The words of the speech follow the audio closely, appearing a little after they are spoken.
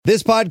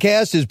This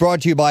podcast is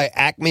brought to you by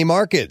Acme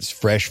Markets,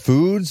 fresh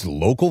foods,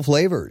 local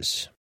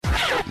flavors.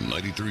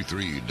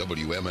 93.3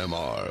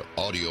 WMMR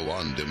Audio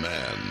on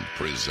Demand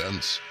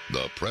presents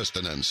the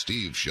Preston and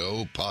Steve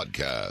Show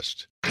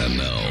podcast. And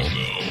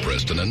now,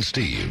 Preston and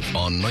Steve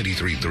on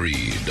 93.3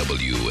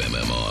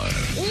 WMMR.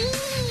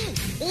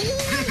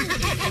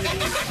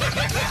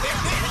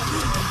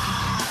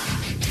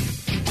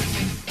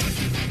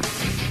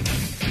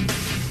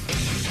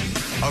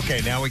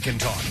 Okay, now we can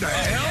talk.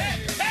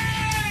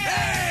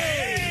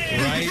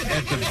 Right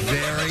at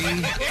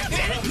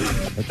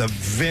the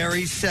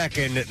very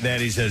second that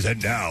he says,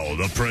 and now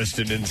the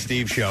Preston and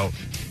Steve Show,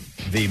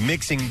 the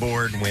mixing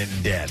board went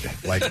dead.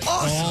 Like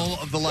all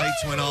of the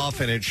lights went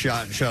off and it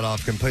shut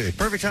off completely.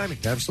 Perfect timing.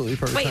 Absolutely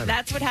perfect timing. Wait,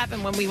 that's what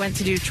happened when we went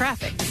to do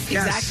traffic. The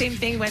exact same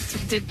thing went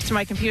to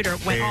my computer.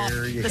 Went off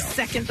the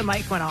second the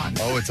mic went on.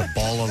 Oh, it's a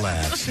ball of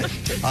laughs.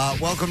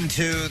 Welcome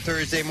to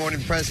Thursday morning,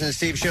 the Preston and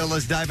Steve Show.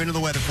 Let's dive into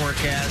the weather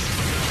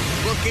forecast.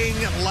 Looking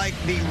like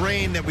the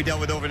rain that we dealt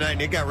with overnight,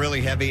 and it got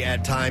really heavy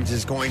at times,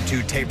 is going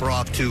to taper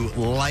off to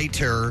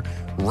lighter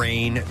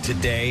rain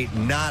today.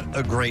 Not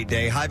a great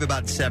day. High of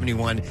about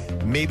 71.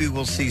 Maybe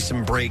we'll see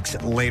some breaks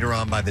later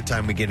on by the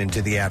time we get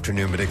into the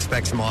afternoon, but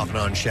expect some off and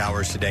on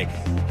showers today.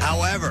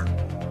 However,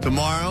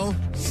 tomorrow,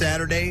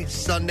 Saturday,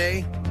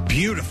 Sunday,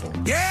 beautiful.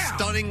 Yeah!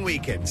 Stunning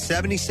weekend.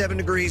 77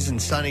 degrees and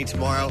sunny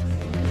tomorrow,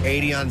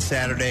 80 on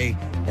Saturday,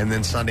 and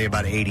then Sunday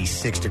about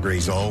 86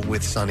 degrees, all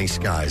with sunny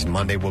skies.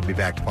 Monday we'll be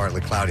back to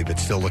partly cloudy, but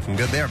still looking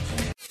good there.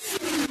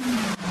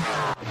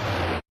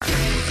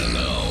 And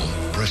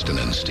now, Preston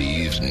and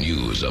Steve's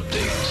news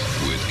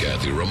update with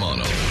Kathy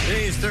Romano.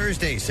 Today is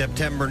Thursday,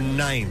 September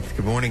 9th.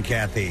 Good morning,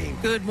 Kathy.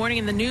 Good morning.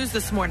 In the news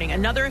this morning,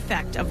 another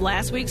effect of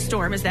last week's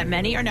storm is that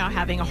many are now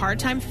having a hard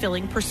time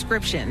filling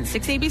prescriptions.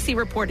 6ABC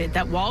reported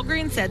that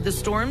Walgreens said the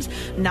storms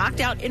knocked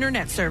out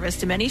internet service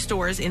to many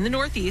stores in the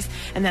Northeast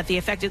and that the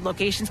affected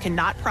locations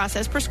cannot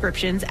process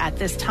prescriptions at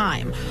this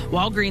time.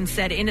 Walgreens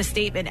said in a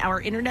statement,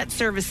 our internet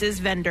services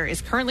vendor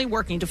is currently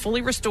working to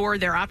fully restore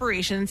their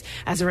operations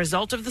as a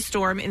result of the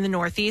storm in the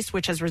Northeast,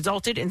 which has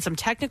resulted in some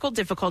technical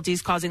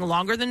difficulties causing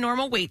longer than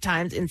normal wait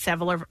times in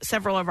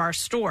several of our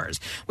stores.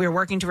 We are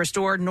working to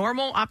restore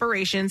normal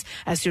operations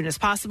as soon as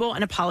possible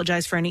and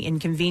apologize for any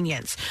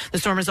inconvenience. The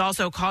storm is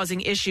also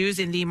causing issues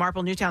in the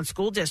Marple Newtown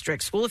School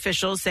District. School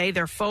officials say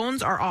their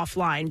phones are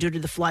offline due to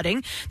the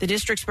flooding. The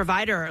district's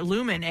provider,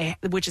 Lumen,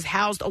 which is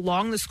housed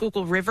along the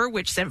Schuylkill River,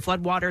 which sent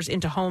floodwaters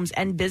into homes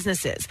and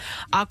businesses.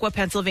 Aqua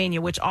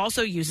Pennsylvania, which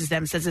also uses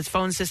them, says its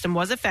phone system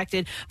was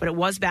affected, but it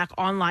was back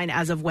online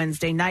as of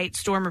Wednesday night.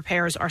 Storm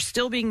repairs are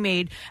still being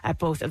made at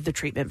both of the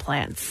treatment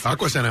plants.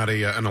 Aqua sent out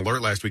an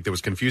alert last week that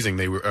was confusing.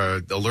 They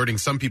were alerting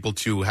some people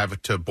to have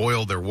to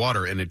boil their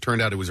water, and it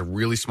turned out it was a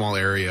really small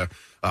area,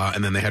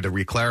 and then they had to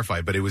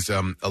re-clarify. But it was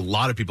a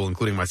lot of people,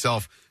 including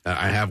myself.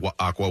 I have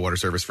Aqua water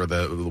service for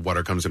the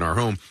water comes in our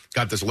home.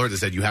 Got this alert that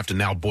said you have to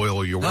now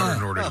boil your water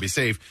in order to be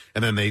safe,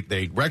 and then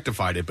they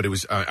rectified it. But it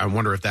was I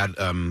wonder if that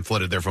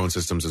flooded their phone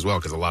systems as well,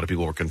 because a lot of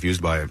people were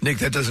confused by it. Nick,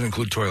 that doesn't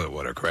include toilet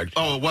water, correct?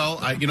 Oh well,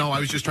 I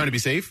was just trying to be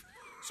safe,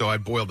 so I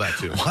boiled that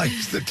too. Why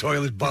is the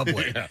toilet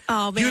bubbling?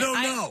 Oh man, you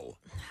don't know.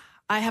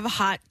 I have a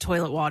hot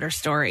toilet water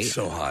story.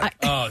 So hot.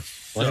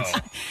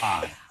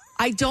 Hot.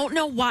 I don't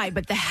know why,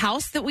 but the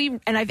house that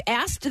and I've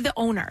asked the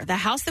owner, the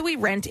house that we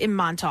rent in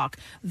Montauk,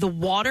 the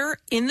water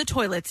in the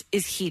toilets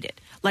is heated.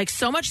 Like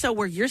so much so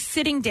where you're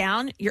sitting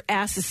down, your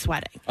ass is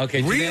sweating.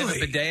 Okay, do really? they have a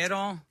bidet at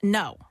all?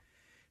 No.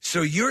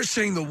 So you're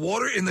saying the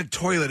water in the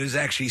toilet is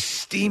actually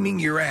steaming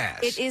your ass?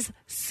 It is,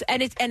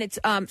 and it's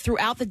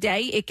throughout the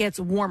day it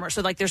gets warmer.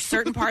 So like there's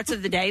certain parts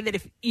of the day that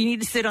if you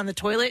need to sit on the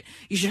toilet,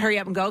 you should hurry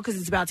up and go because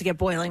it's about to get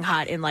boiling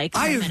hot in like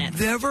 10 minutes. I have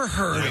never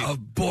heard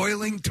of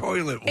boiling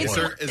toilet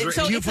water.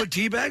 Do you put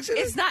tea bags in it?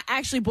 It's not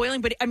actually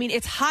boiling, but I mean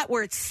it's hot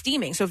where it's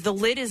steaming. So if the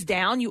lid is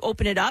down, you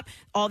open it up,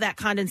 all that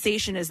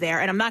condensation is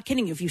there. And I'm not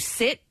kidding you. If you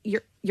sit,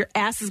 your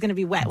ass is going to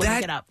be wet when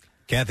you get up.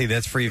 Kathy,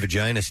 that's free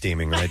vagina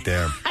steaming right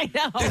there. I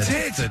know.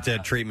 That's it.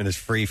 That treatment is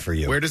free for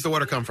you. Where does the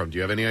water come from? Do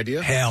you have any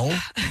idea? Hell.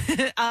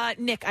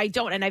 Nick, I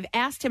don't. And I've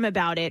asked him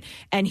about it,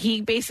 and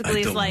he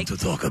basically is like... I don't want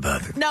to talk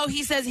about it. No,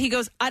 he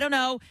goes, I don't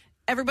know.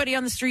 Everybody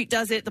on the street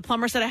does it. The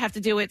plumber said I have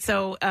to do it,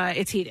 so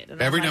it's heated.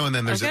 And Every now and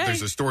then there's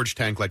a storage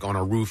tank like on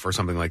a roof or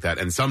something like that.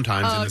 And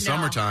sometimes in the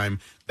summertime,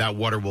 that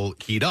water will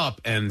heat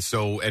up, and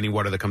so any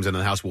water that comes into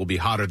the house will be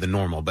hotter than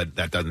normal, but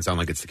that doesn't sound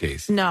like it's the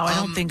case. No, I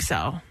don't think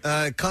so.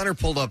 Connor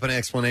pulled up an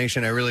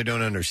explanation. I really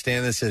don't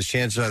understand this. Says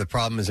chances are the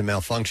problem is a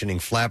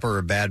malfunctioning flapper or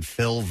a bad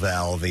fill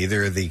valve.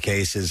 Either of the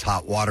cases,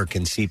 hot water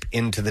can seep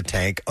into the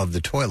tank of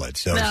the toilet.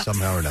 So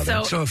somehow or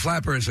another. So a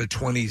flapper is a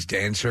 20s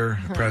dancer,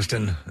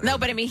 Preston? No,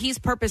 but I mean, he's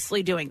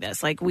purposely doing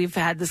this. Like, we've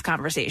had this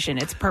conversation.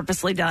 It's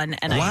purposely done,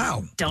 and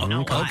I don't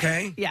know why.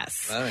 Okay.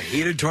 Yes.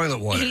 Heated toilet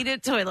water.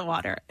 Heated toilet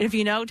water. If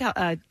you know,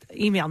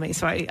 email me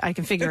so I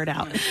can figure it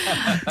out.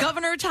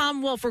 Governor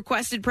Tom Wolf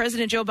requested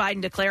President Joe Biden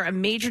declare a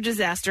major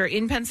disaster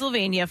in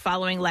Pennsylvania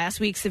following last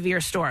week's severe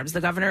storms.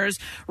 The governor's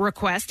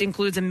request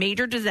includes a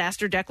major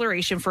disaster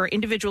declaration for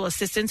individual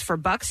assistance for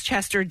Bucks,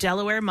 Chester,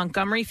 Delaware,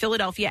 Montgomery,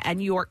 Philadelphia,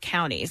 and York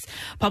counties.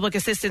 Public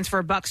assistance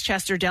for Bucks,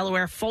 Chester,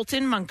 Delaware,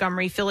 Fulton,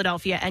 Montgomery,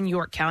 Philadelphia, and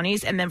York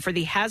counties. And then for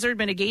the Hazard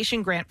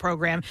Mitigation Grant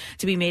Program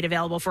to be made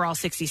available for all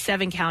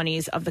 67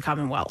 counties of the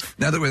Commonwealth.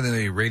 Now that we're in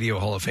the Radio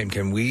Hall of Fame,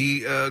 can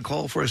we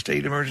call for a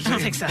state emergency? I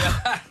don't think so.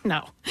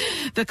 No.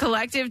 The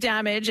collective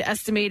damage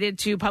estimated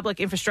to public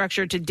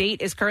infrastructure to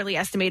date is currently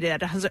estimated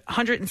at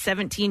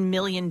 $117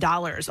 million.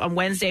 On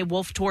Wednesday,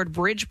 Wolf toured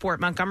Bridgeport,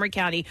 Montgomery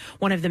County,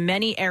 one of the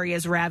many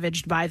areas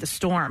ravaged by the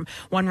storm.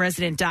 One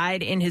resident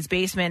died in his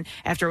basement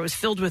after it was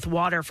filled with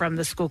water from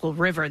the Schuylkill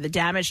River. The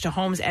damage to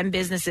homes and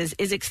businesses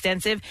is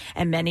extensive,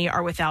 and many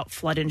are without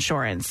flood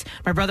insurance.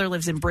 My brother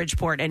lives in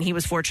Bridgeport, and he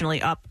was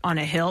fortunately up on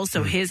a hill,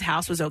 so his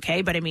house was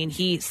okay. But, I mean,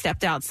 he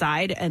stepped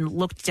outside and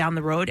looked down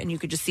the road, and you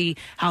could just see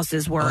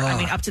houses were,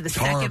 up to the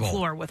second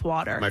floor with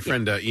water. My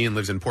friend Ian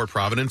lives in Port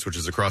Providence, which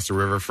is across the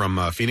river from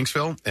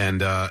Phoenixville,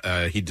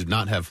 and he did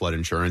not have flood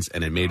insurance,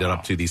 and it made it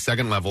up to the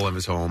second level of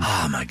his home.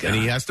 Oh, my God.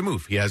 And he has to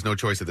move. He has no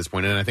choice at this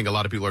point. And I think a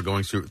lot of people are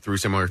going through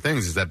similar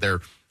things, is that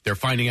they're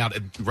finding out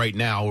right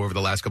now over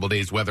the last couple of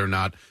days whether or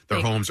not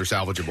their homes are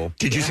salvageable.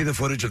 Did you see the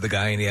footage of the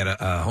guy, and he had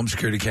a home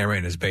security camera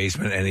in his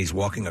basement, and he's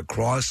walking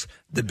across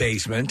the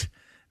basement,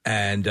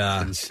 and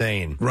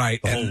insane.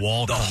 Right. The whole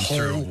wall the comes whole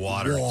through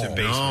water. wall. It's a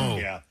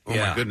basement. Yeah. Oh,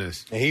 my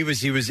goodness. He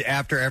was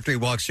after he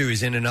walks through,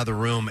 he's in another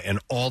room, and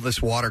all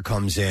this water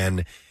comes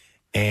in,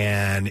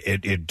 and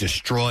it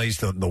destroys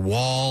the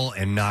wall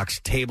and knocks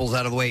tables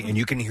out of the way, and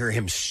you can hear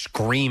him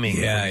screaming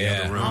in the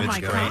other room. Oh, It's my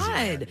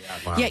crazy.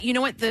 God. Yeah, you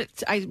know what?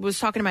 I was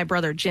talking to my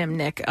brother, Jim,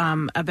 Nick,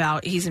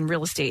 about he's in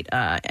real estate,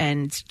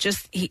 and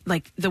just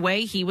the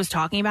way he was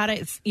talking about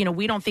it, it's,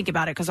 we don't think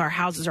about it because our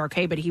houses are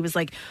okay, but he was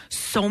like,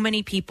 so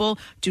many people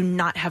do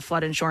not have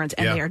flood insurance,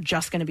 and they are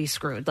just going to be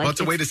screwed. Well,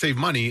 it's a way to save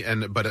money,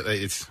 but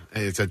it's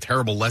a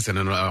terrible lesson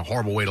and a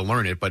horrible way to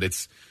learn it, but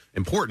it's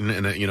important,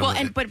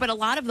 and but a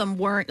lot of them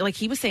weren't, like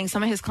he was saying,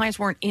 some of his clients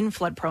weren't in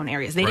flood prone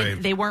areas.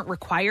 They weren't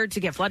required to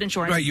get flood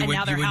insurance, and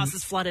now their house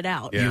is flooded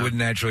out. You would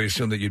naturally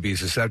assume that you'd be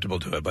susceptible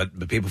to it,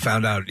 but people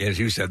found out, as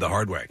you said, the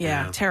hard way.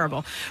 Yeah,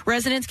 terrible.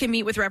 Residents can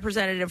meet with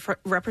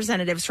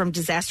representatives from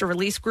disaster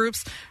relief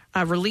groups,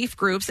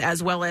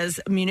 as well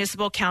as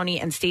municipal, county,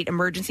 and state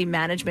emergency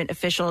management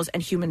officials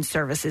and human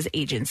services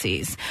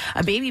agencies.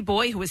 A baby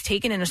boy who was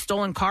taken in a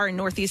stolen car in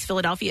Northeast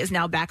Philadelphia is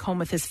now back home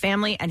with his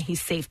family, and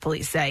he's safe,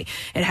 police say.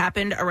 It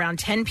happened around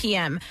 10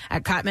 p.m.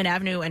 at Cotman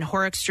Avenue and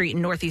Horrocks Street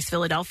in Northeast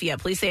Philadelphia.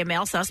 Police say a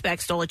male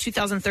suspect stole a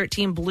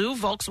 2013 blue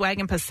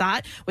Volkswagen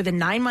Passat with a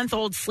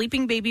 9-month-old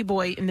sleeping baby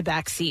boy in the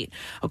back seat.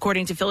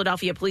 According to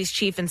Philadelphia Police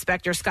Chief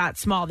Inspector Scott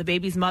Small, the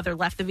baby's mother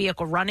left the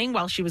vehicle running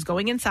while she was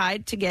going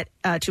inside to get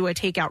to a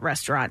takeout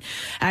restaurant.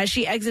 As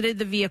she exited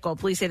the vehicle,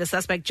 police say the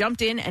suspect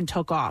jumped in and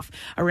took off.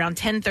 Around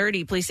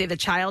 10:30, police say the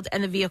child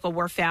and the vehicle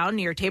were found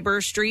near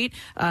Tabor Street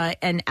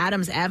and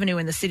Adams Avenue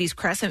in the city's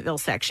Crescentville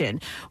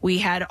section. We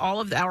had all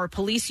of our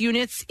police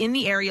units in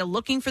the area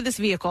looking for this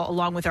vehicle,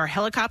 along with our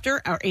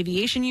helicopter, our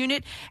aviation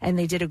unit, and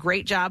they did a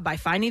great job by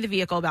finding the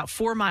vehicle about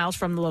 4 miles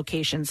from the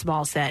location,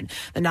 Small said.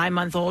 The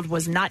 9-month-old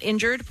was not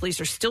injured. Police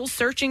are still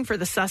searching for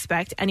the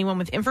suspect. Anyone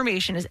with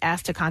information is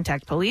asked to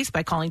contact police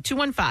by calling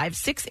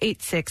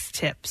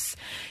 215-686-TIPS.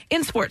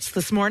 In sports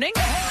this morning.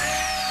 Ball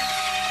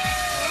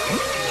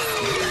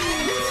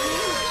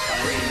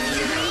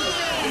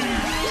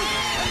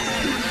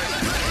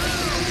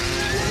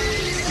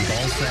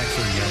sacks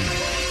are yummy.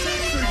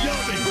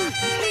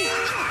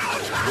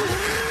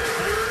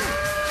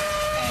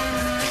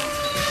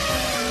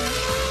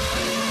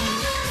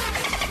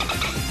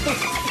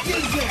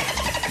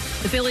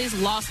 The Phillies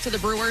lost to the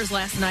Brewers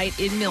last night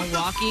in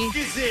Milwaukee.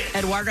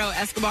 Eduardo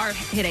Escobar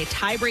hit a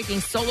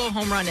tie-breaking solo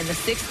home run in the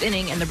 6th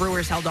inning, and the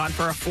Brewers held on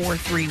for a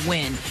 4-3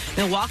 win.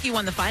 Milwaukee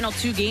won the final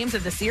 2 games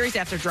of the series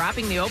after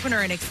dropping the opener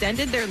and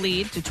extended their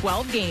lead to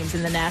 12 games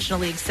in the National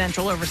League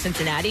Central over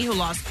Cincinnati, who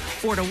lost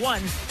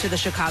 4-1 to the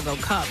Chicago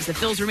Cubs. The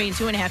Phils remain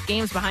 2.5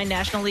 games behind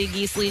National League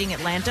East leading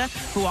Atlanta,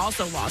 who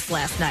also lost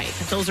last night.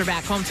 The Phils are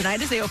back home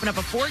tonight as they open up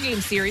a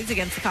 4-game series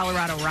against the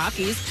Colorado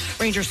Rockies.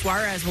 Ranger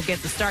Suarez will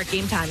get the start.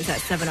 Game time is at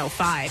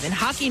 7:05. In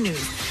hockey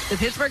news, the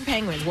Pittsburgh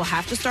Penguins will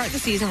have to start the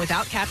season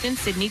without captain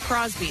Sidney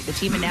Crosby. The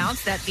team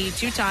announced that the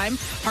 2-time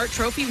Hart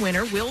Trophy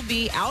winner will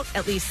be out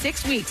at least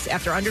 6 weeks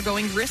after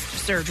undergoing wrist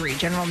surgery.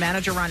 General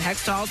manager Ron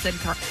Hextall said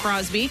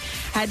Crosby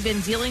had been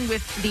dealing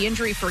with the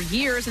injury for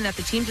years and that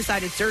the team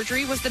decided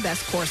surgery was the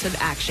best course of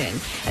action.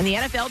 And the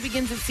NFL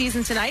begins its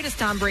season tonight as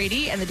Tom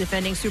Brady and the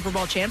defending Super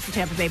Bowl champs, the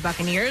Tampa Bay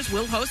Buccaneers,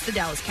 will host the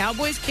Dallas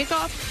Cowboys.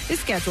 Kickoff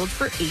is scheduled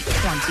for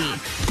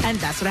 8:20. And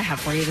that's what I have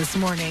for you this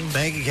morning.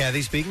 Thank you,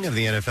 Kathy. Speaking of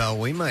the NFL,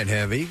 we might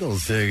have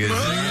Eagles tickets.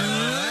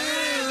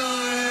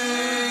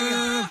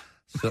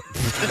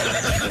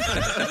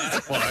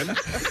 That's fun.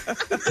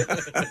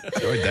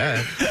 Enjoyed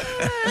that.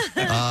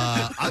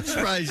 I'm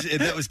surprised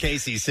that was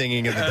Casey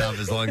singing at the top of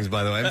his lungs,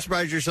 by the way. I'm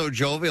surprised you're so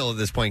jovial at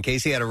this point.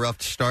 Casey had a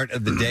rough start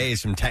of the day,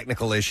 some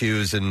technical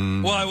issues,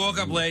 and well, I woke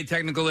up late,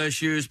 technical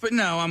issues, but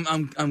no,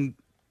 I'm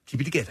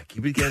keep it together,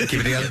 keep it together,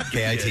 keep it together.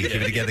 KIT, keep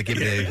it together, keep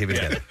it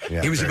together.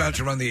 Yeah, he was about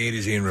to run the A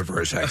to Z in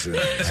reverse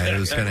accident. And it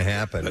was going to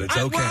happen, but it's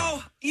okay.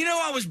 Well,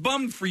 I was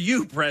bummed for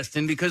you,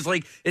 Preston, because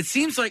it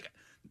seems like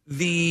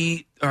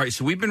all right,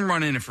 so we've been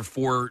running it for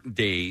 4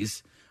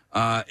 days.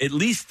 At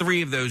least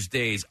 3 of those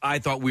days, I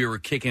thought we were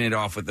kicking it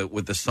off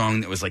with a song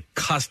that was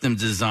custom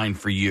designed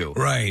for you.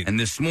 Right. And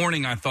this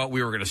morning, I thought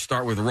we were going to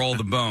start with "Roll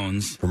the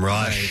Bones" from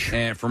Rush.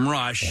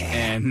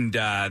 And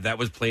that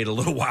was played a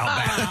little while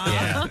back.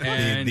 Yeah,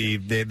 and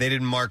they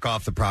didn't mark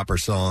off the proper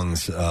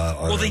songs.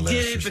 Well, they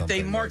did, but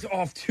they marked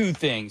off 2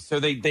 things. So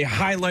they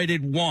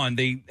highlighted one,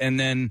 and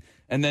then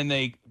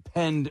they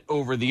penned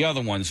over the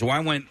other one. So I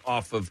went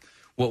off of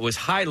what was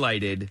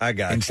highlighted. I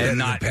got instead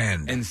of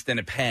penned. Instead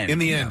of penned. In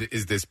the end,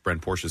 is this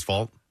Brent Porsche's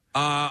fault?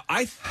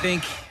 I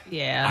think.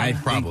 Yeah. I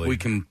think we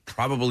can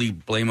probably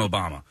blame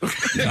Obama.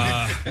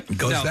 It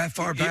goes that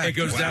far back. It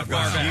goes that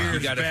far back. You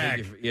gotta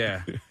figure,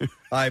 yeah. All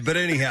right, but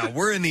anyhow,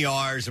 we're in the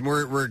R's, and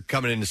we're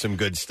coming into some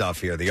good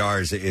stuff here. The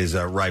R's is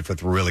rife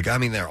with really good. I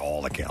mean, they're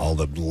all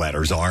the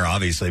letters are,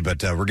 obviously,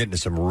 but we're getting to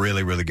some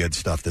really, really good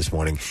stuff this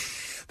morning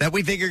that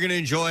we think you're going to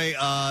enjoy,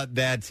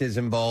 that is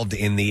involved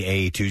in the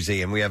A to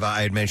Z. And we have,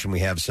 I had mentioned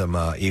we have some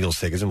Eagles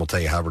tickets, and we'll tell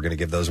you how we're going to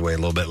give those away a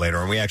little bit later.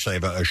 And we actually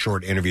have a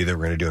short interview that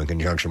we're going to do in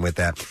conjunction with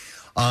that.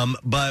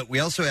 But we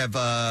also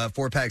have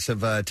 4 packs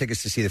of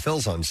tickets to see the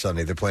Phils on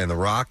Sunday. They're playing the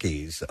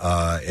Rockies.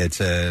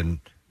 It's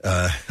an...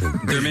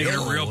 They're making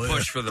a real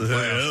push for the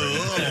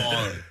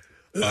playoffs.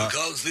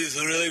 Because these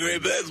are really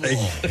great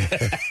baseball.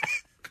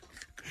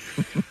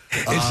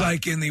 It's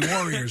like in the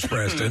Warriors,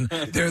 Preston.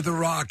 They're the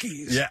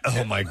Rockies. Yeah.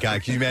 Oh, my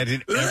God. Can you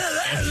imagine?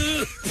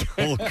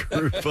 Whole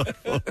group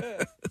of them.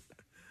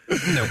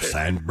 No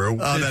sign, bro.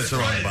 Oh, that's the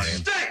wrong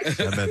button.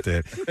 I meant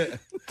to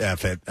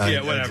F it.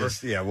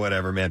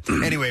 Whatever, man.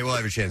 Anyway, we'll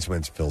have a chance to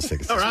win some Phil's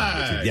tickets. All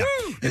right. Yeah.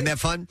 Isn't that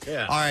fun?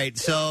 Yeah. All right.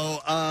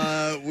 So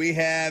we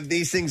have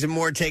these things and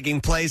more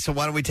taking place. So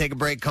why don't we take a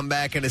break, come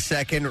back in a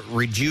second,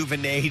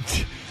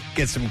 rejuvenate,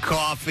 get some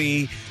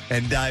coffee,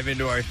 and dive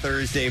into our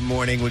Thursday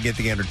morning. We'll get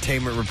the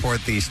entertainment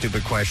report, the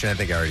stupid question. I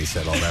think I already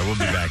said all that. We'll be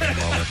back in a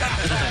moment.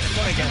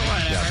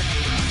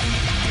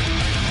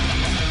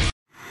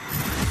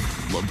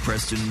 Love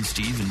Preston and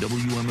Steve and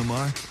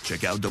WMMR?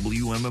 Check out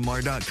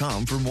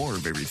WMMR.com for more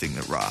of everything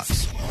that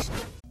rocks.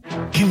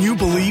 Can you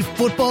believe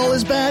football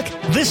is back?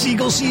 This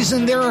Eagle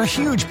season, there are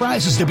huge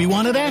prizes to be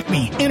won at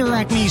Acme. Enter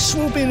Acme's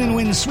Swoop In and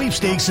Win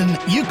sweepstakes, and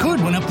you could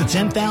win up to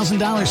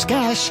 $10,000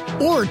 cash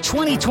or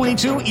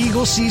 2022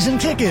 Eagle season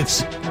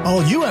tickets.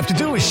 All you have to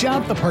do is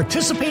shop the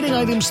participating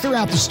items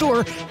throughout the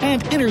store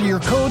and enter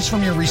your codes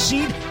from your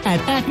receipt at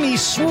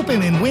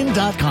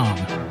acmeswoopinandwin.com.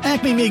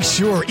 Acme makes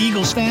sure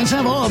Eagles fans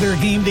have all their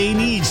game day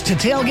needs to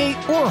tailgate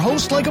or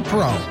host like a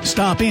pro.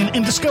 Stop in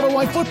and discover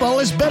why football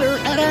is better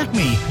at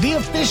Acme, the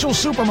official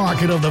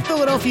supermarket of the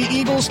Philadelphia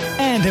Eagles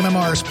and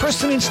MMR's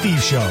Preston and Steve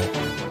Show.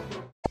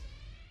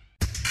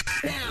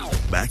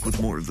 Back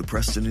with more of the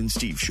Preston and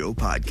Steve Show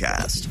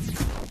podcast.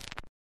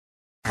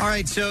 All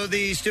right, so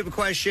the stupid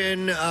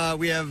question,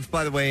 we have,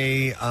 by the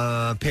way,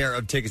 a pair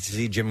of tickets to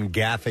see Jim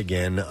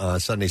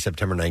Gaffigan Sunday,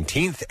 September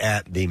 19th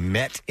at the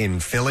Met in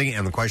Philly.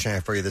 And the question I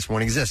have for you this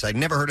morning is this. I'd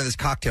never heard of this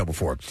cocktail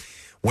before.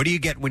 What do you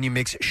get when you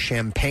mix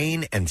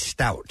champagne and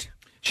stout?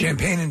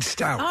 Champagne and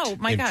stout. Oh,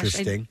 my gosh.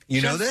 Interesting.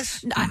 You know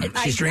this?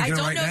 She's drinking I it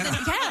don't right know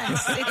now.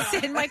 Yes, it's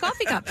in my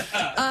coffee cup.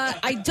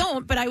 I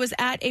don't, but I was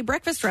at a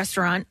breakfast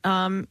restaurant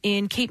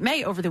in Cape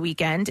May over the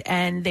weekend,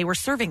 and they were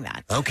serving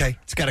that. Okay.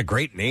 It's got a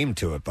great name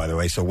to it, by the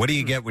way. So what do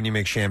you get when you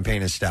make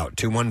champagne and stout?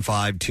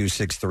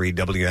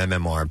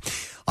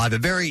 215-263-WMMR. I have a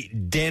very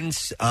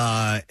dense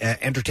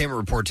entertainment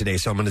report today,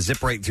 so I'm going to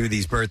zip right through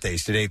these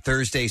birthdays. Today,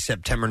 Thursday,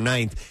 September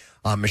 9th.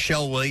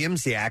 Michelle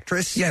Williams, the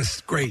actress.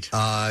 Yes, great.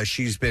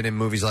 She's been in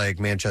movies like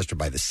Manchester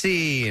by the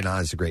Sea and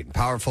Oz the Great and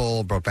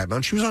Powerful, Brokeback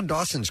Mountain. She was on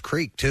Dawson's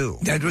Creek, too.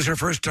 That was her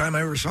first time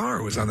I ever saw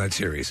her, was on that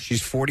series.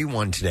 She's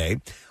 41 today.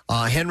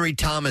 Henry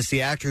Thomas,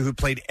 the actor who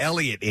played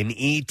Elliot in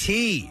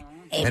E.T.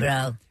 Hey,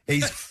 bro.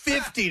 He's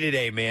 50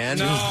 today, man.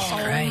 Jesus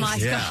Oh, Christ. my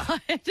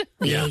God.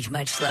 We age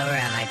much slower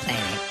on my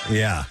planet.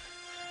 Yeah.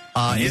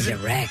 He's a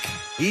wreck.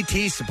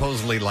 E.T.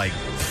 supposedly like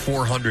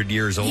 400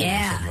 years old or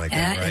something like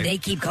that, right? And they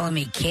keep calling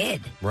me kid.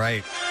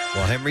 Right.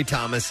 Well, Henry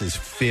Thomas is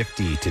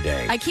 50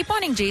 today. I keep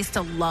wanting Jace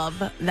to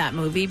love that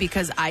movie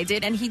because I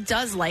did, and he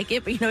does like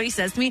it, but you know what he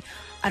says to me?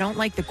 I don't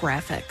like the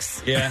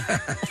graphics. Yeah.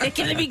 Like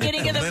in the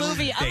beginning of the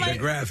movie. I'm like,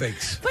 the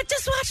graphics. but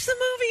just watch the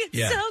movie.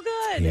 It's so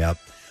good. Yep.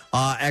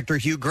 Actor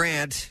Hugh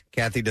Grant.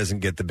 Kathy doesn't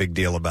get the big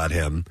deal about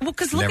him. Well,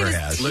 because look Never at his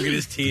has. teeth. Look at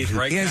his teeth,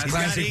 right? He has He's got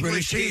classic English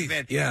British teeth.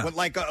 man. Yeah.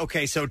 But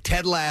okay, so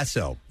Ted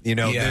Lasso. You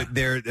know, Yeah.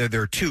 there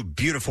are two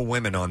beautiful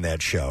women on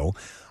that show.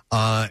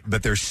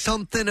 But there's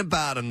something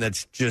about him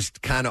that's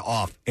just kind of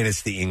off, and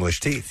it's the English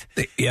teeth.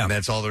 Yeah. And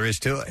that's all there is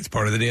to it. It's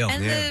part of the deal.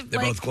 And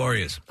They're both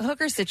glorious.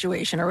 Hooker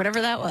situation or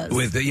whatever that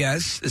was.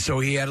 Yes, so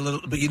he had a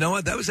little, but you know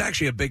what? That was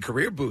actually a big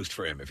career boost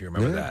for him, if you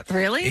remember that.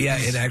 Really? Yeah,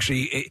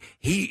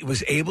 he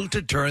was able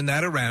to turn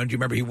that around. You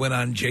remember he went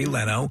on Jay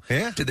Leno,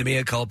 did the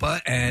mea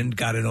culpa, and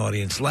got an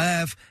audience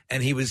laugh,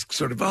 and he was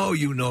sort of, oh,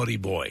 you naughty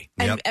boy.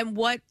 And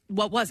what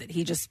was it?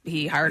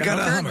 He hired a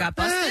hooker and got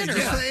busted?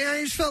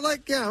 He just felt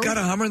like, got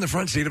a Hummer in the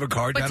front seat of a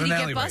car But down did an he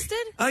get alleyway. busted?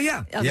 Oh,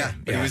 yeah. Okay. Yeah,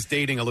 but he was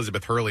dating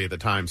Elizabeth Hurley at the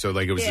time, so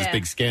like it was this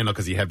big scandal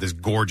because he had this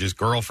gorgeous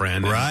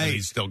girlfriend, and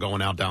he's still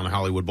going out down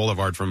Hollywood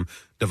Boulevard from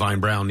Divine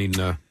Brown needing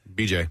a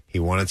BJ. He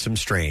wanted some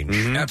strange.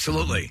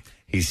 Absolutely.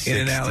 He's in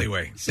an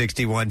alleyway.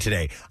 61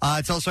 today.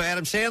 It's also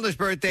Adam Sandler's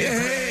birthday.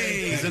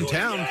 Hey, he's in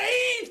town.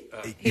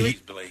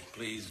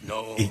 Please,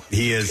 no.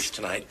 He is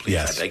tonight, please.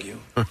 Yes. I beg you.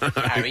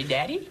 Sorry,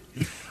 Daddy.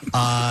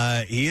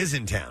 He is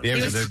in town. Yeah,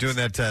 they're doing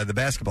that the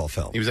basketball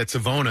film. He was at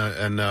Savona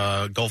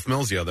and Gulf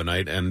Mills the other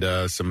night,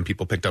 and some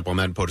people picked up on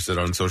that and posted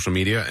it on social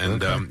media.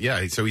 And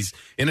so he's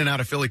in and out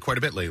of Philly quite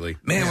a bit lately.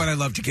 Man, would I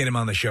love to get him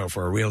on the show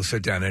for a real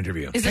sit-down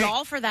interview. Is it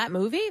all for that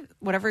movie?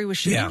 Whatever he was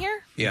shooting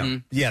here? Yeah.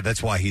 Yeah,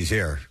 that's why he's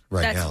here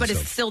now. But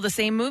it's still the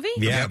same movie?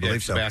 Yeah, I believe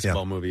it's so. a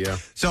basketball movie, yeah.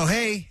 So,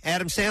 hey,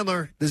 Adam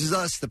Sandler, this is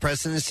us, the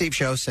Preston and Steve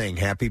Show, saying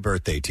happy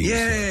birthday to you.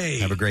 Yay!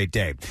 Have a great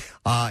day.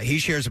 He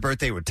shares a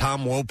birthday with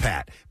Tom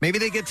Wopat. Maybe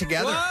they get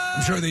together.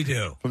 I'm sure they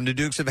do. From the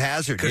Dukes of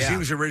Hazzard. Because he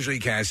was originally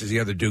cast as the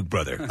other Duke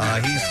brother.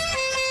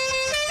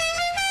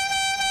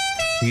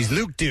 He's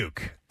Luke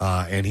Duke,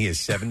 and he is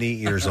 70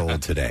 years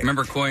old today.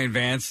 Remember Coy and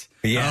Vance?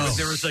 Yes.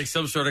 There was like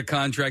some sort of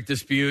contract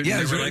dispute. Yeah,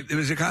 and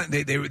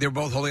they were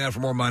both holding out for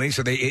more money,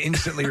 so they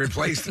instantly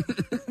replaced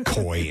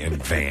Coy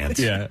and Vance.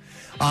 Yeah.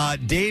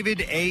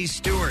 David A.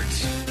 Stewart.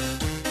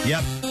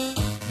 Yep.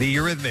 The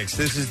Eurythmics.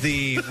 This is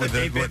the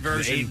 8-bit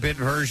version. 8-bit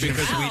version.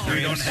 Because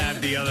we don't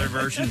have the other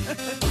version.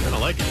 I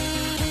like it.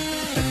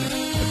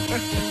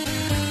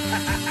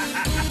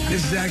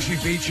 This is actually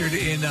featured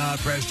in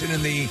Preston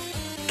in the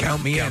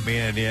Count Me Count Me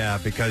In, yeah,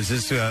 because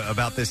this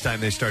about this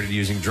time they started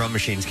using drum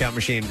machines. Count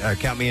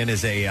Me In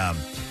is a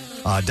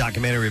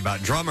documentary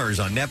about drummers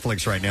on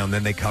Netflix right now, and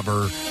then they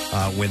cover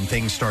when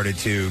things started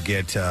to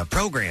get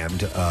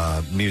programmed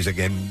music,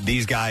 and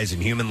these guys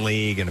in Human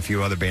League and a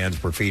few other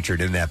bands were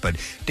featured in that. But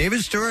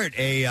David Stewart,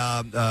 a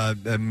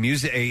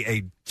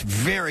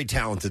very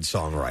talented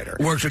songwriter,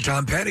 works with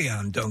Tom Petty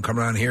on "Don't Come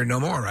Around Here No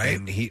More," right?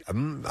 And he,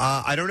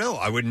 I don't know,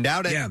 I wouldn't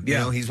doubt it. Yeah. You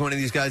know, he's one of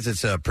these guys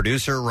that's a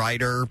producer,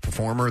 writer,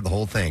 performer, the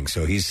whole thing.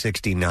 So he's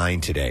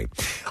 69 today.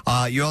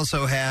 You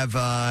also have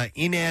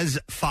Inez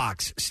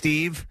Fox.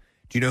 Steve,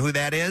 do you know who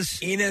that is?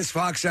 Inez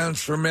Fox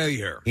sounds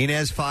familiar.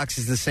 Inez Fox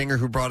is the singer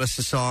who brought us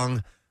the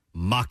song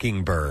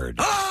Mockingbird.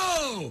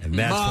 Oh! And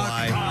that's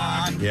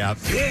why. Yeah.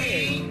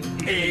 Sing,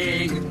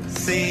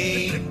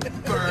 sing,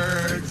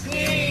 birds,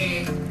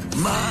 sing,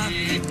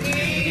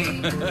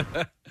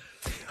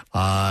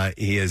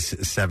 he is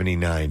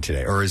 79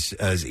 today. Or is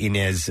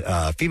Inez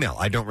female?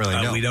 I don't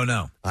really know. We don't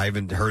know. I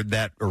haven't heard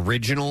that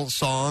original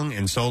song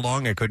in so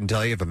long, I couldn't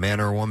tell you if a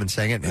man or a woman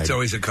sang it. It's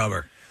always a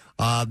cover.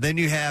 Then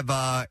you have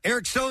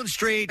Eric Stone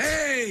Street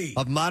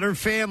of Modern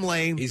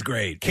Family. He's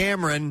great.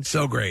 Cameron.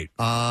 So great.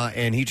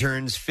 And he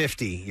turns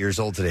 50 years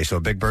old today, so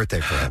a big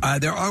birthday for him.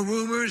 There are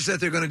rumors that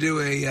they're going to do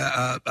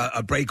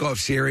a break-off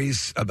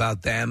series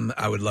about them.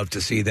 I would love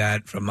to see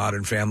that from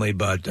Modern Family,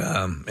 but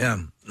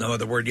no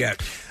other word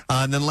yet.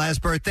 And then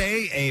last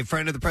birthday, a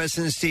friend of the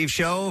Preston and Steve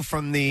Show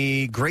from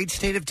the great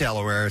state of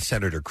Delaware,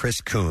 Senator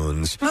Chris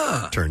Coons,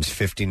 turns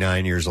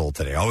 59 years old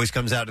today. Always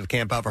comes out to the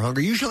Camp Out for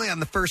Hunger, usually on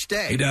the first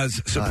day. He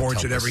does,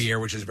 supports it every year,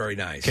 which is very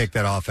nice. Kick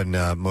that off and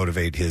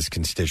motivate his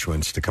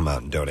constituents to come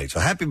out and donate. So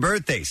happy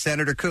birthday,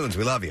 Senator Coons.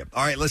 We love you.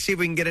 All right, let's see if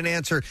we can get an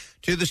answer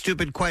to the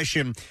stupid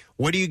question.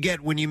 What do you get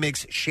when you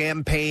mix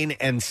champagne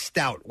and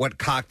stout? What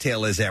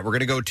cocktail is that? We're going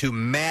to go to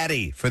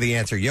Maddie for the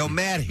answer. Yo,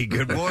 Maddie,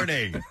 good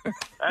morning.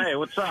 Hey,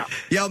 what's up?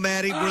 Yo,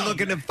 Maddie, we're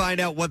looking to find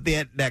out what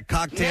that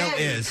cocktail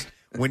is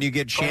when you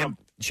get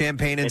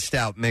champagne and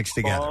stout mixed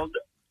together.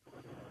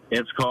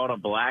 It's called a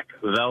black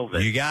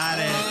velvet. You got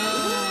it.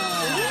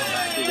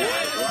 Thank you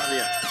guys. Love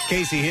you.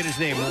 Casey, hit his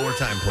name one more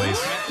time,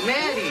 please.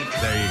 Maddie.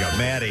 There you go,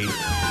 Maddie.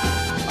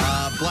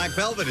 Black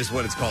velvet is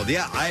what it's called.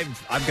 Yeah,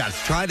 I've got to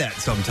try that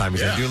sometime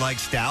because I do like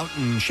stout,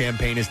 and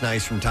champagne is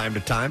nice from time to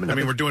time. And I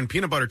mean, we're doing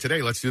peanut butter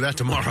today. Let's do that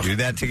tomorrow. Do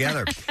that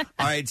together. All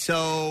right,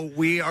 so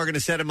we are going to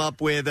set him up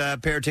with a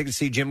pair of tickets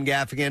to see Jim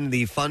Gaffigan,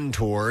 the Fun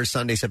Tour,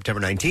 Sunday,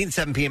 September 19th,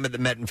 7 p.m. at the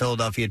Met in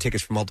Philadelphia.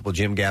 Tickets for multiple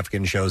Jim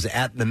Gaffigan shows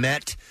at the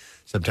Met.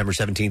 September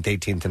 17th,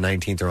 18th, and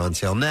 19th are on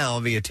sale now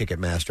via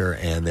Ticketmaster,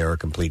 and there are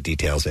complete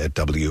details at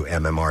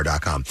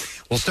WMMR.com.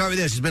 We'll start with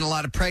this. There's been a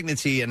lot of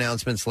pregnancy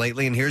announcements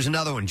lately, and here's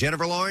another one.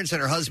 Jennifer Lawrence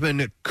and her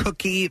husband,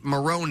 Cookie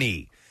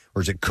Maroney,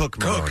 or is it Cook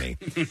Maroney,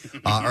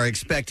 are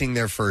expecting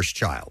their first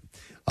child.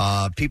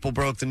 People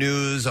broke the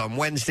news on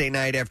Wednesday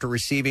night after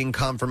receiving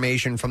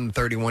confirmation from the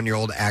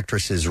 31-year-old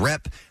actress's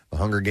rep. The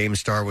Hunger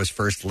Games star was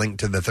first linked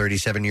to the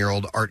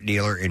 37-year-old art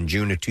dealer in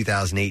June of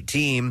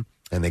 2018,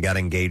 and they got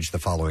engaged the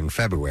following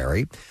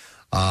February.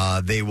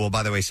 They will,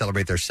 by the way,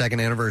 celebrate their second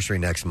anniversary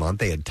next month.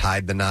 They had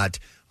tied the knot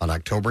on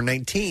October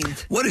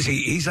 19th. What is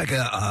he? He's like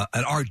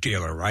an art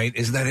dealer, right?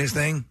 Isn't that his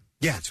thing?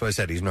 Yeah, that's what I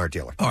said. He's an art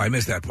dealer. Oh, I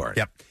missed that part.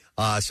 Yep.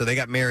 So they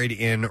got married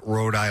in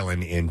Rhode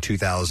Island in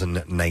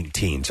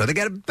 2019. So they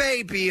got a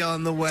baby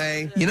on the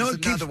way. You know,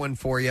 there's another one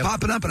for you.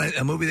 Popping up in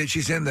a movie that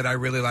she's in that I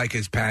really like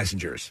is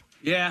Passengers.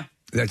 Yeah.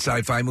 That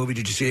sci-fi movie,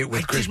 did you see it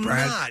with Chris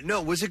Pratt? Not.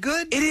 No, was it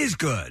good? It is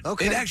good.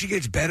 Okay. It actually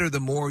gets better the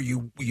more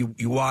you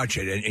watch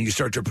it, and you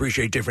start to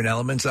appreciate different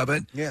elements of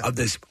it. Yeah. Of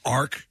this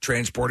arc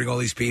transporting all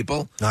these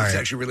people. It's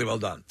actually really well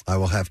done. I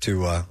will have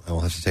to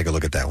take a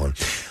look at that one.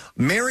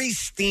 Mary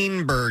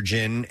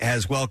Steenburgen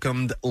has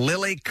welcomed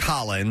Lily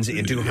Collins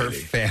into her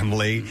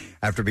family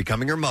after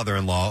becoming her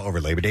mother-in-law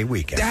over Labor Day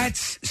weekend.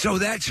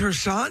 That's her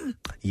son?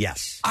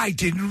 Yes. I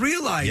didn't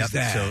realize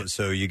that.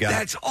 So you got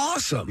That's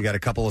awesome. You got a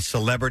couple of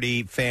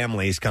celebrity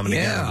families coming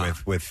together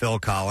with Phil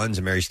Collins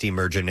and Mary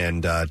Steenburgen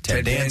and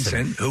Ted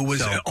Danson, who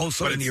was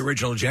also in the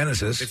original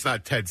Genesis. It's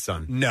not Ted's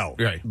son. No,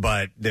 right?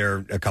 But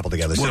they're a couple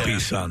together.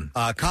 Whoopi's son.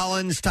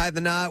 Collins tied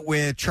the knot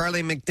with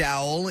Charlie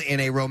McDowell in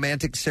a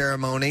romantic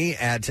ceremony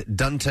at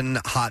Dunton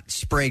Hot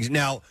Springs.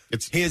 Now,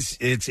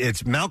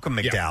 it's Malcolm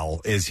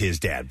McDowell is his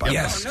dad. By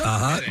yes,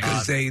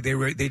 because they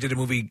did a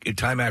movie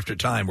Time After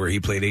Time where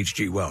he played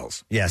H.G.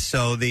 Wells. Yes,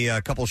 so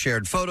the couple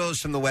shared photos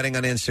from the wedding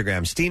on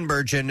Instagram.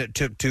 Steenburgen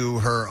took to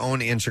her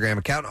own Instagram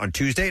account on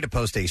Tuesday to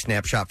post a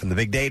snapshot from the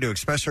big day to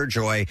express her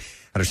joy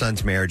at her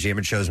son's marriage. The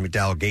image shows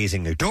McDowell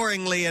gazing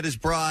adoringly at his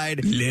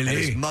bride. Lily. And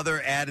his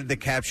mother added the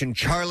caption,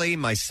 "Charlie,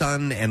 my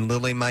son, and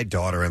Lily, my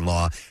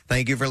daughter-in-law.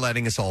 Thank you for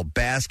letting us all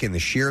bask in the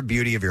sheer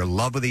beauty of your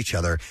love with each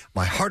other.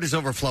 My heart is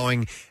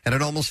overflowing, and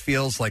it almost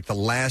feels like the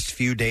last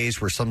few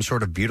days were some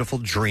sort of beautiful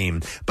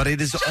dream. But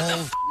it is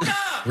all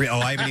real."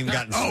 I haven't even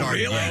gotten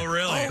started yet. Oh,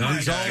 really? It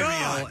is all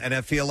real, and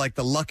I feel like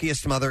the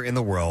luckiest mother in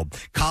the world.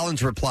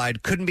 Collins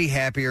replied, "Couldn't be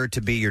happier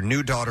to be your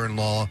new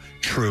daughter-in-law,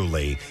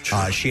 truly."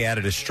 She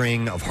added a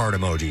string of heart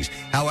emojis.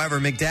 However,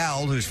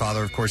 McDowell, whose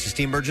father, of course, is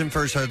Steenburgen's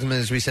first husband,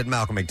 as we said,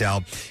 Malcolm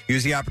McDowell,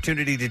 used the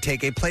opportunity to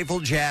take a playful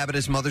jab at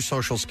his mother's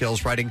social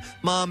skills, writing,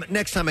 "Mom,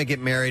 next time I get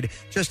married,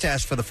 just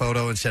ask for the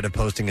photo instead of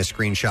posting a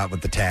screenshot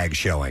with the tag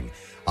showing."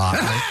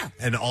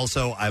 And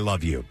also, I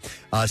love you.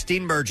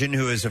 Steenburgen,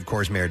 who is, of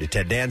course, married to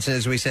Ted Danson,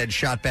 as we said,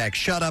 shot back,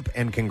 "Shut up,"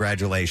 and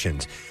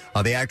congratulations.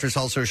 The actress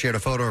also shared a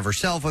photo of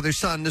herself with her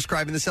son,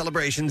 describing the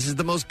celebrations as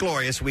the most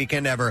glorious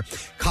weekend ever.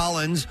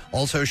 Collins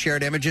also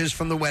shared images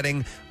from the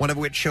wedding, one of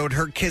which showed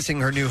her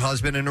kissing her new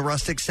husband in a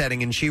rustic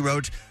setting, and she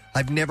wrote,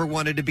 "I've never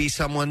wanted to be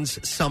someone's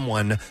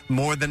someone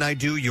more than I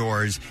do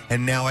yours,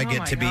 and now I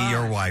get to be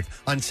your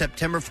wife. On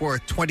September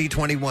 4th,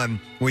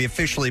 2021, we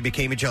officially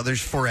became each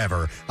other's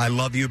forever. I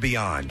love you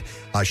beyond."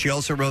 She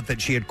also wrote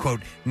that she had,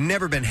 quote,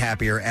 "never been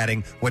happier,"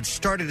 adding, "What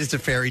started as a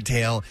fairy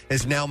tale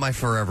is now my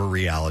forever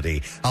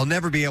reality. I'll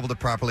never be able to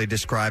properly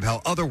describe how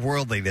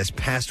otherworldly this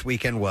past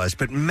weekend was,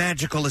 but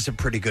magical is a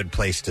pretty good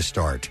place to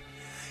start."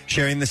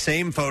 Sharing the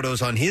same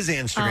photos on his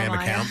Instagram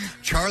account,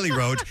 Charlie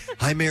wrote,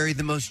 "I married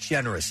the most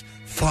generous,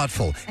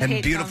 thoughtful,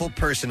 and beautiful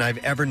person I've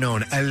ever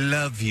known. I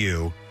love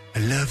you. I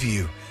love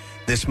you.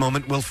 This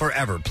moment will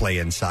forever play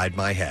inside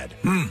my head."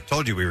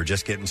 Told you we were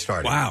just getting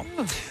started.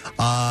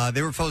 Wow.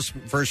 They were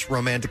first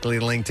romantically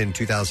linked in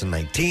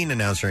 2019,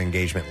 announced their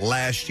engagement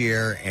last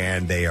year,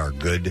 and they are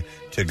good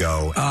to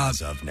go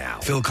as of now.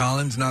 Phil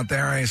Collins not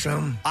there, I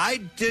assume? I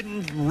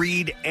didn't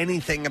read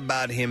anything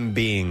about him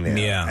being there.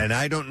 Yeah. And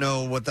I don't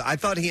know I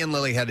thought he and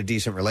Lily had a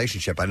decent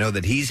relationship. I know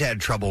that he's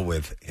had trouble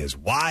with his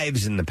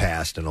wives in the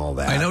past and all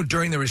that. I know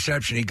during the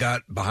reception he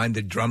got behind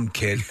the drum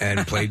kit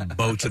and played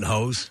Boats and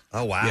Hose.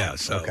 Oh, wow. Yeah,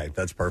 so. Okay,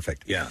 that's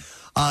perfect. Yeah.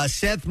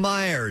 Seth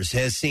Meyers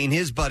has seen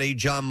his buddy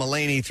John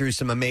Mulaney through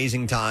some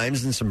amazing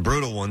times and some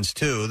brutal ones,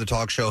 too. The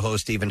talk show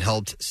host even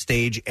helped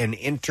stage an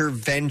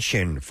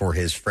intervention for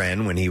his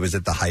friend when he was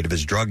at the height of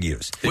his drug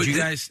use. Did you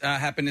guys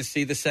happen to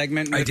see the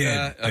segment? I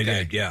did. I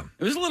did, yeah.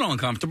 It was a little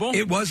uncomfortable.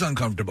 It was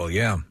uncomfortable,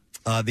 yeah.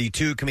 The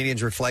two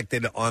comedians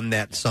reflected on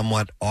that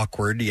somewhat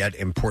awkward yet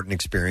important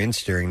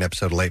experience during an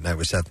episode of Late Night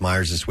with Seth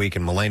Meyers this week,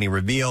 and Mulaney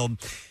revealed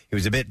he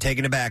was a bit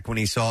taken aback when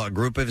he saw a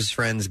group of his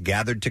friends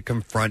gathered to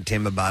confront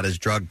him about his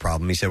drug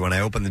problem. He said, "When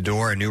I opened the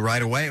door, I knew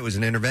right away it was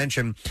an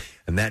intervention,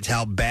 and that's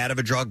how bad of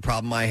a drug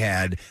problem I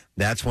had.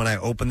 That's when I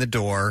opened the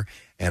door,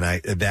 and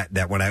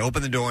when I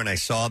opened the door and I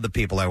saw the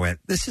people, I went,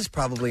 this is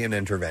probably an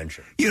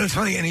intervention." You know, it's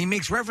funny, and he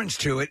makes reference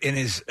to it in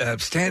his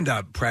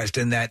stand-up,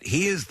 Preston, that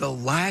he is the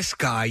last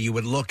guy you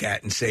would look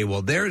at and say,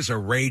 well, there's a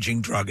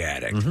raging drug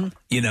addict. Mm-hmm.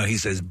 You know, he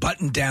says,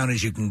 buttoned down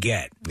as you can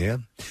get. Yeah.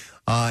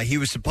 He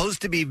was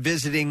supposed to be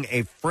visiting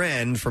a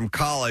friend from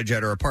college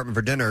at her apartment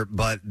for dinner,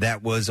 but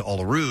that was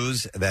all a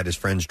ruse that his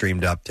friends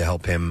dreamed up to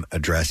help him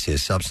address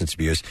his substance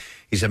abuse.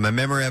 He said, "My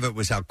memory of it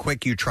was how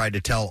quick you tried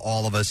to tell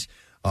all of us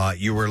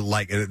you were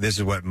like," this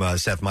is what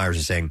Seth Meyers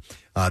is saying,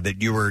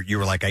 that you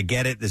were like, "I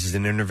get it. This is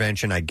an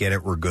intervention. I get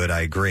it. We're good.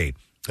 I agree."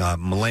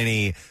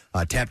 Mulaney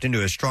tapped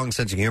into a strong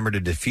sense of humor to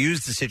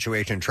diffuse the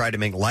situation and try to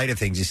make light of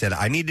things. He said,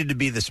 "I needed to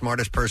be the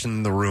smartest person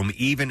in the room,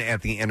 even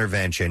at the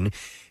intervention."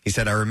 He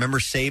said, "I remember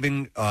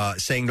saying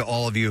to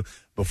all of you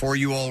before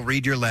you all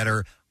read your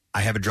letter,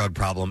 I have a drug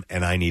problem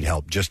and I need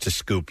help, just to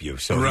scoop you.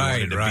 So he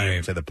wanted to beat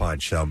him to the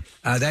punch. So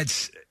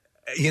that's,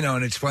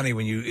 and it's funny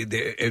when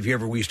if you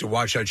ever used to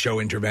watch that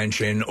show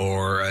Intervention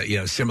or,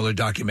 similar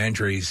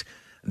documentaries,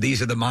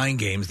 these are the mind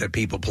games that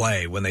people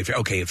play when they feel,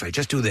 okay, if I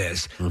just do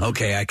this,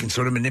 okay, I can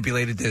sort of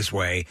manipulate it this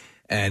way.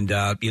 And,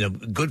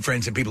 good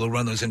friends and people who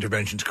run those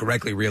interventions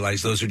correctly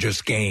realize those are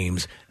just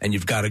games and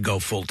you've got to go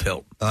full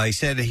tilt. He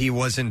said he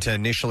wasn't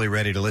initially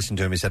ready to listen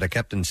to him. He said, I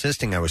kept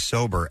insisting I was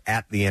sober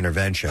at the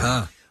intervention.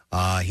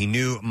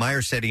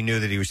 Myers said he knew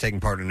that he was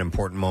taking part in an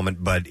important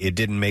moment, but it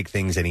didn't make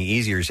things any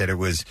easier. He said it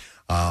was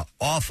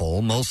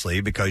awful,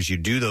 mostly because you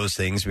do those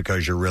things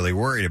because you're really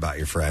worried about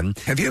your friend.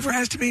 Have you ever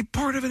asked to be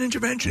part of an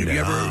intervention?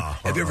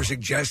 Have you ever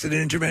suggested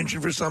an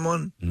intervention for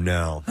someone?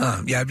 No.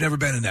 Yeah, I've never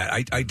been in that.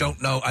 I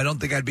don't know. I don't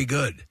think I'd be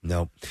good.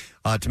 No.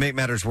 To make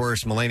matters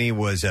worse, Mulaney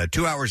was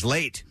 2 hours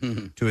late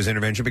to his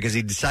intervention because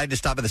he decided to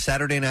stop at the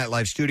Saturday Night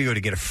Live studio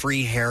to get a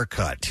free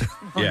haircut.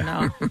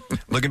 No.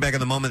 Looking back at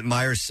the moment,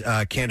 Myers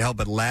can't help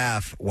but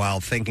laugh while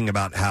thinking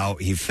about how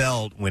he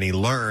felt when he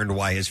learned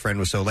why his friend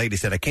was so late. He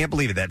said, I can't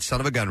believe it. That son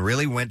of a gun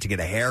really went to get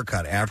a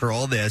haircut after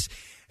all this.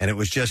 And it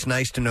was just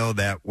nice to know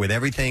that with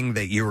everything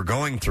that you were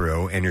going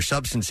through and your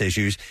substance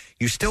issues,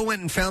 you still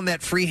went and found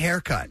that free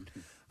haircut.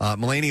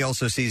 Mulaney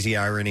also sees the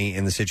irony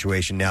in the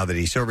situation now that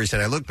he's sober. He said,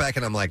 I look back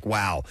and I'm like,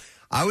 wow,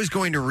 I was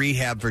going to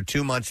rehab for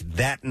 2 months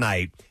that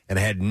night and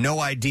I had no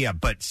idea.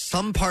 But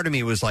some part of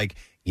me was like,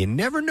 you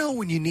never know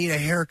when you need a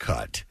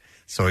haircut.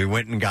 So he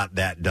went and got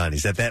that done. He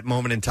said, at that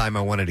moment in time,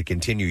 I wanted to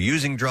continue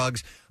using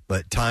drugs,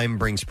 but time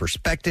brings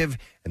perspective,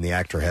 and the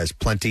actor has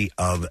plenty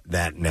of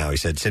that now. He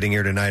said, sitting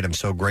here tonight, I'm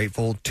so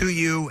grateful to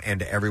you and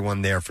to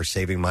everyone there for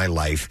saving my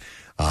life.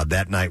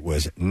 That night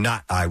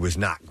I was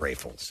not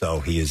grateful.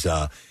 So he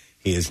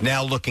is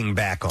now looking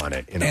back on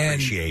it in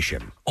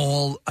appreciation.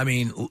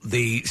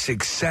 The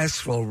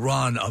successful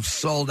run of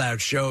sold-out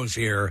shows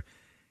here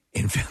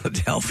in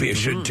Philadelphia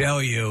should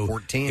tell you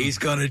 14. He's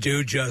going to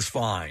do just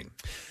fine.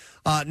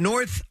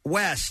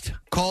 Northwest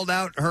called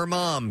out her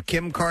mom,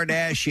 Kim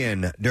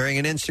Kardashian, during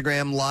an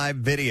Instagram live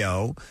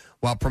video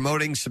while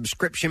promoting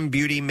subscription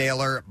beauty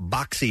mailer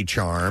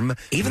BoxyCharm.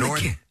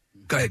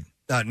 Go ahead.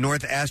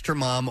 North asked her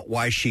mom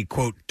why she,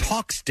 quote,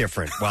 talks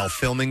different while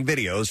filming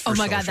videos for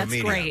social God, that's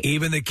media. Great.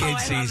 Even the kid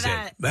sees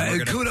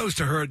it. Kudos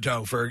to her,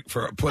 though, for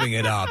putting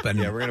it up. And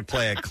yeah, we're going to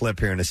play a clip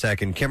here in a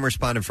second. Kim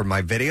responded, for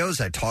my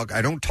videos,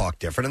 I don't talk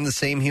different. I'm the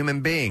same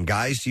human being.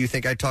 Guys, do you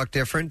think I talk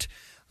different?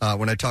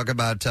 When I talk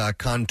about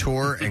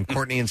Contour and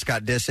Courtney and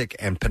Scott Disick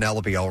and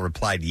Penelope all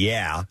replied,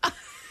 yeah.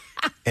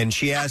 And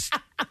she asked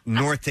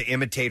North to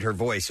imitate her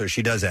voice, so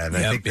she does that. And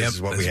I think this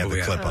is what we have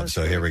the clip of.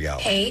 So here we go.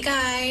 Hey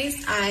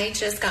guys, I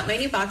just got my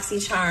new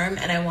BoxyCharm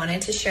and I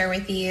wanted to share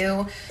with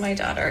you. My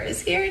daughter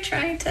is here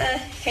trying to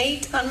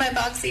hate on my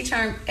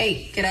BoxyCharm.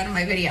 Hey, get out of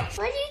my video.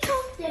 Why do you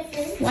talk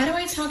different? Why do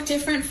I talk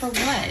different for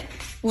what?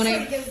 For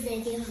your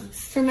videos.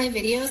 For my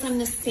videos, I'm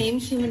the same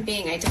human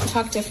being. I don't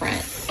talk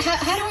different.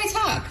 How do I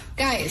talk?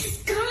 Guys,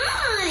 so today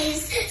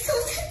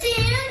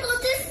I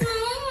got this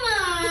small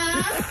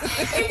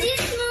mask and these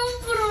small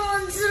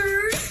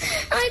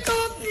bronzers. I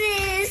got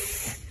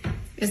this.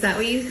 Is that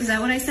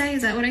what I say?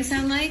 Is that what I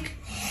sound like?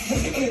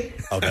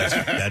 Oh,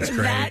 that's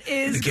great. That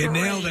is the kid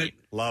great. nailed it.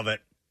 Love it.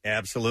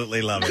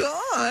 Absolutely love it.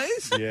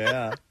 Guys.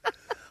 Yeah.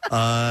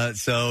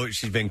 So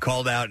she's been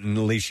called out, and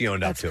at least she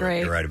owned up to great.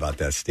 it. You're right about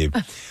that, Steve.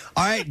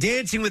 All right,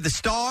 Dancing with the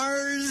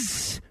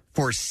Stars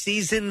for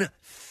season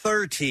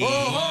 30.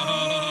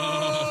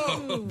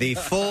 Whoa. The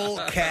full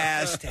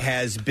cast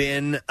has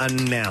been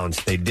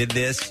announced. They did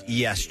this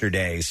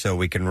yesterday, so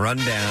we can run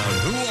down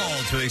who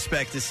all to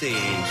expect to see.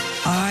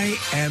 I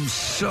am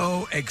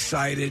so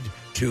excited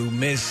to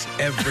miss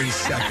every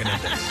second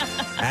of this.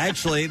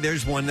 Actually,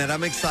 there's one that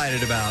I'm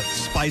excited about.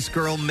 Spice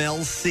Girl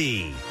Mel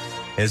C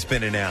has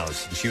been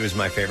announced. She was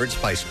my favorite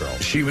Spice Girl.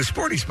 She was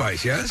Sporty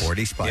Spice, yes?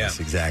 Sporty Spice,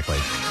 exactly.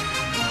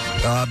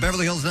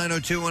 Beverly Hills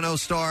 90210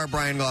 star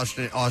Brian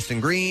Austin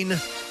Green.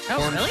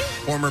 Really?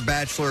 Former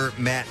Bachelor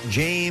Matt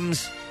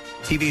James.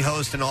 TV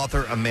host and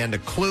author Amanda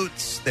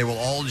Klutz. They will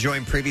all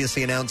join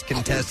previously announced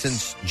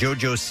contestants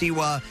JoJo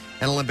Siwa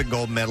and Olympic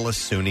gold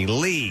medalist Suni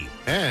Lee.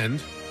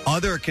 And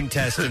other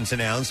contestants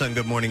announced on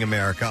Good Morning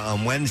America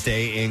on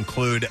Wednesday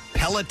include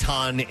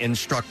Peloton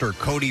instructor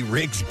Cody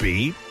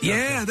Rigsby.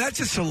 Yeah, that's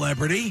a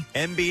celebrity.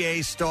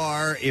 NBA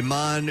star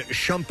Iman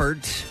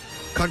Shumpert.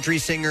 Country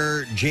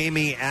singer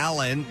Jimmy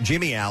Allen.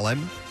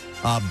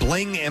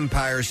 Bling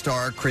Empire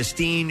star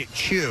Christine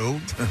Chu.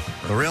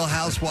 The Real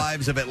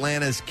Housewives of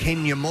Atlanta's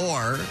Kenya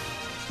Moore.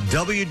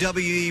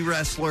 WWE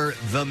wrestler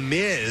The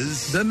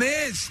Miz. The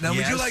Miz. Now,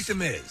 would you like The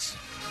Miz?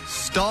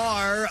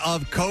 Star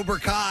of Cobra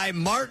Kai,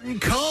 Martin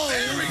Cole.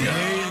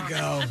 There you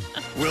go.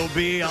 Will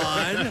be on.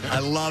 I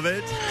love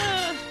it.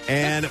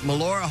 And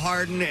Melora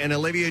Hardin and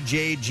Olivia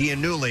J.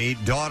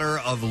 Giannulli, daughter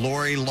of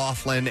Lori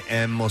Loughlin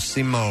and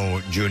Massimo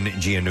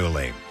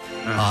Giannulli.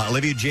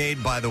 Olivia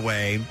Jade, by the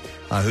way,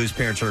 whose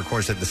parents are, of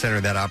course, at the center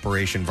of that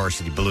Operation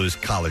Varsity Blues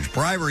college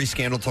bribery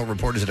scandal, told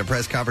reporters at a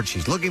press conference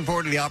she's looking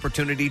forward to the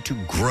opportunity to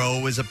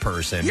grow as a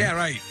person. Yeah,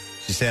 right.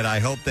 She said, I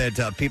hope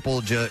that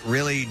people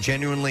really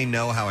genuinely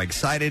know how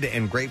excited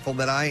and grateful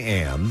that I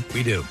am.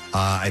 We do.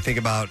 I think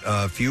about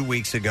a few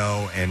weeks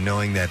ago and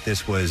knowing that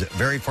this was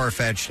very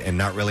far-fetched and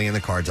not really in the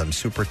cards, I'm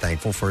super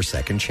thankful for a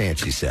second chance,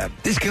 she said.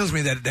 This kills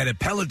me that a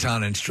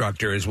Peloton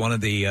instructor is one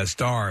of the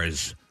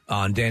stars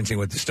on Dancing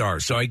with the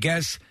Stars. So I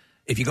guess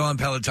if you go on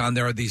Peloton,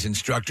 there are these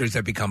instructors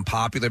that become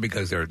popular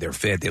because they're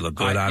fit, they look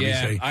good,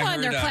 obviously.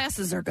 And their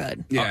classes are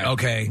good. Yeah.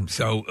 Okay,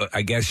 so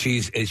I guess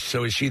is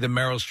she the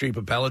Meryl Streep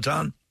of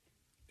Peloton?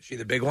 Is she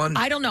the big one?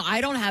 I don't know.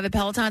 I don't have a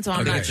Peloton, so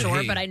I'm not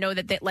sure. But I know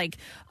that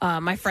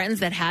my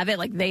friends that have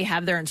it, they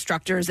have their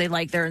instructors. They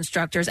like their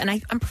instructors, and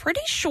I'm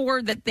pretty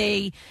sure that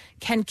they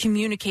can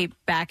communicate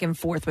back and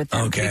forth with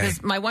them. Okay.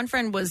 Because my one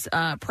friend was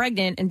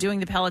pregnant and doing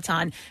the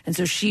Peloton, and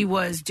so she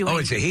was doing. Oh,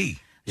 it's a he.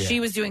 She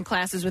was doing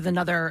classes with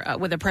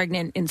with a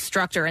pregnant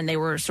instructor, and they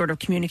were sort of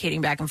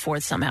communicating back and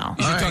forth somehow.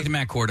 You should talk to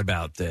Matt Cord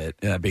about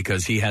that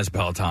because he has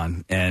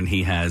Peloton, and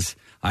he has.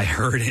 I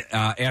heard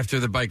after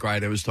the bike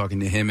ride, I was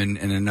talking to him and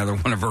another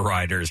one of our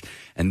riders,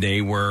 and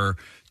they were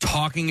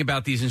talking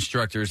about these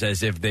instructors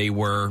as if they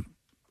were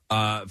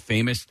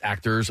famous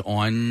actors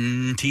on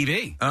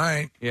TV. All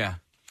right, yeah.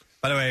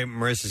 By the way,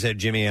 Marissa said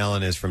Jimmy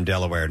Allen is from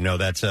Delaware. No,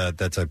 that's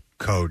a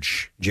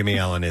coach. Jimmy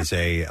Allen is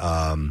a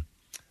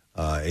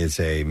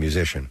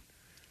musician.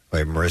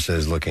 Wait, Marissa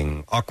is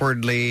looking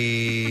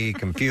awkwardly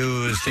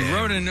confused. She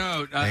wrote a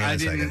note. I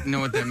didn't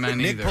know what that meant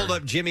Nick either. pulled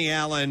up Jimmy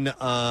Allen.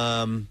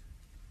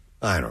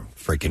 I don't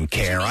freaking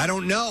care. I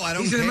don't know. I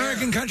don't He's care. an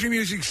American country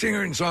music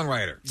singer and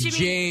songwriter.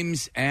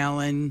 James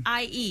Allen.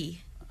 IE.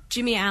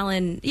 Jimmy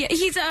Allen. Yeah,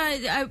 he's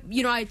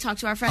I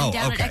talked to our friend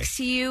down at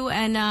XTU,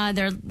 and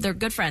they're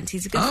good friends.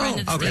 He's a good friend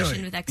of the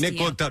station with XTU. Nick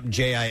looked up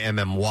Jimmy.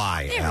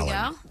 There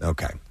Allen. we go.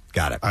 Okay,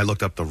 got it. I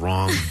looked up the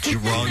wrong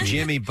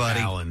Jimmy,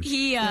 buddy. Allen.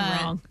 He,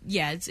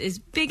 is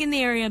big in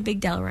the area, big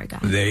Delaware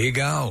guy. There you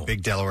go.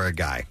 Big Delaware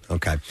guy.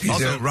 Okay. He's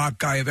Also, a rock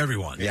guy of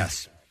everyone.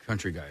 Yes.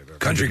 Country guy of everyone.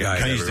 Country guy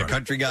of He's everyone. the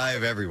country guy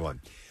of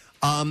everyone.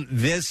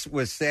 This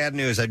was sad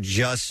news. I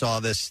just saw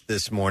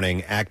this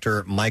morning.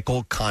 Actor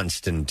Michael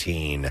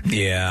Constantine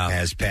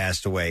has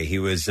passed away. He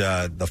was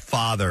the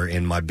father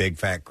in My Big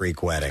Fat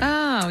Greek Wedding.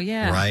 Oh,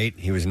 yeah. Right?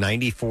 He was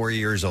 94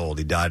 years old.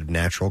 He died of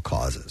natural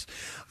causes.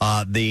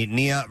 The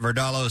Nia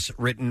Vardalos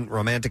written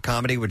romantic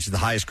comedy, which is the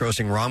highest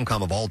grossing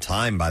rom-com of all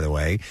time, by the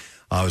way,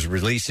 was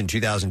released in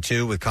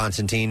 2002 with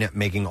Constantine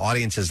making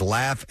audiences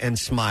laugh and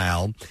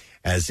smile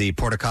as the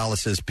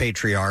Portocalis'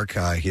 patriarch.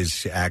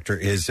 His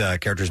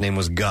character's name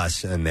was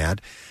Gus in that.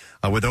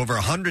 With over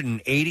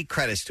 180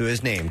 credits to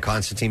his name,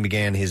 Constantine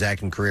began his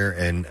acting career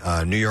in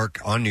New York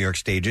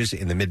stages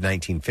in the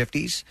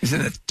mid-1950s. He's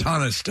in a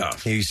ton of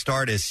stuff. He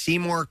starred as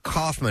Seymour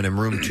Kaufman in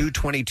Room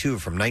 222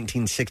 from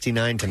 1969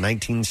 to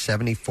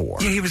 1974.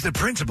 Yeah, he was the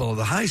principal of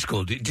the high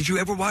school. Did you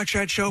ever watch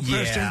that show,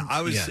 Preston?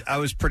 Yeah, I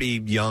was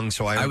pretty young,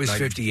 so I was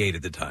 58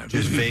 at the time.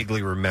 Just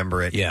vaguely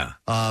remember it. Yeah.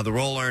 The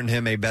role earned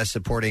him a Best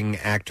Supporting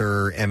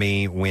Actor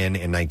Emmy win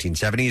in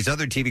 1970. His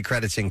other TV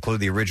credits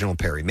include the original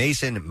Perry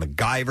Mason,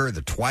 MacGyver,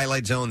 The Twilight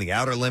Zone, The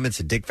Outer Limits,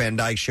 The Dick Van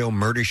Dyke Show,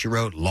 Murder, She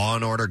Wrote, Law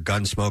and Order,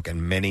 Gunsmoke,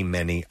 and many,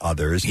 many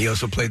others. He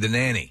also played the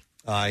nanny.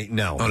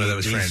 No. Oh, no, that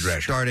was Fran Drescher.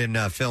 He starred in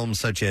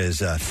films such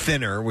as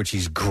Thinner, which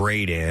he's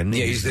great in.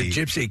 Yeah, he's the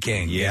Gypsy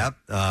King. Yep.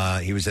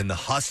 He was in The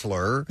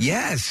Hustler.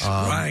 Yes,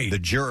 right. The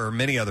Juror,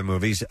 many other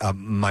movies.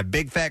 My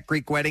Big Fat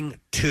Greek Wedding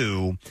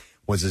 2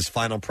 was his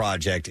final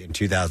project in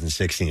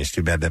 2016. It's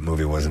too bad that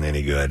movie wasn't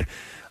any good.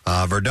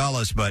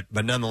 Vardalos, but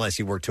nonetheless,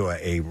 he worked to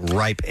a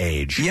ripe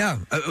age. Yeah,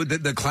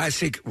 the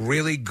classic,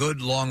 really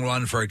good long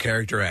run for a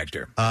character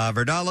actor.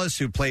 Vardalos,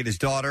 who played his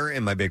daughter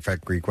in My Big Fat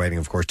Greek Wedding,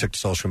 of course, took to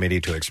social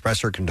media to express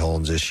her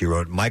condolences. She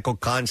wrote, Michael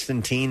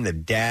Constantine, the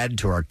dad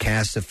to our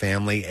cast of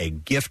family, a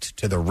gift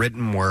to the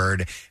written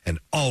word, and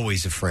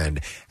always a friend.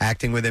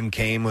 Acting with him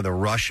came with a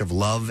rush of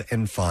love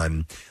and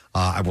fun.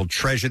 I will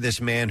treasure this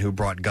man who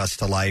brought Gus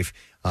to life.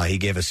 He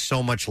gave us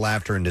so much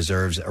laughter and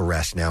deserves a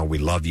rest now. We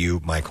love you,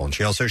 Michael. And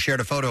she also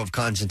shared a photo of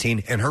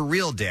Constantine and her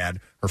real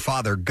dad, her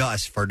father,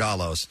 Gus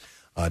Vardalos,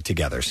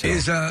 together. So,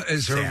 is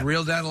her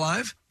real dad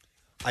alive?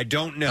 I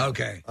don't know.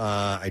 Okay.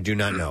 I do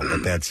not know,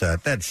 but that's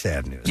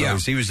sad news. Yeah.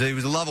 He was a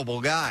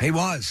lovable guy. He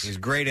was. He's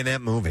great in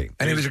that movie.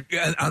 And he was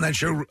on that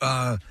show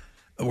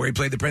where he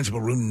played the principal,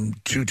 Room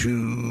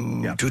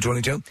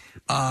 222.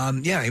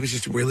 He was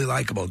just really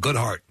likable. Good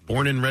heart.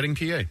 Born in Reading,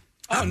 PA.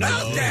 Oh,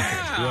 not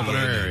that. Grew up in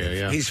our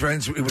area, yeah. He was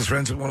friends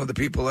with one of the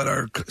people at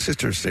our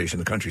sister station,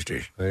 the country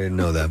station. I didn't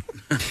know that.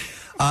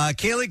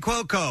 Kaylee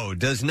Cuoco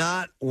does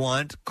not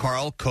want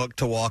Carl Cook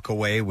to walk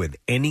away with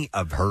any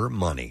of her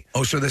money.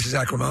 Oh, so this is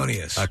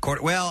acrimonious.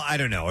 Well, I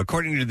don't know.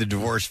 According to the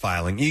divorce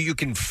filing, you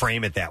can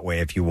frame it that way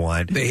if you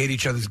want. They hate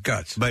each other's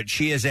guts. But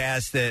she has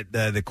asked that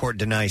the court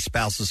deny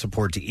spousal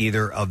support to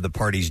either of the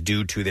parties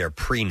due to their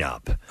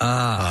prenup.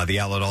 The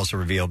outlet also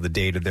revealed the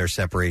date of their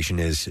separation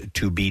is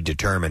to be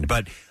determined.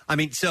 But, I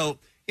mean, so...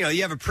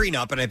 you have a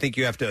prenup, and I think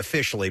you have to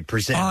officially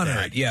present honor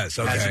that. it, yes,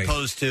 okay. As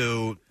opposed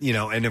to,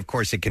 and of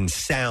course it can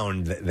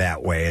sound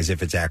that way as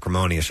if it's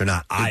acrimonious or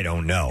not. I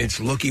don't know. It's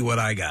looky what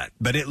I got.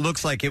 But it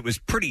looks like it was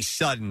pretty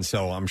sudden,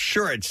 so I'm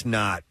sure it's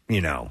not,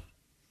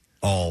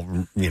 all,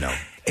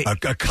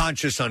 a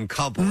conscious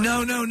uncouple.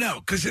 No.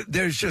 Because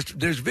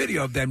there's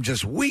video of them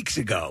just weeks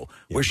ago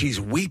where she's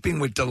weeping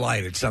with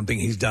delight at something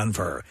he's done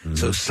for her. Mm-hmm.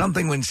 So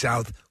something went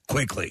south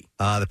quickly.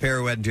 The pair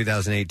who wed in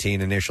 2018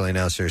 initially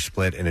announced their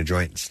split in a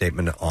joint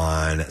statement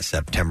on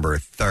September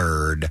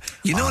 3rd.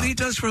 You know what he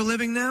does for a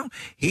living now?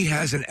 He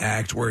has an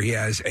act where he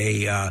has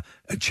a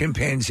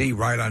chimpanzee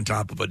right on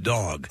top of a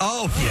dog.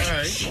 Oh,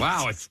 yes.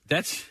 Wow, it's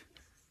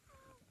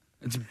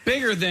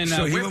bigger than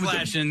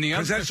Whiplash and the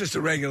other. Because that's just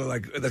a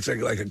regular, that's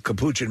like a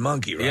capuchin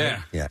monkey, right?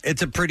 Yeah.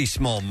 It's a pretty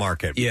small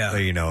market. Yeah.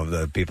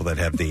 The people that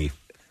have the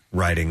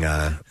riding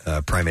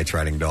primates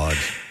riding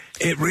dogs.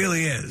 It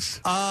really is.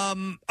 All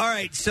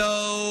right,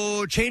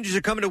 so changes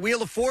are coming to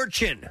Wheel of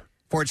Fortune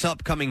for its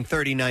upcoming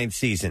 39th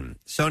season.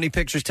 Sony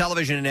Pictures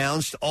Television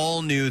announced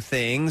all new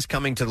things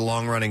coming to the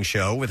long-running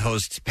show with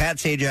hosts Pat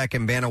Sajak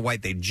and Vanna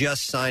White. They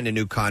just signed a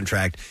new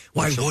contract.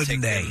 Why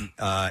wouldn't they?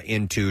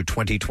 Into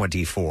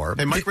 2024.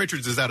 And Mike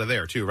Richards is out of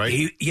there, too,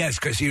 right? Yes,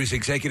 because he was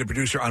executive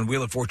producer on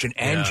Wheel of Fortune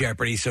and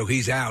Jeopardy, so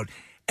he's out.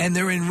 And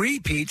they're in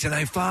repeats, and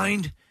I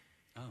find...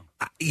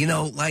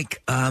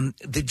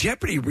 the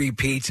Jeopardy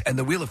repeats and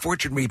the Wheel of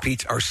Fortune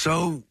repeats are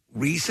so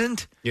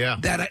recent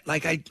that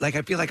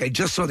I feel like I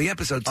just saw the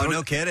episode. So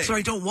no kidding. So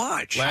I don't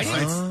watch.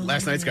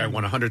 Last night's guy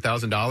won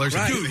 $100,000.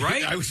 Right. Dude,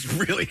 right? I was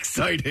really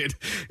excited.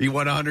 He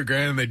won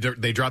 $100,000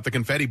 and they dropped the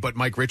confetti, but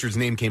Mike Richards'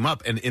 name came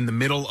up, and in the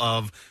middle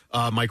of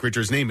Mike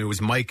Richards' name, it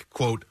was Mike,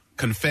 quote,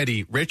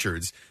 Confetti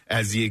Richards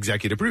as the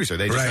executive producer.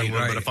 They just had a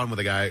little bit of fun with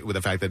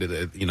the fact that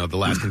the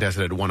last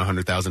contestant had won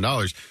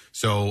 $100,000.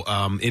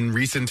 So in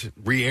recent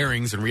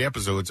re-airings and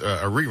re-episodes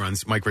or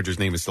reruns, Mike Richards'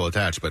 name is still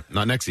attached, but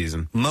not next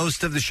season.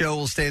 Most of the show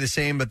will stay the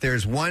same, but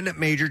there's one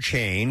major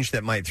change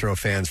that might throw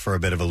fans for a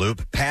bit of a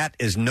loop. Pat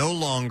is no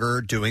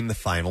longer doing the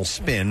final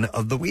spin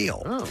of the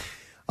wheel.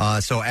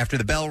 So after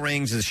the bell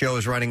rings, the show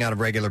is running out of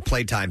regular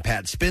playtime.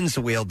 Pat spins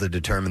the wheel to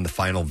determine the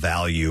final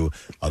value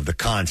of the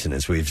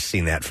consonants. We've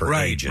seen that for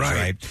ages,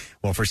 right?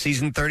 Well, for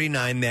season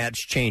 39, that's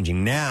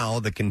changing. Now,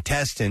 the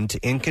contestant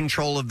in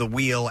control of the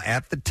wheel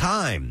at the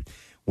time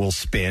will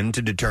spin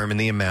to determine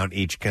the amount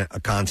each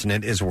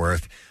consonant is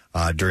worth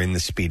during the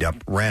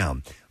speed-up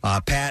round.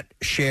 Pat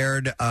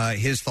shared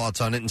his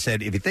thoughts on it and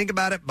said, if you think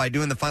about it, by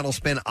doing the final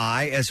spin,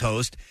 I, as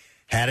host,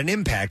 had an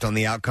impact on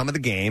the outcome of the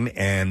game,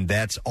 and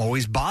that's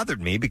always bothered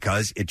me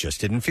because it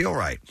just didn't feel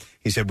right.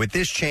 He said, with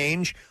this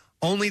change,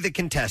 only the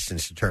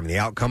contestants determine the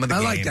outcome of the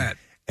game. I like that.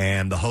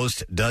 And the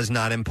host does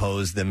not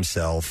impose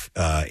themselves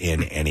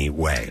in any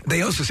way.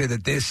 They also say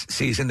that this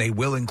season they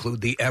will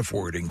include the F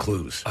word in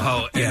clues.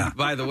 Oh, and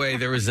by the way,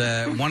 there was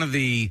one of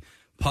the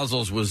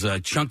puzzles was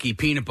chunky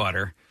peanut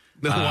butter.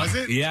 Was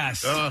it?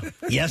 Yes.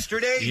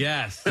 Yesterday?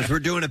 Yes. Because we're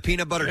doing a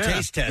peanut butter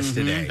taste test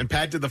today. And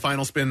Pat did the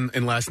final spin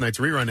in last night's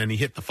rerun, and he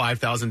hit the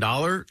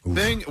 $5,000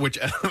 thing, which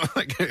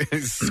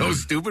is so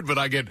stupid, but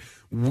I get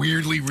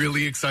weirdly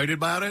really excited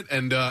about it.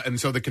 And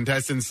so the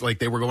contestants,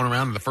 they were going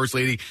around, and the first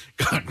lady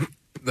got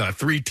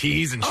 3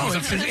 T's, and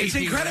she's it's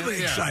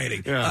incredibly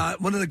exciting. Yeah.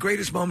 One of the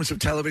greatest moments of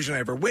television I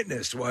ever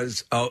witnessed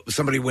was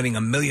somebody winning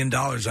 $1 million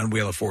on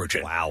Wheel of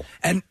Fortune. Wow.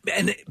 And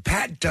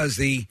Pat does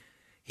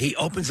he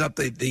opens up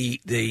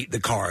the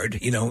card,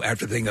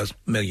 after the thing goes $1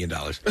 million.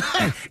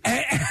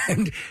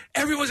 and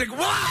everyone's like,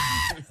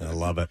 wow! I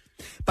love it.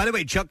 By the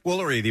way, Chuck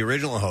Woolery, the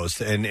original host,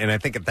 and I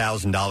think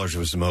 $1,000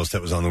 was the most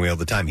that was on the wheel at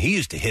the time. He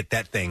used to hit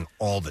that thing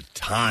all the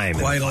time.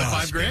 Quite a lot.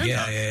 $5,000?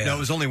 Yeah. No, it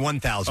was only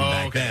 1,000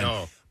 back then.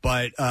 Oh.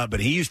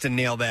 But he used to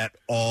nail that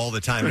all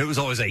the time. And it was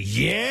always like,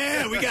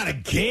 yeah, we got a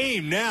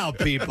game now,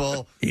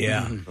 people.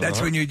 Yeah.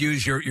 That's when you'd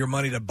use your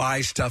money to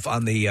buy stuff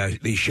on the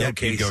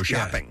showcase. You'd go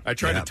shopping. I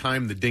try to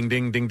time the ding,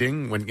 ding, ding,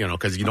 ding when,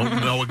 because you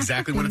don't know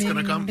exactly when it's going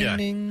to come.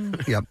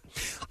 Yep.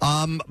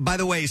 By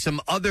the way,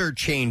 some other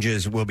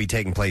changes will be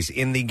taking place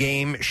in the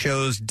game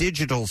show's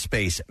digital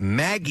space.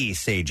 Maggie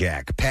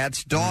Sajak,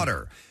 Pat's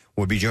daughter,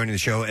 will be joining the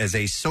show as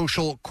a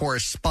social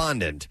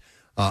correspondent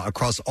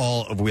across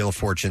all of Wheel of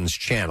Fortune's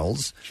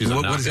channels.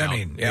 What does that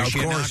mean? Yeah, of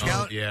course.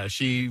 Yeah,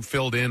 she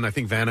filled in. I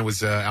think Vanna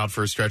was out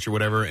for a stretch or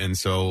whatever, and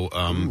so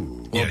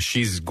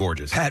she's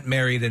gorgeous. Pat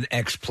married an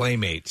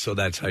ex-playmate, so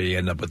that's how you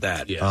end up with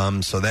that. Yeah.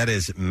 So that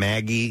is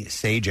Maggie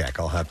Sajak.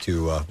 We'll have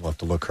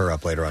to look her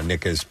up later on.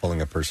 Nick is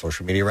pulling up her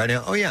social media right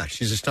now. Oh yeah,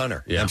 she's a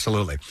stunner. Yeah.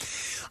 Absolutely.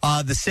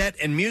 The set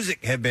and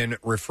music have been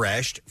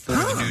refreshed for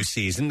the new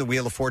season. The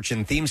Wheel of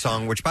Fortune theme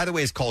song, which by the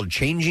way is called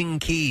 "Changing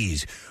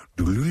Keys."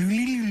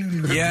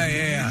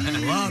 Yeah.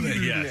 Love it.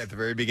 Yes. At the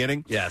very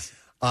beginning. Yes.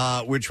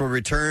 Which will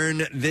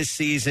return this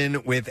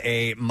season with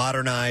a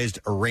modernized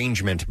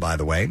arrangement, by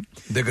the way.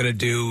 They're going to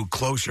do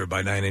Closer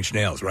by 9 Inch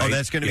Nails, right? Oh,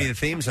 that's going to be the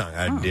theme song.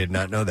 I did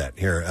not know that.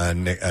 Here,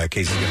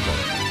 Casey's going to pull it.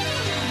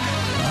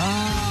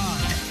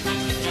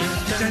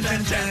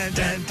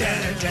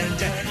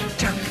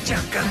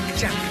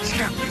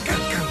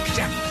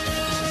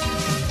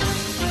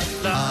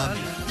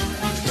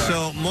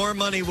 So more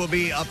money will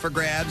be up for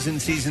grabs in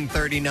season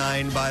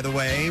 39, by the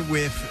way,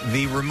 with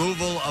the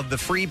removal of the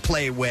free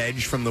play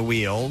wedge from the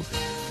wheel,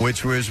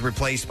 which was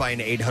replaced by an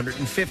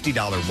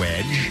 $850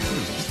 wedge.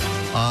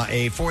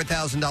 A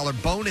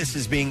 $4,000 bonus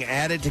is being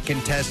added to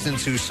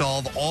contestants who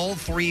solve all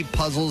 3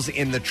 puzzles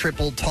in the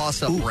triple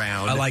toss-up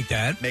round. I like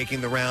that.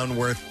 Making the round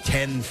worth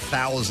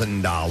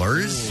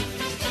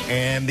 $10,000.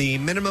 And the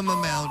minimum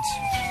amount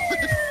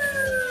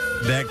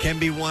that can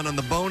be won on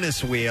the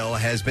bonus wheel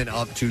has been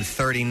up to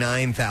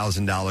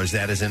 $39,000.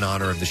 That is in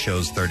honor of the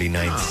show's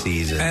 39th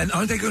season. And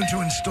aren't they going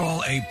to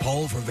install a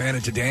pole for Vanna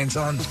to dance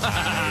on?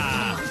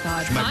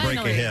 God, She might break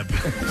a hip.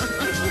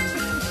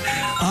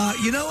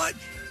 You know what?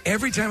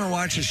 Every time I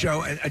watch the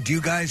show, do you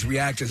guys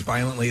react as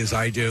violently as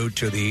I do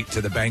to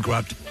the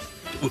bankrupt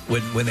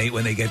when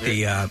they get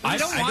the? I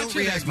don't watch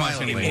it as much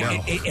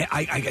anymore.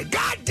 I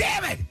God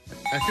damn it!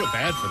 I feel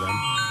bad for them.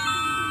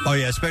 Oh,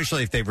 yeah,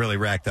 especially if they've really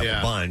racked up a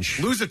bunch.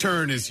 Lose a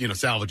turn is,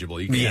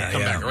 salvageable. You can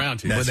come back around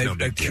to it. When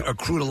they've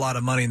accrued a lot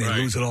of money and they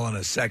lose it all in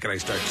a second, I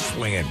start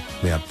swinging.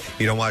 Yeah.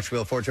 You don't watch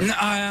Wheel of Fortune? No,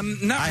 not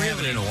really. I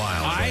haven't in a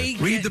while.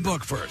 Read the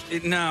book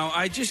first. No,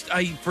 I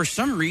for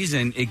some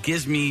reason, it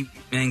gives me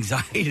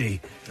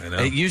anxiety. I know.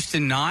 It used to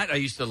not. I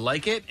used to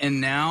like it, and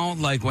now,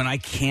 like, when I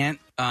can't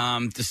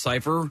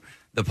decipher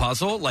the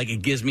puzzle, like,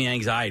 it gives me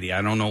anxiety.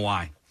 I don't know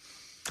why.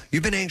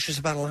 You've been anxious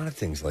about a lot of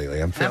things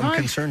lately. I'm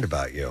concerned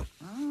about you.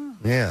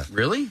 Yeah.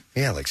 Really?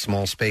 Yeah, like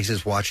small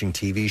spaces, watching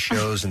TV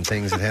shows and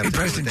things that have to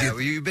do with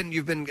that. You've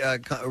been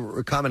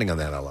commenting on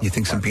that a lot. You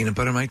think some peanut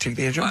butter might take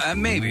the edge off?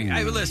 Maybe.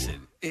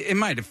 Listen, in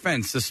my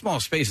defense, the small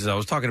spaces, I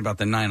was talking about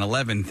the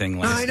 9/11 thing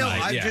last night. I know.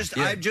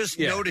 I've just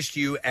noticed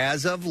you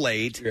as of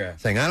late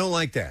saying, I don't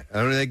like that.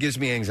 That gives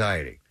me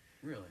anxiety.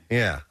 Really?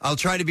 Yeah. I'll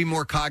try to be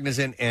more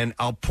cognizant, and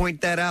I'll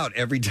point that out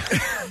every time.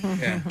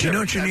 Do you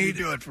know what you need?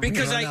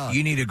 Because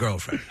you need a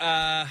girlfriend.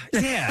 Yeah.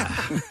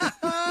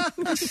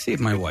 Let's see if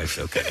my wife's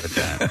okay with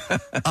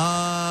that.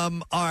 All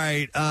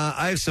right.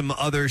 I have some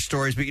other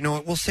stories, but you know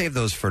what? We'll save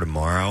those for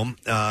tomorrow,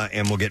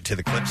 and we'll get to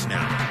the clips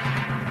now.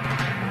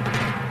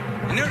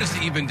 I noticed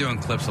that you've been doing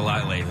clips a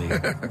lot lately.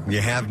 You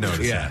have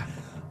noticed that.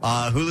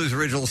 Hulu's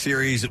original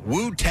series,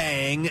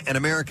 Wu-Tang, An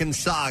American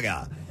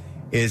Saga,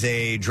 is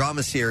a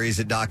drama series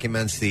that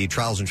documents the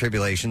trials and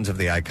tribulations of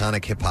the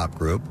iconic hip-hop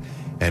group.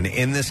 And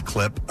in this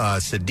clip,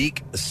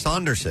 Sadiq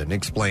Saunderson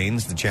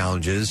explains the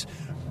challenges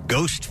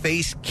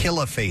Ghostface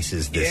Killa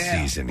faces this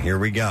season. Here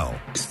we go.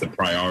 It's the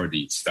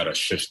priorities that are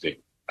shifting.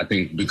 I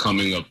think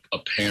becoming a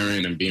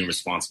parent and being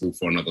responsible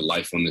for another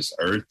life on this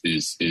earth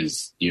is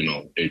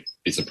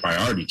it's a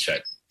priority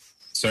check.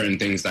 Certain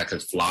things that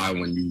could fly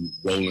when you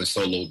rolling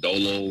solo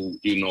dolo,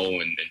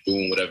 and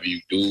doing whatever you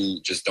do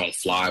just don't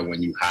fly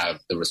when you have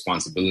the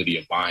responsibility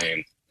of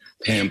buying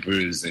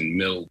Pampers and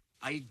milk.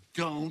 I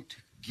don't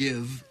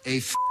give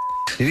a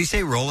Did he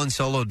say rolling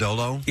solo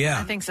dolo? Yeah.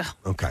 I think so.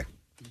 Okay.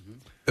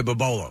 The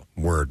Babolo.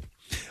 Word.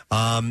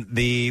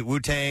 The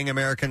Wu-Tang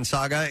American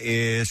Saga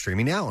is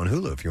streaming now on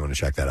Hulu if you want to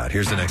check that out.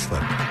 Here's the next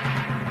clip.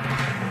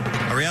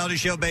 A reality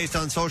show based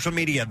on social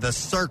media, The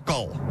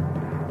Circle,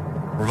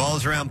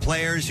 revolves around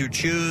players who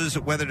choose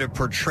whether to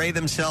portray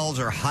themselves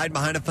or hide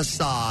behind a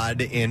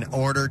facade in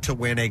order to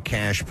win a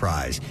cash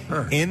prize.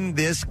 In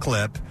this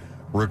clip,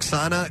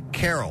 Roxana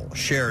Carroll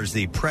shares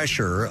the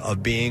pressure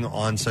of being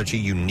on such a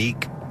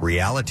unique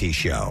reality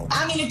show.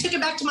 I mean, it took it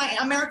back to my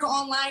America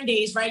Online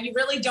days, right? You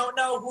really don't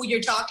know who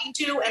you're talking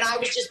to, and I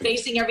was just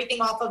basing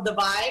everything off of the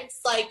vibes.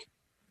 Like,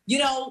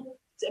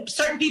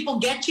 certain people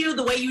get you,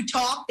 the way you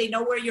talk, they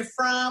know where you're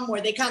from,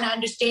 or they kind of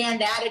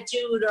understand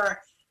attitude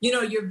or,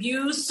 your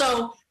views.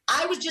 So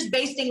I was just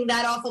basing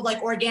that off of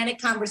like organic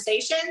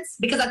conversations,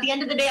 because at the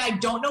end of the day, I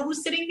don't know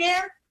who's sitting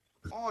there.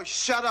 Oh,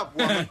 shut up,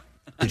 woman.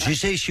 Did you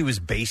say she was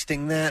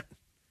basting that?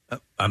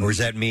 Or is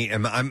that me?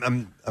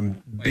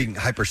 I'm being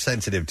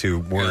hypersensitive to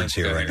words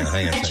here right now.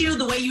 Hang on. Get you,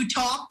 the way you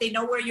talk, they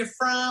know where you're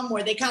from,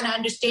 or they kind of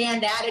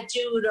understand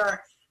attitude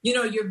or,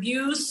 your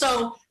views.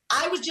 So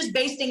I was just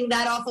basing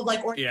that off of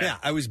like... Yeah,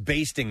 I was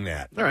basting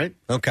that. All right.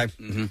 Okay.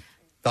 Mm-hmm.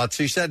 Thought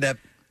she said that.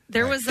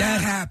 There was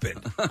that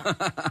happened.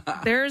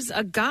 There's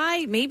a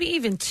guy, maybe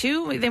even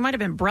two. They might have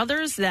been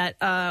brothers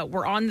that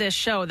were on this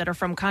show that are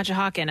from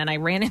Conshohocken, and I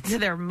ran into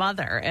their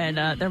mother,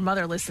 and their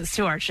mother listens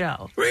to our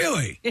show.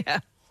 Really? Yeah.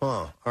 Huh.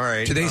 All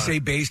right. Do they say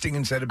basting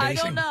instead of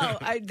basing? I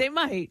don't know. They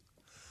might.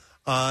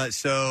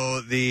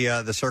 So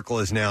the Circle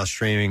is now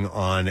streaming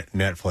on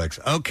Netflix.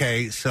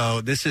 Okay,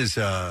 so this is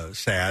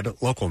sad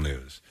local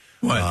news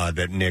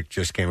that Nick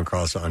just came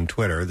across on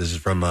Twitter. This is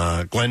from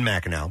Glenn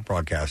McEnroe,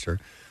 broadcaster.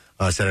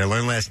 Said, I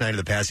learned last night of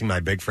the passing of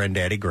my big friend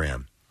Daddy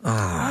Graham.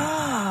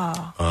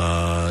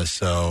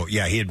 So,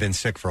 yeah, he had been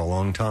sick for a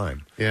long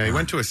time. Yeah, he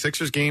went to a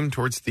Sixers game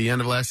towards the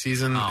end of last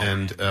season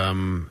and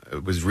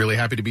was really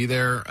happy to be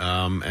there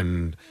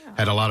and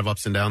had a lot of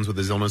ups and downs with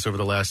his illness over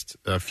the last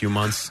few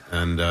months.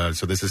 And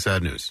so this is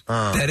sad news.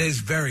 That is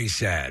very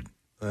sad.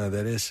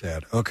 That is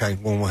sad. Okay,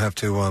 well, we'll have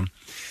to...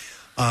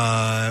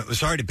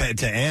 sorry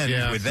to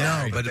end with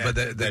that. No,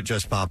 but that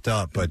just popped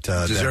up. But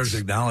deserves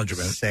that's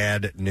acknowledgement.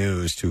 Sad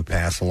news to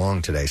pass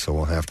along today. So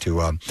we'll have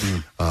to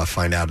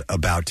find out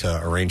about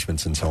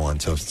arrangements and so on.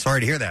 So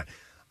sorry to hear that.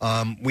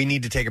 We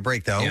need to take a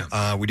break, though.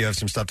 Yeah. We do have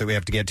some stuff that we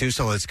have to get to.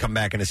 So let's come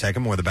back in a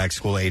second. More of the Back to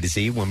School A to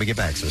Z when we get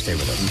back. So stay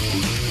with us.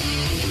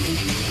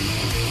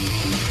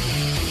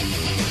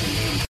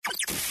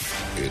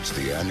 It's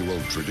the annual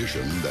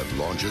tradition that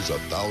launches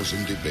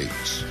 1,000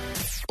 debates.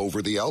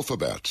 Over the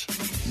alphabet,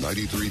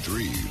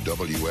 93.3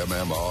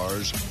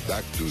 WMMR's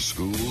Back to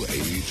School A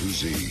to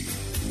Z.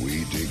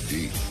 We dig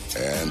deep,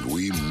 and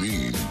we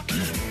mean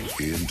deep,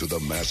 into the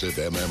massive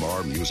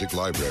MMR music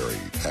library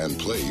and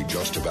play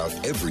just about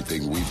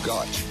everything we've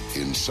got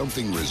in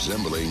something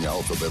resembling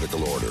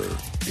alphabetical order.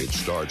 It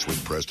starts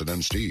with Preston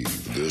and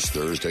Steve this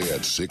Thursday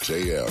at 6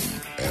 a.m.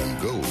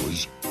 and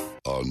goes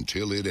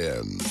until it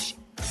ends.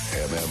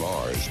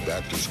 MMR's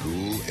Back to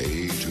School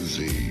A to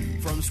Z.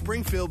 From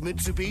Springfield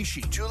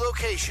Mitsubishi, 2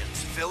 locations,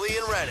 Philly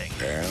and Reading.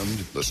 And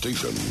the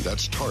station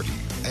that's tardy,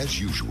 as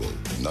usual.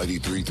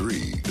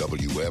 93.3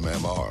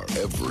 WMMR.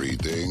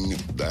 Everything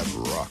that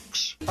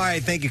rocks. All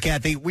right, thank you,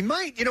 Kathy. We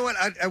might, you know what,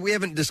 we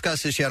haven't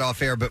discussed this yet off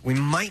air, but we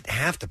might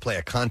have to play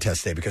a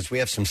contest today because we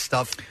have some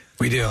stuff.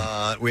 We do.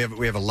 We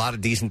have a lot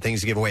of decent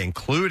things to give away,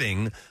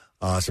 including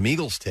some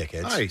Eagles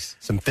tickets. Nice.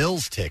 Some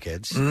Phils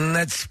tickets.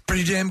 That's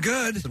pretty damn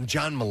good. Some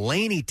John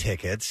Mulaney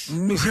tickets.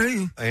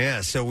 Okay.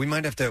 Yeah, so we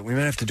might have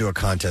to do a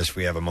contest if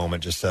we have a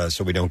moment, just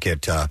so we don't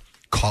get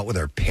caught with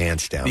our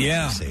pants down.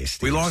 Yeah, say,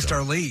 Steve, we lost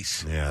our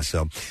lease. Yeah,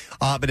 so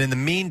but in the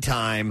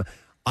meantime,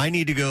 I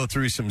need to go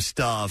through some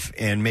stuff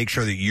and make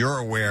sure that you're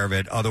aware of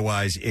it.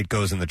 Otherwise, it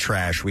goes in the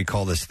trash. We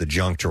call this the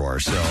junk drawer.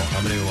 So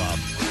I'm going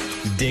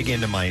to dig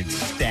into my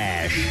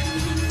stash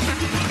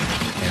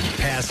and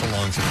pass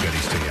along some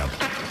goodies to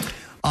you.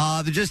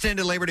 The just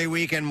ended Labor Day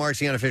weekend marks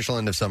the unofficial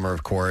end of summer,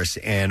 of course,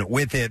 and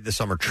with it, the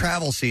summer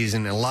travel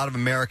season. And a lot of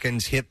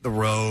Americans hit the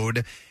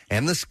road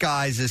and the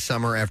skies this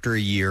summer after a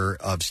year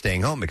of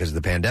staying home because of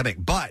the pandemic.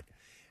 But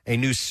a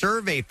new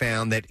survey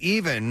found that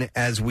even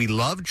as we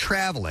love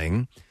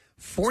traveling,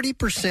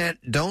 40%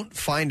 don't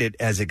find it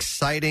as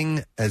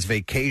exciting as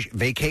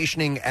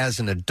vacationing as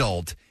an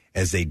adult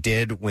as they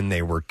did when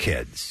they were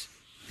kids.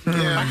 Yeah,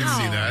 I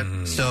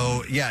can see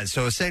that.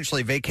 So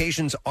essentially,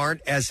 vacations aren't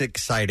as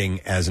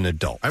exciting as an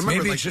adult. I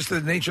remember, Maybe it's just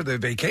the nature of the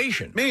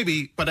vacation.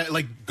 Maybe, but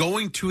like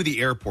going to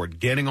the airport,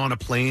 getting on a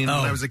plane when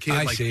I was a kid,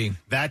 I like see.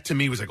 That to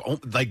me was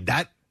like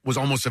that was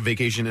almost a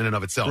vacation in and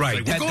of itself. Right,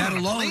 Like, that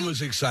alone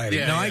was exciting.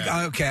 Yeah,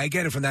 no, yeah. I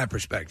get it from that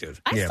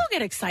perspective. I still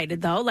get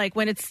excited though, like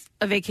when it's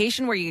a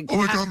vacation where you. Oh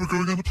my God, we're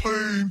going on a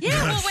plane.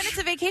 Yeah, well, when it's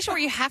a vacation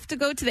where you have to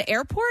go to the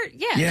airport,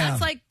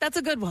 that's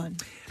a good one.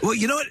 Well,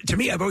 you know what? To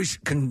me, I've always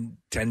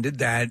contended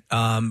that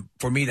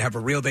for me to have a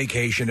real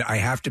vacation, I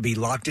have to be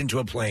locked into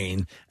a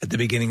plane at the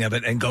beginning of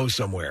it and go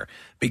somewhere.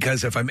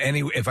 Because if I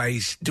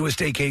do a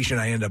staycation,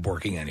 I end up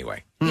working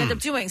anyway. You end up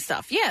doing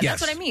stuff. Yeah, Yes.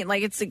 that's what I mean.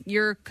 Like it's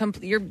you're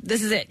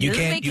this is it. You This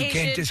is can't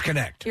vacation.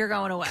 disconnect. You're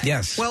going away.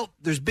 Yes. Well,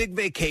 there's big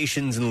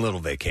vacations and little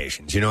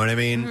vacations. You know what I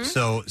mean?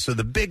 Mm-hmm. So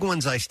the big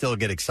ones I still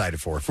get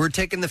excited for. If we're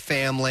taking the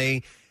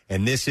family,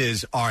 and this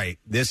is all right.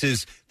 This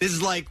is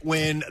like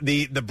when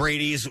the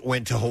Bradys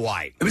went to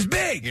Hawaii. It was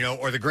big, you know,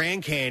 or the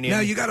Grand Canyon.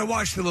 Now you got to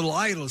watch the little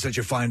idols that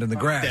you find on the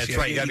grass. That's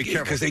right. You got to be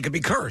careful because they could be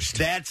cursed.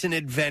 That's an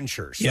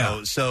adventure. So,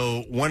 Yeah.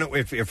 So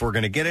if we're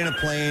going to get in a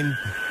plane,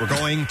 we're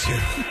going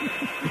to.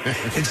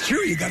 It's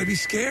true. You got to be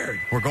scared.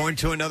 We're going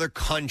to another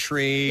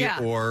country, Yeah.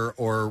 or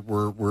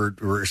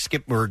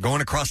we're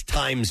going across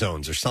time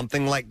zones or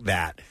something like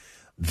that.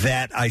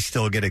 That I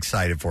still get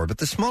excited for, but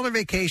the smaller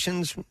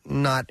vacations,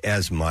 not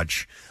as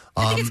much.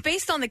 I think it's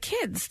based on the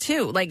kids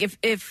too. Like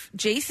if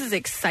Jace is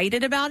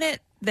excited about it,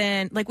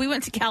 then like we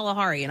went to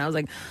Kalahari and I was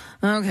like,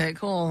 okay,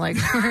 cool. Like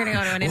we're gonna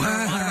go to an indoor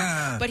water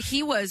park. But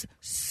he was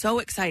so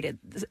excited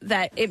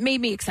that it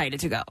made me excited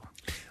to go.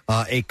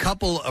 A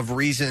couple of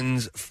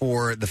reasons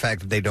for the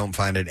fact that they don't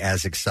find it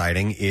as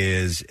exciting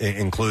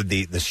include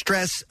the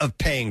stress of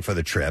paying for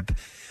the trip,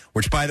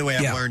 which, by the way,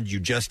 I've learned you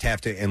just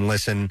have to, and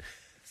listen,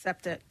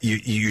 Accept it.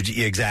 you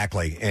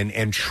exactly,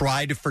 and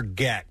try to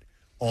forget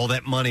all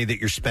that money that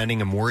you're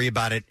spending and worry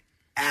about it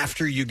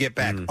after you get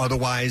back.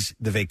 Otherwise,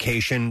 the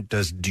vacation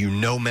does you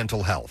no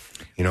mental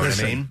health. You know what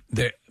I mean?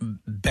 The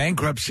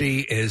bankruptcy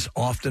is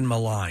often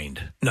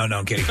maligned. No,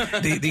 I'm kidding.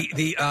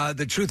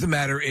 The truth of the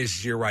matter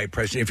is, you're right,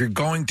 Preston. If you're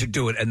going to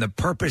do it, and the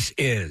purpose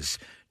is,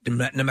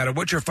 no matter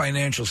what your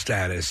financial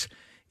status,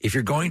 if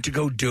you're going to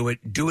go do it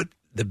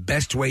the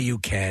best way you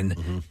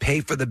can.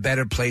 Pay for the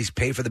better place,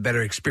 pay for the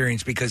better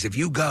experience, because if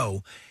you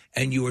go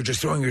and you are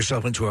just throwing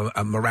yourself into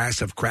a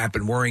morass of crap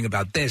and worrying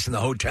about this and the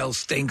hotel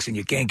stinks and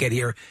you can't get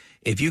here,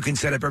 if you can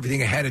set up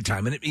everything ahead of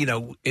time, and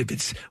if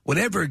it's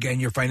whatever, again,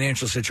 your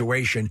financial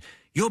situation,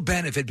 you'll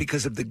benefit,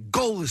 because if the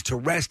goal is to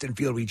rest and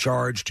feel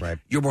recharged,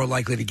 you're more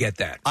likely to get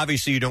that.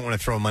 Obviously, you don't want to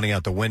throw money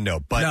out the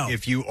window, but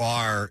if you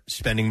are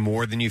spending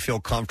more than you feel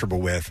comfortable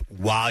with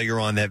while you're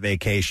on that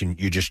vacation,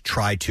 you just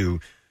try to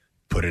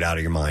put it out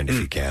of your mind if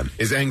you can.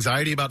 Is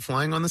anxiety about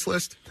flying on this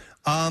list?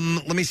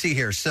 Let me see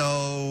here.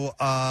 So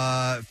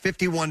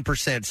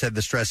 51% said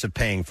the stress of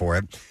paying for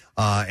it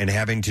and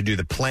having to do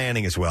the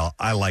planning as well.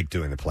 I like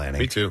doing the planning.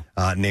 Me too.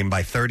 Named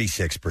by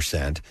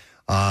 36%.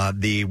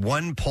 The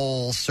one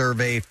poll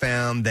survey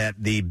found that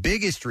the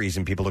biggest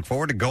reason people look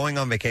forward to going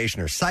on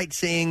vacation are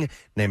sightseeing,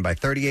 named by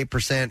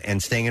 38%,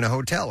 and staying in a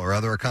hotel or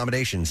other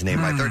accommodations,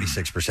 named by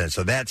 36%.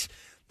 So that's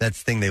the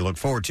thing they look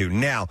forward to.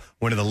 Now,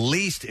 one of the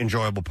least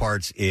enjoyable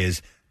parts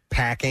is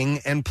packing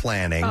and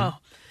planning,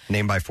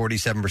 named by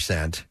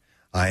 47%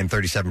 and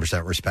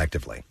 37%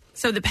 respectively.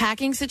 So the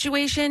packing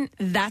situation,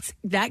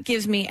 that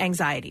gives me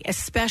anxiety,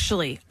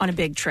 especially on a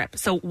big trip.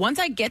 So once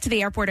I get to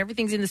the airport,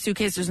 everything's in the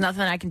suitcase. There's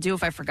nothing I can do.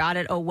 If I forgot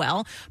it, oh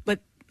well. But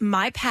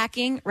my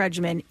packing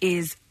regimen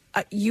is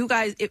you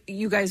guys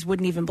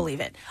wouldn't even believe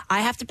it.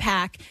 I have to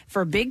pack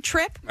for a big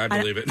trip. I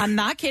believe it. I'm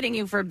not kidding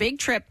you. For a big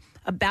trip,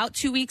 about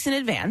 2 weeks in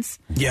advance.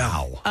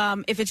 Yeah.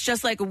 If it's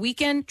just like a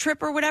weekend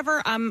trip or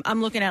whatever,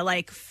 I'm looking at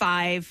like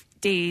 5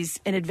 days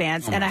in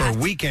advance. And for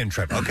a weekend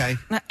trip, okay.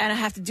 And I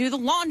have to do the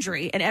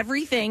laundry, and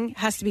everything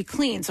has to be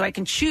clean, so I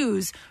can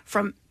choose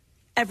from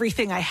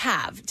everything I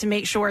have to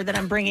make sure that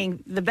I'm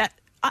bringing the best.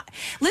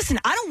 Listen,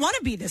 I don't want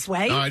to be this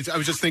way. I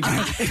was just thinking.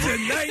 It's a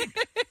night.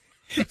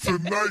 It's a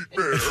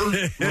nightmare.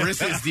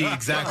 Marissa is the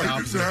exact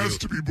opposite. It has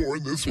to be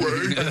born this way.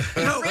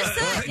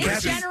 Marissa, in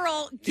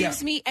general,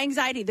 gives me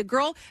anxiety. The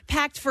girl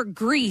packed for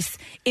Greece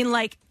in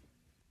like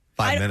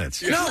 5 minutes.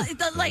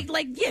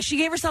 She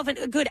gave herself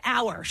a good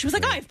hour. She was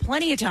like, I have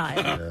plenty of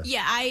time.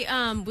 Yeah,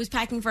 I was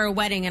packing for a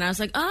wedding, and I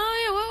was like, oh,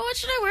 yeah, what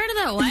should I wear to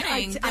that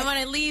wedding? And when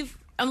I leave,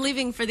 I'm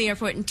leaving for the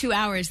airport in 2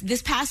 hours.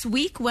 This past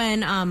week,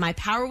 when my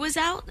power was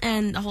out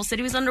and the whole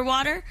city was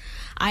underwater,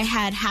 I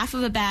had half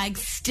of a bag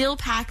still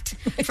packed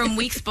from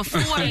weeks before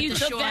at the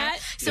shore.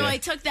 So I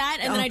took that,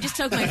 and then I just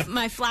took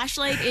my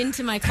flashlight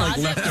into my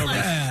closet.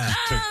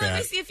 Let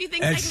me see a few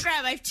things I can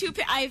grab. I have two.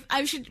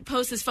 I should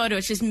post this photo.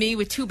 It's just me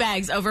with 2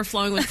 bags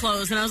overflowing with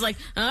clothes, and I was like,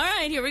 all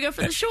right, here we go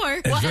for the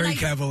shore. It's very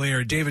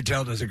cavalier. David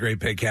Tell does a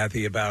great pic,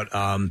 Kathy, about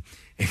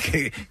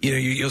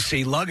you'll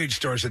see luggage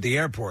stores at the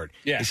airport.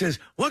 Yeah. He says,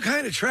 what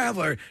kind of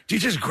traveler do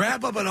you just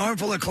grab up an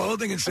armful of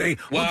clothing and say,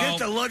 we'll get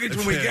the luggage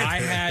when we get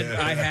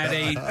there? I had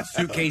a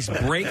suitcase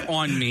break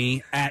on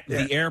me at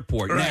the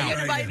airport. Right. Now, You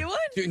had to buy a new one?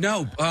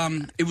 No,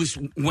 it was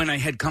when I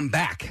had come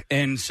back.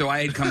 And so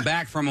I had come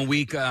back from a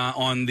week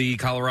on the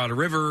Colorado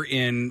River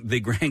in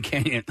the Grand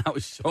Canyon. I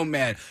was so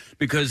mad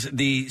because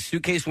the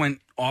suitcase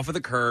went off of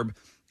the curb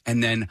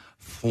and then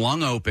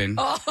flung open,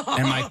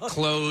 and my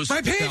clothes,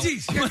 my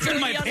panties, my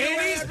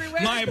panties,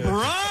 my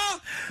bra,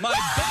 my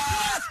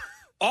butt,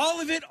 all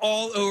of it,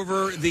 all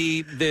over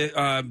the.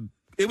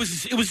 It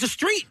was the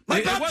street.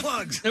 My butt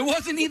plugs. It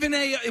wasn't even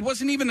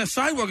a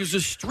sidewalk. It was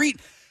a street.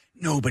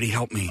 Nobody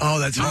helped me. Oh,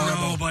 that's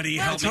horrible. Nobody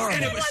helped me,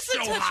 and it was so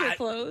touch your hot.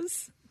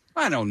 Clothes.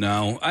 I don't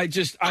know. I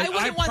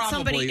wouldn't want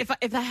somebody, if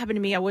that happened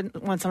to me, I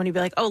wouldn't want somebody to be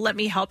like, oh, let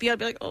me help you. I'd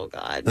be like, oh,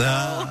 God,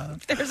 no.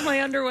 There's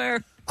my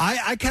underwear.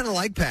 I kind of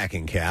like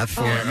packing, Kath,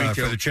 for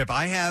the trip.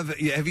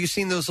 Have you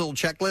seen those little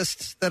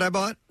checklists that I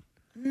bought?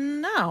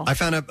 No. I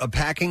found a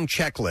packing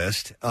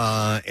checklist,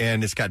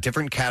 and it's got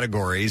different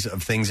categories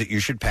of things that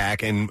you should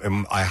pack,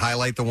 and I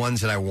highlight the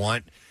ones that I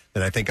want,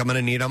 that I think I'm going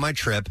to need on my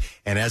trip,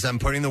 and as I'm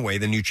putting them away,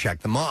 then you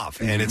check them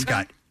off, and it's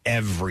got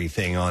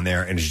everything on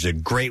there, and it's just a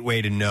great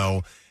way to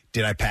know,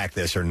 did I pack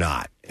this or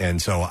not?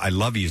 And so I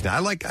love using it. I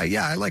like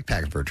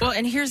packing for a trip. Well,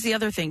 and here's the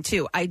other thing,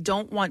 too. I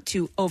don't want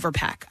to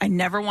overpack. I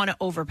never want to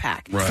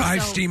overpack. Right.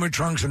 5 steamer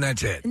trunks and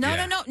that's it.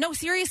 No,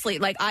 seriously.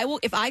 Like, I will,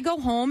 if I go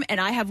home and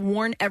I have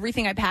worn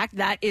everything I packed,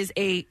 that is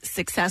a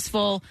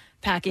successful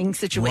packing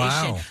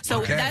situation. Wow.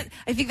 So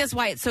I think that's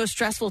why it's so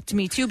stressful to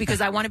me, too, because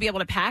I want to be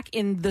able to pack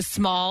in the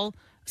small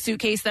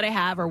suitcase that I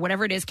have or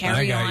whatever it is,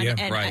 carry on,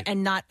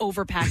 and not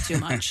overpack too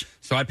much.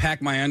 So I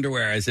pack my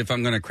underwear as if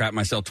I'm going to crap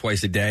myself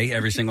twice a day,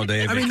 every single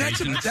day of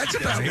vacation. That's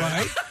about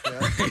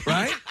right.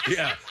 Right?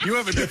 Yeah. You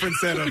have a different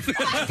set of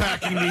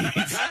packing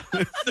needs.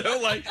 So,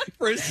 like,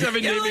 for a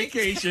 7-day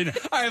vacation,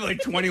 I have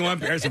like 21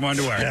 pairs of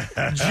underwear,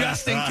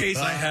 just in case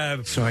I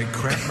have. So I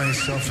crap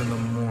myself in the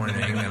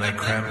morning, and I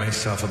crap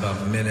myself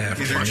about mid-afternoon.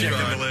 These are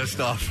checking the list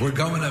off. We're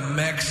going to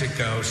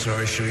Mexico, so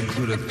I should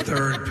include a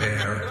 3rd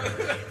pair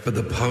for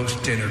the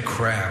post-dinner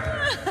crap.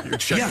 Your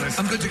checklist. Yeah,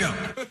 I'm good to go.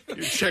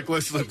 Your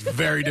checklist looks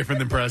very different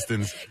than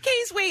Preston's.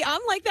 Case, wait,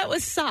 I'm like that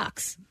with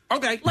socks.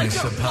 Okay. My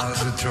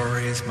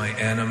suppositories, my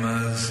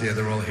enemas,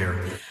 they're all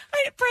here.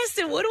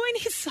 Preston, what do I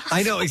need socks?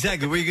 I know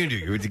exactly what you're going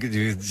to do.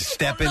 You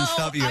step in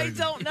stuff. I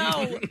don't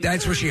know.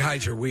 That's where she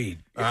hides her weed.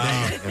 In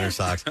her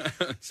socks.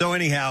 So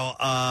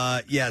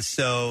anyhow,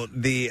 so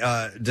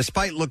the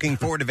despite looking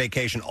forward to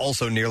vacation,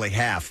 also nearly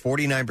half,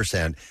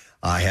 49%,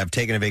 have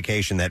taken a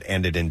vacation that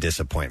ended in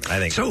disappointment. I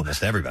think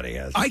almost everybody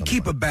has. I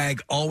keep a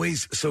bag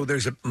always. So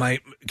there's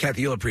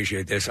Kathy, you'll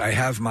appreciate this. I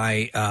have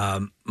my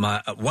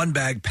one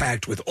bag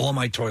packed with all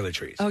my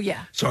toiletries. Oh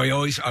yeah. So I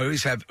always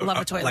have love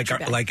a toiletry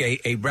bag. like a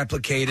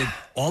replicated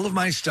all of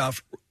my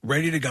stuff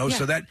ready to go,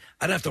 so that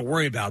I don't have to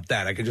worry about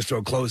that. I can just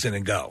throw clothes in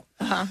and go.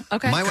 Okay.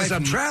 Because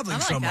I'm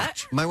traveling so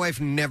much. My wife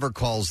never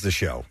calls the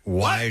show.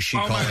 Why is she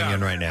calling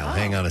in right now?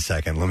 Hang on a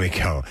second. Let me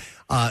go.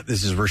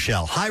 This is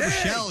Rochelle. Hi,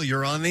 Rochelle.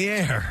 You're on the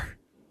air.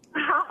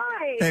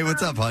 Hi. Hey,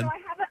 what's up, hon? So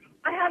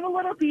I have a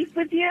little beef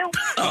with you.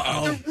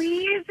 Uh-oh. The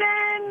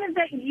reason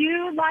that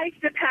you like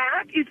to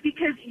pack is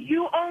because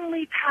you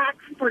only pack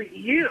for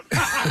you.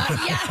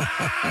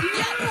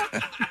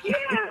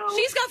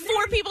 She's got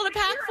 4 people to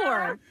pack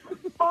for.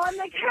 On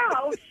the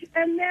couch,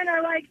 and then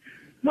are like,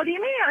 what do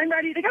you mean? I'm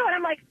ready to go. And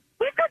I'm like,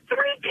 We've got 3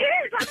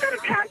 kids. I've got to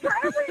pack for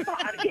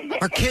everybody.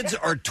 Our kids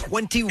are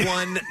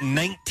 21,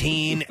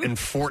 19, and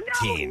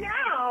 14. No,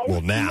 now.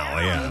 Well, now,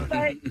 yeah.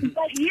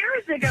 But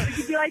years ago,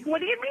 you'd be like, what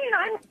do you mean?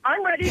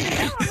 I'm ready to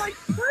go. I'm like,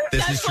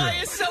 This is true.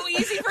 It's so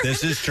easy for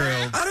This is true.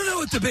 I don't know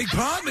what the big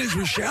problem is,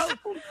 Rochelle.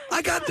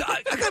 I got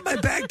my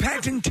bag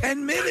packed in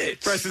 10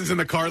 minutes. Preston's in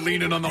the car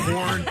leaning on the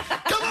horn.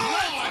 Come on!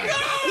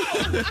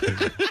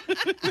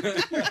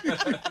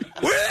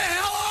 Where the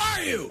hell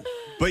are you?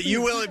 But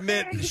you will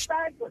admit,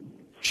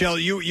 Shell,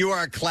 you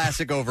are a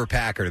classic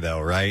overpacker,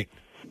 though, right?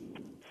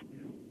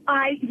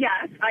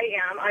 Yes, I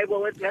am. I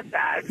will admit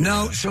that.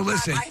 No, so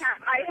listen. I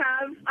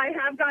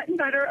have gotten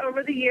better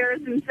over the years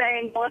in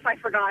saying, well, if I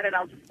forgot it,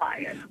 I'll just buy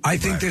it. I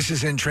think this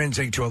is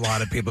intrinsic to a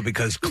lot of people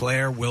because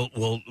Claire will,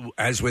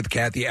 as with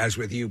Kathy, as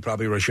with you,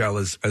 probably Rochelle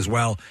as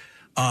well.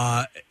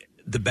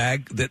 The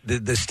bag,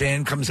 the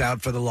stand comes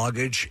out for the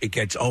luggage. It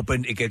gets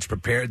opened. It gets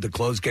prepared. The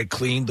clothes get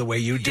cleaned the way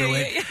you do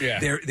it. Yeah.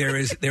 There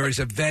is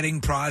a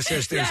vetting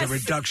process. There's a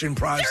reduction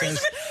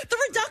process. The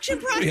reduction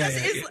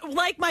process is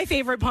like my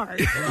favorite part.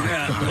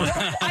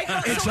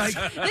 It's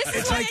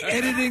like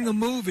editing a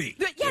movie.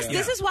 Yes,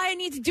 this is why I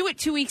need to do it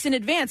 2 weeks in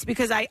advance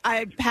because I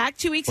pack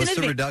 2 weeks in What's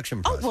advance. the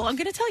reduction process? Oh, well, I'm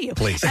going to tell you.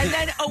 Please. And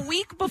then a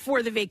week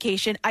before the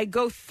vacation, I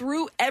go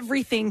through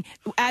everything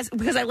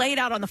because I lay it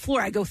out on the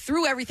floor. I go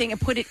through everything and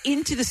put it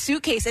into the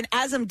suitcase. And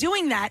as I'm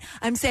doing that,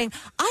 I'm saying,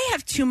 I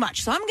have too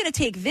much. So I'm going to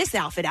take this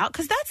outfit out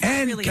because that's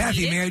not really Kathy,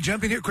 needed. may I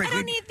jump in here quickly? I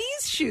don't need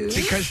these shoes.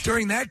 Because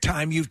during that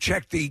time, you've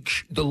checked the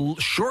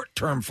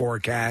short-term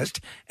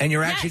forecast, and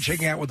you're actually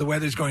checking out what the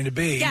weather's going to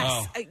be.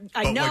 Yes,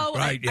 I know.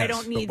 I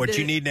don't need But what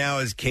you need now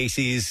is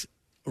Casey's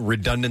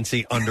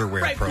redundancy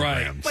underwear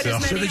program. So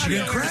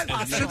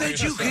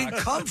that you can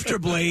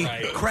comfortably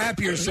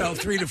crap yourself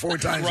 3 to 4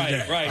 times a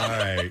day. All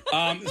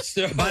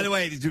right. By the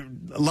way,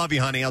 love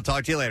you, honey. I'll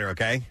talk to you later,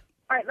 okay?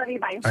 All right, love you.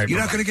 Bye. You're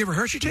not going to give her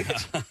Hershey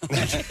tickets?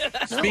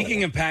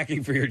 Speaking of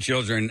packing for your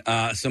children,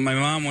 so my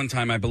mom one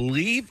time, I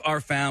believe our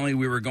family,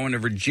 we were going to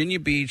Virginia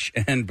Beach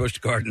and Busch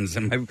Gardens,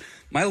 and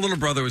my little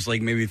brother was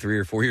like maybe 3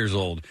 or 4 years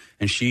old,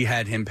 and she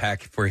had him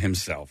pack for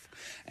himself.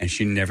 And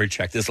she never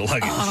checked his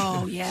luggage.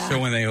 Oh, yeah. So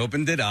when they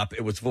opened it up,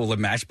 it was full of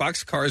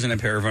Matchbox cars and a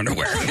pair of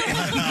underwear.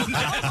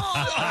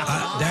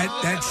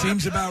 That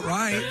seems about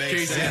right.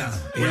 Casey,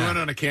 we went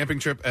on a camping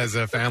trip as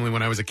a family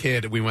when I was a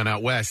kid. We went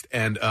out west,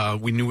 and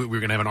we knew we were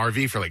going to have an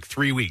RV for like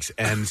 3 weeks.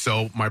 And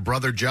so my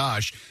brother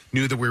Josh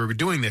knew that we were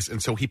doing this,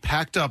 and so he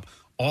packed up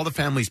all the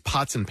family's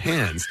pots and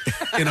pans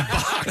in a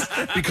box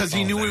because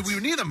he knew we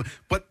would need them.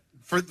 But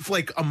for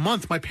like a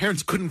month, my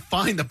parents couldn't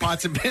find the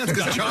pots and pans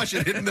because Josh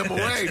had hidden them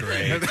away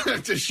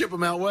to ship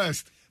them out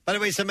west. By the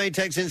way, somebody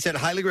texted in and said,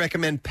 highly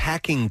recommend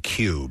packing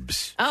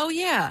cubes. Oh,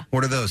 yeah.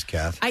 What are those,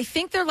 Kath? I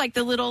think they're like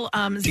the little...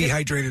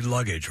 dehydrated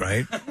luggage,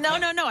 right? No.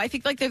 I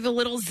think like they're the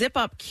little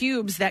zip-up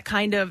cubes that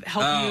kind of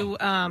help you...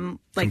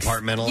 like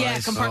compartmentalize? Yeah,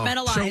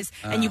 compartmentalize.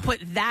 And you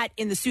put that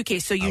in the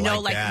suitcase so you know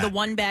like that. the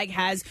one bag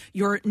has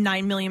your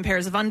 9 million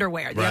pairs of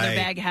underwear. The other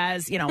bag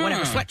has,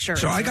 whatever, sweatshirts.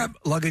 So I got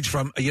luggage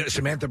from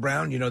Samantha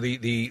Brown,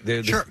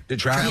 the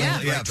travel.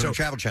 From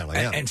Travel Channel,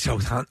 yeah. And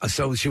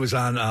so she was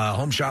on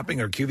Home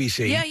Shopping or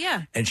QVC.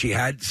 Yeah. And she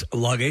had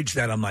luggage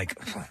that I'm like...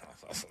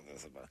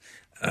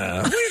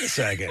 wait a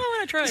second. I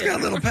want to try It's it. got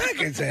little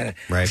packets in it.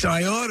 Right. So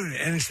I ordered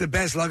it, and it's the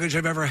best luggage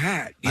I've ever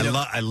had.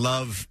 I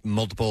love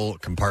multiple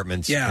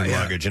compartents in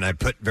luggage, and I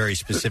put very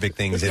specific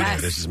things in there.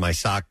 This is my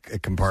sock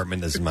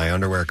compartment. This is my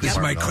underwear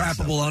compartment. This is my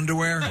crappable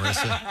underwear.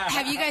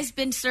 Have you guys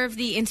been served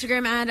the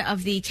Instagram ad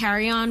of the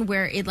carry-on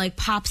where it like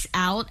pops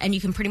out and you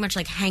can pretty much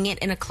like hang it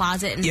in a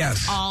closet and Yes.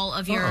 it's all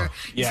of your...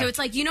 So it's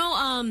like,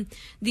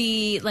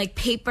 the like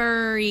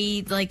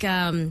papery, like,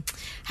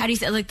 how do you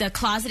say, like the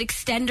closet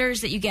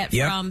extenders that you get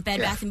from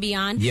Bed Bath &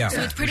 Beyond? Yeah.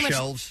 So it's pretty The much...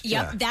 shelves?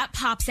 Yep, that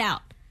pops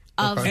out.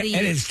 Of the,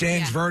 and it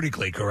stands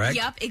vertically, correct?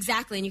 Yep,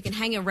 exactly. And you can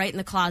hang it right in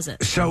the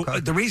closet. So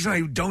the reason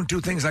I don't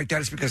do things like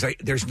that is because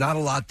there's not a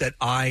lot that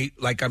I'm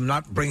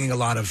not bringing a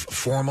lot of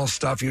formal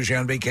stuff usually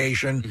on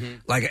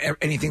vacation. Like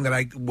anything that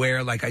I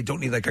wear, like I don't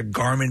need like a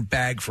garment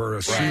bag for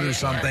a suit or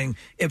something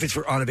if it's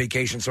on a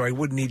vacation. So I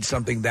would need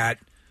something that,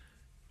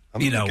 I'm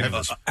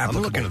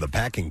looking at the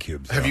packing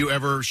cubes. Have you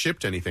ever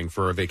shipped anything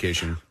for a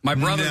vacation? My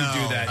brother would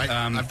do that.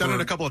 I've done it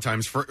a couple of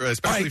times,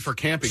 especially for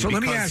camping. So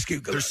let me because ask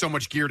you, there's so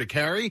much gear to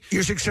carry.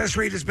 Your success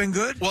rate has been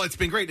good? Well, it's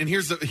been great, and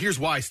here's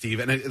why,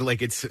 Steve. And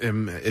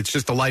it's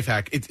just a life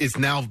hack. It's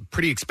now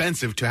pretty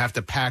expensive to have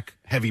to pack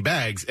heavy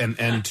bags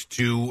and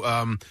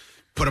to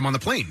put them on the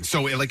plane.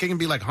 So it can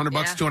be like $100,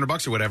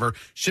 $200 or whatever.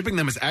 Shipping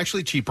them is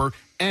actually cheaper,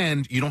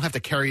 and you don't have to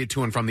carry it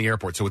to and from the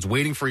airport. So it's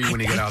waiting for you when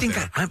you get out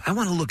there. I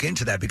want to look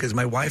into that because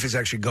my wife is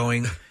actually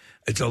going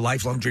It's a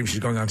lifelong dream. She's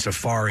going on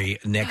safari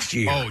next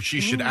year. Oh,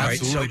 she should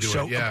absolutely do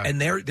it. Yeah, and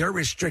they're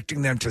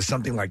restricting them to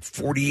something like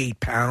 48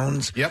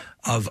 pounds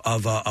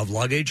of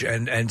luggage,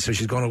 and so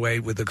she's going away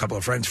with a couple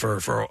of friends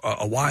for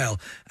a while.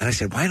 And I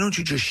said, why don't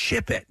you just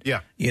ship it?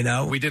 Yeah, you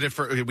know, we did a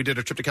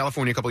trip to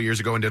California a couple of years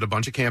ago and did a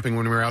bunch of camping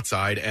when we were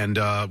outside, and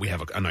we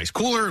have a nice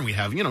cooler, and we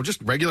have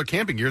just regular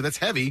camping gear that's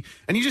heavy,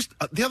 and you just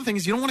the other thing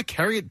is you don't want to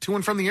carry it to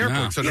and from the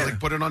airport, so to like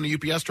put it on a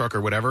UPS truck or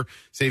whatever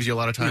saves you a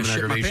lot of time and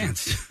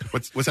aggravation.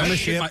 What's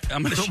that?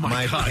 I'm going to ship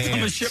my pants. I'm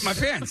going to ship my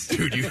pants.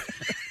 Dude,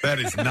 that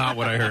is not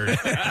what I heard.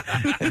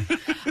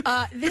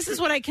 This is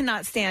what I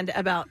cannot stand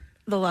about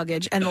the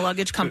luggage and the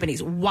luggage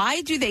companies.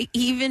 Why do they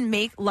even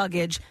make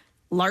luggage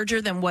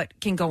larger than what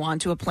can go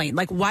onto a plane?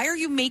 Like, why are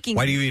you making...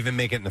 Why do you even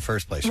make it in the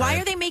first place? Why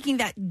are they making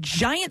that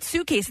giant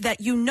suitcase that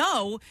you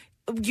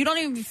don't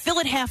even fill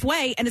it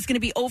halfway, and it's going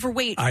to be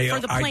overweight for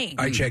the plane?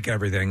 I check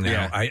everything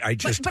now. I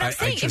just... But I'm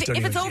saying,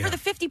 if it's over the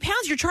 50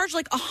 pounds, you're charged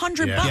like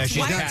 $100. Yeah,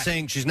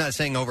 she's not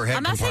saying overhead.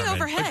 I'm not saying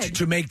overhead.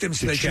 To make them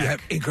so that you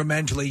have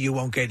incrementally, you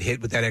won't get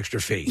hit with that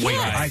extra fee.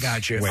 Yes. I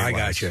got you. I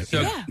got you.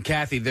 So,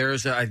 Kathy,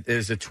 there's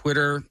a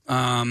Twitter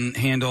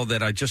handle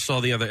that I just saw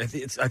the other.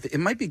 It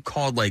might be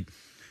called like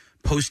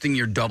posting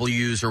your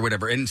W's or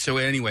whatever. And so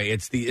anyway,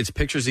 it's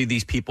pictures of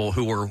these people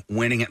who are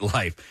winning at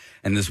life.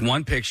 And this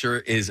one picture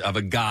is of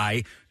a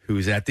guy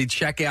who's at the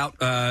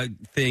checkout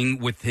thing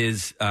with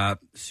his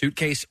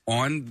suitcase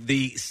on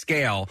the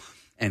scale,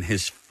 and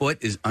his foot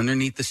is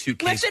underneath the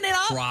suitcase, lifting it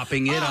up,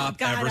 propping it up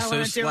God, ever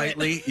so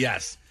slightly.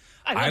 Yes.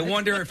 I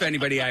wonder if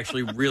anybody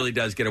actually really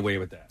does get away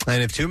with that.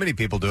 And if too many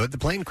people do it, the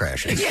plane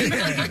crashes. Yeah,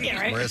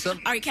 right? Marissa?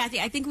 All right, Kathy,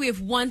 I think we have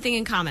one thing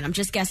in common. I'm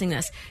just guessing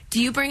this.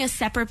 Do you bring a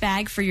separate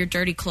bag for your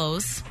dirty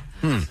clothes?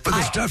 For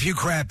the stuff you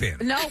crap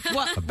in. No,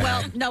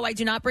 no, I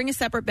do not bring a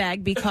separate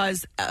bag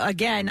because,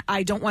 again,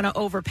 I don't want to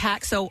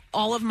overpack. So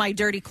all of my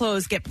dirty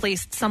clothes get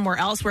placed somewhere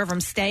else, wherever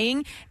I'm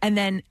staying, and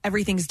then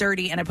everything's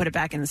dirty, and I put it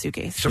back in the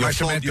suitcase. So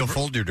you'll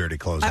fold your dirty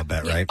clothes, I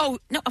bet, right? Oh,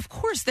 no, of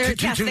course. They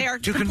are.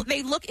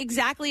 They look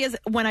exactly as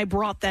when I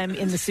brought them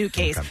in the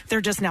suitcase. Okay.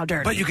 They're just now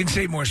dirty. But you can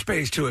save more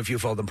space, too, if you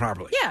fold them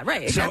properly. Yeah,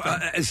 right.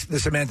 Exactly. So the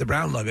Samantha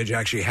Brown luggage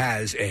actually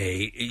has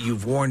a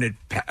you've worn it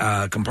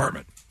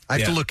compartment. I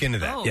have to look into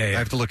that. Oh. Yeah, I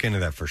have to look into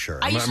that for sure.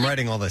 I'm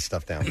writing all this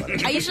stuff down.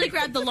 I usually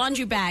grab the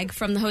laundry bag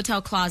from the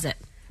hotel closet.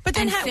 But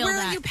then where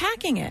are you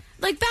packing it?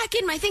 Like back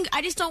in my thing.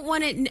 I just don't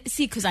want it.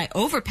 See, because I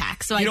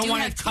overpack, so I do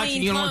have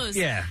clean clothes.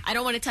 I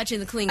don't want to touch in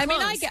the clean clothes.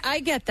 I mean, I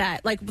get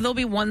that. Like, there'll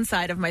be one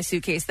side of my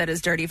suitcase that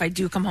is dirty if I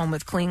do come home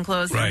with clean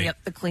clothes, and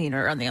the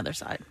cleaner on the other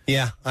side.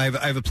 Yeah, I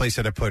have a place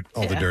that I put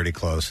all the dirty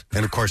clothes,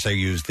 and of course I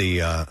use the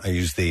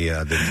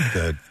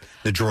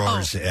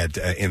drawers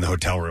in the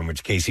hotel room,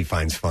 which Casey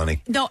finds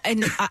funny. No,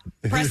 and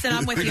Preston,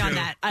 I'm with you on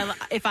that.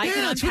 If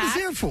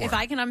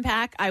I can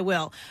unpack, I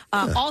will.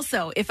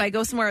 Also, if I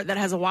go somewhere that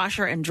has a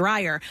washer and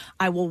dryer,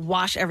 I will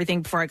wash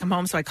everything before I come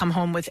home. So I come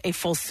home with a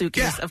full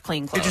suitcase of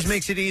clean clothes. It just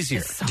makes it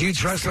easier. Do you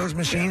trust those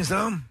machines,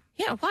 though?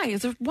 Yeah, why?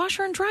 Is there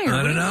washer and dryer?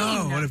 I don't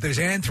know. What if there's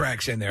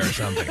anthrax in there or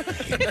something?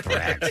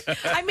 Anthrax.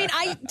 I mean,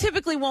 I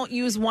typically won't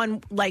use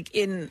one like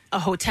in a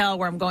hotel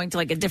where I'm going to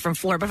like a different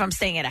floor. But if I'm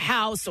staying at a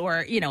house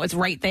or, it's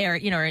right there,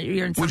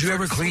 you're in some Would you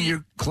ever clean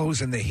your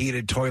clothes in the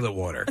heated toilet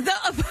water?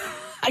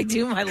 I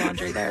do my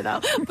laundry there,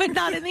 though, but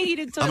not in the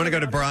heated toilet. I'm going to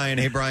go to Brian.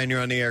 Hey, Brian,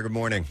 you're on the air. Good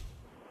morning.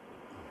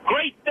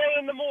 Great day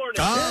in the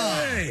morning.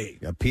 Hey!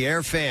 A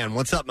Pierre fan.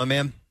 What's up, my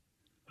man?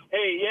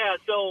 Hey, yeah,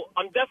 so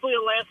I'm definitely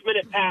a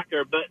last-minute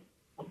packer, but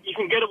you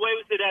can get away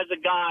with it as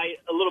a guy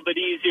a little bit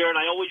easier, and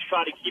I always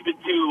try to keep it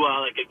to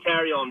like a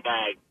carry-on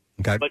bag.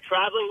 Okay. But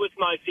traveling with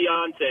my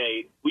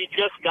fiance, we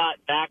just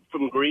got back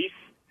from Greece,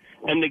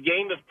 and the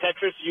game of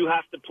Tetris you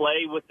have to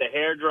play with the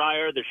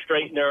hairdryer, the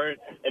straightener,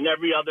 and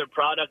every other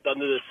product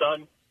under the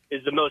sun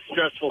is the most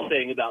stressful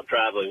thing about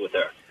traveling with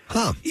her.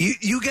 Huh.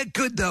 You get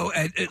good, though,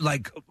 at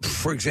like,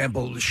 for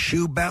example,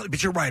 shoe balance.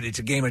 But you're right. It's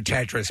a game of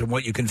Tetris and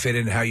what you can fit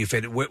in, how you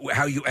fit it,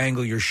 how you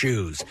angle your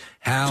shoes.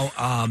 How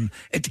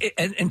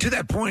and to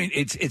that point,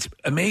 it's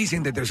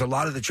amazing that there's a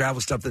lot of the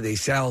travel stuff that they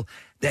sell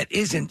that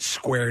isn't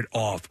squared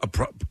off,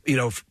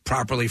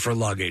 properly for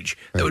luggage.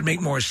 That would make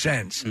more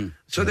sense.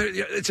 So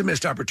it's a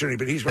missed opportunity,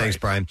 but he's right. Thanks,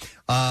 Brian.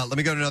 Let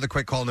me go to another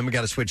quick call, and then we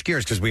got to switch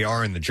gears because we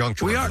are in the junk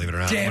drawer, believe it or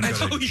not. Damn it.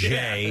 Go to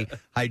Jay.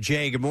 Hi,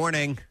 Jay. Good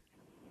morning.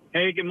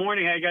 Hey, good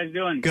morning. How you guys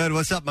doing? Good.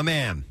 What's up, my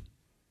man?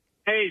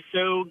 Hey,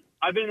 so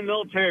I've been in the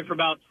military for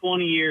about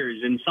 20 years,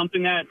 and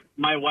something that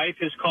my wife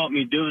has caught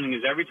me doing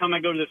is every time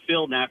I go to the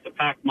field and I have to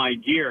pack my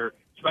gear,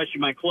 especially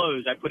my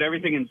clothes, I put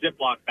everything in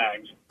Ziploc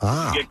bags.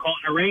 You get caught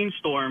in a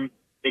rainstorm,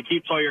 it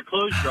keeps all your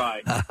clothes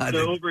dry.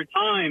 So over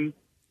time,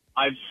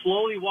 I've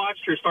slowly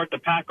watched her start to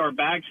pack our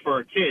bags for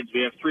our kids.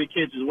 We have 3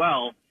 kids as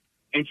well.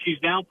 And she's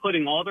now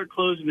putting all their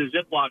clothes in the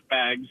Ziploc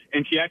bags,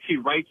 and she actually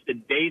writes the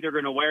day they're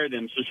going to wear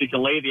them so she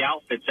can lay the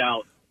outfits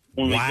out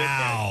when we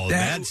Wow, get there.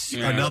 that's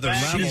another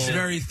level. She's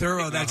very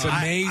thorough. That's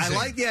amazing. I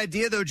like the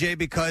idea though, Jay,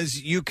 because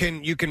you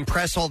can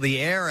press all the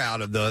air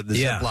out of the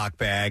Ziploc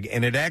bag,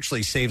 and it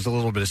actually saves a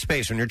little bit of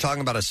space. When you're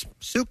talking about a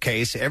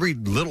suitcase, every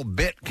little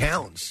bit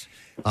counts.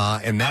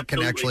 And that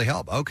can actually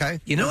help. Okay.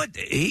 You know what?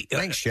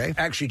 Thanks, Jay.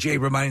 Actually, Jay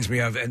reminds me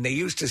of, and they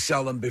used to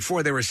sell them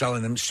before they were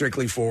selling them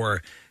strictly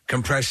for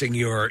compressing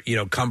your,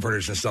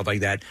 comforters and stuff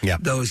like that. Yeah.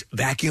 Those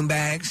vacuum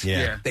bags.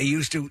 Yeah. They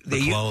used to.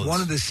 One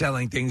of the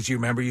selling things you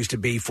remember used to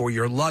be for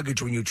your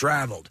luggage when you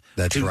traveled.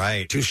 That's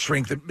right. To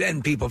shrink the.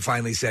 And people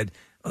finally said,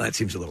 "Well, that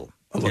seems a little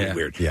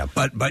weird." Yeah.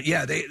 But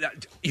yeah,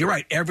 you're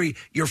right.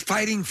 You're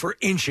fighting for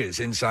inches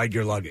inside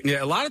your luggage.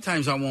 Yeah, a lot of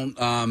times I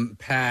won't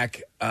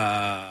pack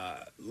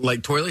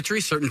like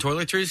toiletries, certain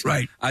toiletries.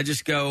 Right. I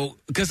just go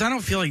because I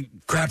don't feel like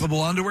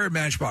crappable underwear,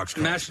 Matchbox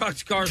cars.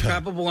 Matchbox cars,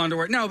 crappable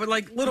underwear. No, but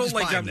like little Just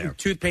buy 'em there.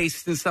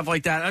 toothpaste and stuff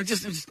like that. I'm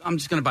just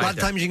going to buy. A lot of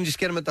times you can just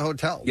get them at the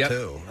hotel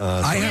too.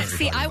 I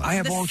have I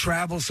have this- all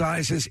travel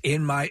sizes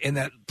in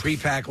that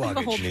pre-pack I have a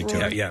luggage. whole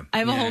drawer. Yeah. I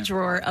have a whole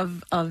drawer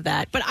of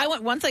that. But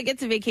once I get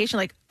to vacation,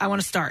 like I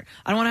want to start.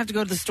 I don't want to have to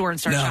go to the store and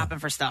start shopping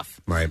for stuff.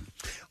 Right.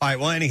 All right.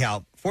 Well,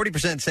 anyhow,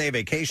 40% say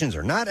vacations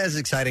are not as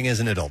exciting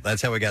as an adult.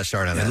 That's how we got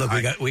started on that.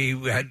 Look, we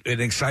had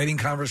an exciting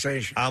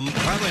conversation.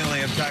 Probably only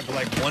have time for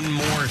like one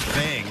more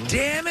thing.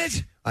 Damn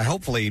it! I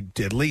hopefully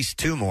at least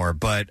two more,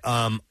 but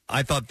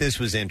I thought this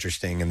was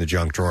interesting in the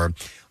junk drawer.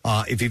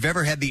 If you've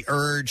ever had the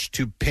urge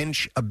to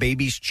pinch a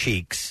baby's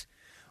cheeks,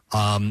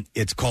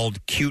 it's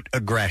called cute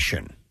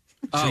aggression.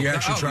 So you're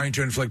actually trying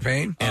to inflict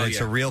pain? And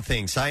it's a real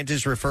thing.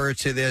 Scientists refer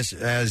to this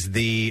as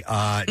the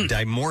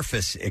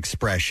dimorphous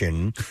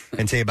expression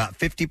and say about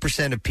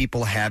 50% of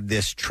people have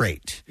this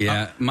trait.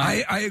 Yeah.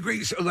 I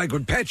agree. So, like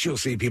with pets, you'll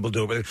see people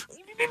do it.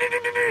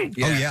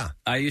 But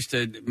I used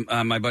to,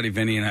 my buddy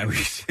Vinny and I, we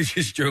used to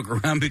just joke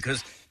around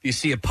because you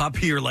see a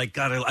puppy, you're like,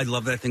 God, I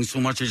love that thing so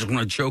much, I just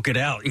want to choke it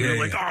out. You're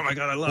like, oh my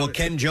God, I love it. Well,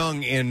 Ken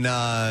Jeong in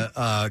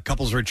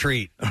Couples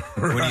Retreat,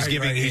 when he's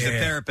giving, he's a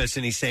therapist,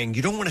 and he's saying,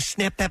 you don't want to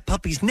snap that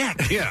puppy's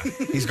neck. Yeah.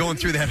 He's going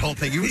through that whole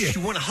thing. You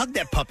want to hug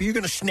that puppy, you're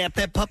going to snap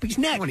that puppy's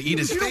neck. want to eat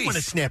his You don't face. want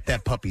to snap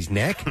that puppy's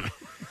neck.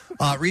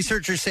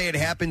 Researchers say it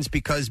happens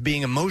because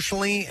being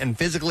emotionally and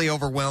physically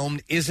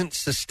overwhelmed isn't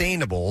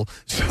sustainable,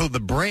 so the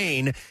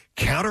brain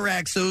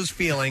counteracts those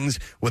feelings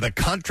with a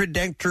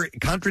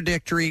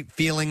contradictory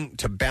feeling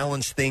to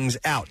balance things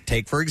out.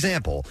 Take, for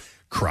example,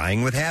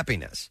 crying with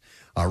happiness.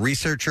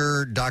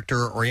 Researcher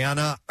Dr.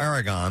 Oriana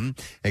Aragon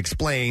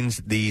explains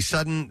the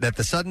sudden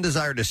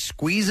desire to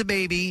squeeze a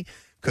baby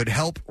could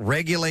help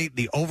regulate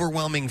the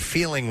overwhelming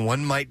feeling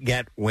one might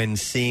get when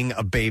seeing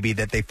a baby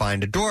that they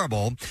find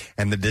adorable.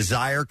 And the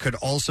desire could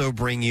also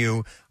bring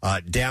you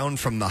down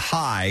from the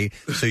high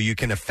so you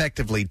can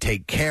effectively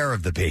take care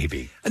of the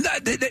baby. And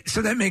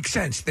so that makes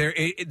sense.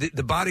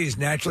 The body is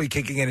naturally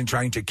kicking in and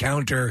trying to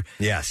counter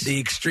the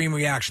extreme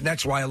reaction.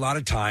 That's why a lot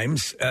of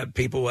times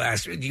people will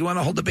ask, do you want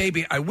to hold the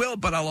baby? I will,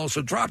 but I'll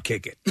also drop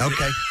kick it.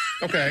 Okay.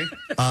 Okay.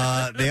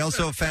 They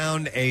also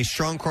found a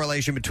strong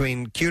correlation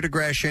between cute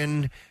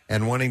aggression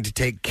and wanting to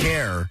take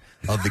care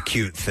of the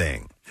cute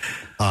thing.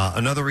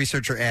 Another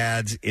researcher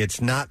adds,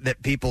 it's not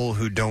that people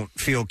who don't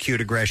feel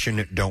cute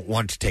aggression don't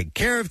want to take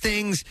care of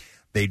things.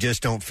 They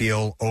just don't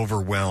feel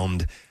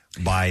overwhelmed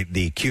by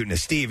the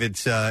cuteness. Steve,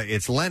 it's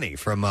Lenny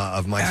from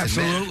of Mice and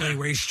Men. Absolutely,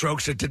 where he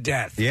strokes it to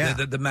death. Yeah.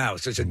 The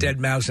mouse. It's a dead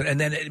mouse. And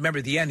then, remember,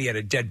 at the end, he had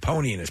a dead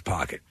pony in his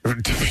pocket.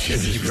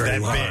 He's very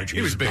large.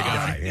 He was a big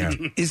guy. Yeah.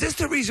 Is this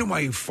the reason why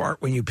you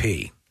fart when you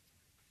pee?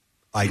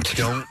 I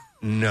don't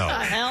know. The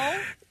hell?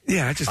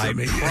 Yeah, I just thought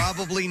maybe.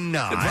 Probably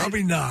not.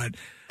 Probably not.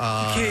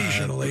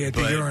 Occasionally at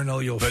the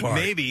urinal you'll but fart.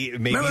 maybe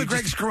Remember you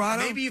Greg just- Scarrato?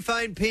 Maybe you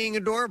find peeing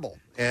adorable,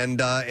 and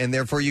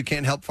therefore you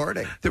can't help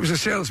farting. There was a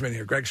salesman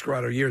here, Greg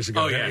Scarrato, years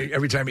ago. Oh, yeah.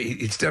 Every time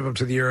he'd step up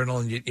to the urinal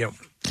and, you know.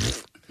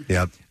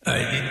 Yep.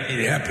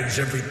 It happens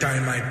every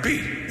time I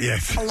pee.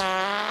 Yes.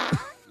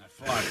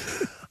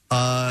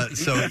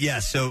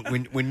 So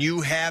when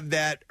you have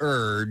that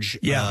urge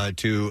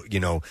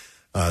to,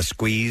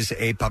 squeeze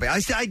a puppy.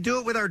 I do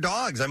it with our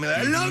dogs. I mean,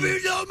 I love you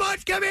so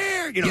much. Come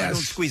here. I don't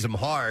squeeze them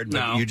hard,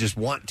 but you just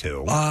want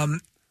to.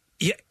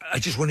 Yeah, I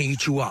just want to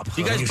eat you up.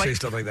 Do you guys when bite, say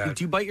stuff like that?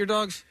 Do you bite your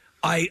dogs?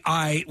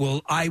 I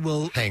will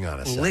hang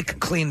on a second. lick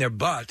clean their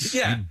butts.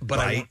 Yeah. but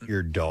I Bite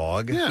your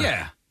dog?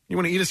 Yeah. You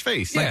want to eat his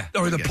face? Yeah,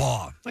 or the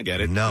paw. I get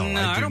it. No,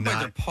 I do don't bite not.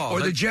 their paws.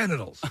 Or the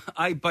genitals.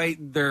 I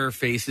bite their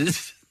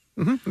faces.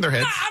 Their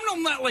heads.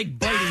 I'm not like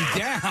biting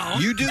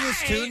down. You do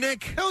this too,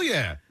 Nick? Hell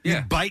yeah.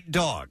 You bite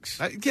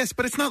dogs. Yes,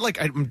 but it's not like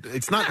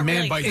it's not man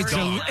really bites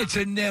dog. It's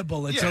a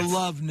nibble. It's a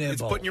love nibble.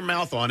 It's putting your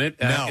mouth on it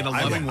No, in a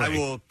loving way. I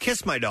will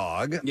kiss my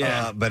dog.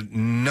 Yeah. But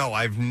no,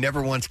 I've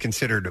never once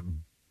considered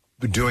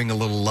doing a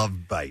little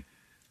love bite.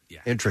 Yeah.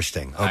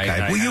 Interesting.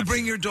 Okay. Will you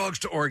bring your dogs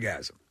to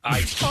orgasm?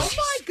 Oh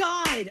my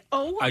God!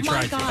 Oh I my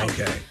tried to. God!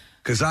 Okay.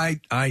 Because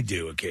I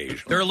do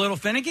occasionally. They're a little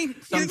finicky.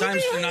 Sometimes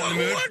they're not in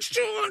the mood.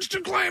 Wants to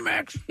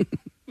climax.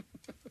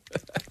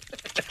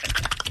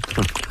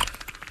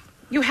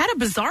 You had a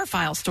bizarre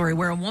file story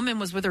where a woman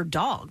was with her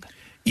dog.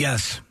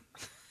 Yes.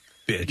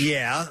 bitch.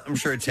 Yeah, I'm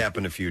sure it's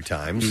happened a few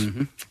times.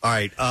 Mm-hmm. All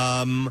right.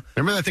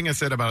 Remember that thing I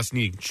said about us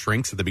needing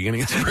shrinks at the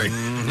beginning of spring?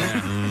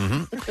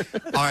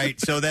 Mm-hmm. All right,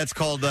 so that's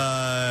called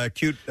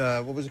cute.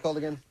 What was it called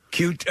again?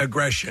 Cute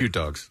aggression. Cute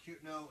dogs.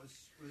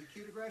 Was it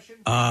cute aggression?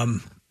 I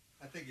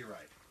think you're right.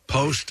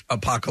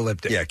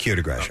 Post-apocalyptic. Yeah, cute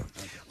aggression.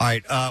 All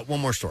right,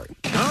 one more story.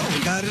 Oh,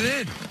 we got it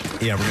in.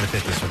 Yeah, we're going to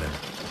fit this one in.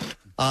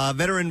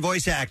 Veteran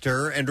voice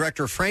actor and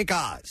director Frank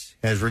Oz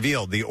has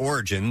revealed the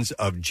origins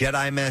of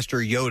Jedi Master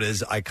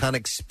Yoda's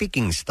iconic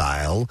speaking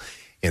style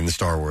in the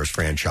Star Wars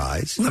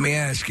franchise. Let me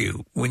ask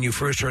you, when you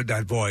first heard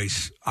that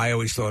voice, I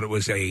always thought it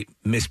was a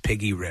Miss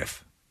Piggy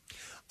riff.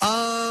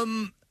 Yeah,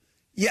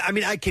 I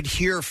mean, I could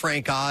hear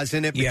Frank Oz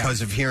in it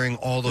because of hearing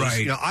all those.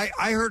 Right. You know,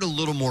 I heard a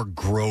little more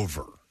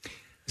Grover.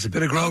 There's a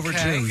bit of Grover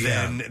too,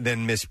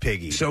 than Miss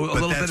Piggy. So a but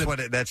little that's bit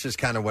of that's just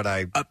kind of what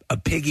I a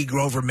Piggy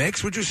Grover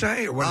mix. Would you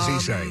say, or what does he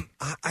say?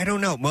 I don't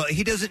know. Well,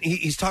 he doesn't.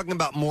 He's talking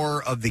about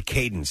more of the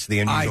cadence, the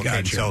unusual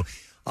cadence. So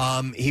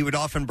he would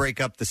often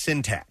break up the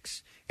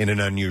syntax in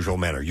an unusual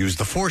manner. Use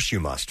the Force, you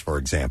must, for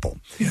example.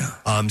 Yeah.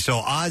 So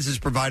Oz has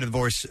provided the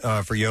voice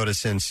for Yoda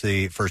since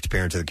the first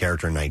appearance of the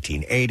character in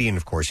 1980, and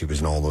of course he was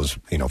in all those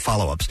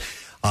follow-ups.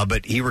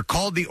 But he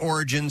recalled the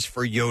origins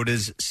for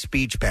Yoda's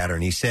speech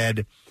pattern. He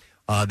said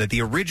that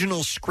the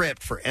original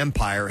script for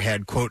Empire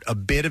had, quote, a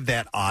bit of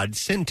that odd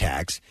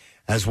syntax,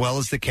 as well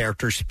as the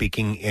character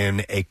speaking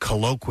in a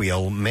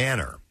colloquial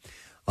manner.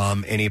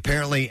 And he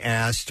apparently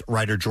asked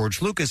writer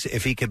George Lucas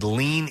if he could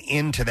lean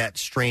into that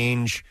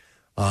strange,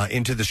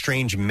 into the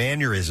strange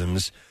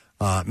mannerisms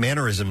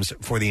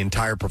for the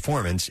entire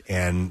performance.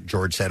 And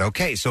George said,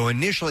 okay. So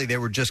initially they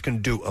were just going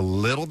to do a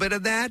little bit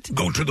of that.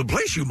 Go to the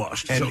place you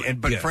must.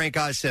 But Frank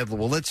Oz said,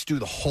 well, let's do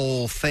the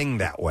whole thing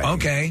that way.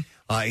 Okay.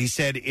 He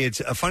said, it's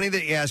funny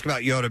that you ask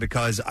about Yoda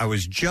because I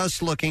was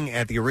just looking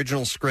at the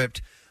original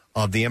script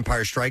of The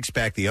Empire Strikes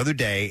Back the other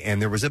day, and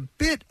there was a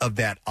bit of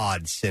that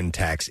odd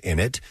syntax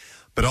in it,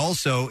 but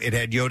also it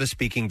had Yoda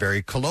speaking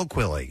very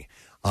colloquially.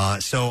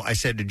 So I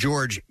said to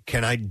George,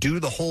 can I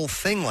do the whole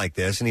thing like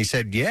this? And he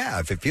said,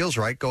 yeah, if it feels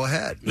right, go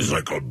ahead. It's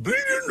like a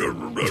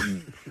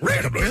billion.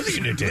 Like a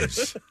billion it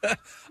is.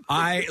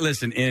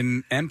 Listen,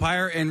 in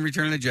Empire and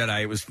Return of the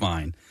Jedi, it was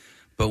fine.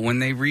 But when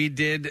they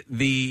redid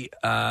the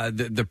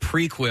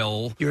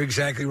prequel, you're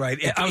exactly right.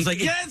 I was like,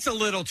 it's a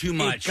little too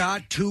much. It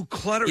got too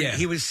cluttered. Yeah.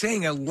 He was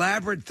saying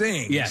elaborate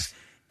things. Yes.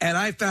 And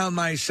I found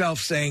myself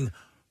saying,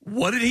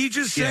 what did he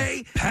just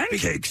say?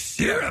 Pancake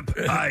syrup.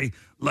 I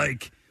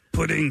like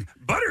putting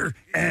butter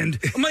and...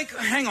 I'm like,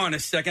 hang on a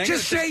second.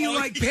 Just say you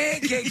like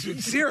pancakes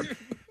with syrup.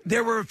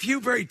 There were a few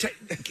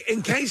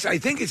in case, I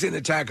think it's in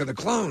Attack of the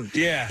Clones.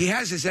 Yeah. He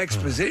has this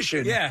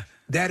exposition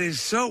that is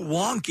so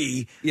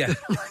wonky. Yeah.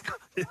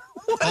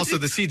 Also,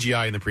 the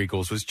CGI in the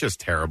prequels was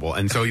just terrible,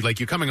 and so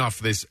you're coming off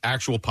this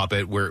actual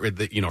puppet where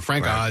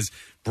Frank Oz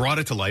brought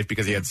it to life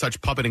because he had such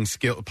puppeting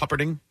skills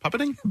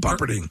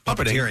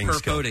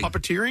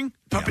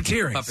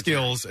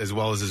as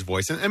well as his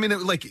voice. And I mean,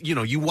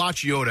 you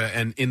watch Yoda,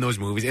 and in those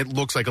movies, it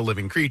looks like a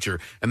living creature,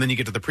 and then you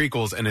get to the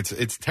prequels, and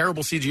it's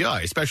terrible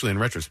CGI, especially in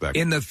retrospect.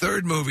 In the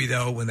third movie,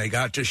 though, when they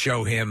got to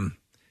show him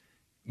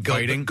go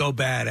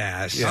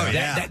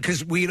badass.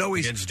 Because we'd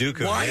always... Against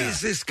Dooku, why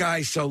is this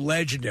guy so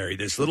legendary,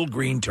 this little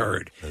green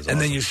turd?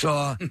 And then you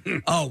saw...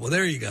 oh, well,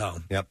 there you go.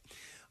 Yep.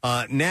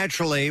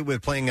 Naturally,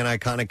 with playing an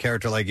iconic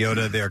character like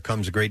Yoda, there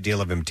comes a great deal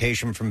of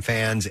imitation from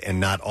fans, and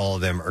not all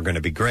of them are going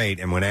to be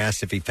great. And when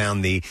asked if he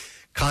found the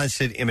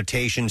constant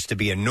imitations to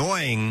be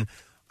annoying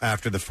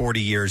after the 40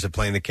 years of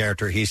playing the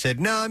character, he said,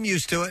 no, I'm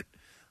used to it.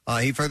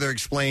 He further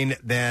explained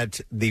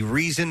that the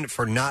reason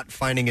for not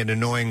finding it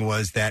annoying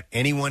was that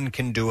anyone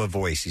can do a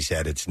voice. He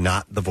said it's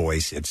not the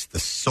voice, it's the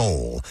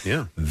soul.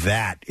 Yeah.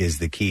 That is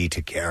the key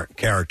to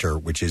character,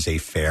 which is a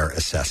fair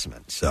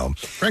assessment. So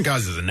Frank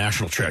Oz is a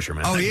national treasure,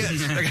 man. Oh, he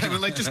is.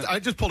 I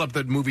just pulled up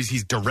the movies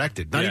he's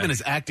directed, not even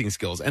his acting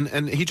skills.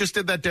 And he just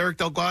did that Derek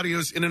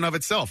Delgadio's in and of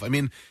itself. I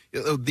mean,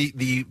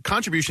 the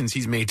contributions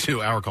he's made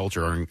to our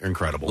culture are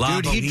incredible.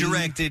 Dude,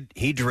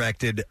 he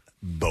directed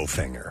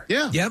Bowfinger.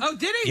 Yeah. Yep. Oh,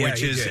 did he?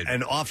 Which is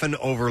an often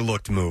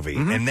overlooked movie.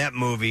 Mm-hmm. And that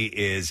movie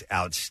is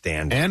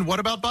outstanding. And What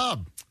About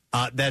Bob?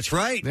 That's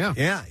right.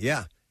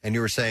 Yeah. And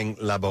you were saying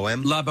La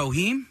Boheme? La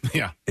Boheme?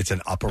 Yeah. It's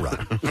an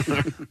opera.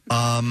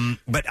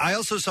 But I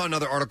also saw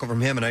another article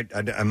from him, and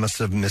I must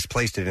have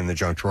misplaced it in the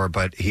junk drawer,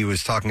 but he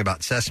was talking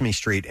about Sesame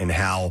Street and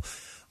how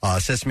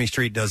Sesame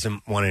Street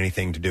doesn't want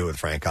anything to do with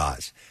Frank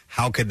Oz.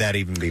 How could that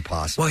even be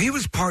possible? Well, he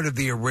was part of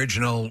the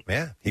original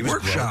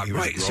workshop,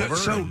 right?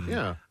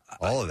 So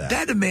all of that.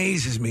 That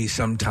amazes me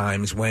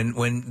sometimes when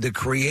the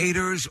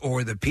creators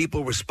or the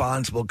people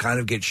responsible kind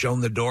of get shown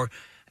the door.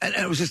 And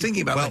I was just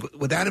thinking about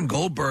with Adam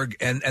Goldberg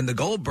and the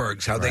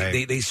Goldbergs, how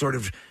they sort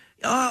of,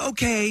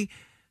 okay,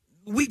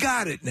 we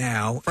got it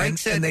now. Frank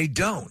said, and they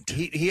don't.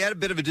 He had a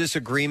bit of a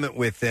disagreement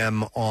with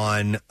them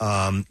on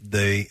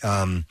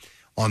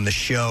on the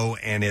show,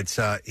 and it's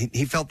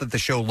he felt that the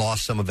show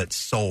lost some of its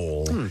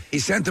soul. He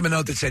sent them a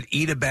note that said,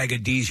 "Eat a bag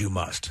of D's, you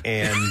must,"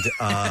 and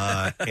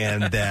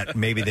that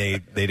maybe they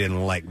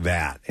didn't like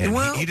that, and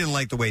he didn't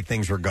like the way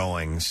things were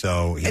going,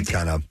 so he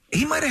kind of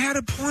he might have had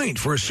a point.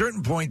 For a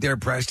certain point there,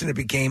 Preston, it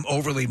became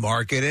overly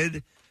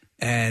marketed,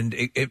 and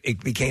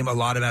it became a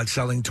lot about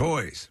selling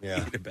toys.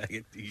 Yeah.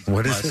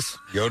 What is this?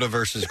 Yoda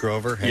versus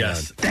Grover? Hang on.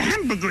 The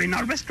hamburger in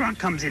our restaurant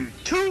comes in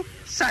 2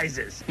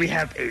 sizes. We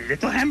have a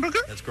little hamburger.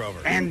 That's Grover.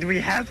 And we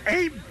have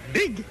a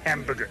big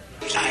hamburger.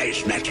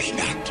 Size matters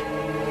not.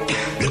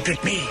 Look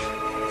at me.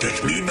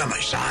 Judge me by my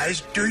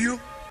size, do you?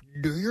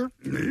 Do you?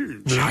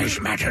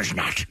 Size matters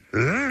not.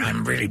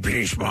 I'm really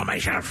pretty small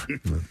myself.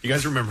 You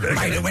guys remember?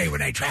 By the way,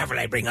 when I travel,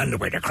 I bring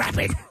underwear to crap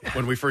in.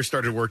 When we first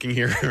started working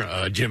here,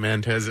 Jim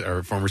Antez,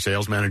 our former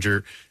sales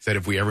manager, said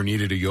if we ever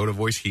needed a Yoda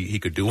voice, he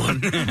could do one.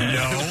 No,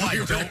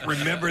 I don't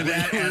remember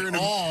that at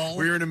all.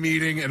 We were in a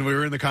meeting, and we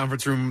were in the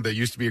conference room that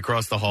used to be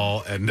across the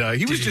hall, and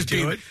he was just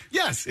do it?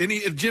 Yes, and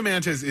Jim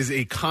Antez is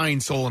a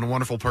kind soul and a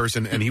wonderful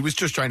person, and he was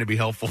just trying to be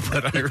helpful.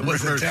 But I remember,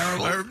 Was it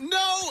terrible?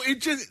 No, it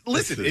just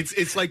listen.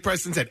 It's like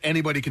Preston said.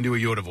 Anybody can do a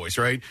Yoda voice,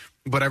 right?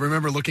 But I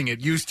remember looking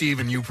at you, Steve,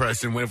 and you,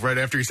 Preston, right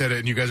after he said it,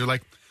 and you guys are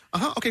like,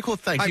 okay, cool,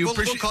 thank you. We'll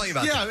call you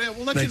about that. Yeah,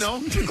 we'll let you know.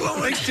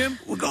 Thanks, Jim.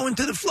 We're going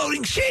to the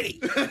floating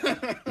city.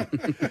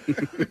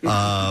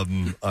 All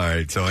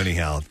right, so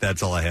anyhow,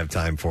 that's all I have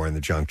time for in the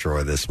junk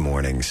drawer this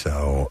morning.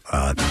 So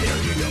there you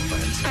go,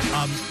 friends.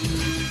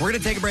 We're going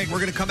to take a break. We're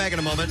going to come back in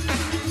a moment.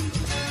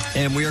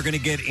 And we are going to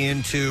get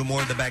into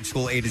more of the Back to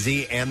School A to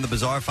Z and the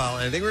Bizarre File.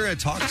 And I think we're going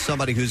to talk to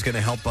somebody who's going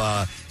to help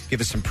give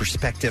us some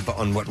perspective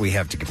on what we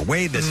have to give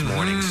away this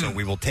morning. So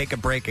we will take a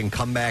break and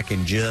come back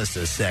in just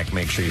a sec.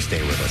 Make sure you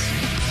stay with us.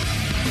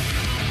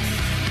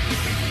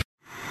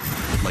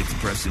 Like the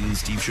Preston and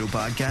Steve Show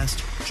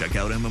podcast? Check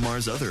out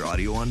MMR's other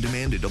audio on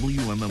demand at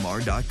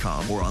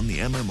WMMR.com or on the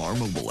MMR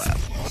mobile app.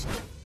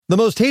 The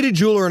most hated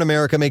jeweler in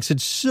America makes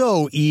it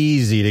so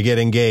easy to get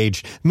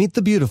engaged. Meet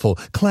the beautiful,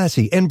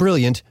 classy, and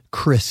brilliant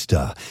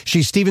Krista.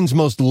 She's Steven's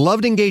most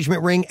loved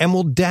engagement ring and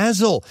will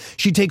dazzle.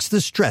 She takes the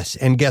stress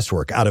and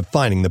guesswork out of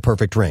finding the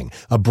perfect ring.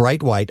 A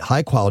bright white,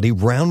 high-quality,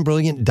 round,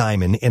 brilliant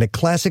diamond in a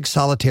classic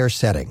solitaire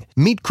setting.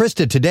 Meet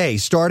Krista today,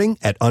 starting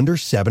at under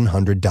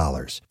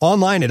 $700.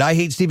 Online at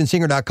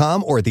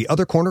IHateStevenSinger.com or at the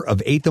other corner of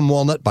 8th and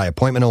Walnut by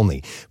appointment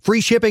only.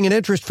 Free shipping and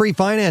interest-free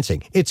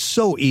financing. It's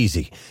so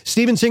easy.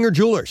 Steven Singer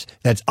Jewelers.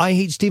 That's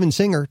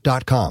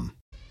IHateStevenSinger.com.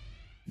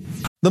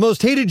 The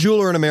most hated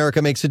jeweler in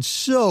America makes it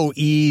so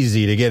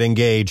easy to get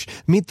engaged.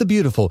 Meet the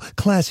beautiful,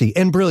 classy,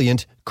 and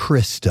brilliant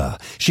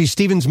Krista. She's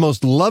Steven's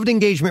most loved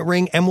engagement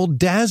ring and will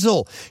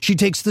dazzle. She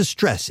takes the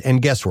stress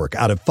and guesswork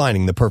out of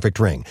finding the perfect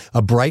ring.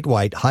 A bright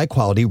white,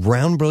 high-quality,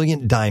 round,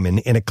 brilliant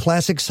diamond in a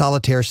classic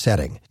solitaire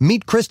setting.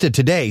 Meet Krista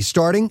today,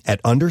 starting at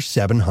under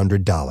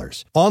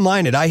 $700.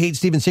 Online at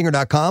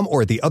IHateStevenSinger.com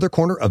or at the other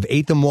corner of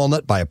 8th and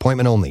Walnut by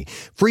appointment only.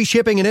 Free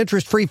shipping and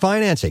interest-free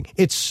financing.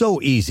 It's so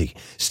easy.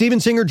 Steven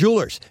Singer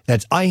Jewelers.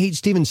 That's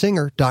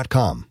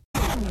IHateStevenSinger.com.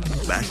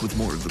 Back with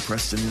more of the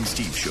Preston and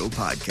Steve Show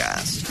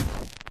podcast.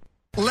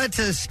 Let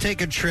us take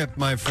a trip,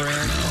 my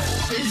friend.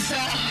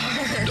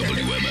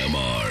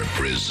 WMMR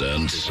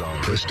presents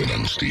Preston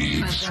and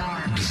Steve's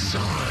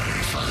Bizarre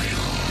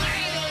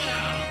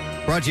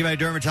File. Brought to you by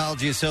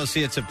Dermatology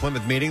Associates at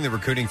Plymouth Meeting, the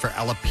recruiting for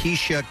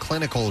alopecia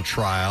clinical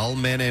trial.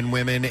 Men and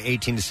women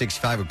 18 to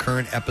 65, a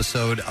current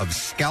episode of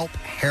scalp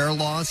hair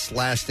loss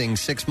lasting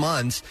 6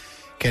 months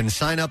can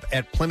sign up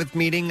at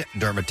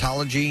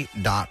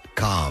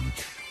PlymouthMeetingDermatology.com.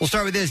 We'll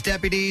start with this.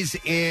 Deputies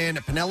in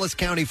Pinellas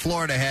County,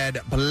 Florida had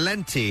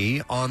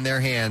plenty on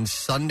their hands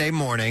Sunday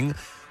morning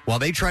while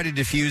they tried to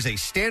defuse a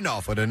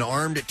standoff with an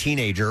armed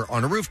teenager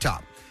on a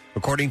rooftop.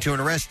 According to an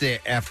arrest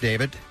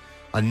affidavit,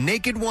 a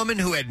naked woman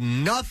who had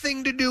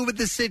nothing to do with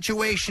the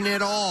situation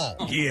at all.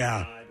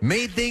 Yeah.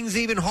 Made things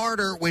even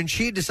harder when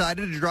she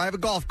decided to drive a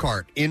golf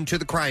cart into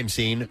the crime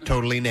scene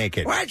totally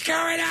naked. What's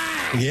going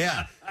on?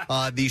 Yeah.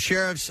 The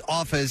sheriff's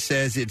office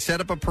says it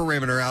set up a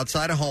perimeter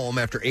outside a home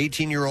after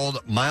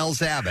 18-year-old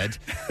Miles Abbott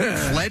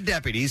fled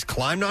deputies,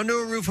 climbed onto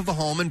a roof of a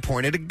home, and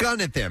pointed a gun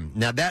at them.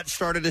 Now, that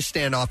started a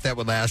standoff that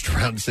would last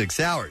around 6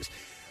 hours.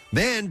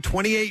 Then,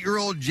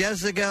 28-year-old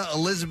Jessica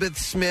Elizabeth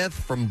Smith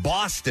from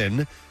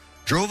Boston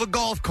drove a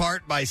golf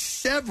cart by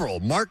several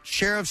marked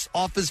sheriff's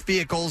office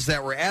vehicles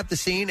that were at the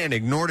scene and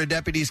ignored a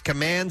deputy's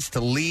commands to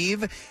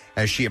leave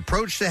as she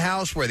approached the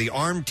house where the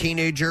armed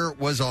teenager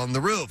was on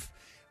the roof.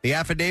 The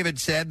affidavit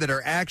said that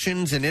her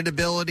actions and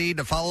inability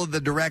to follow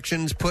the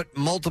directions put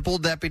multiple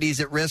deputies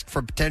at risk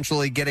for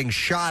potentially getting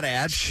shot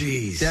at.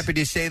 Jeez.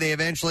 Deputies say they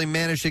eventually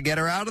managed to get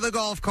her out of the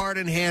golf cart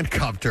and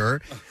handcuffed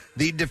her.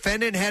 The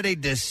defendant had a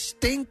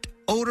distinct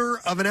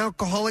odor of an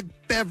alcoholic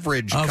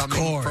beverage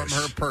coming from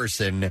her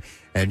person,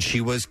 and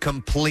she was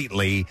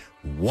completely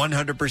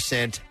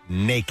 100%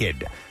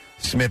 naked.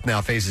 Smith now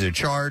faces a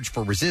charge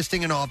for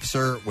resisting an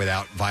officer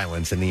without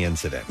violence in the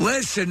incident.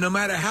 Listen, no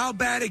matter how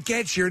bad it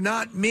gets, you're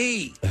not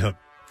me.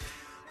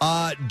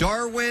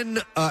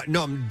 Darren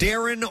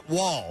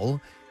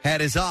Wall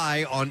had his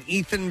eye on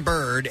Ethan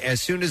Bird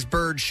as soon as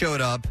Bird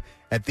showed up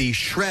at the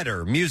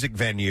Shredder music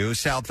venue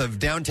south of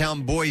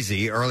downtown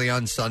Boise early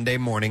on Sunday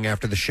morning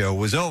after the show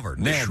was over.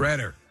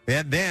 Shredder.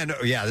 This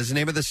is the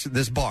name of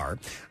this bar.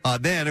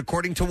 Then,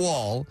 according to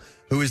Wall,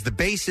 who is the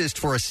bassist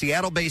for a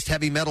Seattle-based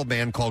heavy metal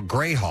band called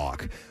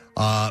Greyhawk,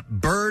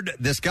 Bird,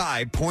 this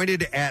guy,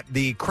 pointed at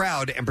the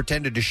crowd and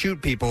pretended to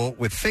shoot people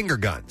with finger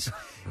guns.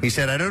 He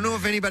said, I don't know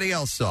if anybody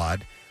else saw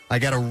it. I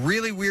got a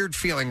really weird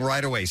feeling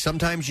right away.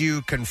 Sometimes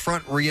you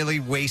confront really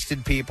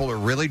wasted people or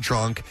really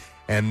drunk,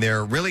 and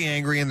they're really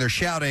angry, and they're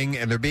shouting,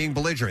 and they're being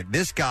belligerent.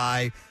 This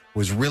guy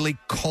was really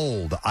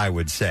cold, I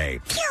would say.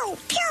 Pew,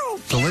 pew,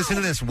 so listen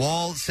to this.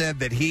 Wall said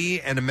that he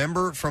and a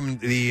member from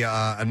the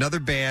another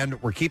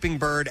band were keeping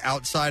Bird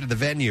outside of the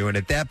venue, and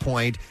at that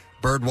point,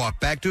 Bird walked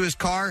back to his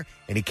car,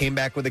 and he came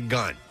back with a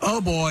gun.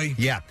 Oh, boy.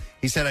 Yeah.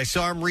 He said, I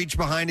saw him reach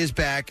behind his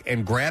back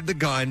and grab the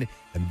gun,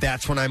 and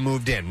that's when I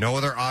moved in. No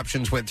other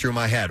options went through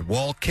my head.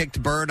 Wall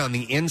kicked Bird on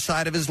the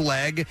inside of his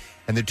leg,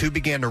 and the two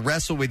began to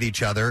wrestle with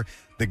each other.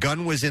 The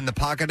gun was in the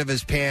pocket of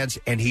his pants,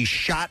 and he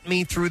shot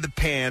me through the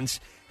pants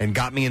and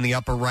got me in the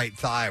upper right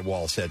thigh,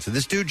 Wall said. So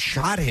this dude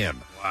shot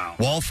him. Wow.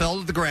 Wall fell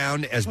to the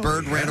ground as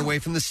Bird ran away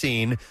from the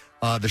scene.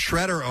 The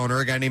Shredder owner,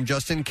 a guy named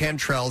Justin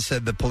Cantrell,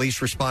 said the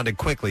police responded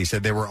quickly. He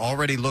said they were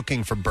already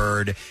looking for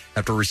Bird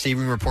after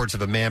receiving reports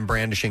of a man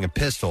brandishing a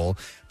pistol.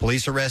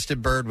 Police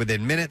arrested Bird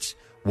within minutes.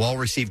 Wall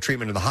received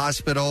treatment in the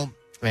hospital,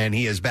 and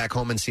he is back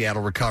home in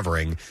Seattle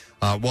recovering.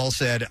 Wall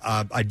said,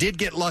 I did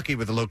get lucky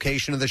with the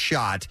location of the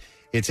shot.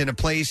 It's in a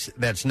place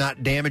that's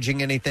not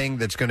damaging anything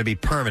that's going to be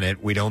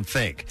permanent, we don't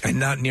think. And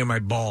not near my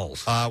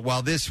balls.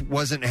 While this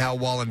wasn't how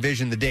Wall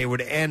envisioned the day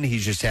would end,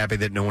 he's just happy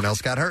that no one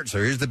else got hurt. So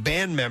here's the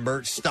band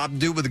member, stopped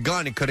dude with a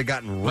gun. It could have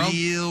gotten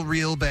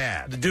real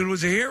bad. The dude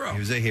was a hero. He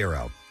was a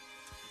hero.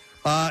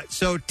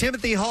 So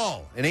Timothy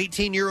Hall, an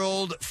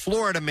 18-year-old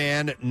Florida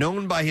man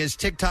known by his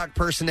TikTok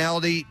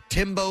personality,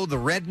 Timbo the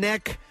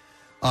Redneck,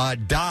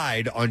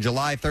 died on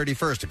July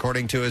 31st,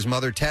 according to his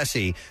mother,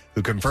 Tessie,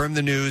 who confirmed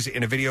the news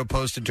in a video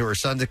posted to her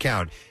son's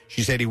account.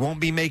 She said he won't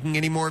be making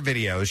any more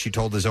videos, she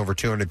told his over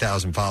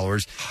 200,000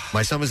 followers.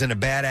 My son was in a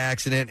bad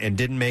accident and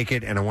didn't make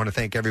it, and I want to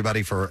thank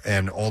everybody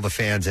and all the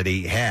fans that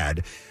he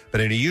had.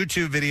 But in a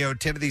YouTube video,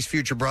 Timothy's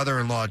future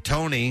brother-in-law,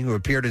 Tony, who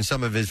appeared in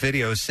some of his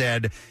videos,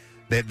 said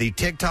that the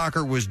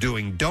TikToker was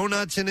doing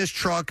donuts in his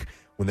truck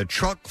when the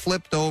truck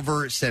flipped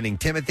over, sending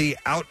Timothy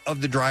out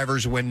of the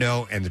driver's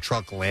window, and the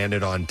truck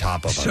landed on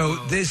top of him. So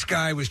this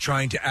guy was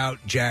trying to out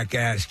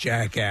jackass,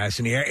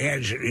 and he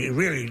had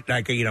really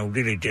like a,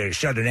 really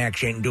southern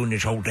accent and doing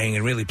this whole thing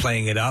and really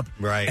playing it up.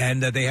 Right.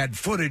 And they had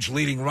footage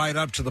leading right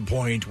up to the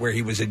point where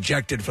he was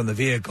ejected from the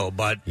vehicle.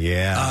 But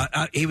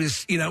he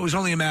was, it was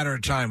only a matter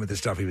of time with the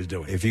stuff he was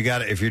doing. If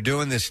you're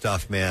doing this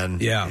stuff, man,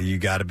 you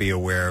got to be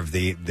aware of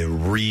the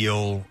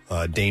real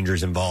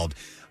dangers involved.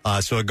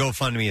 So a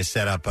GoFundMe is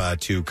set up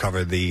to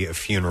cover the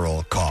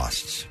funeral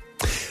costs.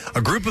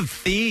 A group of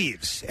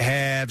thieves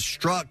have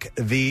struck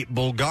the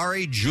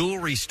Bulgari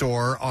jewelry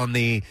store on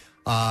the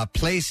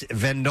Place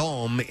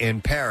Vendôme in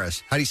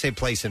Paris. How do you say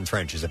place in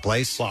French? Is it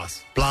place?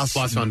 Place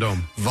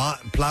Vendôme.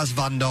 Place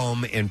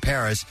Vendôme in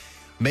Paris,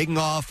 making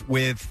off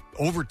with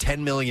over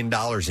 $10 million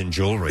in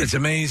jewelry. It's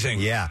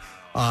amazing. Yeah.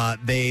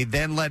 They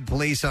then led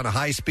police on a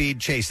high-speed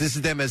chase. This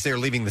is them as they're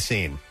leaving the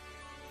scene.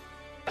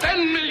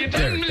 $10 million,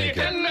 $10 million,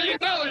 $10 million,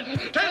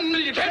 $10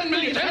 million, $10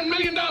 million, $10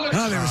 million.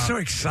 Oh, they were so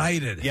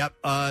excited. Yep.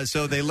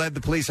 So they led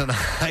the police on a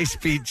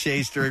high-speed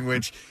chase during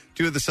which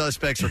two of the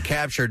suspects were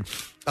captured.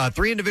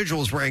 Three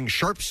individuals wearing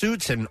sharp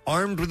suits and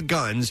armed with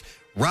guns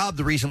robbed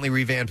the recently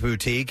revamped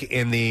boutique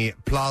in the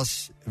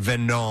Place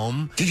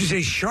Vendôme. Did you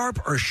say Sharp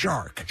or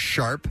Shark?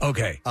 Sharp.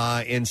 Okay.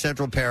 In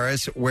central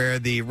Paris, where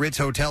the Ritz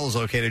Hotel is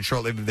located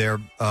shortly there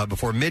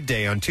before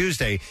midday on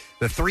Tuesday.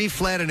 The three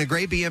fled in a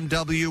gray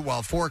BMW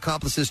while four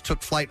accomplices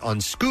took flight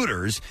on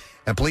scooters,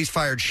 and police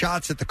fired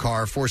shots at the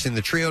car, forcing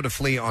the trio to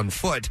flee on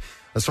foot.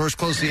 A source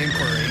close to the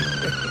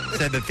inquiry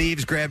said the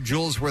thieves grabbed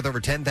jewels worth over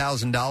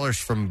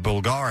 $10,000 from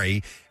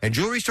Bulgari. And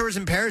jewelry stores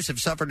in Paris have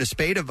suffered a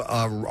spate of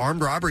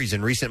armed robberies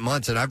in recent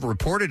months, and I've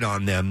reported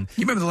on them.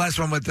 You remember the last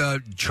one with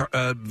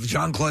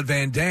Jean-Claude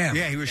Van Damme?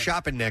 Yeah, he was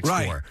shopping next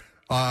door.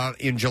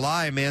 In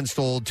July, a man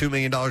stole $2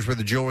 million worth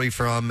of jewelry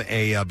from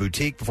a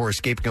boutique before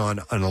escaping on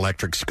an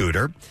electric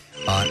scooter.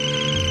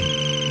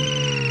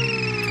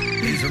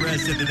 He's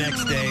arrested the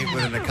next day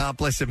with an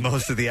accomplice, and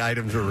most of the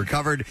items were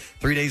recovered.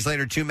 3 days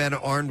later, two men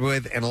armed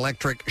with an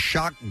electric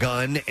shock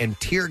gun and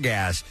tear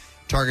gas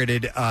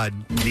targeted a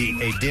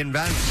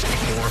Dinvan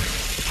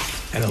store.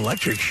 An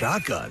electric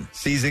shotgun?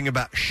 Seizing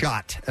about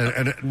shot.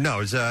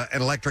 No, it's an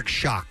electric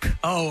shock.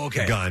 Oh,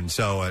 okay. Gun,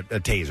 so a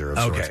taser of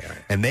sorts. Okay. Right.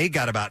 And they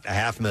got about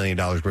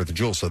 $500,000 worth of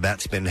jewels, so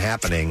that's been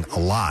happening a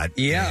lot.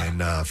 Yeah. In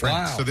France.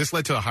 Wow. So this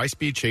led to a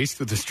high-speed chase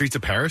through the streets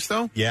of Paris,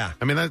 though? Yeah.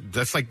 I mean,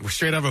 that's like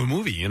straight out of a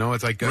movie, you know?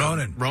 It's like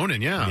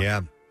Ronin, yeah.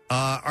 Yeah.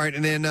 All right,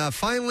 and then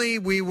finally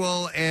we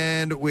will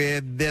end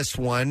with this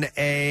one.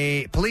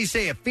 Police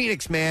say a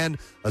Phoenix man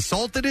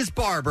assaulted his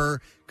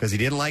barber because he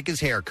didn't like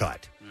his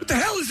haircut. What the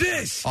hell is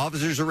this?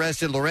 Officers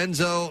arrested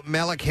Lorenzo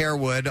Malik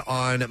Harewood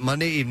on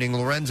Monday evening.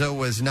 Lorenzo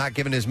was not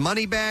given his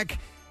money back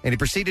and he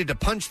proceeded to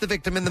punch the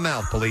victim in the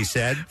mouth, police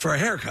said. For a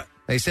haircut.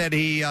 They said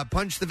he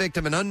punched the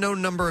victim an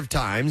unknown number of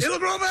times. It'll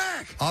grow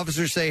back!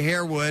 Officers say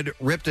Harewood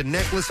ripped a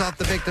necklace off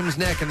the victim's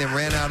neck and then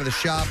ran out of the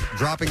shop,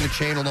 dropping the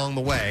chain along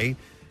the way.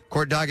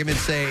 Court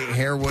documents say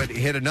Harewood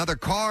hit another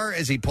car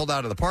as he pulled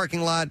out of the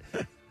parking lot.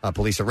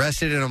 Police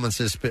arrested him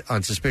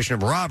on suspicion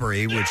of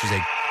robbery, which is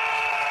a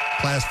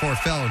Class 4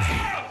 felony.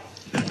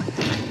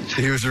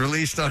 He was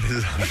released on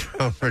his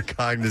own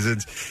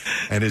recognizance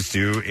and is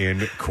due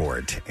in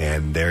court.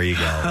 And there you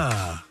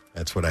go.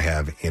 That's what I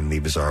have in the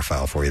bizarre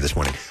file for you this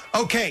morning.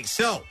 Okay,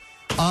 so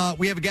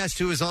we have a guest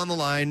who is on the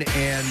line,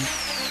 and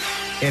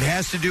it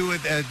has to do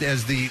with,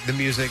 as the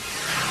music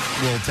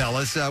will tell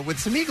us, with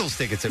some Eagles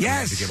tickets that we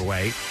have to give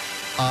away.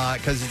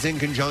 Because it's in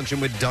conjunction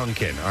with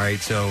Dunkin'. All right,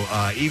 so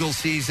Eagle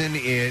season,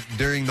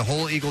 during the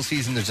whole Eagle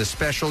season, there's a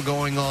special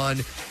going on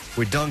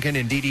with Dunkin'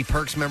 and DD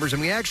Perks members,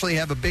 and we actually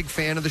have a big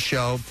fan of the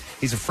show.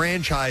 He's a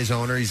franchise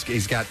owner.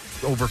 He's got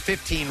over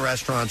 15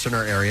 restaurants in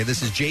our area.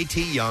 This is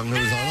JT Young, who's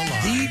on the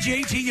line. The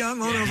JT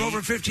Young, owner of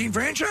over 15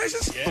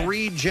 franchises?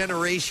 Third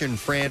generation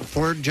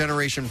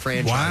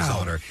franchise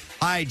owner.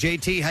 Hi,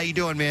 JT. How you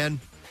doing,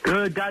 man?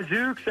 Good.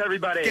 Gadzooks,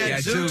 everybody.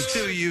 Gadzooks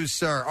to you,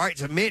 sir. All right,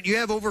 so, man, you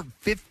have over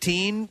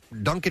 15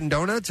 Dunkin'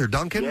 Donuts or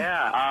Dunkin'?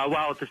 Yeah,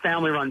 well, it's a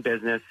family-run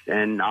business,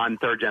 and I'm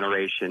third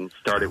generation.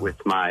 Started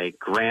with my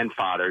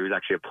grandfather, who was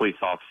actually a police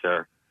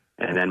officer,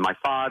 and then my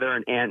father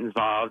and aunt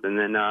involved, and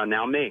then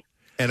now me.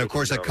 And, of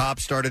course, a cop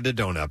started a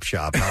donut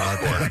shop. How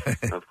about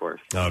that? Of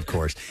course. Of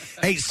course.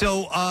 Hey,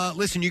 so,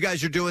 listen, you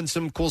guys are doing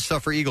some cool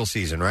stuff for Eagle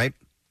season, right?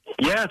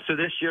 Yeah, so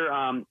this year,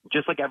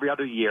 just like every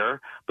other year,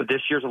 but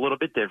this year's a little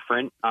bit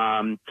different.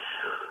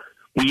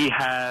 We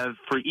have,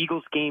 for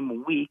Eagles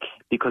game week,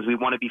 because we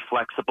want to be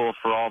flexible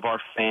for all of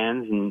our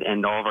fans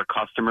and all of our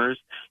customers,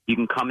 you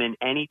can come in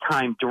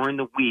anytime during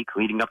the week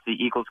leading up to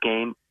the Eagles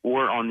game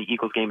or on the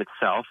Eagles game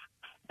itself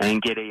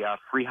and get a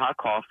free hot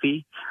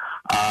coffee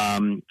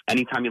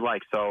anytime you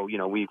like. So,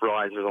 we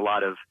realize there's a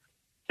lot of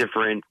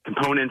different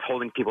components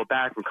holding people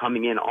back from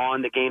coming in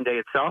on the game day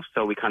itself.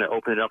 So we kind of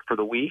open it up for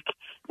the week,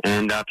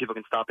 and people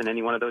can stop in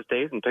any one of those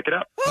days and pick it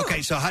up.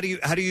 Okay, so how do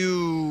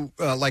you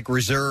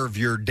reserve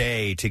your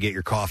day to get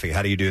your coffee?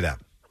 How do you do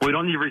that? Well, we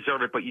don't need to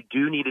reserve it, but you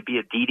do need to be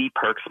a DD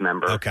Perks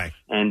member. Okay.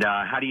 And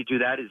how do you do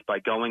that is by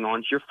going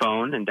onto your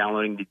phone and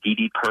downloading the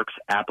DD Perks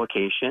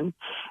application.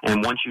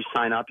 And once you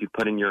sign up, you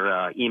put in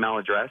your email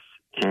address,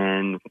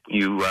 and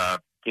you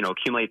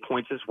accumulate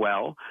points as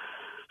well.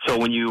 So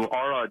when you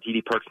are a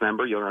DD Perks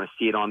member, you're going to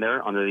see it on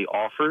there under the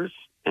offers,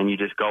 and you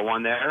just go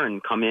on there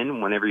and come in.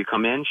 Whenever you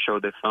come in,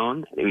 show the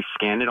phone, we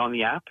scan it on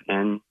the app,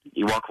 and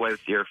you walk away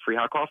with your free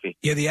hot coffee.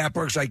 Yeah, the app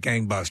works like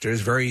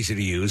gangbusters, very easy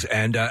to use.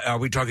 And are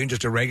we talking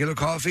just a regular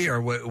coffee,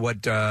 or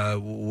what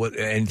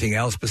anything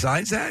else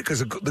besides that?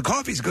 Because the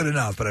coffee's good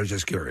enough, but I was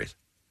just curious.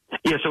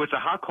 Yeah, so it's a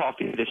hot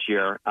coffee this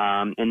year,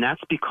 and that's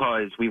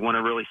because we want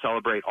to really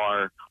celebrate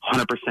our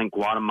 100%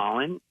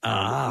 Guatemalan. We're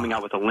coming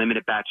out with a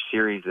limited batch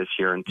series this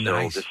year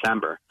until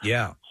December.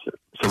 Yeah.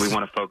 So we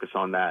want to focus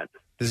on that.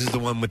 This is the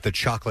one with the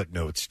chocolate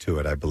notes to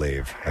it, I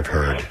believe. I've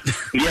heard.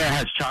 Yeah, it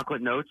has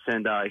chocolate notes,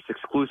 and it's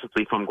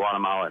exclusively from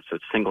Guatemala, so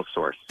it's single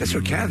source. That's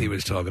what Kathy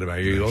was talking about.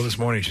 All this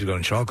morning, she's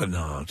going chocolate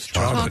notes.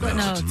 Chocolate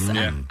notes.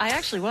 Yeah. I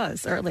actually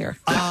was earlier.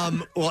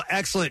 Well,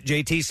 excellent,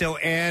 JT. So,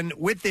 and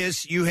with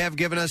this, you have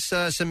given us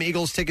some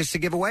Eagles tickets to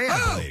give away,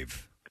 I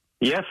believe.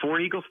 Yeah,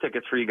 4 Eagles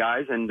tickets for you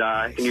guys, and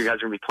I think you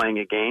guys are going to be playing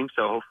a game,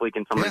 so hopefully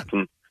somebody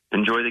can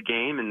enjoy the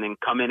game and then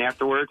come in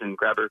afterwards and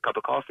grab a cup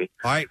of coffee.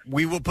 All right,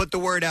 we will put the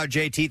word out,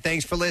 JT.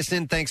 Thanks for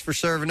listening. Thanks for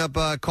serving up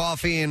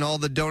coffee and all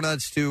the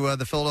donuts to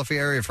the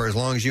Philadelphia area for as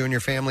long as you and your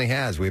family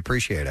has. We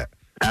appreciate it.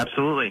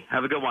 Absolutely.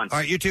 Have a good one. All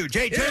right, you too.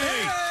 JT!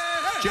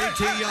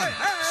 JT Young.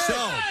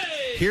 So,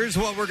 here's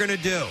what we're going to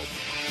do.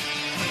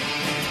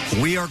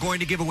 We are going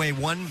to give away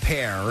one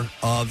pair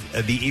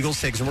of the Eagles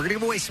tickets, and we're going to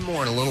give away some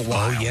more in a little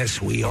while. Oh, yes,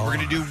 we are. We're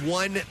going to do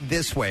one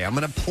this way. I'm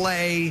going to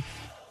play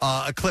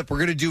a clip. We're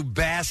going to do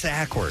bass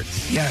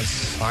backwards.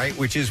 Yes. All right,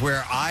 which is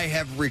where I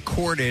have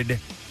recorded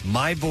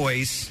my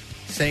voice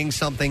saying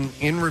something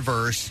in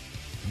reverse.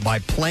 By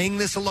playing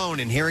this alone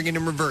and hearing it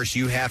in reverse,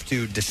 you have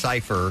to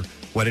decipher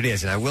what it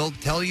is. And I will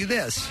tell you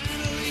this.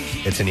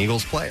 It's an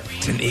Eagles player.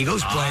 It's an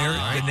Eagles player.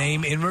 The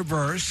name in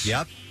reverse.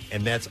 Yep.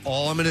 And that's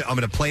all I'm going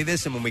to play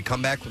this, and when we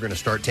come back, we're going to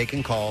start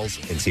taking calls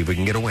and see if we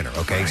can get a winner,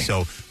 okay? Right.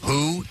 So,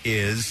 who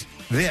is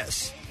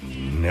this?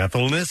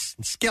 Nethelness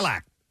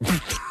Skillak.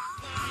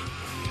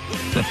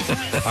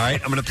 All right,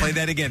 I'm going to play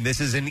that again.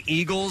 This is an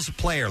Eagles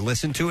player.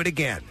 Listen to it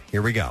again.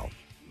 Here we go.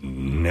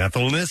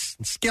 Nethelness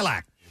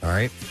Skillak. All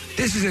right.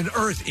 This is an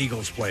Earth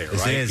Eagles player,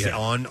 this right? Is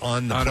on the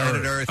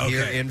planet Earth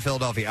here in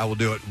Philadelphia. I will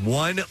do it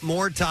one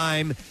more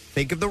time.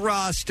 Think of the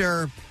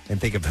roster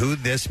and think of who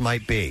this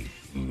might be.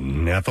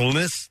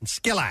 Nethelness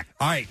Skillak.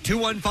 All right,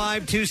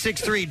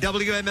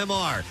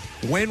 215-263-WMMR.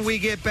 When we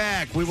get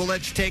back, we will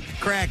let you take a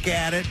crack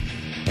at it,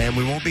 and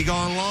we won't be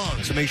gone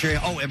long. So make sure you...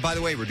 Oh, and by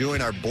the way, we're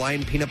doing our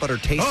blind peanut butter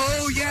taste.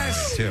 Oh,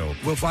 yes! Too.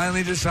 We'll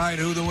finally decide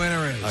who the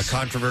winner is. A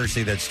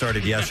controversy that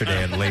started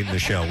yesterday and late in the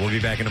show. We'll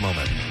be back in a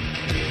moment.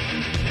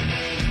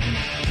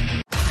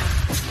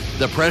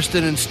 the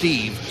Preston and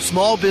Steve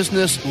Small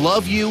Business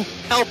Love You,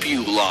 Help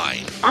You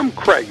line. I'm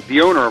Craig, the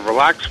owner of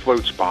Relax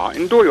Float Spa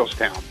in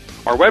Doylestown.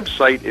 Our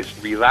website is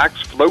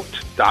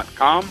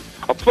relaxfloat.com.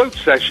 A float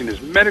session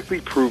is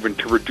medically proven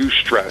to reduce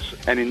stress,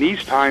 and in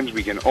these times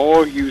we can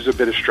all use a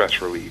bit of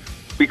stress relief.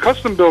 We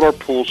custom build our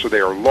pools so they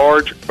are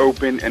large,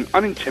 open, and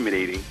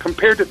unintimidating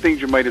compared to things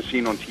you might have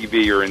seen on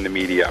TV or in the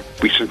media.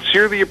 We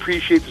sincerely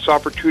appreciate this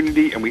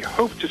opportunity, and we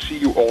hope to see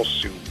you all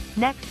soon.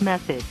 Next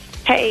message.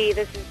 Hey,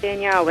 this is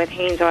Danielle with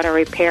Haynes Auto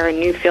Repair in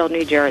Newfield,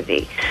 New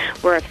Jersey.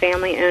 We're a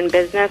family-owned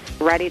business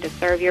ready to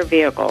serve your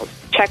vehicles.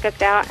 Check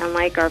us out and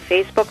like our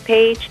Facebook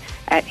page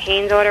at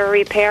Haynes Auto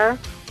Repair,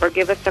 or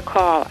give us a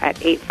call at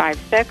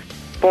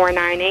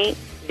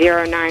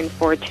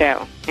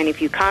 856-498-0942. And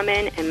if you come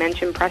in and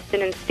mention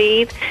Preston and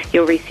Steve,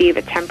 you'll receive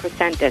a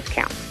 10%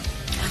 discount.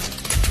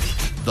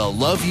 The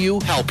Love You,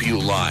 Help You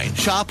line.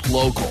 Shop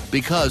local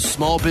because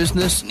small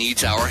business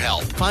needs our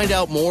help. Find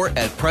out more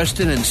at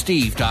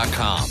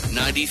PrestonandSteve.com.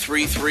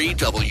 93.3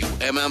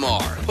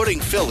 WMMR.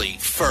 Putting Philly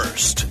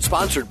first.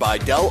 Sponsored by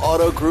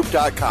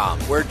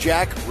DellAutoGroup.com, where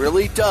Jack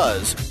really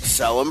does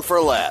sell them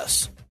for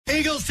less.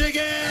 Eagles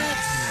tickets!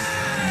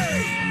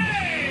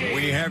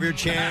 We have your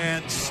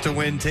chance to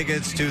win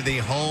tickets to the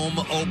home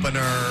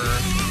opener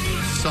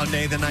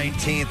Sunday the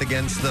 19th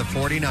against the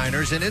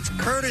 49ers, and it's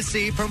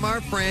courtesy from our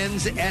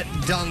friends at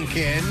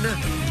Dunkin'.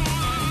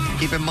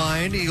 Keep in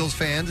mind, Eagles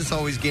fans, it's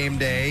always game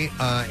day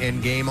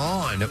and game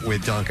on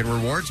with Dunkin'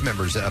 Rewards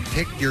members.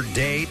 Pick your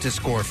day to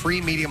score free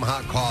medium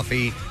hot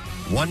coffee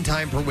one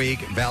time per week,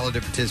 valid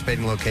at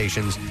participating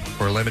locations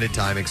for a limited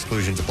time.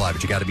 Exclusions apply,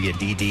 but you got to be a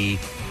DD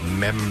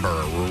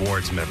member,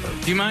 rewards member.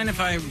 Do you mind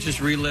if I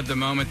just relive the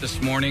moment this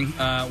morning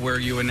where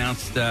you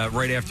announced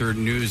right after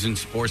news and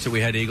sports that we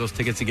had Eagles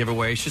tickets to give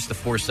away? It's just a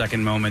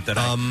 4-second moment that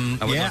I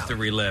would love to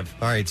relive.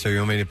 All right, so you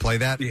want me to play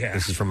that? Yeah.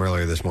 This is from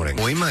earlier this morning.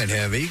 We might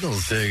have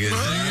Eagles tickets.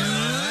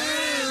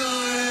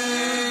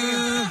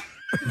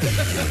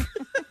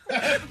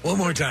 One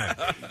more time.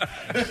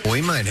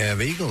 We might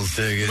have Eagles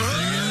tickets.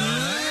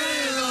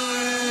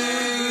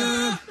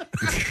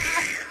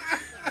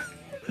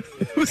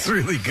 It was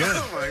really good.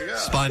 Oh my God.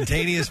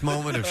 Spontaneous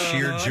moment of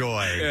sheer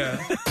joy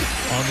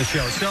on the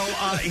show. So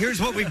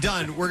here's what we've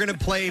done. We're going to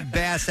play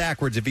Bass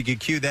Backwards, if you could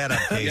cue that up,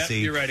 Casey.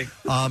 Yep, you're ready.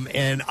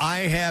 And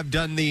I have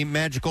done the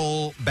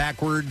magical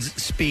backwards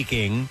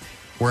speaking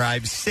where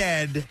I've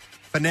said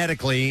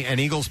phonetically an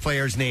Eagles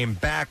player's name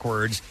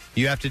backwards.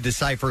 You have to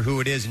decipher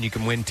who it is, and you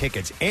can win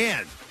tickets.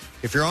 And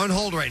if you're on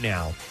hold right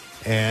now,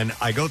 and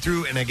I go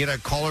through and I get a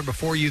caller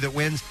before you that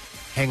wins,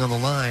 hang on the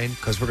line,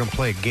 because we're going to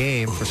play a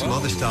game for some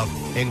other stuff,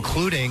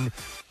 including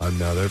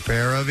another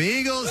pair of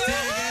Eagles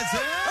tickets.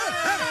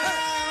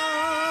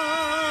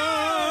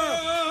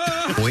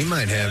 We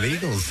might have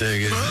Eagles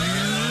tickets.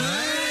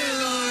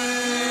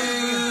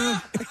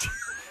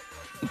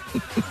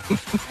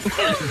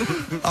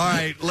 All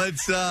right,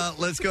 let's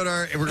go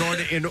to we're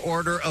going in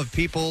order of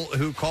people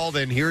who called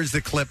in. Here's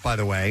the clip, by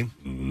the way.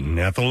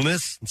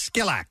 Nethelness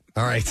Skillak.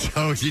 All right,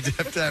 so you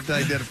have to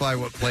identify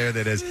what player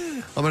that is.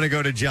 I'm going to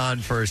go to John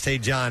first. Hey,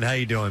 John, how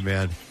you doing,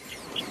 man?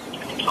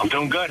 I'm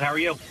doing good. How are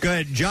you?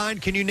 Good. John,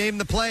 can you name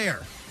the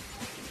player?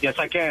 Yes,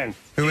 I can.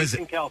 Who is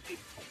it? Kelsey.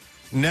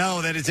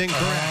 No, that is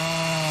incorrect.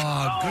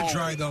 Oh, good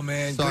try, though,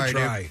 man. Sorry, good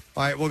try. dude.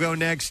 All right, we'll go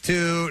next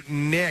to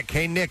Nick.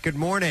 Hey, Nick, good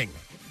morning.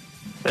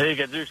 Hey,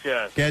 Gadzooks,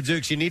 guys.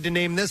 Gadzooks, you need to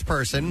name this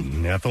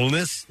person.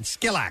 Nethelness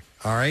Skillak.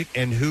 All right,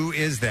 and who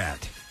is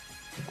that?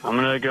 I'm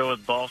going to go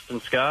with Boston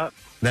Scott.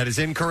 That is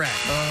incorrect.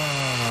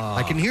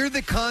 I can hear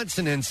the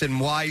consonants and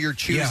why you're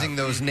choosing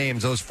those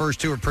names. Those first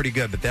two are pretty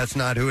good, but that's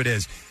not who it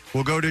is.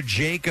 We'll go to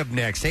Jacob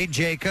next. Hey,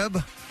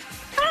 Jacob.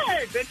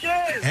 Hey,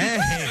 bitches! Hey.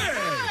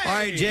 All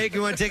right, Jake,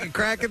 you want to take a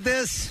crack at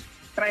this?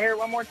 Can I hear it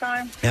one more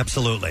time?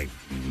 Absolutely.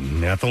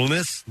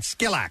 Nethelness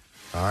Skillak.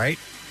 All right.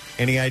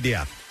 Any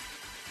idea?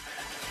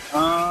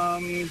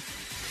 I'm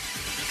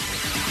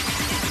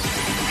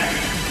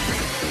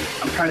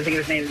trying to think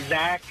of his name.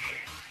 Zach.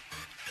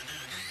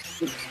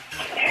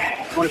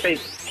 I want to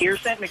say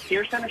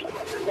McPherson or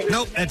something?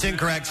 Nope, that's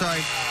incorrect. Sorry.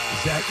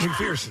 Zach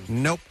McPherson.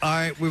 Nope. All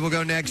right, we will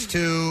go next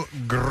to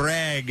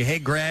Greg. Hey,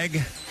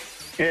 Greg.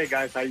 Hey,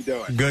 guys, how you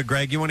doing? Good,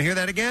 Greg. You want to hear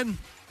that again?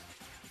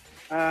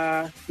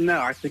 No,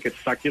 I think it's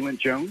Succulent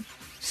Jones.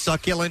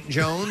 Succulent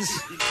Jones?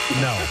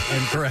 No,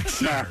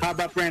 incorrect. How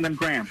about Brandon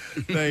Graham?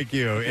 Thank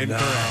you.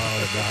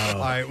 Incorrect. No. All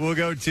right, we'll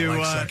go to I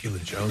like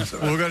Succulent Jones.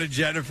 We'll go to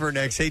Jennifer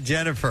next. Hey,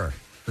 Jennifer.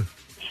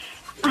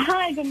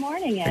 Hi, good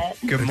morning, Ed.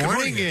 Good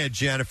morning,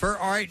 Jennifer.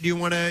 All right, do you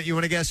want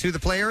to guess who the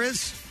player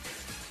is?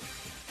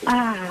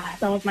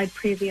 That was my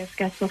previous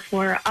guess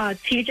before.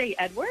 TJ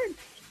Edwards?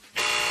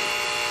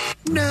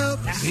 No.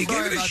 You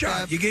gave it a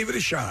shot. You gave it a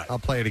shot. I'll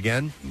play it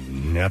again.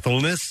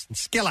 Nethelness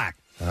Skillak.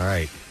 All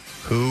right.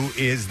 Who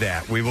is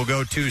that? We will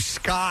go to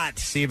Scott.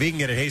 See if he can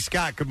get it. Hey,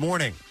 Scott, good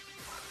morning.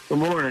 Good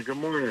morning. Good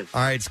morning.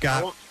 All right,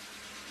 Scott.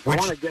 I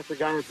want to guess the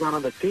guy that's not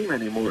on the team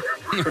anymore.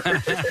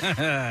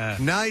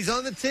 No, he's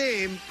on the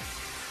team.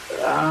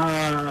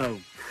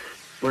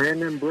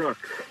 Brandon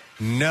Brooks.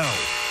 No.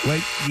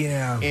 Wait,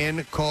 yeah.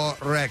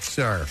 Incorrect,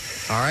 sir.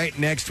 All right,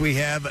 next we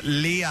have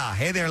Leah.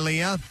 Hey there,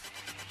 Leah.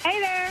 Hey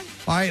there.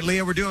 All right,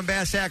 Leah, we're doing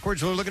bass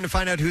backwards. We're looking to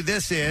find out who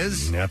this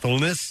is.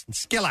 Nettleness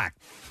Skillak.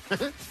 I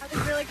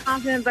was really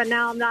confident, but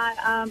now I'm not.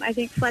 I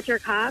think Fletcher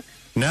Cox.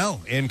 No,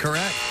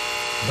 incorrect.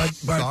 But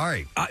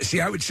sorry. See,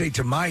 I would say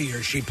to my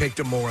ear, she picked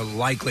a more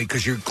likely,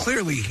 because you're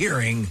clearly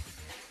hearing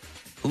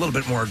a little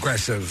bit more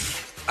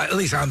aggressive. At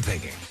least I'm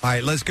thinking. All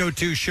right, let's go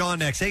to Sean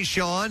next. Hey,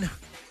 Sean.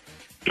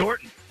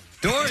 Dorton.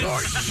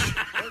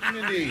 Dorton.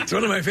 indeed. It's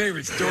one of my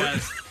favorites,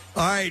 Dorton.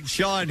 All right,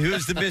 Sean,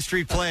 who's the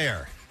mystery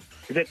player?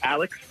 Is it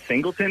Alex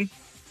Singleton?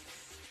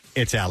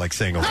 It's Alex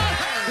Singleton.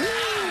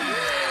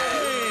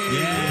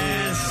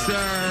 Yes,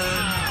 sir.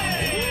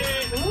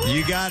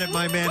 You got it,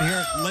 my man.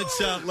 Here,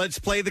 let's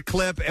play the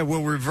clip and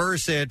we'll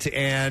reverse it.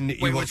 And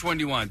Wait, which one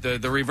do you want? The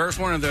reverse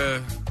one or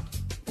the?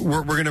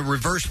 We're going to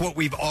reverse what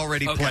we've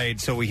already played,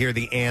 so we hear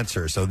the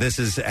answer. So this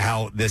is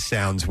how this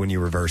sounds when you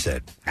reverse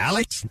it.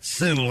 Alex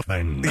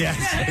Singleton. Yes.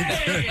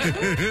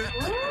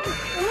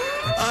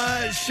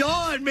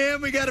 Sean,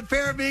 man, we got a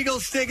pair of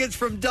Eagles tickets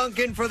from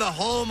Duncan for the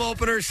home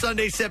opener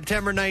Sunday,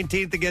 September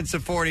 19th against the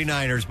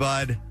 49ers,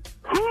 bud.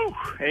 Whew,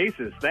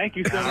 aces. Thank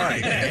you so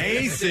much.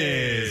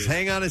 Aces.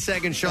 Hang on a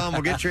second, Sean.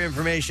 We'll get your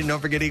information. Don't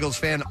forget, Eagles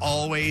fan,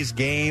 always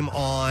game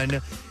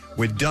on.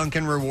 With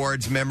Dunkin'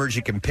 Rewards members,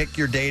 you can pick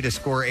your day to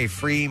score a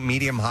free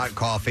medium hot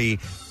coffee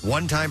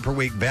one time per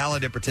week,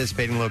 valid at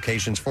participating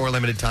locations for a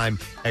limited time.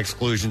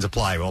 Exclusions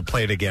apply. We'll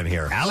play it again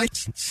here.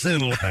 Alex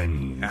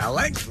Singleton.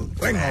 Alex?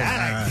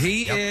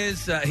 He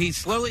is, he's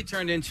slowly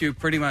turned into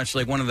pretty much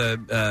like one of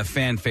the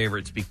fan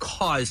favorites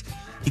because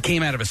he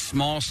came out of a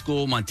small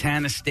school,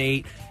 Montana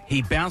State.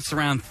 He bounced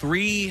around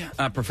 3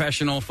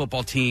 professional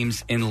football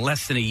teams in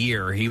less than a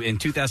year. In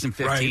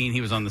 2015,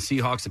 he was on the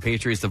Seahawks, the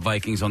Patriots, the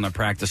Vikings on the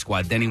practice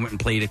squad. Then he went and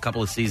played a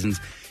couple of seasons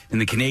in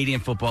the Canadian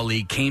Football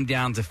League, came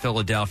down to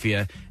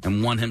Philadelphia,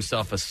 and won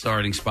himself a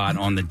starting spot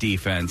on the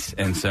defense.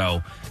 And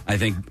so I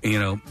think,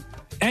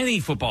 any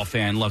football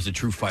fan loves a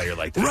true fighter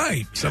like that.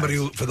 Right. Somebody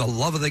who, for the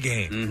love of the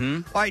game.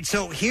 Mm-hmm. All right,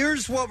 so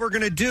here's what we're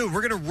going to do.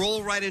 We're going to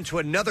roll right into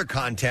another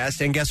contest,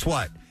 and guess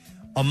what?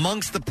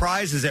 Amongst the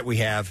prizes that we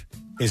have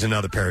is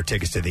another pair of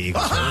tickets to the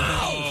Eagles.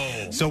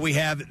 Oh. So we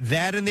have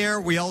that in there.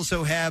 We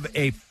also have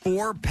a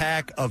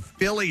 4-pack of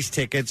Phillies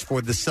tickets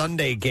for the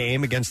Sunday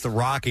game against the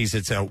Rockies.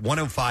 It's a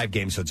 105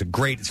 game, so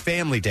it's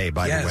family day,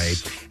 by the way,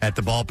 at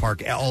the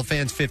ballpark. All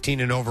fans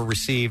 15 and over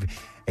receive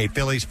a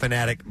Phillies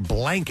Fanatic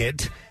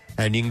blanket,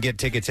 and you can get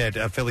tickets at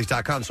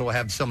Phillies.com. So we'll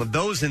have some of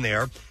those in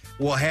there.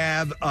 We'll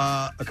have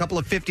a couple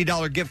of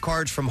 $50 gift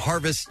cards from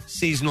Harvest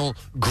Seasonal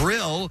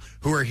Grill,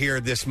 who are here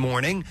this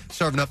morning,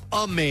 serving up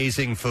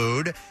amazing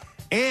food.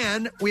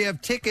 And we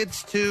have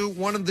tickets to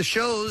one of the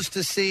shows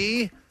to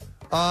see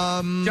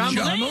John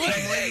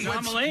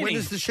Mulaney. When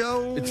is the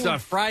show? It's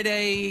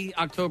Friday,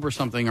 October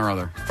something or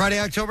other.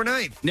 Friday, October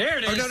 9th. There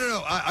it is. Oh,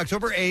 no.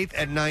 October 8th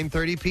at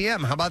 9:30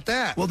 p.m. How about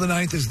that? Well, the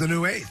 9th is the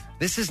new 8th.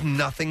 This is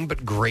nothing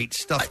but great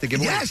stuff to give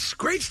away. Yes,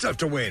 great stuff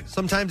to win.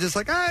 Sometimes it's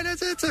like,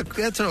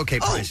 that's an okay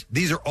prize.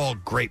 These are all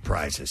great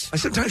prizes.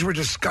 Sometimes we're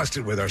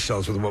disgusted with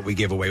ourselves with what we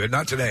give away, but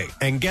not today.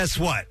 And guess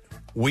what?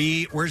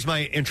 Where's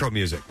my intro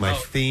music? My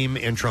theme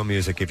intro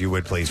music, if you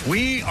would, please.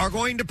 We are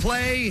going to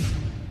play,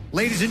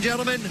 ladies and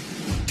gentlemen,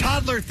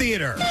 Toddler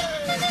Theater.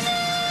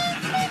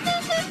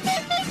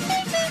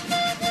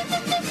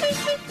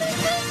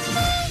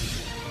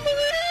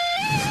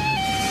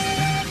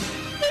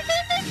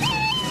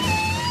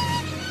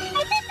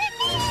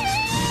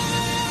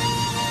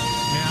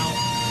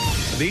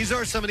 These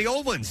are some of the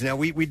old ones. Now,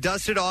 we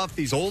dusted off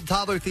these old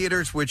toddler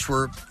theaters, which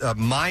were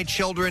my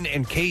children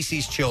and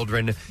Casey's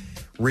children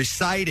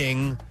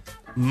reciting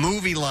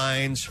movie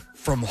lines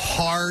from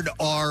hard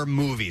R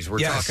movies. We're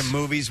talking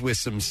movies with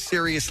some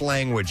serious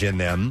language in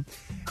them.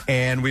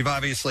 And we've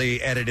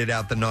obviously edited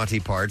out the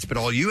naughty parts, but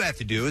all you have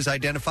to do is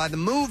identify the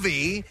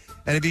movie.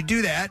 And if you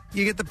do that,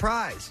 you get the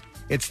prize.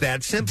 It's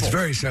that simple. It's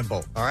very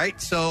simple. All right,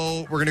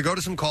 so we're going to go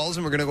to some calls,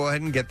 and we're going to go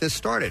ahead and get this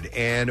started.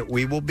 And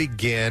we will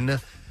begin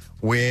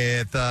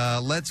with,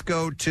 let's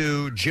go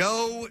to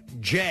Joe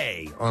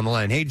J on the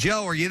line. Hey,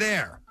 Joe, are you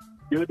there?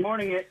 Good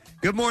morning, it.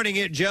 Good morning,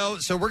 it, Joe.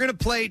 So we're going to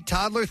play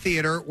Toddler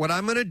Theater. What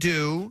I'm going to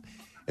do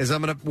is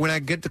when I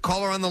get the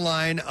caller on the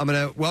line, I'm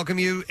going to welcome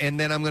you, and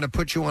then I'm going to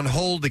put you on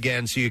hold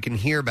again so you can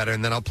hear better,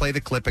 and then I'll play the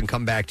clip and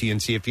come back to you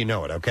and see if you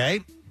know it,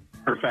 okay?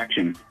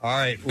 Perfection. All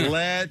right,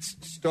 let's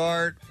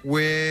start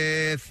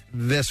with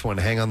this one.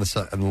 Hang on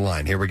the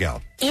line. Here we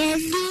go.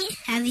 Andy,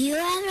 have you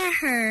ever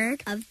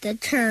heard of the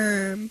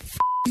term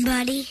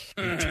buddy?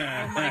 Oh,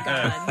 my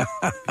God.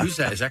 Who's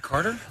that? Is that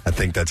Carter? I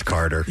think that's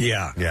Carter.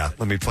 Yeah. Yeah,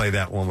 let me play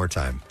that one more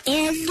time.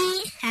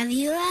 Andy, have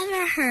you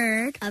ever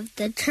heard of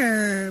the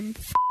term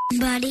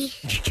buddy?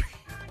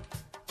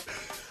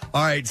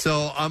 All right,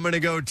 so I'm going to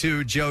go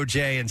to Joe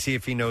J and see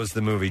if he knows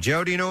the movie.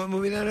 Joe, do you know what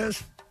movie that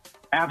is?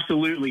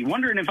 Absolutely.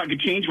 Wondering if I could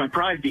change my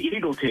prize to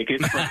Eagle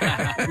tickets for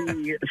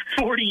the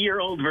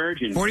 40-year-old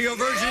virgin. 40-year-old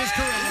virgin is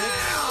correct.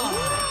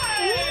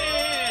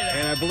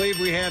 And I believe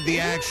we have the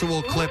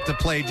actual clip to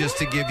play just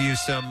to give you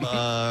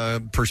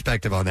some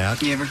perspective on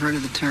that. You ever heard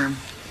of the term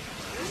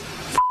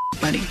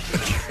buddy?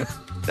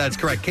 That's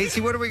correct.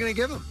 Casey, what are we going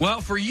to give him? Well,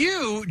 for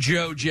you,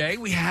 Joe J.,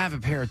 we have a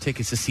pair of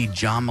tickets to see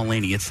John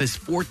Mulaney. It's this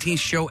 14th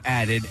show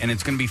added, and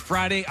it's going to be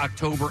Friday,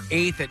 October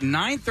 8th at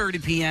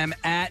 9:30 p.m.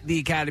 at the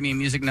Academy of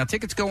Music. Now,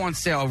 tickets go on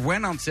sale.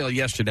 Went on sale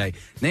yesterday.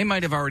 They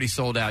might have already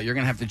sold out. You're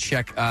going to have to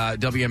check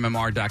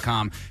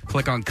WMMR.com.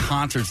 Click on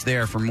concerts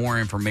there for more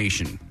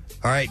information.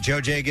 All right,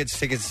 Joe J. gets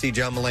tickets to see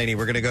John Mulaney.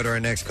 We're going to go to our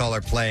next caller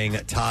playing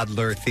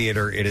Toddler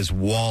Theater. It is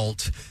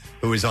Walt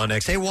who is on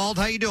next. Hey, Walt,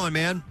 how you doing,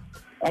 man?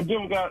 I'm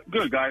doing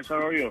good, guys. How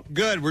are you?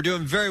 Good. We're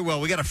doing very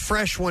well. We got a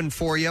fresh one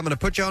for you. I'm going to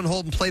put you on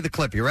hold and play the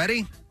clip. You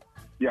ready?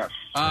 Yes.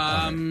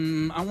 I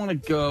want to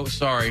go.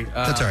 Sorry.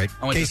 That's all right.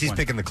 I want this Casey's one.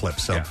 picking the clip.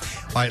 So, Yeah.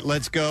 All right,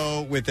 let's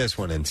go with this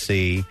one and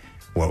see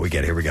what we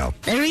get. Here we go.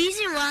 The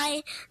reason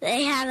why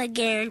they have a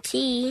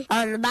guarantee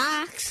on the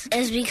box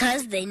is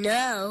because they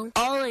know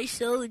all I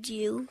sold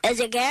you is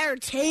a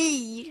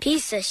guaranteed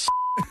piece of shit.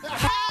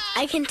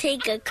 I can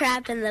take a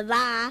crap in the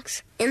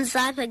box and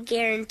slap a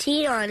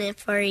guarantee on it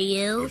for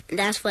you.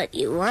 That's what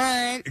you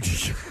want.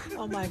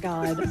 Oh, my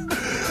God.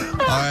 All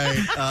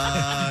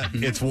right,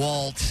 it's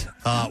Walt.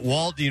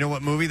 Walt, do you know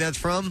what movie that's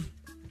from?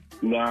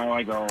 No,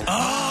 I don't.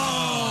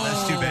 Oh,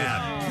 that's too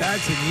bad.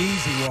 That's an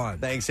easy one.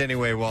 Thanks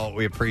anyway, Walt.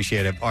 We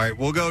appreciate it. All right,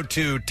 we'll go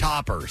to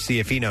Topper, see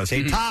if he knows.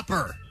 Hey,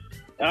 Topper.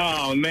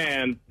 Oh,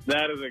 man.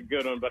 That is a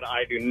good one, but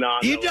I do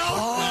not You know. don't?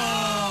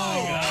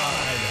 Oh,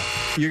 God.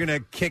 You're going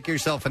to kick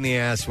yourself in the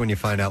ass when you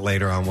find out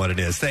later on what it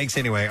is. Thanks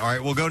anyway. All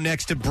right, we'll go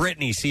next to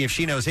Brittany, see if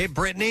she knows. Hey,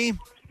 Brittany.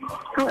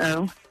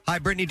 Hello. Hi,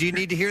 Brittany. Do you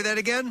need to hear that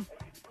again?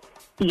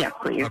 Yes,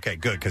 please. Okay,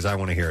 good, because I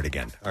want to hear it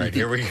again. All right,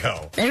 here we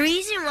go. The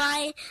reason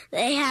why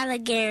they have a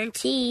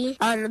guarantee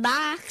on the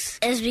box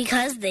is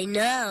because they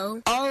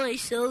know all I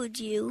sold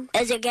you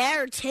is a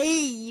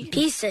guaranteed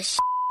piece of shit.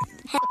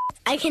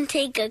 I can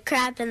take a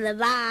crap in the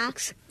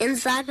box and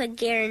slap a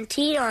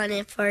guarantee on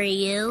it for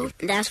you.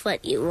 That's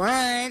what you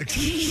want.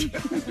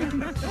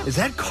 Is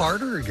that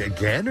Carter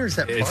again, or is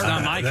that It's Parker?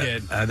 not my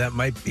kid. That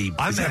might be.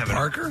 Is that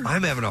Parker?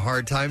 I'm having a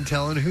hard time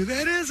telling who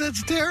that is.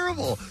 That's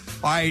terrible.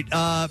 All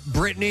right,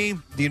 Brittany,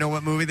 do you know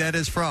what movie that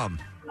is from?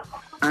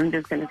 I'm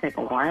just going to take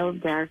a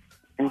wild guess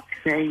and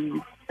say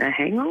The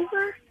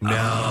Hangover?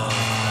 No.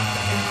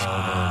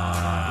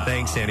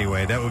 Thanks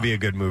anyway. That would be a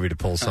good movie to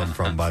pull some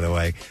from, by the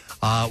way.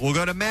 We'll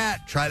go to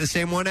Matt. Try the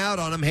same one out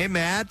on him. Hey,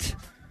 Matt.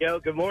 Yo,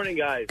 good morning,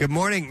 guys. Good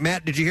morning.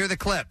 Matt, did you hear the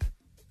clip?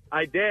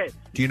 I did.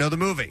 Do you know the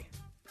movie?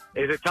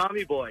 Is it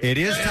Tommy Boy? It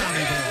is Tommy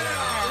Boy.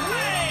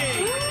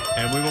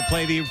 And we will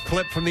play the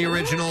clip from the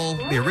original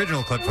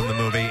clip from the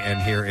movie,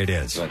 and here it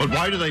is. But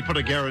why do they put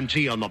a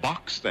guarantee on the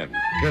box then?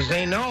 Because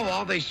they know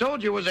all they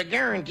sold you was a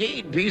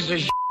guaranteed piece of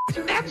shit.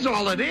 That's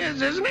all it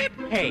is, isn't it?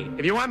 Hey,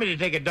 if you want me to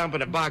take a dump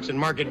in a box and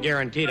mark it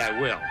guaranteed, I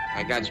will.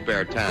 I got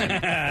spare time.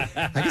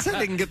 I guess I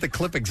didn't get the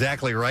clip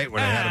exactly right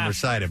when I had him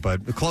recite it,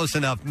 but close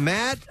enough.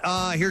 Matt,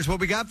 here's what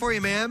we got for you,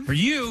 man. For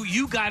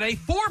you got a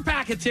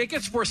 4-pack of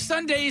tickets for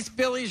Sunday's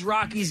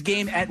Phillies-Rockies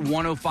game at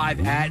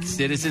 105 at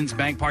Citizens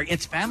Bank Park.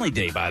 It's Family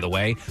Day, by the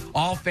way.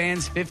 All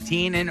fans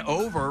 15 and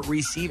over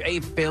receive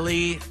a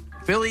Phillies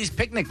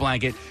picnic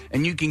blanket,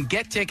 and you can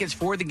get tickets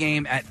for the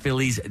game at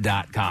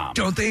Phillies.com.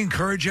 Don't they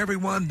encourage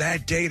everyone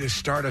that day to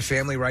start a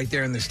family right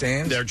there in the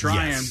stands? They're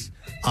trying. Yes.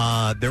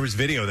 There was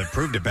video that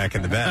proved it back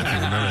in the bed, if you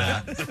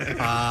remember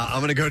that. I'm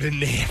going to go to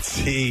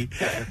Nancy.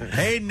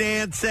 Hey,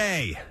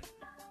 Nancy.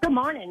 Good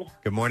morning.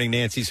 Good morning,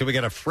 Nancy. So we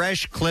got a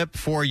fresh clip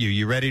for you.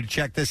 You ready to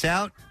check this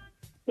out?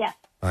 Yes.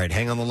 All right,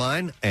 hang on the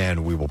line,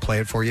 and we will play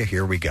it for you.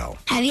 Here we go.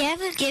 Have you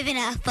ever given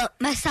a foot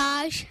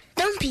massage?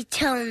 Don't be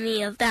telling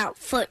me about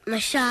foot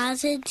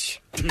massage.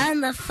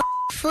 I'm the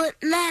foot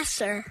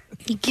master.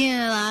 You get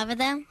a lot of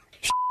them?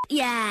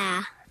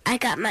 Yeah. I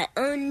got my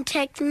own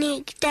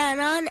technique down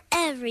on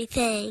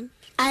everything.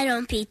 I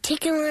don't be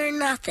tickling or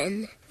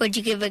nothing. Would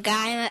you give a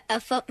guy a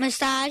foot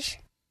massage?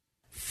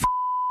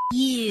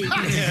 You.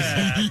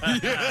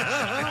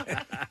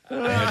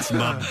 That's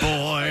my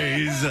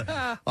boys.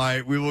 All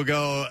right, we will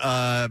go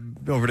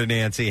over to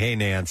Nancy. Hey,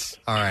 Nance.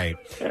 All right.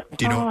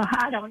 Do you know?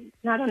 I don't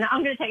know.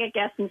 I'm going to take a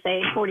guess and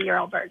say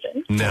 40-year-old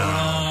virgin. No.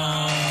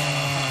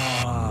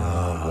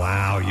 Oh,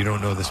 wow. You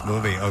don't know this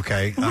movie.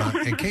 Okay.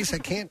 In case I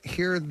can't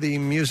hear the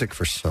music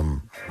for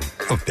some...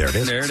 Oh, there it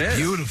is. There it is.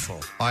 Beautiful.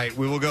 All right,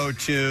 we will go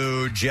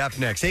to Jeff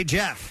next. Hey,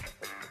 Jeff.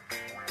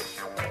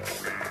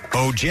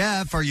 Oh,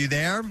 Jeff, are you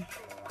there?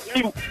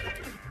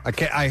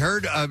 Okay, I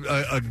heard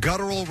a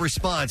guttural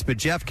response, but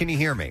Jeff, can you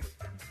hear me?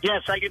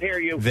 Yes, I can hear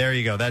you. There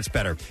you go. That's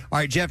better. All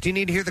right, Jeff, do you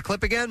need to hear the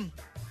clip again?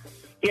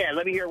 Yeah,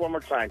 let me hear it one more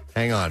time.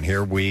 Hang on.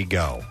 Here we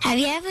go. Have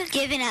you ever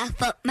given a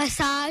foot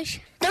massage?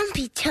 Don't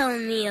be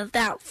telling me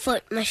about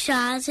foot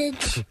massage.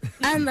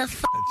 I'm the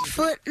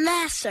foot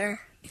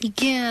master. You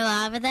get a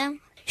lot of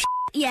them?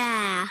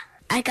 Yeah.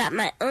 I got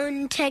my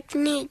own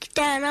technique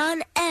down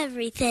on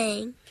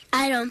everything.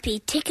 I don't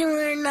be tickling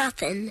or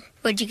nothing.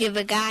 Would you give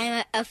a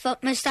guy a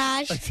foot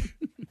massage?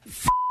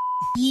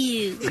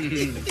 you.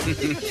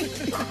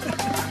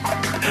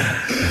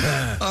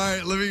 All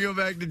right, let me go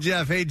back to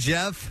Jeff. Hey,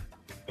 Jeff.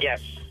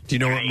 Yes. Do you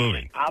know what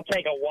movie? I'll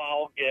take a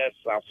wild guess.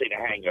 I'll see The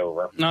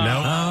Hangover.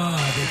 No.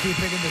 They keep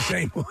picking the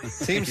same one.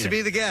 Seems to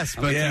be the guess,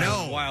 but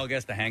no. Wild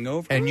guess, The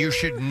Hangover. And you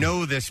should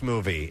know this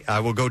movie. I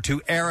will go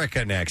to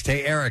Erica next.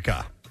 Hey,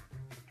 Erica.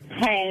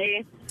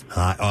 Hey,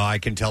 I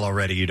can tell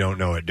already you don't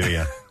know it, do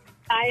you?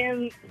 I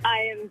am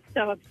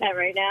so upset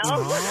right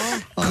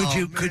now.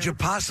 Could you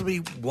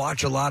possibly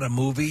watch a lot of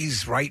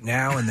movies right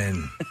now and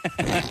then?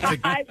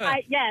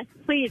 Yes,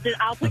 please.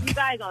 I'll put you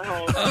guys on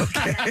hold.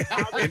 Okay.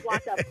 I'll just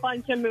watch a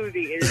bunch of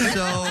movies.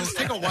 So let's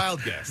take a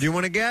wild guess. Do you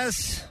want to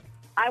guess?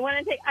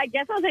 I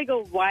guess I'll take a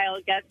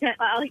wild guess. Can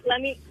I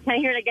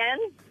hear it again?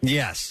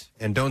 Yes.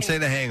 And don't say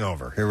The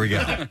Hangover. Here we go.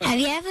 Have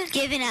you ever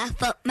given a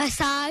foot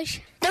massage?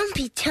 Don't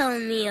be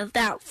telling me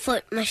about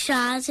foot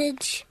massage.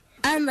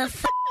 I'm the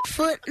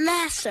foot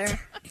master.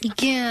 You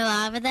get a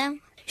lot of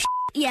them?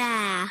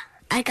 Yeah.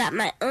 I got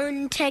my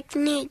own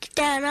technique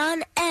down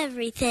on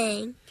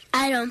everything.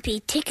 I don't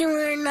be tickling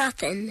or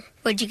nothing.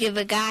 Would you give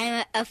a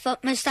guy a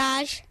foot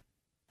massage?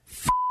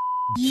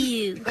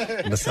 You.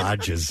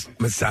 Massages.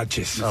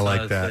 Massages. I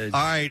like that.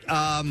 All right,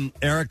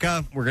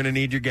 Erica, we're going to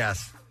need your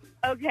guess.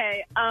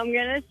 Okay, I'm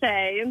gonna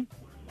say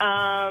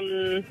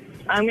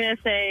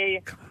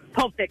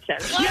Pulp Fiction.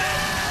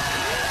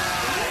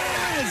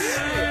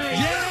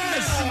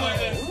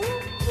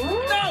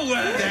 No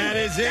way! That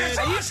is it.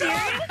 Are you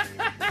serious?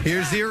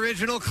 Here's the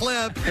original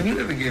clip. Have you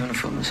ever given a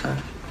foot massage?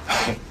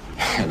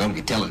 Don't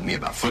be telling me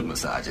about foot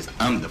massages.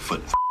 I'm the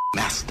foot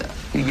master.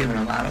 You giving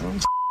a lot of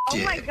them? Oh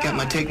my God. Got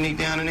my technique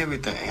down and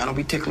everything. I don't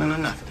be tickling or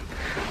nothing.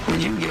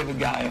 Would you give a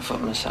guy a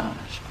foot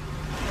massage?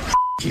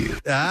 You.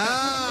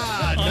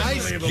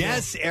 Nice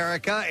guess,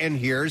 Erica. And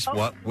here's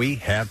what we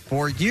have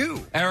for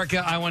you.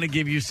 Erica, I want to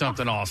give you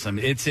something awesome.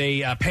 It's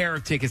a pair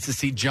of tickets to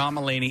see John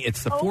Mulaney.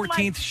 It's the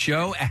 14th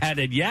show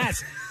added.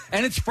 Yes.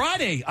 And it's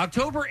Friday,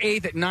 October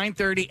 8th at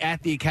 9:30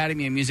 at the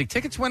Academy of Music.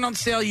 Tickets went on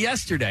sale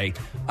yesterday,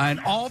 and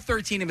all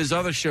 13 of his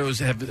other shows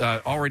have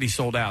already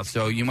sold out.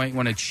 So you might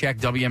want to check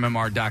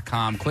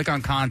WMMR.com. Click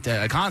on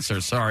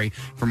concerts,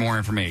 for more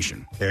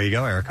information. There you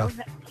go, Erica.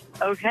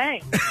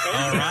 Okay.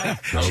 All right.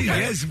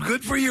 Yes,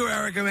 good for you,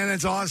 Erica, man.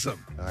 That's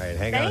awesome. All right,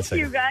 hang on a Thank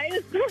second. you,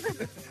 guys.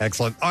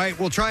 Excellent. All right,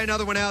 we'll try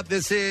another one out.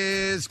 This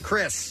is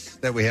Chris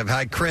that we have.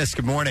 Hi, Chris.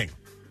 Good morning.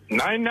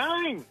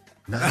 9-9.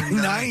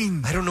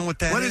 9. I don't know what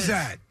that is. What is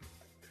that?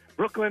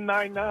 Brooklyn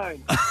 9-9.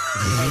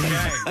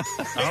 Okay.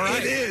 All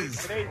right. It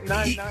is. Today's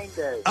 9-9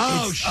 day.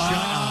 Oh, shut up.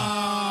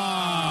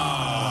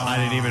 I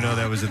didn't even know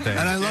that was a thing.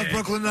 And I love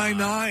Brooklyn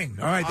Nine-Nine.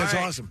 All right, that's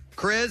awesome.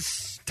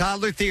 Chris,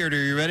 Toddler Theater,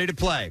 you ready to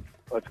play?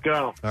 Let's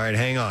go. All right,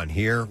 hang on.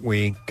 Here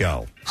we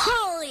go.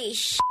 Holy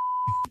sh!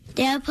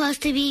 They're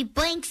supposed to be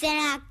blanks in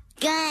a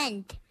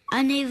gun.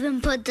 I didn't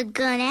even put the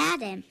gun at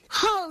him.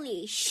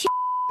 Holy sh!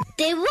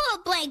 They were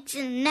blanks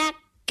in that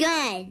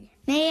gun.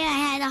 Maybe I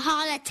had a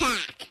heart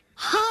attack.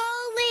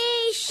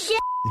 Holy shit!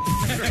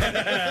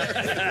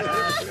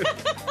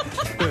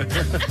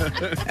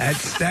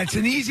 That's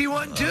an easy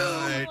one, too.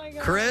 All right.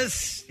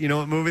 Chris, you know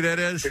what movie that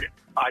is?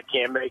 I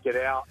can't make it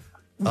out.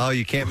 Oh,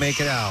 you can't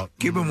make it out.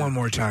 Give him one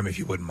more time if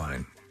you wouldn't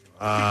mind.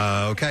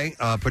 Okay,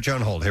 put you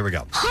on hold. Here we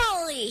go.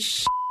 Holy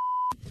sh!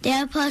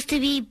 They're supposed to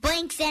be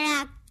blanks in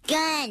a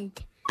gun.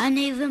 I didn't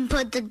even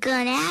put the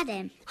gun at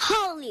him.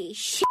 Holy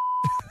sh!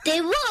 They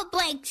were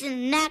blanks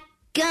in that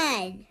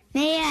gun.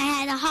 Maybe I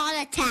had a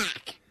heart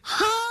attack.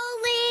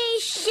 Holy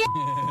shit!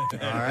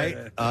 All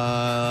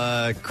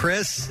right.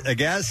 Chris, a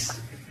guess?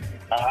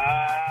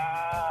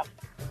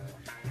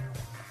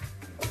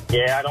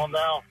 Yeah, I don't know.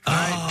 All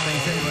right,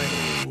 thanks anyway.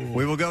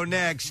 We will go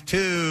next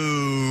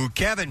to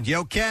Kevin.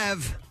 Yo,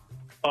 Kev.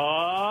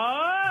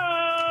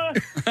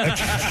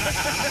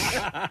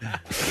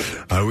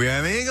 We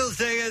have Eagles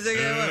tickets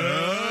again.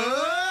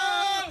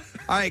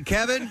 All right,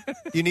 Kevin,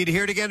 you need to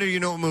hear it again, or you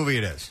know what movie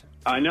it is?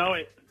 I know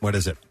it. What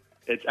is it?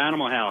 It's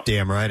Animal House.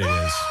 Damn right it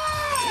is.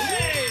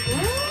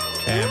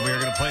 And we're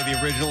going to play the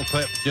original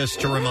clip just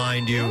to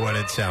remind you what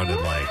it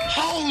sounded like.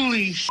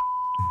 Holy sh!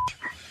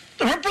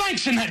 There were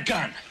blanks in that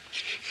gun.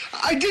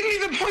 I didn't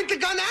even point the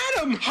gun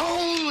at him.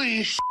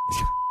 Holy sh!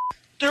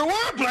 There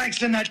were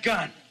blanks in that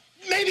gun.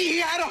 Maybe he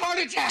had a heart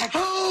attack.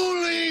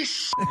 Holy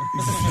sh!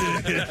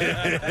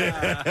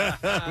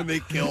 They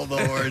killed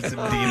the horse in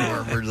Dean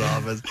Harper's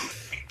office.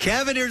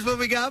 Kevin, here's what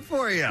we got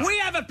for you. We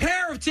have a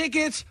pair of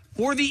tickets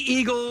for the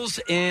Eagles,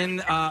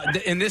 and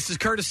this is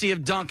courtesy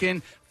of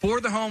Duncan, for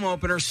the home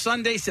opener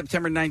Sunday,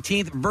 September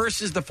 19th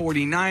versus the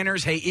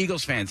 49ers. Hey,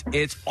 Eagles fans,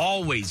 it's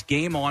always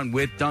game on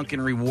with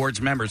Duncan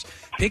Rewards members.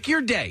 Pick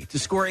your day to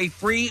score a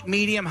free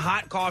medium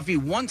hot coffee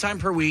one time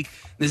per week.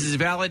 This is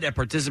valid at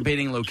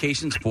participating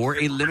locations for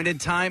a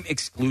limited time.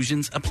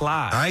 Exclusions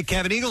apply. All right,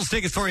 Kevin, Eagles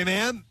tickets for you,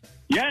 man.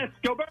 Yes,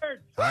 go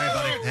Birds. All right,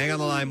 buddy. Hang on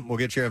the line. We'll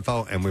get your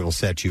info, and we will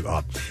set you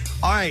up.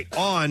 All right,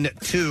 on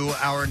to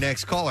our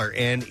next caller,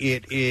 and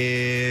it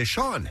is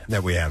Sean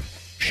that we have.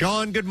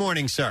 Sean, good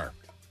morning, sir.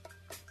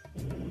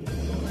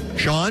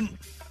 Sean? Is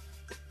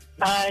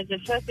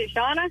it supposed to be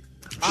Shauna?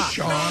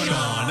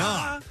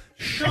 Shauna.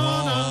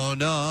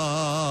 Shauna.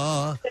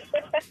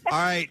 All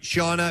right,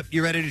 Shauna,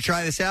 you ready to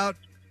try this out?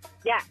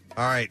 Yeah.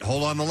 All right,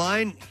 hold on the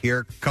line.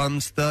 Here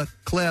comes the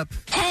clip.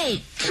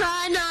 Hey,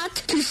 try not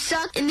to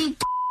suck any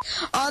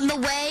on the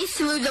way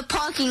through the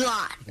parking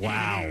lot.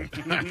 Wow.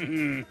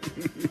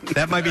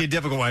 That might be a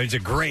difficult one. It's a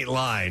great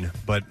line,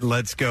 but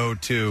let's go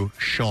to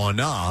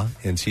Shauna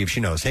and see if she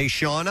knows. Hey,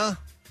 Shauna,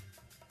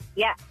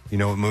 Yeah, you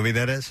know what movie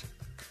that is?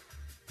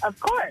 of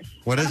course.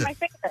 What is One of it? my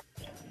favorites.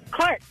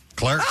 Clerks.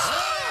 Clerks.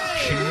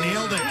 She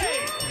nailed it.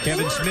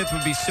 Kevin Smith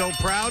would be so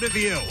proud of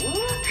you.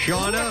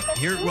 Shauna,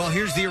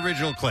 here's the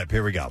original clip.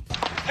 Here we go.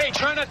 Hey,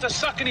 try not to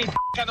suck any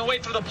on the way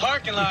through the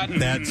parking lot.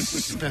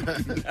 That's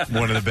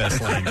one of the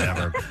best lines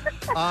ever.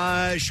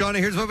 Shauna,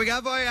 here's what we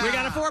got for you. We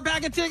got a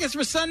 4-pack of tickets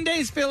for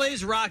Sunday's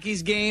Phillies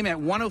Rockies game at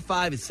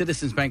 105 at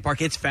Citizens Bank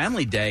Park. It's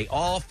Family Day.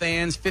 All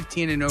fans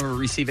 15 and over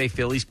receive a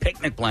Phillies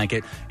picnic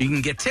blanket. You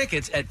can get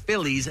tickets at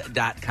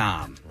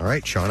Phillies.com. All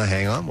right, Shauna,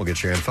 hang on. We'll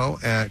get your info.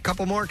 A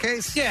couple more,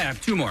 Case? Yeah,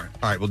 2 more.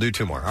 All right, we'll do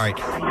 2 more. All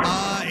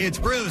right. It's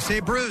Bruce. Hey,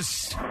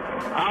 Bruce.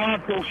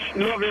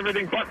 Love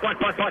everything. Buck.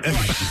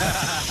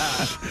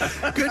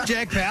 Good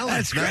Jack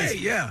Palance. That's great,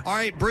 yeah. All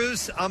right,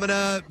 Bruce, I'm going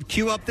to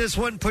queue up this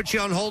one, put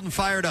you on hold and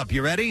fire it up.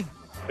 You ready?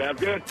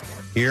 Sounds good.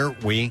 Here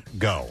we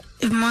go.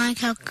 If my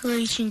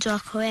calculations are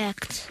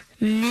correct,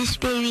 when this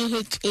baby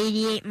hits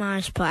 88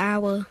 miles per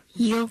hour,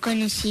 you're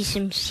gonna see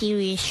some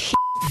serious shit.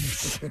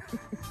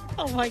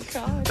 Oh, my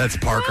God. That's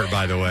Parker,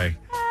 by the way.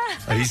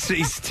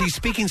 He's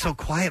speaking so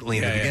quietly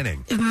in the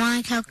beginning. If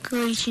my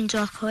calculations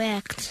are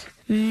correct,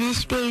 when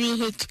this baby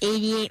hits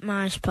 88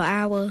 miles per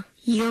hour,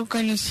 you're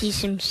gonna see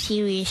some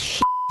serious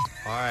shit.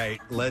 All right,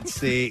 let's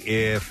see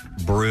if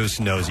Bruce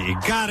knows it. You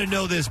got to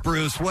know this,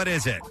 Bruce. What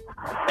is it?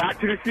 Back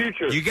to the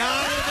Future. You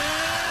got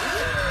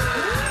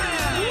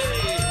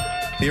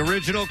it. The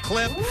original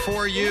clip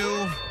for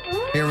you.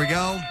 Here we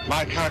go.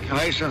 My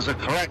calculations are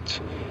correct.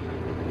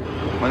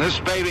 When this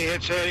baby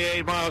hits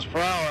 88 miles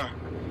per hour,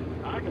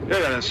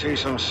 you're going to see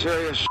some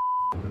serious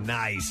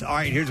Nice. All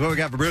right, here's what we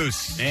got for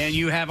Bruce. And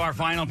you have our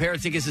final pair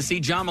of tickets to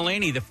see John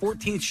Mulaney, the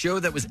 14th show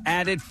that was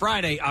added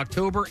Friday,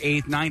 October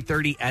 8th,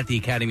 9:30 at the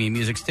Academy of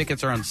Music's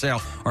tickets are on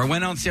sale, or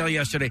went on sale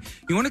yesterday.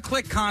 You want to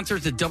click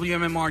concerts at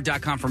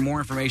WMMR.com for more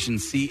information,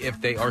 see if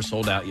they are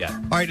sold out yet.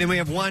 All right, then we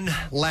have one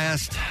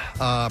last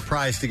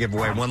prize to give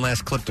away, one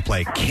last clip to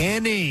play.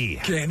 Kenny.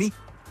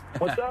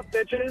 What's up,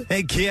 bitches?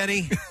 Hey,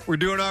 Kenny. We're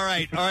doing all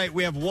right. All right,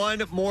 we have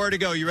one more to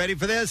go. You ready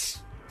for this?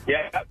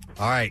 Yeah.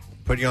 All right,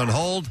 put you on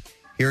hold.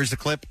 Here's the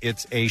clip.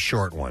 It's a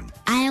short one.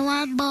 I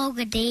want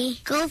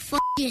Bogady. Go f***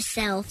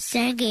 yourself,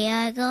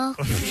 Santiago. Oh,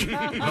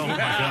 my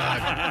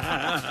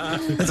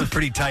God. That's a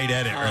pretty tight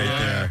edit right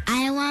there.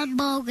 I want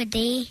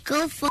Bogady.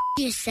 Go f***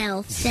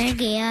 yourself,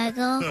 Santiago.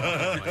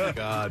 Oh, my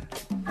God.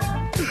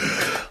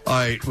 All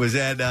right, was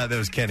that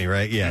was Kenny,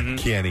 right? Yeah,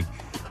 Kenny.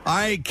 All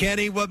right,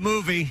 Kenny, what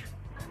movie?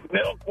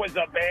 Milk was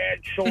a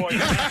bad choice.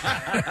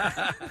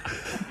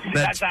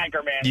 That's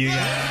Anchorman. You got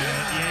it.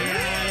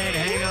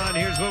 Hang on.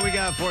 Here's what we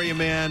got for you,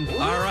 man.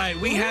 All right,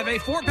 we have a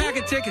 4-pack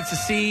of tickets to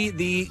see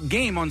the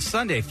game on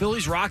Sunday,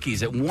 Phillies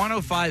Rockies at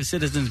 105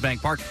 Citizens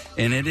Bank Park,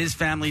 and it is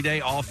Family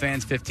Day. All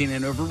fans 15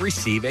 and over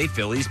receive a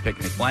Phillies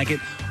picnic blanket.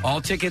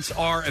 All tickets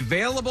are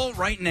available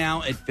right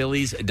now at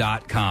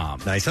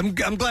Phillies.com. Nice. I'm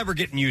glad we're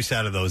getting use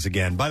out of those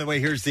again. By the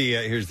way, here's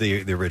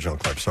the original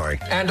clip. Sorry.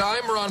 And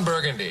I'm Ron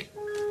Burgundy.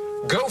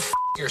 Go f***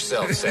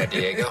 yourself, San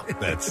Diego.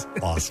 That's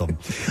awesome.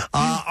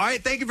 All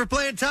right, thank you for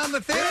playing Tom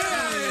the Fish.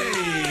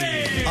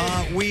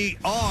 We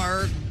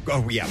are.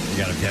 Oh yeah, we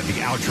got to have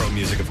the outro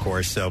music, of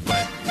course.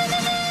 But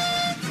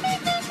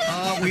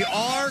we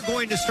are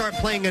going to start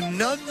playing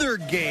another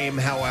game,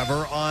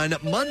 however, on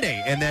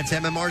Monday, and that's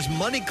MMR's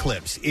Money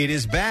Clips. It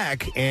is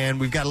back, and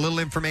we've got a little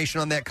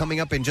information on that coming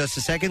up in just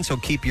a second, so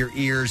keep your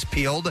ears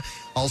peeled.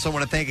 Also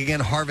want to thank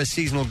again Harvest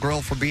Seasonal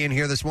Grill for being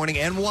here this morning,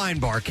 and Wine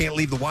Bar. Can't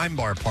leave the Wine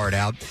Bar part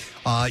out.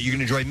 You can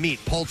enjoy meat,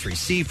 poultry,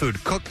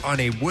 seafood cooked on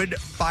a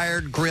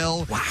wood-fired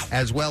grill,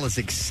 as well as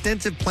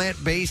extensive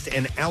plant-based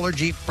and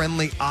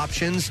allergy-friendly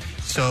options.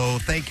 So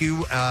thank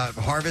you,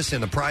 Harvest,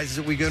 and the prizes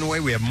that we're giving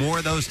away. We have more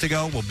of those to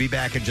go. We'll be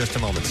back in just a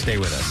moment. Stay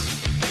with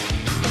us.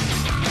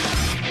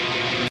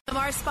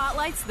 MMR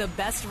spotlights the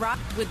best rock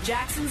with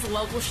Jackson's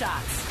local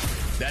shots.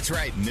 That's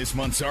right, and this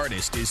month's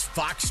artist is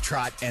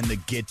Foxtrot and the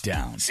Get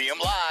Down. See them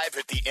live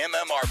at the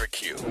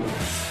MMRBQ.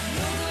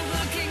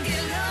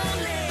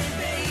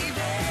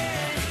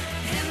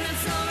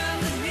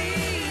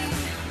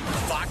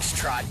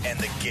 Foxtrot and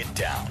the Get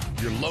Down,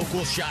 your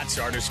local shots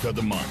artist of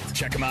the month.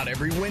 Check them out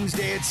every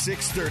Wednesday at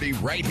 6:30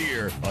 right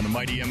here on the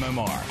Mighty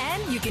MMR.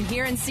 And you can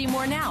hear and see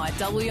more now at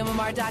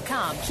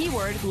WMMR.com.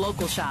 Keyword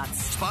local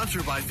shots.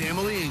 Sponsored by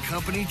Family and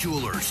Company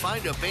Jewelers.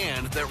 Find a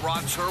band that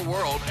rocks her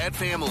world at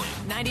Family.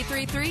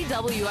 93.3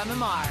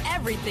 WMMR.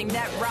 Everything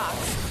that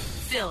rocks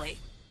Philly.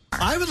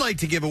 I would like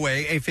to give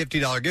away a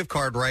 $50 gift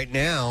card right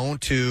now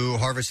to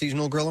Harvest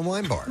Seasonal Grill and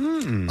Wine Bar.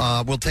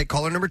 We'll take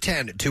caller number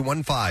 10 at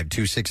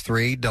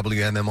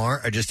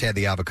 215-263-WMMR. I just had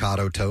the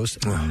avocado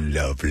toast.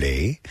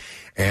 Lovely.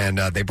 And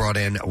they brought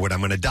in what I'm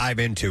going to dive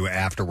into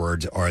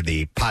afterwards are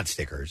the pot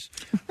stickers.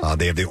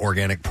 They have the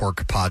organic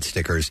pork pot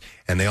stickers,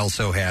 and they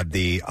also have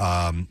the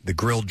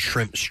grilled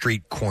shrimp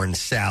street corn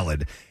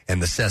salad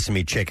and the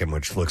sesame chicken,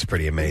 which looks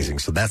pretty amazing.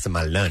 So that's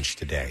my lunch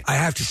today. I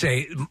have to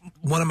say,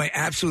 one of my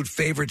absolute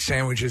favorite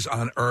sandwiches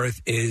on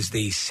earth is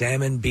the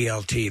salmon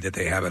BLT that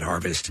they have at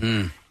Harvest.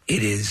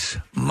 It is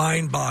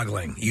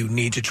mind-boggling. You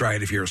need to try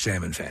it if you're a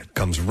salmon fan.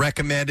 Comes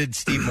recommended,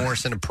 Steve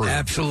Morrison approved.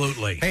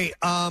 Absolutely. Hey,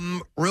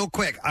 real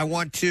quick, I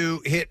want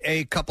to hit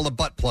a couple of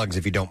butt plugs,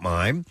 if you don't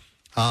mind.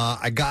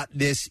 I got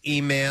this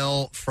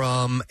email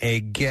from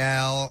a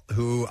gal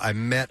who I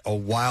met a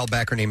while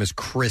back. Her name is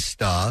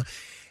Krista,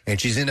 and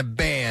she's in a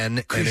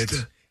band,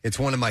 and it's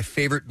one of my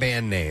favorite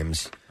band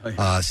names,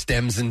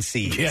 Stems and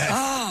Seeds.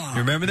 Yes.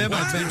 You remember them?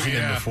 I've mentioned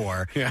them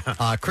before.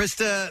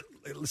 Krista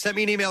sent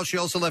me an email. She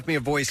also left me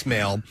a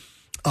voicemail.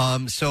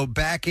 So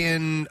back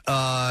in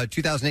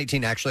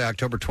 2018, actually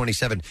October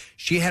 27,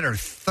 she had her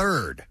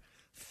third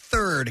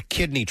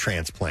kidney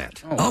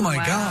transplant. Oh my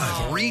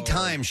God. 3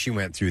 times she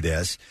went through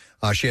this.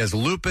 She has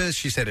lupus.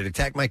 She said it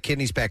attacked my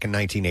kidneys back in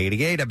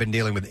 1988. I've been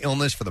dealing with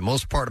illness for the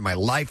most part of my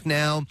life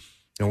now.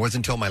 It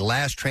wasn't until my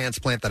last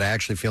transplant that I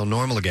actually feel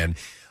normal again.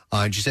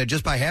 And she said,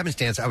 just by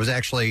happenstance, I was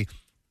actually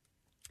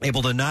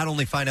able to not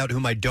only find out who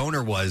my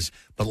donor was,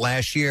 but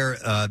last year,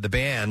 the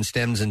band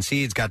Stems and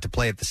Seeds got to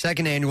play at the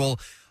second annual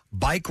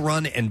Bike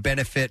Run and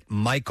Benefit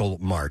Michael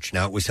March.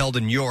 Now, it was held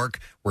in York,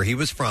 where he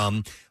was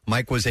from.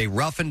 Mike was a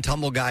rough and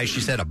tumble guy. She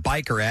said a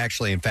biker,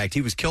 actually. In fact,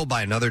 he was killed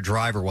by another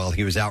driver while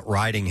he was out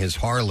riding his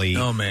Harley.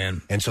 Oh,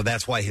 man. And so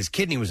that's why his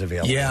kidney was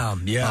available.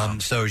 Yeah.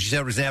 So she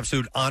said it was an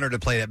absolute honor to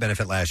play that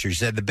benefit last year. She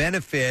said the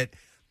benefit,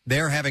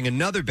 they're having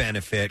another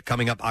benefit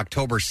coming up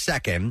October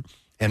 2nd,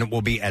 and it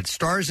will be at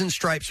Stars and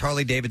Stripes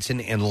Harley-Davidson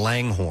in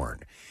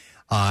Langhorne.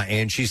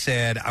 And she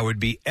said, I would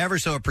be ever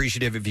so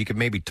appreciative if you could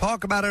maybe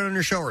talk about it on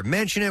your show or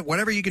mention it,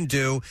 whatever you can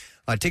do.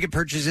 Ticket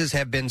purchases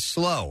have been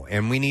slow,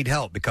 and we need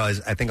help because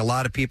I think a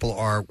lot of people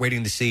are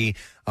waiting to see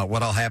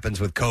what all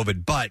happens with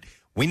COVID. But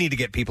we need to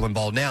get people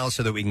involved now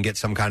so that we can get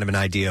some kind of an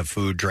idea of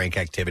food, drink,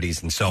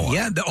 activities, and so on.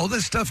 Yeah, all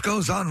this stuff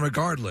goes on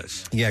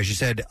regardless. Yeah, she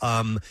said,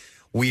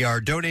 we are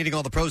donating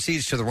all the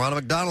proceeds to the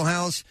Ronald McDonald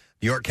House,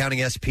 York County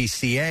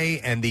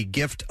SPCA, and the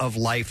Gift of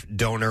Life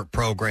Donor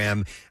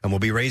Program. And we'll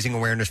be raising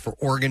awareness for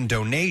organ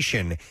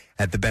donation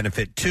at the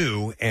benefit,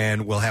 too.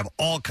 And we'll have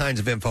all kinds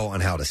of info on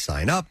how to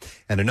sign up.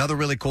 And another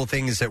really cool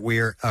thing is that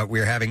we're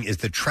having is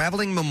the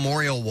traveling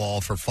memorial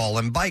wall for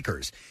fallen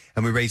bikers.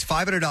 And we raised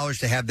 $500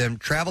 to have them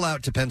travel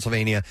out to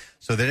Pennsylvania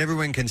so that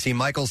everyone can see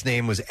Michael's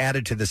name was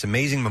added to this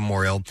amazing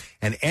memorial.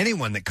 And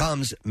anyone that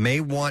comes may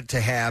want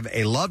to have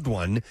a loved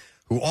one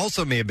who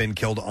also may have been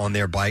killed on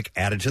their bike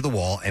added to the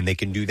wall, and they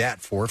can do that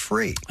for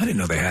free. I didn't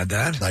know they had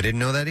that. I didn't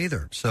know that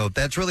either. So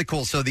that's really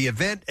cool. So the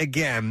event,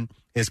 again,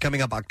 is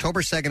coming up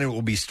October 2nd. It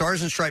will be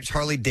Stars and Stripes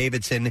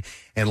Harley-Davidson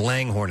and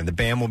Langhorne, and the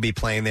band will be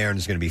playing there, and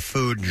there's going to be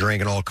food and drink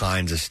and all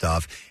kinds of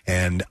stuff.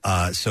 And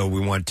so we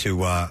want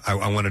to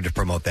I wanted to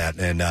promote that.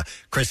 And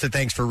Krista,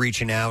 thanks for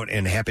reaching out,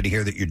 and happy to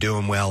hear that you're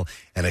doing well.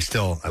 And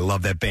I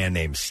love that band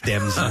name,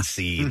 Stems and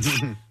Seeds.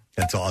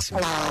 That's awesome.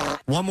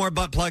 One more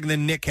butt plug, and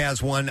then Nick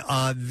has one.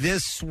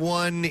 This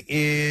one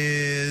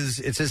is,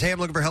 it says, hey, I'm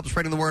looking for help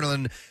spreading the word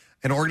on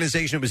an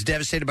organization that was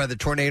devastated by the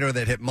tornado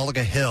that hit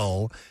Mulliga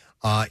Hill.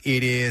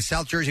 It is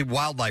South Jersey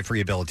Wildlife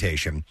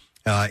Rehabilitation.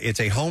 It's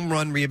a home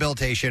run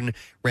rehabilitation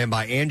ran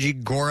by Angie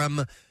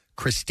Gorham,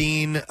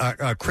 Christian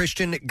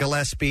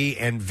Gillespie,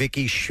 and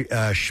Vicky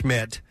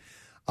Schmidt.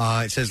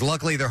 It says,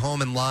 luckily, their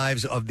home and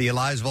lives of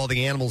all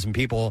the animals and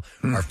people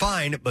are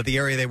fine, but the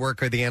area they work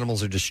with, the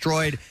animals are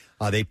destroyed.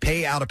 They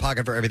pay out of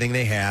pocket for everything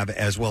they have,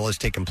 as well as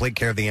take complete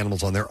care of the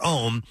animals on their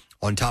own,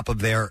 on top of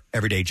their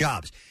everyday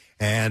jobs.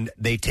 And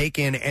they take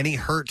in any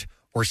hurt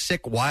or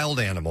sick wild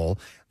animal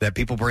that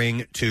people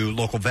bring to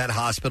local vet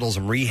hospitals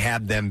and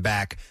rehab them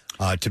back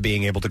to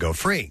being able to go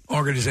free.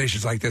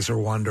 Organizations like this are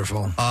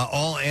wonderful.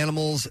 All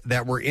animals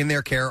that were in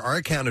their care are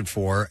accounted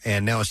for,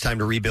 and now it's time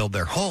to rebuild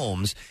their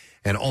homes.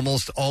 And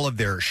almost all of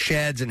their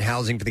sheds and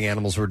housing for the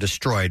animals were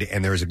destroyed.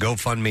 And there's a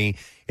GoFundMe.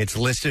 It's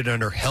listed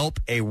under Help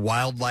a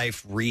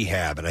Wildlife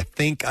Rehab. And I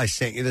think I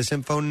sent you this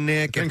info,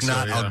 Nick. If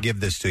not, I'll give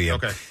this to you.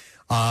 Okay.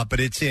 But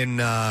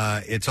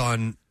it's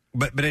on.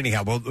 But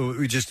anyhow,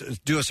 we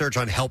just do a search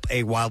on Help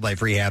a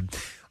Wildlife Rehab.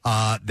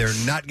 They're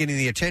not getting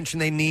the attention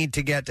they need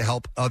to get to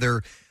help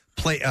to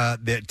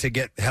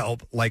get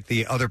help like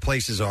the other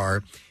places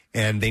are.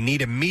 And they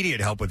need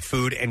immediate help with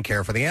food and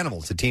care for the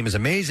animals. The team is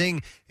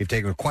amazing. They've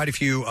taken quite a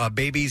few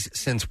babies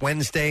since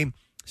Wednesday,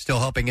 still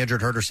helping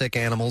injured, hurt, or sick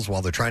animals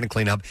while they're trying to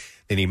clean up.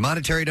 They need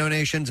monetary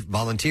donations,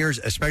 volunteers,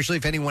 especially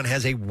if anyone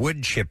has a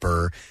wood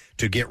chipper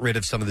to get rid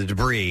of some of the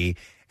debris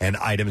and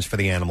items for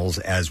the animals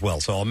as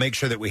well. So I'll make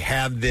sure that we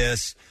have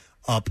this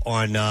up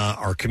on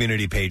our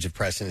community page at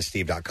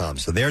PrestonandSteve.com.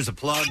 So there's a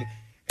plug.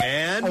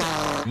 And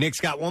Nick's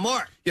got one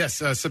more. Yes,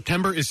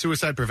 September is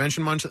Suicide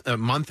Prevention Month,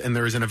 and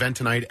there is an event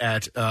tonight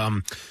at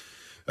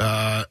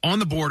On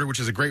the Border, which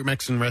is a great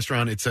Mexican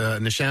restaurant. It's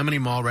in the Neshaminy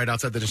Mall, right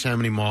outside the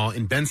Neshaminy Mall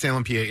in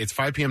Bensalem, PA. It's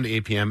 5 p.m. to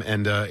 8 p.m.,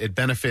 and it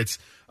benefits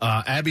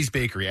Abby's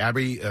Bakery.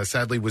 Abby,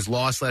 sadly, was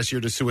lost last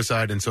year to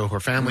suicide, and so her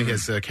family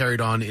has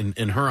carried on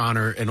in her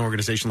honor an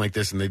organization like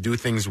this, and they do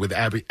things with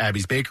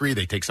Abby's Bakery.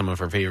 They take some of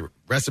her favorite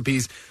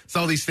recipes. It's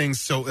all these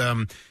things.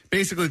 So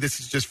basically, this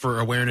is just for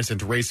awareness and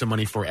to raise some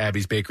money for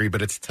Abby's Bakery,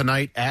 but it's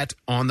tonight at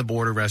On the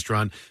Border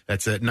Restaurant.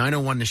 That's at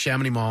 901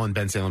 Neshaminy Mall in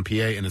Bensalem,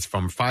 PA, and it's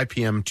from 5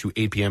 p.m. to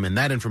 8 p.m., and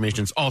that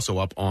information is also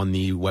up on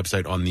the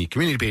website on the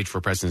community page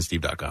for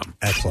PrestonandSteve.com.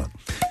 Excellent.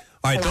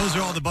 All right, those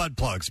are all the bud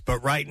plugs,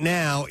 but right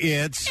now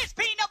it's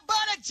peanut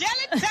butter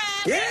jelly time.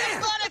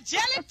 Peanut butter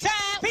jelly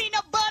time.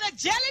 Peanut butter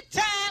jelly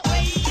time.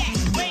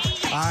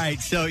 all right.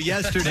 So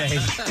yesterday,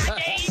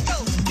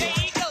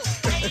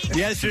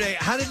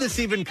 how did this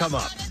even come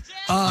up?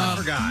 I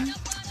forgot.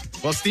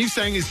 Well, Steve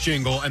sang his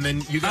jingle, and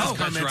then you guys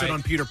commented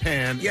on Peter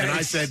Pan, and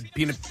I said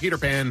Peter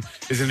Pan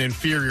is an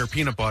inferior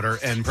peanut butter,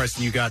 and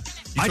Preston, you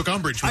took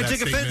umbrage with that statement. I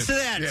took offense to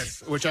that.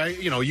 Yes, which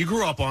you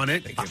grew up on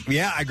it.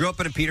 Yeah, I grew up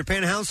in a Peter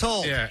Pan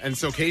household. Yeah, and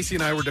so Casey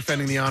and I were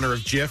defending the honor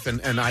of Jif,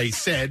 and I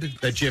said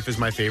that Jif is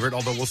my favorite,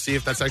 although we'll see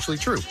if that's actually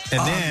true.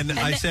 And then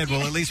I said,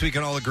 well, at least we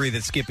can all agree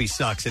that Skippy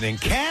sucks, and then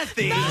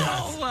Kathy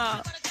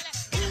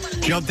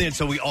jumped in,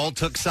 so we all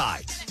took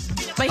sides.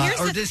 But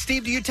here's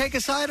Steve, do you take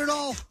a side at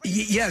all?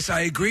 Yes,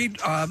 I agreed.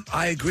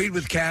 I agreed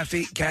with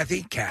Kathy.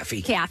 Kathy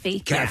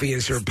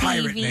is her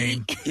pirate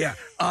name. Yeah.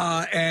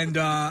 And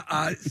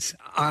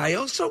I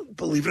also,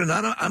 believe it or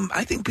not,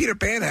 I think Peter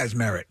Pan has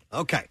merit.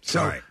 Okay.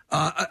 So all right.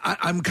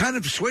 I'm kind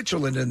of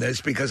Switzerland in this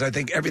because I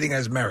think everything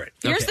has merit.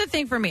 Here's the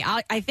thing for me.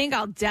 I think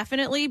I'll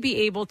definitely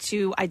be able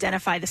to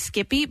identify the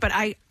Skippy, but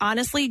I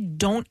honestly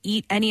don't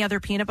eat any other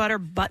peanut butter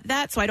but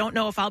that, so I don't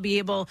know if I'll be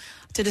able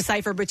to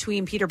decipher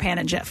between Peter Pan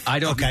and Jif. I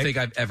don't think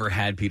I've ever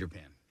had Peter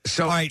Pan.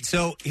 So, all right,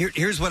 so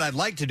here's what I'd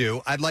like to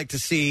do. I'd like to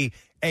see,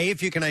 A,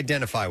 if you can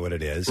identify what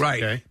it is.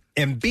 Right. Okay.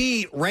 And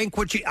B,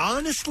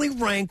 honestly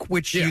rank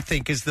which you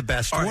think is the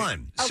best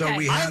one. Okay. So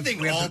we have, I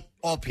think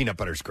all peanut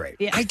butter's great.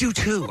 Yeah. I do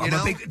too. I'm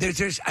a big.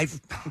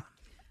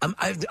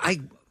 I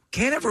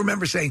can't ever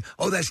remember saying,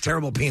 "Oh, that's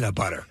terrible peanut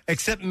butter."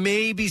 Except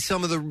maybe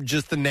some of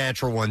the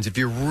natural ones. If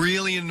you're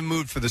really in the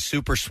mood for the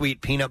super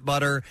sweet peanut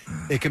butter,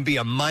 it can be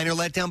a minor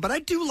letdown. But I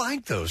do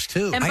like those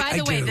too. And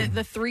by the way,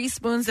 the 3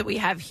 spoons that we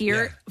have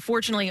here,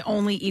 fortunately,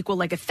 only equal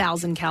like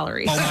 1,000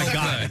 calories. Oh my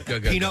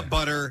God! Peanut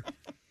butter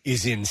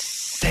is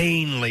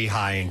insanely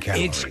high in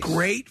calories. It's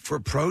great for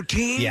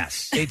protein.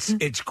 Yes.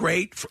 It's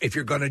great if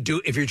you're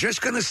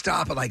just going to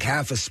stop at like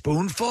half a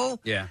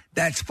spoonful. Yeah.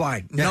 That's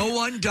fine. No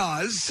one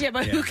does. Yeah,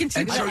 but who can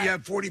do that? So you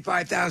have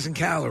 45,000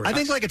 calories. I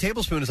think like a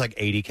tablespoon is like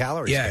 80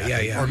 calories.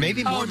 Yeah. Or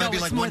maybe more, no, maybe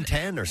it's like more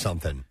 110 or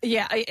something.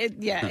 Yeah,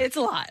 it's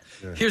a lot.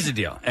 Here's the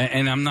deal,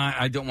 and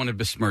I don't want to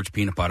besmirch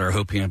peanut butter. I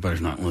hope peanut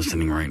butter's not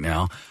listening right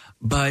now,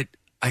 but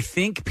I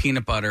think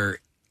peanut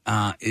butter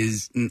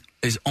is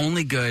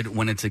only good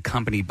when it's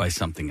accompanied by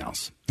something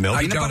else. Milk?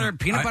 Peanut butter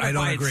I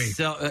don't by agree.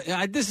 itself.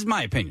 This is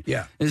my opinion.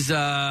 Yeah,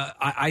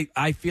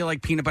 I feel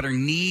like peanut butter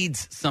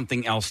needs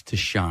something else to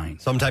shine.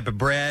 Some type of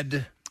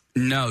bread.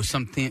 No,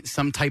 some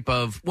type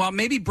of, well,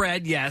 maybe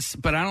bread, yes,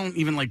 but I don't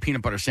even like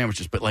peanut butter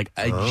sandwiches. But like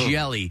a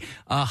jelly,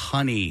 a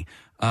honey.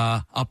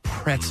 A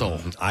pretzel.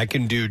 I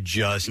can do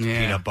just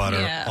peanut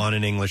butter on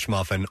an English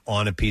muffin,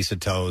 on a piece of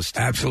toast.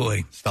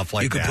 Absolutely. Stuff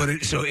like that. You can put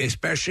it, so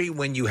especially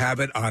when you have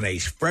it on a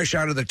fresh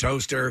out of the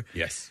toaster.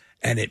 Yes.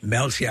 And it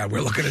melts. Yeah,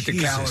 we're looking at the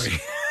calorie.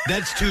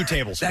 That's 2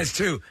 tablespoons. That's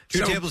 2.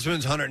 2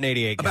 tablespoons,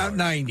 188 about calories.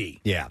 90.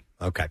 Yeah.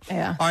 Okay.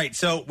 Yeah. All right.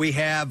 So we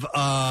have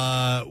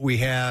a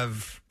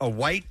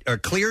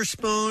clear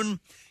spoon.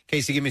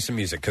 Casey, give me some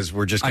music because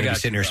we're just going to be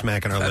sitting here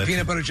smacking our lips.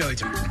 Peanut butter jelly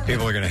time.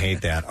 People are going to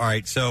hate that. All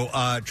right. So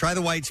try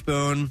the white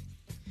spoon.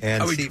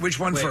 And which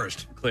one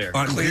first? Clear.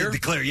 Clear? The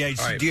clear. Yeah.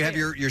 Right. Do you have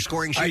your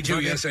scoring sheet? I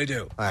do. Yes, I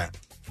do. All right.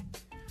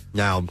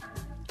 Now,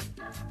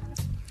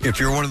 if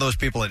you're one of those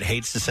people that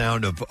hates the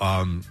sound of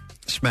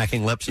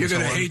smacking lips, you're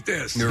going to hate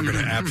this. You're going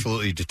to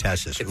absolutely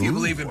detest this. If you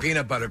believe in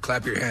peanut butter,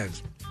 clap your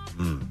hands.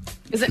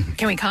 Is it?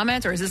 Can we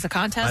comment, or is this a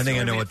contest? I think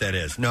I know what that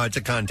is. No, it's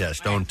a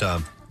contest.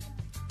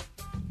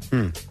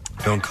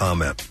 Don't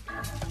comment.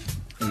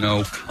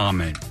 No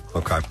comment.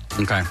 Okay.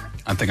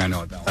 I think I know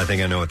what that one. I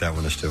think I know what that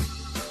one is too.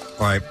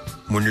 All right.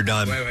 When you're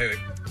done. Wait.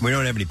 We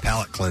don't have any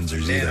palate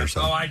cleansers either.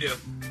 So. Oh, I do.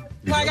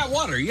 Well, I got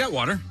water. You got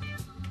water.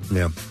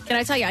 Yeah. Can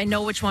I tell you, I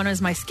know which one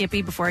is my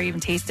Skippy before I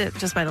even taste it,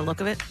 just by the look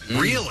of it.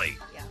 Really?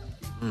 Yeah.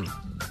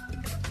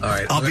 All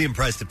right. I'll be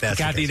impressed if that's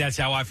Kathy, the case. that's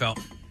how I felt.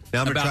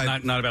 Now I'm about, try...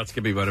 not about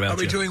Skippy, but about Are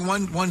we doing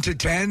 1 to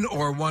 10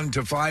 or 1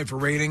 to 5 for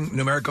rating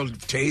numerical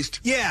taste?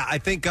 Yeah, I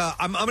think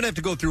I'm going to have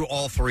to go through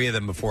all 3 of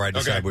them before I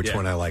decide which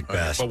one I like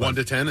best. But 1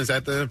 to 10, is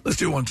that the... Let's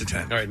do 1 to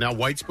 10. All right, now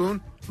white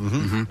spoon?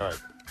 Mm-hmm. All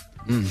right.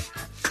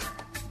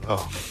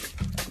 Oh.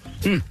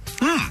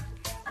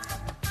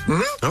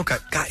 Okay.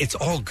 God, it's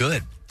all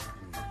good.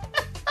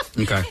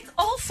 Okay. It's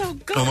all so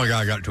good. Oh, my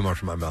God, I got too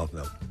much in my mouth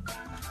now.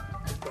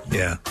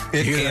 Yeah.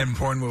 It You hear can that in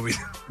porn movies.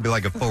 be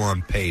like a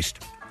full-on paste.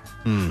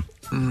 All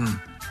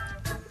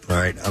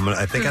right,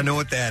 I think I know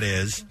what that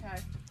is.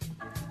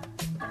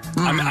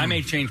 I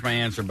may change my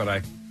answer,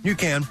 but You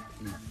can.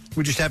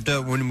 We just have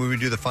to when we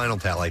do the final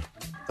tally.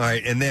 All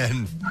right, and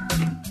then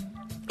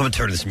I'm going to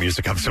turn this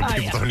music up so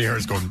people don't hear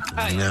us going,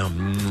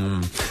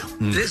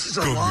 This is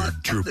a lot.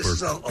 This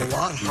is a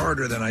lot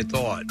harder than I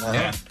thought.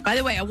 Yeah. By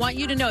the way, I want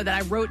you to know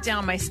that I wrote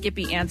down my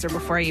Skippy answer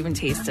before I even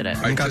tasted it.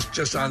 All right,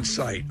 just on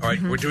site. All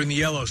right, we're doing the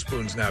yellow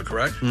spoons now,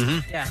 correct?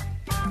 Yeah.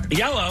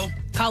 Yellow?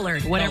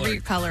 Colored, whatever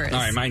your color is. All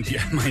right,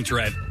 mine's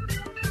red.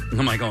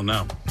 I'm like, oh,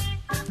 no.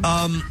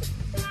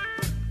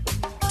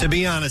 To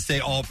be honest, they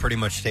all pretty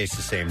much taste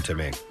the same to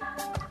me.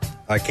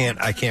 I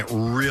can't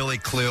really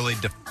clearly,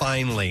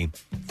 definely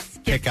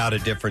pick out a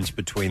difference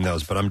between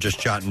those, but I'm just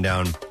jotting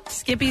down.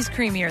 Skippy's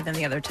creamier than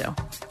the other two.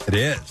 It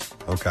is.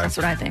 Okay. That's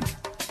what I think.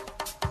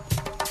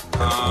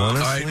 All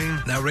Honestly.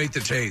 right, now rate the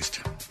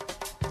taste.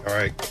 All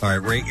right,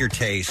 rate your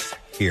taste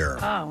here.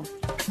 Oh.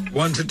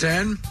 1 to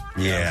 10?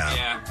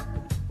 Yeah.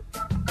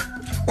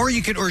 Or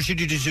should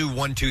you just do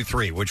 1, 2,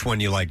 3? Which one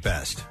you like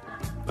best?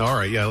 All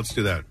right, yeah, let's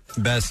do that.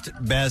 Best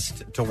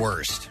to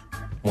worst.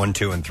 1,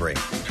 2, and 3.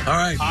 All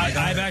right.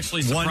 I've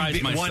actually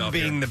surprised myself. One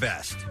being here. the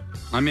best.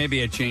 I may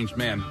be a changed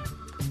man.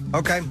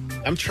 Okay.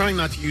 I'm trying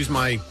not to use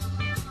my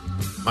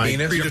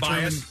Venus, your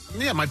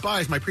predetermined, my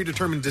bias, my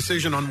predetermined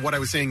decision on what I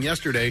was saying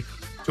yesterday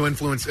to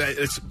influence.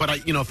 But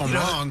if I'm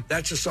wrong,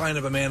 that's a sign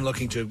of a man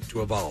looking to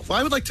evolve. Well,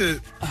 I would like to.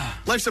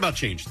 Life's about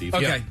change, Steve.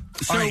 Okay. Yeah.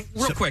 So,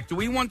 real quick, do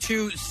we want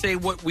to say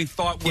what we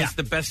thought was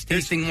the best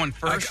tasting one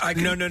first?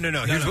 No.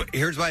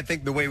 Here's why I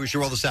think the way we should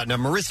roll this out. Now,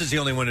 Marissa's the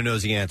only one who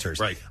knows the answers.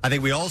 Right. I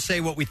think we all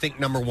say what we think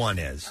number 1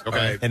 is.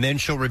 Okay. And then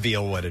she'll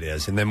reveal what it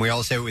is. And then we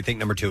all say what we think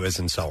number 2 is,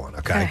 and so on.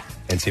 Okay.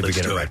 And see if we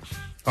get it right.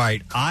 All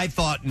right. I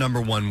thought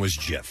number 1 was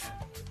Jif.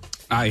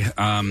 I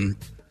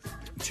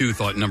too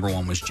thought number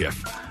 1 was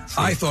Jif.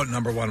 I thought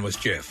number 1 was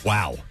Jif.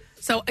 Wow.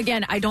 So,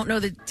 again, I don't know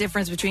the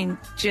difference between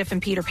Jif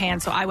and Peter Pan,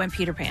 so I went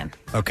Peter Pan.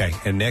 Okay.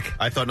 And Nick?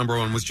 I thought number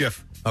 1 was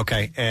Jif.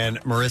 Okay. And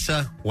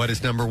Marissa, what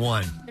is number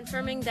 1?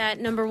 Confirming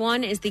that number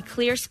 1 is the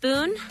clear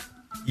spoon.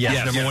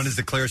 Yes, number 1 is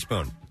the clear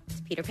spoon.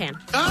 It's Peter Pan.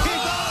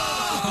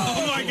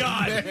 Oh my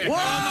God!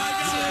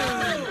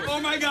 Oh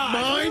my God!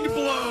 Mind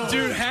blown,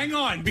 dude. Hang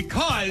on,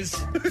 because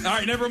all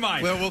right, never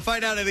mind. Well, we'll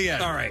find out at the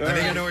end. All right, I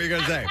think I know what you're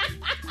going to say.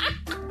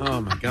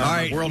 Oh my God! All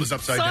right. The world is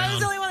upside So down. I was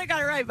the only one that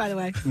got it right, by the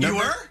way. You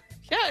were?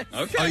 Yeah.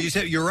 Okay. Oh, you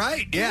said you're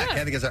right. Yeah, Yeah.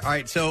 Kathy gets it. All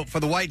right. So for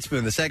the white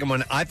spoon, the second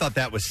one, I thought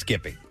that was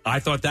Skippy. I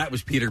thought that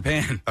was Peter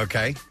Pan.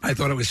 Okay. I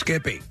thought it was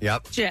Skippy.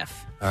 Yep. Jif.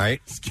 All right.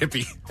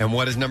 Skippy. And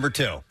what is number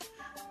 2?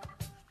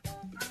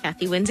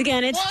 Kathy wins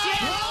again. It's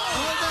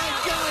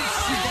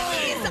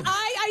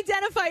I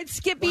identified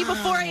Skippy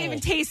before I even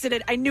tasted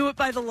it. I knew it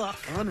by the look.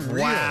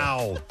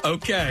 Wow.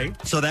 Okay.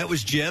 So that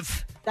was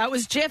Jif. That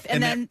was Jif,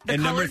 and then the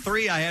and number colored-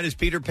 3 I had is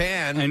Peter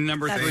Pan. And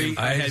number 3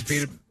 I had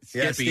Peter.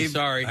 Skippy. Yeah, Steve,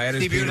 sorry. I had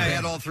Steve, you Peter and I Pan.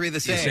 had all 3 the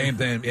same. Same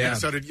thing. Yeah.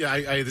 So did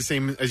I had the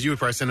same as you,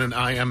 Preston, and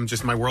I am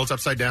just my world's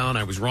upside down.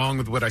 I was wrong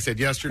with what I said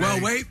yesterday. Well,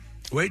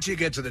 wait till you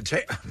get to the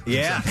taste.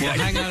 Yeah. Well,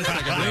 hang on a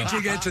second. Wait till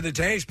you get to the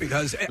taste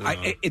because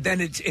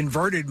then it's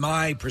inverted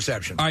my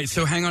perception. All right,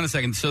 so hang on a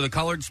second. So the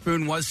colored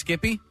spoon was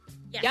Skippy?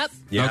 Yep.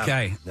 Yeah,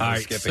 Okay. that All was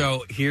right. Skippy.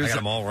 So here's I got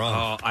them all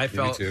wrong. Oh, I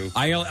felt too.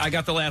 I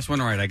got the last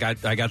one right.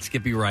 I got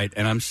Skippy right,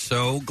 and I'm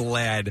so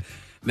glad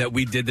that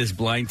we did this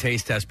blind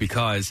taste test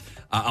because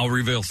I'll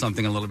reveal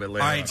something a little bit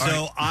later. All right.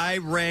 So I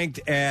ranked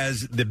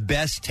as the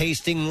best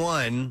tasting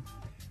one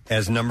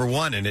as number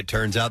 1, and it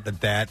turns out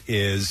that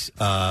is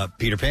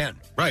Peter Pan.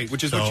 Right,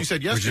 which is what you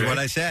said yesterday. Which is what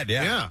I said,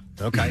 yeah.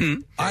 Okay.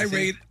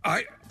 Mm-hmm.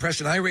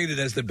 Preston, I rated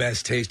as the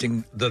best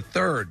tasting the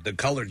third, the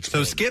colored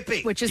spoon. So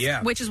Skippy. Which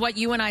is what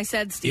you and I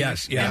said, Steve.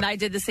 Yes, yeah. And I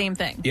did the same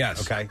thing.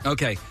 Yes.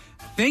 Okay.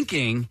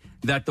 Thinking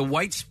that the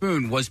white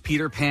spoon was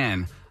Peter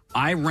Pan,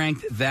 I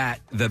ranked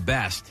that the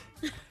best.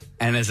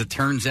 And as it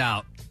turns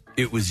out,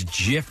 it was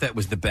Jif that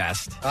was the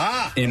best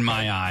in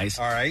my eyes,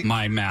 all right,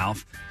 my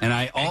mouth. And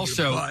I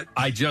also,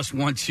 I just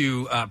want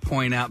to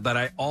point out that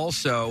I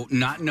also,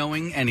 not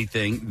knowing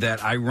anything,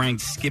 that I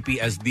ranked Skippy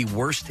as the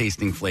worst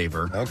tasting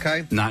flavor.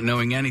 Okay. Not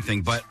knowing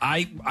anything. But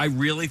I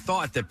really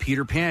thought that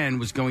Peter Pan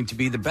was going to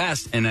be the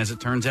best. And as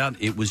it turns out,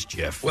 it was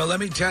Jif. Well, let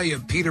me tell you,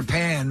 Peter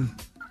Pan,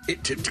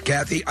 to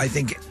Kathy, I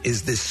think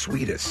is the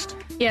sweetest.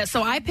 Yeah,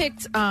 so I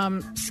picked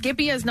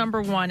Skippy as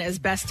number 1 as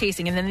best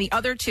tasting, and then the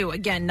other 2,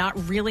 again,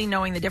 not really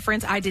knowing the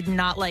difference, I did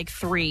not like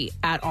 3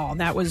 at all.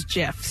 That was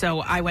Jif. So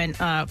I went,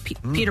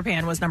 Peter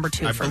Pan was number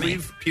 2 for me. I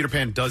believe Peter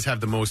Pan does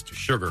have the most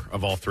sugar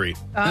of all 3.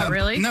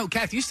 Really? No,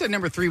 Kath, you said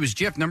number 3 was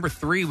Jif. Number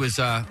 3 was...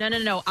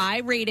 No.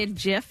 I rated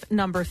Jif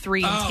number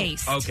 3 in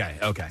taste. Okay.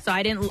 So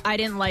I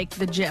didn't like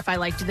the Jif. I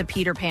liked the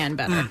Peter Pan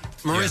better.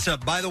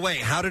 Marissa, by the way,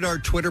 how did our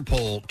Twitter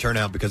poll turn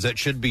out? Because that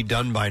should be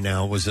done by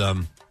now. It was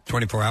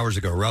 24 hours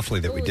ago,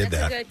 roughly, that we did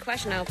that's that. a good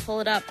question. I'll pull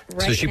it up right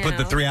now. So she put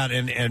the 3 out,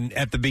 and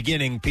at the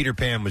beginning, Peter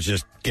Pan was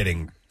just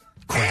getting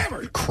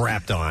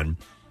crapped on.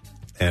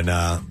 And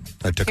I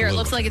took Here, a it little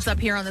looks bit. like it's up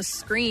here on the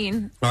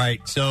screen. All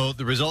right, so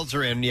the results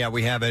are in. Yeah,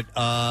 we have it.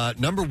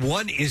 Number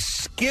 1 is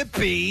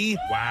Skippy.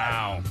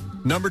 Wow.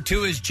 Number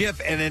 2 is Jif,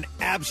 and then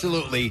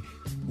absolutely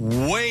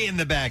way in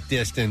the back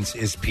distance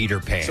is Peter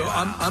Pan. So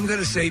I'm going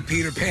to say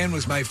Peter Pan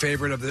was my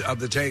favorite of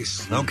the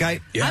tastes. Okay.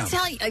 Yeah. I'm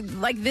telling you,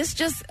 like this,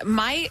 just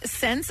my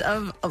sense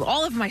of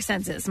all of my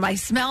senses, my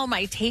smell,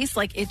 my taste,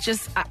 like it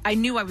just, I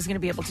knew I was going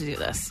to be able to do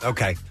this.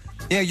 Okay.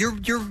 Yeah,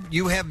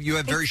 you have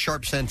very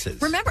sharp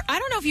senses. Remember, I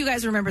don't know if you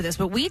guys remember this,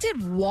 but we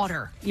did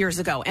water years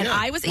ago, and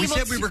I was able. We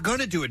said to, we were going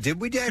to do it.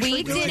 Did we? Actually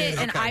we did it,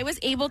 and I was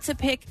able to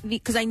pick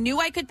because I knew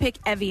I could pick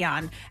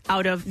Evian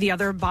out of the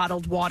other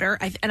bottled water,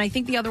 and I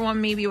think the other one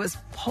maybe it was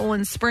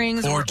Poland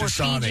Springs or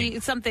Fiji,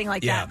 something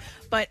like that.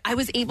 But I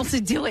was able to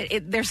do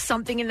it. There's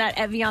something in that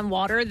Evian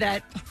water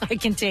that I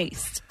can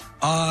taste.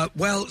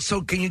 Well,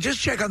 so can you just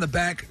check on the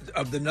back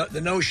of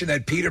the notion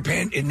that Peter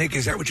Pan, and Nick,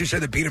 is that what you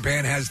said, that Peter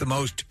Pan has the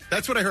most?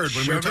 That's what I heard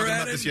when we were talking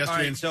about this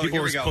yesterday, and so people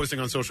were posting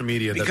on social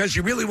media. Because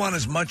you really want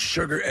as much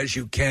sugar as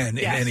you can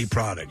in any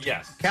product.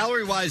 Yes.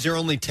 Calorie-wise, they're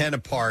only 10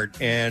 apart,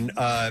 and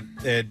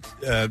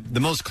the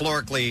most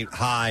calorically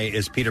high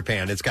is Peter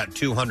Pan. It's got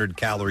 200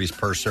 calories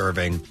per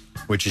serving,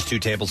 which is 2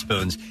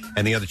 tablespoons,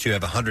 and the other two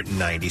have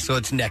 190, so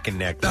it's neck and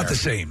neck. Not the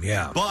same,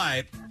 yeah.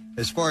 But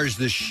as far as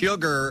the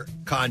sugar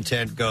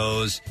content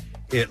goes,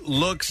 it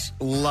looks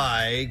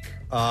like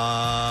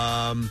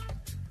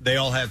they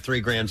all have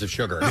 3 grams of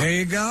sugar. There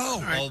you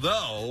go.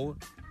 Although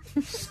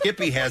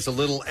Skippy has a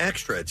little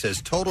extra. It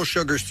says total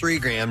sugar's 3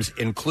 grams,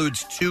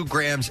 includes 2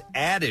 grams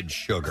added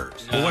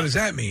sugars. Well, what does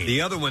that mean?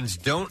 The other ones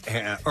don't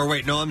have. Or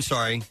wait, no, I'm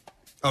sorry.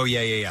 Oh,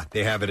 yeah.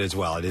 They have it as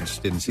well. I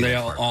just didn't see They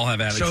that part. all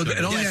have added sugar.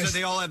 So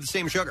they all have the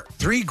same sugar.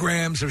 3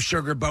 grams of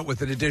sugar, but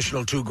with an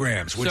additional 2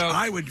 grams, which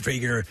I would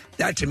figure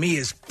that to me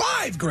is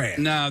 5 grams.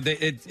 No,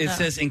 it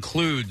says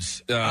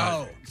includes.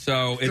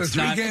 So it's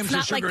 3 not. grams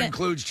of sugar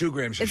includes 2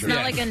 grams of It's sugar.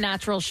 not like a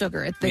natural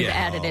sugar. They've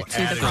added it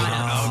to the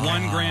product.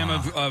 1 gram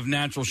of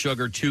natural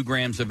sugar, 2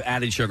 grams of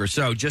added sugar.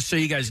 So just so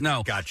you guys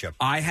know, gotcha.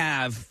 I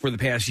have for the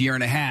past year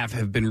and a half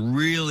have been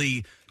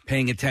really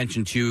paying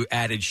attention to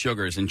added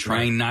sugars and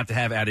trying not to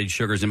have added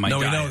sugars in my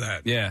diet. we know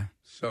that. Yeah.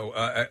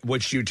 So,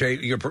 which you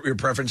take your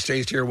preference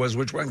taste here was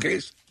which one,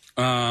 Case?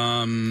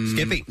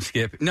 Skippy.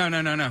 No.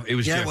 It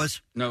was. Yeah, Jif. it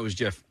was. No, it was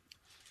Jif.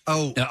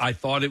 Oh, I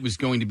thought it was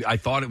going to be. I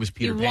thought it was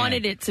Peter You Pan.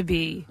 wanted it to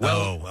be.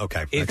 Well,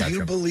 okay. If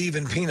you believe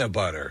in peanut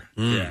butter,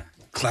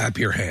 clap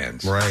your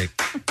hands. Right.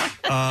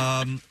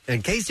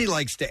 And Casey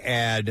likes to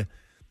add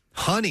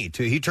honey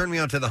to. He turned me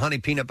on to the honey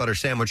peanut butter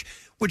sandwich,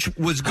 which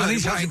was good.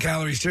 Honey's high in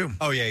calories too.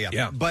 Oh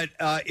yeah. But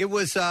it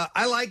was.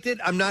 I liked it.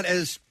 I'm not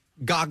as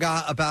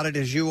gaga about it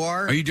as you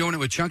are. Are you doing it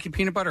with chunky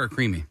peanut butter or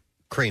creamy?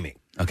 Creamy.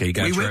 Okay, you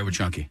got to We try went- it with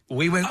chunky.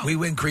 We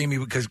went creamy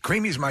because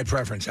creamy is my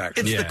preference.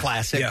 Actually, It's the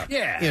classic.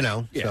 Yeah. You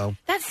know. So.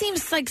 That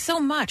seems like so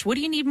much. What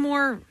do you need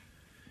more?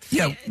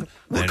 Yeah.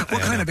 What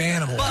kind of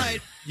animal? But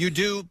you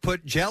do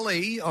put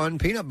jelly on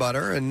peanut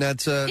butter, and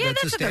that's a Yeah,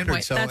 that's a good standard.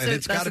 point. So, That's and a-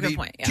 it's that's got to a good be.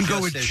 point, yeah. Do you go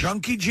just with as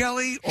chunky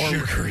jelly or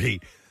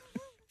sugary?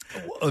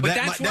 But that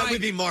that's that why-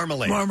 would be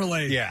marmalade.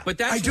 marmalade? Yeah. But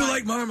that's I do why-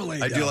 like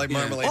marmalade. I do though. like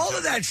marmalade. All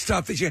of that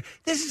stuff is.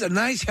 This is a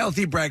nice,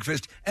 healthy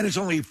breakfast, and it's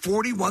only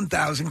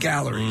 41,000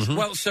 calories.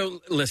 Well,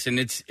 so listen,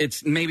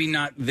 it's maybe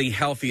not the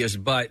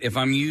healthiest, but if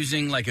I'm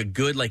using like a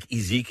good like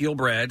Ezekiel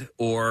bread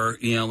or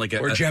like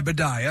Or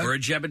Jebediah. or a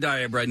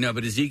Jebediah bread, no,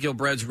 but Ezekiel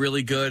bread's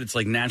really good. It's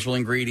like natural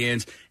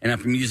ingredients, and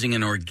if I'm using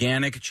an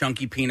organic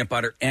chunky peanut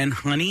butter and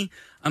honey,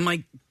 I'm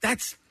like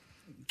that's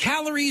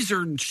calories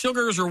or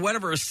sugars or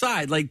whatever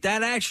aside, like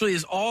that actually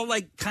is all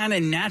like kind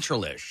of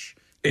natural-ish,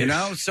 you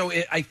know. So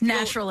I feel,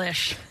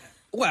 Natural-ish.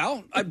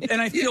 well,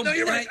 and I feel no,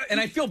 you're right. and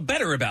I feel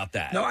better about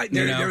that. No,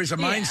 there is a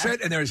mindset,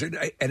 and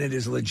and it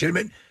is a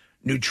legitimate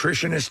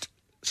nutritionist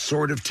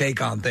sort of take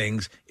on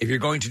things. If you're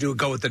going to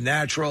go with the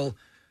natural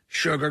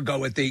sugar, go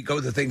with the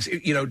things,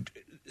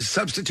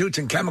 substitutes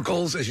and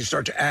chemicals as you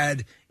start to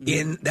add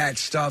in that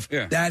stuff.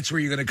 Yeah. That's where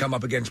you're going to come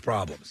up against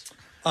problems.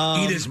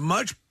 Eat as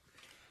much.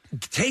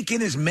 Take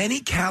in as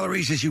many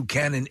calories as you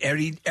can in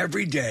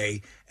every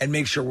day, and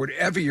make sure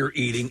whatever you're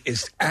eating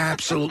is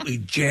absolutely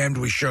jammed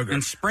with sugar.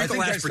 And sprinkle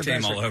I think that's the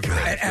aspartame best all way. over it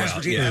And as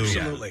well. aspartame, Yeah.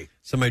 absolutely.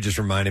 Somebody just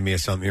reminded me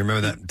of something. You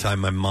remember that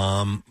time my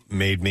mom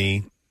made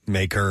me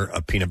make her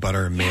a peanut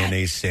butter and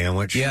mayonnaise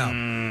sandwich? Yeah.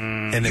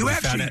 And then You we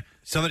actually- found out.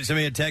 Somebody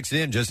had texted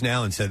in just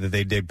now and said that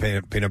they did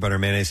peanut butter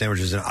and mayonnaise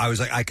sandwiches, and I was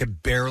like, I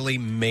could barely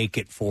make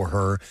it for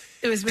her.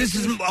 This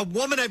is a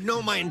woman I've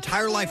known my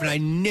entire life, and I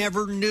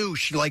never knew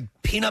she liked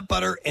peanut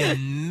butter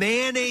and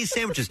mayonnaise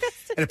sandwiches.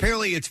 And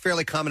apparently, it's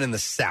fairly common in the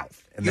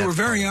South. And You were that's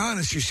very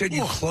honest. You said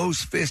you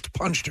close fist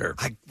punched her.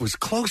 I was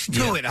close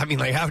to it. I mean,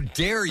 like, how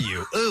dare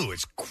you? Ooh,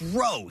 it's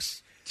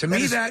gross. To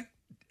me, that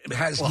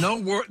has no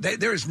word.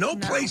 There is no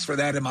place for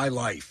that in my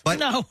life.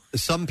 But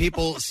some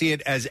people see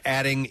it as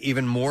adding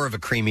even more of a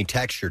creamy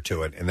texture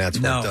to it, and that's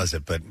what does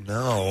it. But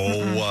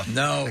no,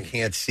 I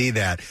can't see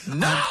that.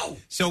 No.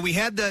 So we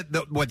had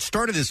the what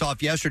started this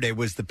off yesterday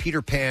was the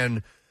Peter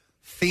Pan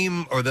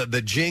theme or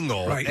the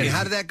jingle. Right. And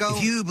how did that go?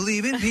 If you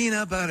believe in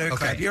peanut butter,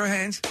 clap your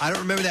hands. I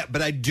don't remember that,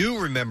 but I do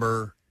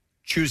remember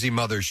Choosy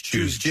Mothers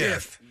Choose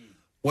Jif.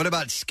 What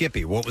about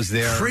Skippy? What was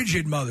there?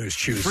 Frigid mothers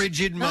choose.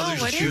 Frigid mothers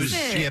what choose is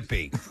it?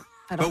 Skippy.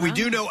 But we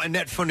do know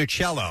Annette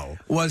Funicello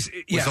was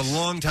yes. a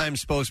longtime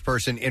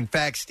spokesperson. In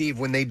fact, Steve,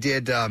 when they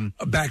did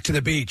Back to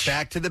the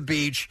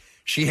Beach,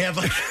 she had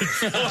like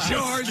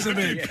jars of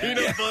it,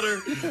 peanut butter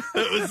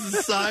that was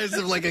the size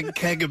of like a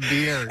keg of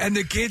beer, and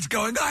the kids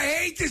going, "I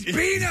hate this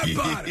peanut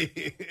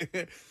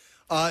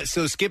butter."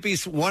 So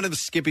one of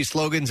Skippy's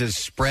slogans is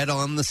 "Spread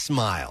on the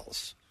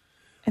smiles."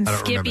 And I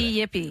don't remember Skippy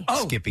that. Yippee.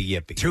 Oh, Skippy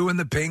Yippee. 2 in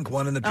the pink,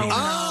 1 in the peanut.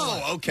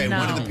 Oh, okay. No.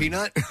 1 in the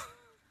peanut.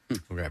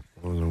 Okay, I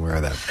wasn't aware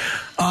of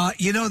that.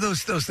 You know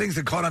those things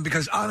that caught on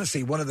because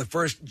honestly, one of the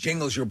first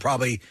jingles you'll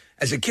probably,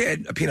 as a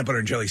kid, a peanut butter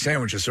and jelly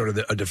sandwich is sort of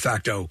a de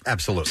facto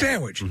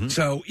sandwich. Mm-hmm.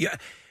 So yeah,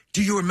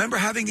 do you remember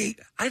having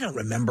I don't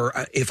remember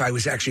if I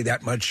was actually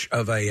that much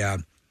of a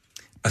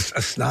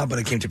snob when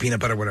it came to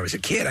peanut butter when I was a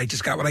kid. I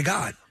just got what I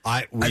got.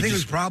 I think it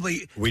was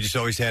probably we just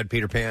always had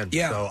Peter Pan.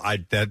 Yeah. So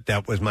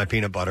that was my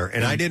peanut butter,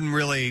 and I didn't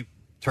really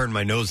turn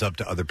my nose up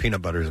to other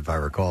peanut butters, if I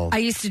recall. I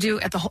used to do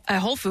at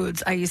Whole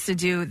Foods. I used to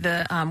do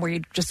the where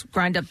you just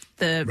grind up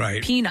the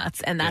peanuts,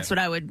 and that's what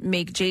I would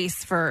make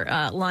Jace for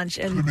lunch.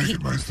 And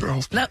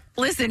no,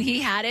 listen,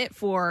 he had it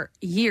for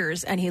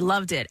years, and he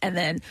loved it. And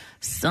then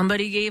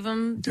somebody gave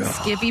him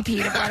Skippy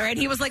peanut butter, and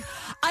he was like,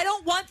 "I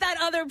don't want that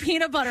other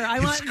peanut butter.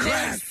 I want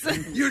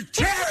this." You're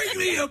tearing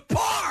me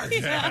apart.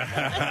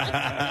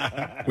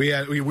 We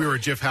were a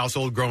Jif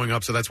household growing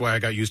up, so that's why I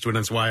got used to it. And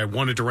that's why I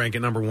wanted to rank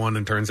it number 1.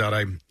 And turns out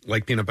I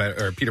like Peter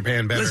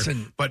Pan better.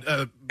 Listen, but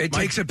it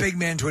takes a big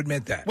man to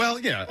admit that. Well,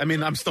 yeah. I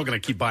mean, I'm still going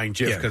to keep buying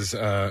Jif because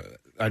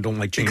I don't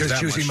like change because that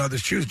choosy much.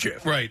 mothers choose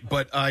Jif, right?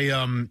 But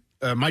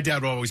my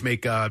dad would always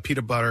make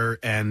peanut butter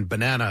and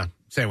banana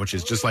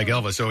sandwiches, just like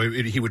Elvis. So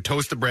he would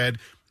toast the bread,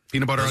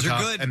 peanut butter Those on are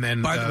top, good. and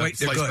then By the way,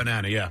 they're sliced good.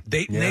 banana. Yeah.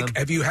 Nick,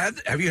 have you had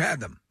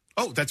them?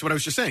 Oh, that's what I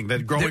was just saying.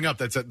 That growing up,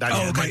 that's what my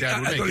dad would I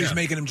make. thought he was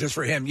making them just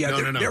for him. Yeah,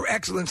 No. they're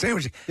excellent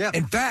sandwiches. Yeah.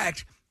 In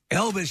fact,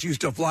 Elvis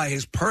used to fly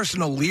his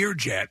personal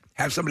Learjet,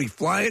 have somebody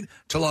fly it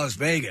to Las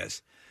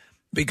Vegas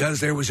because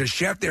there was a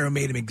chef there who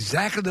made them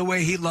exactly the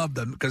way he loved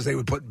them because they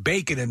would put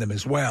bacon in them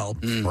as well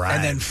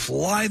and then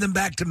fly them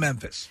back to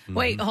Memphis.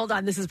 Wait, hold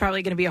on. This is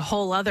probably going to be a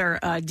whole other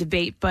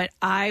debate, but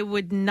I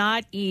would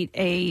not eat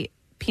a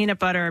peanut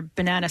butter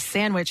banana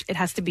sandwich. It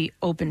has to be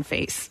open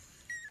face.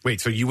 Wait,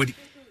 so you would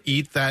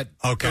eat those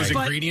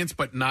ingredients,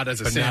 but not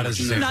as a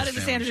sandwich? Not as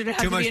a sandwich. It has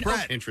Too to much be an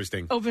bread.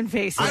 Interesting. open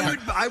face. Yeah.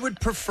 I would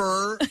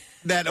prefer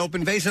that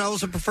open face, and I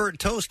also prefer it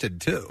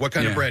toasted too. What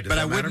kind of bread? Does But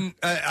that I matter? wouldn't.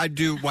 I'd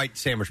do white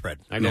sandwich bread.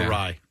 I know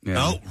rye. Yeah.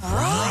 Oh,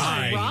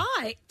 rye.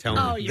 Right. Tell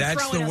me. Oh, you're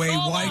That's the throwing way us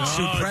all white off.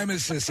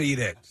 supremacists eat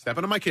it. Step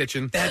into my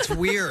kitchen. That's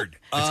weird.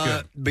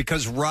 It's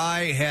because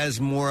rye has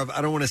more of,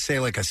 I don't want to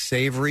say like a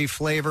savory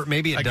flavor.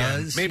 Maybe it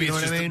Again, does. Maybe you know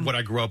it's what just I mean? what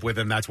I grew up with,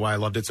 and that's why I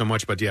loved it so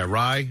much. But yeah,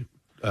 rye,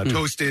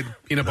 toasted,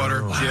 peanut butter,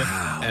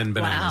 Jif, and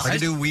bananas. I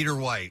do wheat or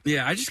white.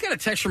 Yeah, I just got a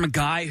text from a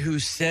guy who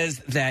says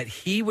that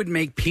he would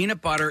make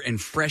peanut butter and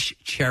fresh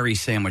cherry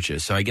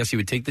sandwiches. So I guess he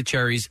would take the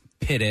cherries,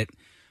 pit it,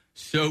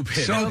 chop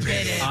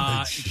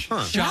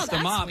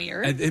them up.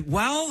 Weird.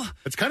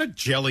 It's kind of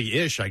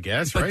jelly-ish, I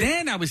guess, but right?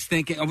 then I was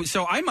thinking,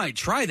 so I might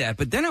try that.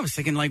 But then I was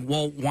thinking, like,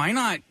 well, why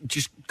not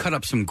just cut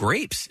up some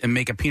grapes and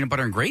make a peanut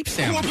butter and grape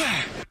sandwich?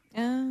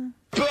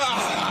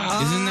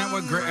 Isn't that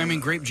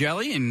what grape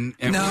jelly and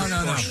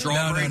No.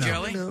 strawberry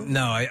jelly?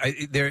 No,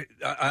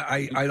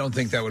 I don't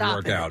think that would Stop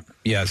work it. out.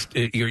 Yes,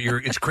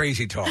 it's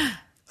crazy talk.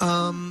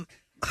 I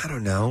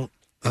don't know.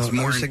 It's I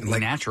more was thinking,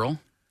 like,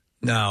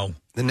 No.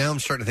 And now I'm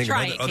starting to think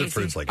Try of it, other Casey.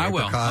 fruits like I will.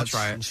 I'll apricots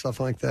try it. and stuff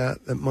like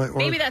that. That might work.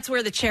 Maybe that's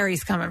where the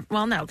cherries come.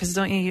 Well, no, because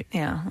don't you?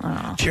 Yeah, I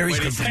don't know. Cherries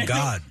come from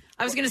God.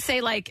 I was going to say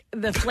like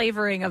the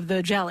flavoring of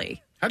the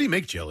jelly. How do you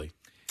make jelly?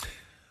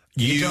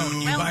 You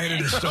don't. You buy it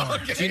in a store.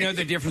 Do you know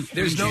the difference?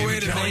 There's no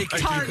way to jelly? make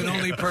it. You can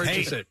only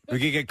purchase it. We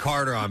could get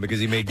Carter on because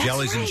he made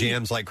jellies and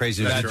jams like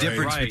crazy. There's a That's right.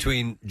 difference Right.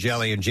 between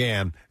jelly and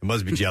jam. It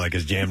must be jelly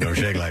because jam don't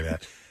shake like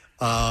that.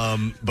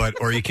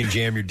 Or you can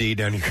jam your D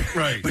down your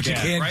Right. But you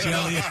can't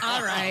jelly it.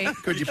 All right.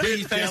 Could you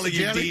please pass jelly the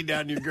your jelly? D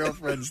down your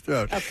girlfriend's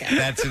throat. Okay.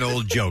 That's an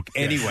old joke.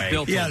 Anyway,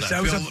 Bill told Yes,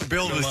 that was a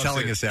Bill was loves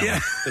telling it. us that. Yeah.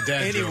 one. The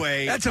dad joke.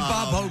 Anyway, That's a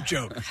Bob Hope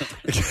joke.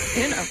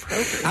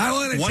 Inappropriate. I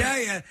want to tell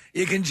you,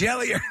 you can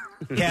jelly her.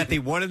 Kathy,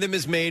 one of them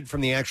is made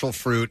from the actual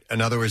fruit.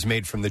 Another is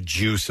made from the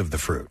juice of the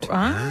fruit.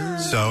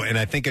 So, and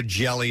I think a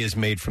jelly is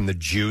made from the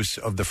juice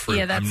of the fruit.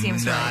 Yeah, that I'm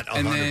seems not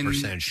right.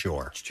 100%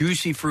 sure.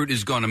 Juicy fruit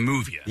is going to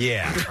move you.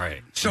 Yeah,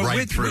 Right. So right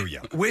with, through with,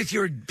 you. with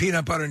your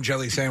peanut butter and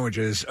jelly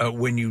sandwiches,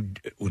 when you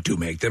do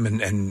make them,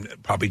 and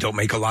probably don't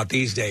make a lot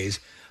these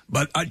days,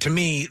 but to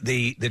me,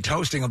 the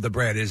toasting of the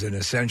bread is an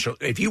essential.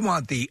 If you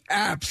want the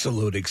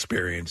absolute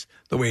experience,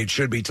 the way it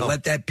should be, to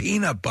let that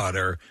peanut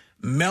butter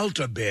melt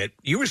a bit.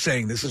 You were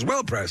saying this as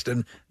well,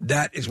 Preston.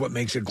 That is what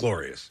makes it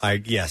glorious.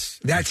 Yes.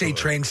 That's a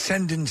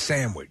transcendent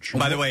sandwich.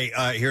 By the way,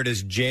 here it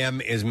is. Jam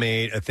is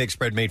made, a thick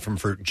spread made from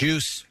fruit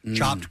juice,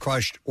 chopped,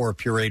 crushed, or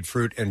pureed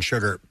fruit and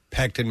sugar.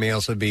 Pectin may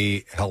also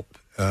be help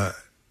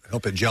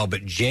it gel,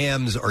 but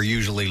jams are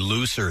usually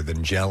looser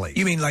than jelly.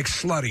 You mean like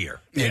sluttier?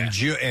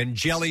 And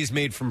jelly is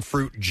made from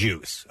fruit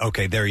juice.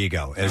 Okay, there you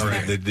go. As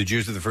the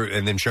juice of the fruit,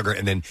 and then sugar,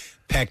 and then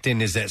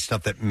pectin is that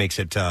stuff that makes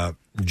it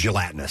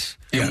gelatinous.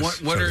 And what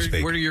so to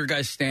speak. are your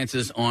guys'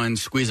 stances on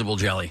squeezable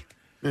jelly?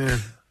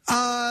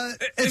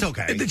 It's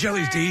okay. The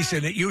jelly's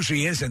decent. It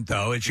usually isn't,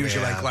 though. It's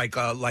usually Yeah.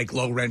 like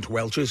low rent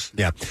Welch's.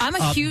 Yeah. I'm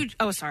a huge.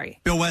 Oh, sorry.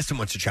 Bill Weston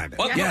wants to chime in.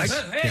 Well, Yes.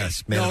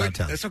 Yes, man about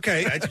town. That's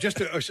okay. It's just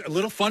a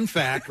little fun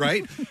fact,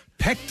 right?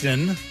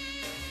 Pectin,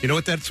 you know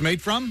what that's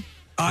made from?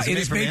 It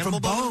is made from animal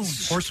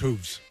bones. Horse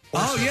hooves.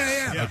 Oh,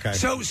 yeah. Okay.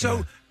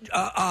 So,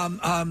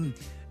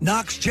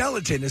 Knox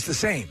gelatin is the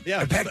same.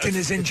 Yeah, the pectin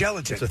is in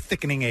gelatin. It's a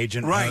thickening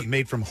agent Right.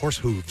 made from horse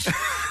hooves.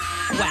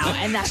 Wow,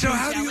 and that's So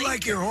how do you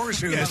like your horse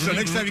hooves? Yeah, so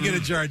next time you get a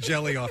jar of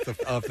jelly off the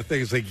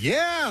thing, it's like,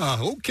 yeah,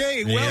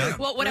 okay, well.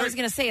 Well, what I was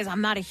going to say is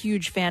I'm not a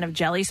huge fan of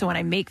jelly, so when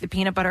I make the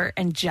peanut butter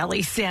and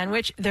jelly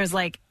sandwich, there's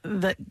like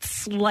the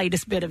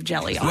slightest bit of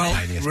jelly on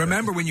Well, it.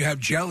 remember when you have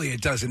jelly,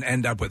 it doesn't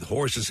end up with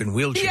horses and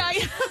wheelchairs.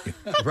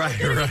 Yeah,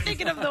 Right.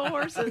 thinking of the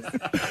horses.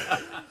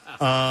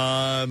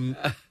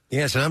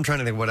 Yes, and I'm trying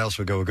to think what else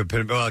would go.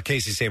 Well,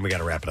 Casey's saying we got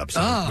to wrap it up,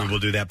 so we will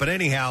do that. But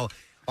anyhow,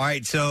 all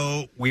right,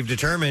 so we've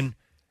determined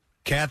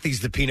Kathy's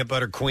the peanut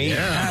butter queen.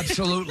 Yeah,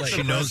 absolutely.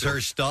 She knows her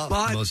stuff,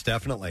 But- most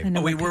definitely.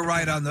 We were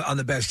right on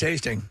the best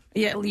tasting.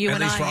 Yeah, you At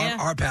and least I. for yeah.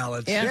 our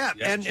palates. Yeah.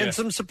 And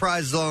some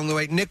surprises along the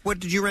way. Nick, what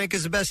did you rank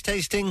as the best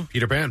tasting?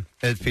 Peter Pan.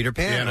 It's Peter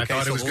Pan. Yeah, and I Okay,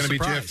 thought so it was a little going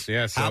to be surprise. Jif.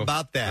 Yeah, so How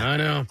about that? I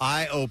know.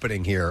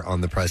 Eye-opening here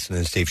on the Preston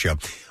and Steve Show.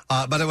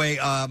 By the way,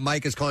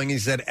 Mike is calling. He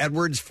said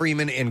Edwards,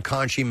 Freeman, and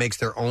Conchi makes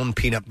their own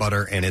peanut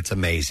butter, and it's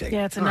amazing.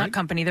 Yeah, it's a nut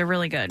company. They're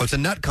really good. Oh, it's a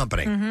nut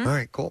company. Mhm. All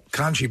right, cool.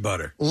 Conchi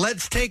butter.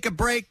 Let's take a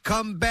break.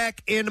 Come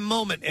back in a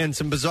moment, and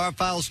some bizarre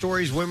file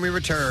stories when we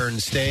return.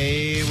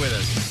 Stay with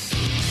us.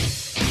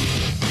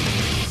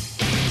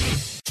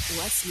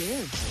 What's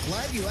new?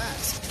 Glad you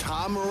asked.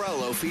 Tom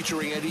Morello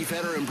featuring Eddie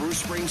Vedder and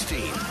Bruce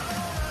Springsteen.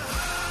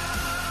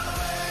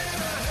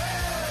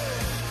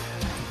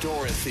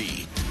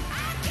 Dorothy.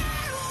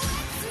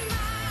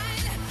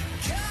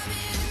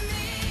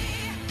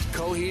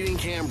 Coheed and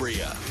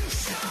Cambria.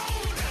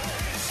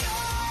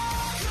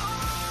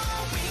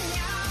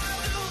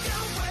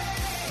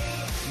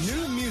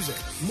 New music,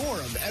 more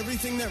of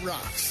everything that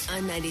rocks.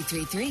 On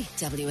 93.3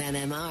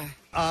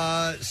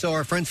 WMMR. So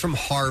our friends from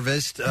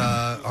Harvest,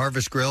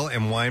 Harvest Grill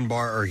and Wine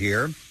Bar are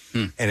here.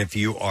 And if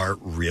you are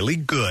really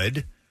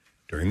good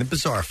during the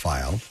Bizarre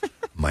File,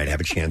 might have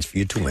a chance for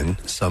you to win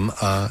some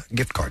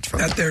gift cards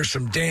from them. There's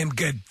some damn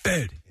good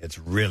food. It's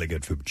really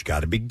good food, but you got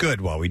to be good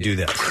while we do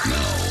this.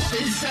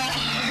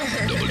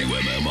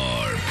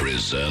 WMMR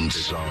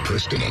presents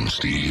Preston and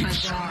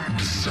Steve's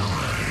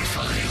Bizarre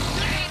File.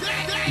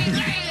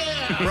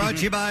 Brought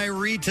to you by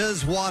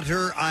Rita's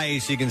Water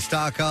Ice. You can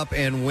stock up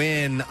and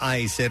win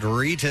ice at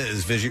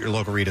Rita's. Visit your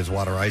local Rita's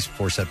Water Ice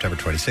before September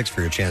 26th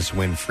for your chance to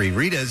win free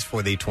Rita's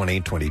for the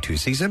 2022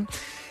 season.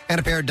 And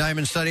a pair of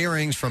diamond stud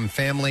earrings from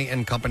Family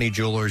and Company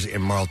Jewelers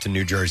in Marlton,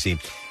 New Jersey.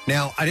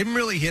 Now, I didn't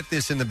really hit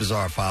this in the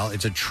Bizarre File.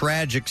 It's a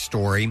tragic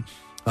story,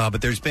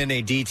 but there's been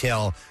a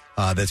detail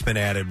that's been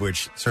added,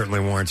 which certainly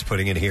warrants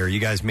putting it here. You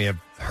guys may have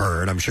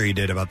heard, I'm sure you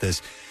did, about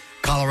this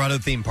Colorado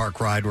theme park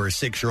ride where a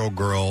 6-year-old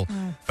girl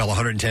fell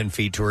 110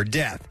 feet to her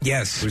death.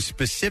 Yes. It was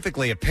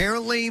specifically,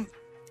 apparently,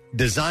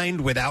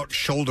 designed without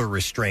shoulder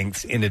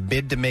restraints in a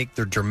bid to make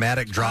the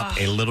dramatic drop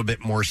a little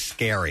bit more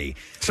scary.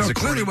 So it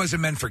clearly according-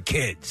 wasn't meant for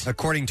kids.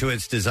 According to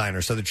its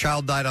designer. So the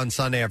child died on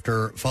Sunday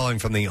after falling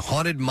from the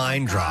haunted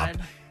mine drop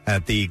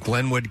at the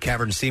Glenwood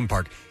Caverns theme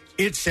park.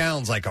 It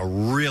sounds like a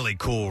really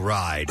cool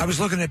ride. I was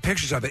looking at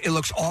pictures of it. It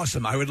looks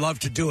awesome. I would love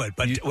to do it.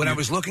 But when I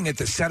was looking at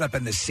the setup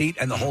and the seat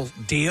and the whole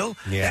deal,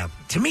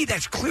 to me,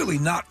 that's clearly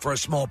not for a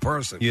small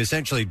person. You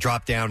essentially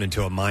drop down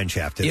into a mine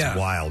shaft. It's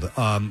wild.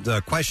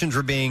 The questions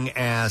were being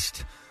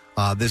asked.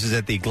 This is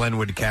at the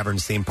Glenwood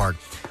Caverns theme park.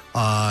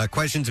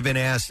 Questions have been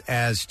asked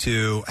as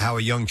to how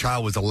a young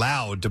child was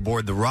allowed to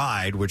board the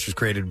ride, which was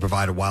created to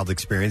provide a wild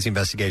experience. The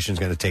investigation is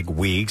going to take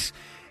weeks,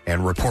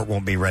 and report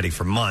won't be ready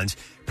for months.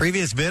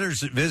 Previous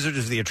visitors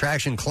of the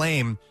attraction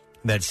claim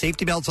that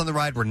safety belts on the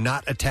ride were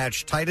not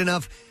attached tight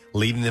enough,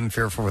 leaving them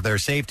fearful for their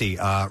safety.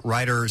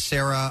 Writer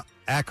Sarah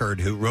Ackard,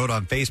 who wrote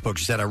on Facebook,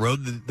 she said, I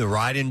rode the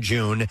ride in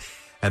June,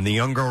 and the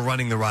young girl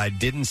running the ride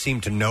didn't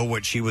seem to know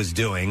what she was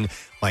doing.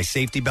 My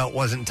safety belt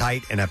wasn't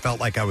tight, and I felt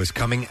like I was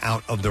coming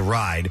out of the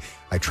ride.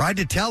 I tried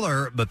to tell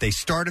her, but they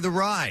started the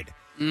ride.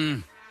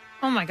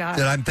 Oh, my God.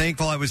 That I'm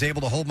thankful I was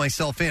able to hold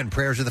myself in.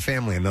 Prayers to the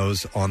family and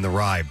those on the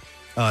ride.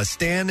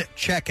 Stan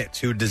Checkett,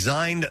 who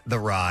designed the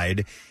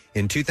ride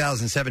in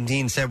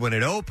 2017, said when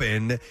it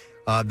opened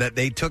that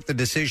they took the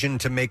decision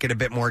to make it a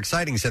bit more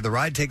exciting. He said the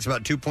ride takes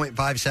about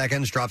 2.5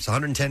 seconds, drops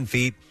 110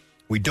 feet.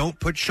 We don't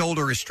put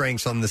shoulder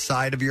restraints on the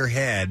side of your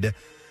head,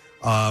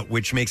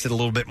 which makes it a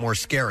little bit more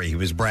scary. He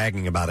was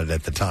bragging about it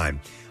at the time.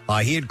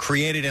 He had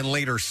created and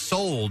later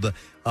sold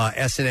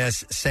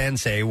S&S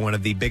Sansei, one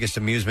of the biggest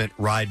amusement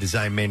ride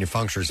design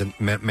manufacturers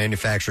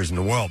in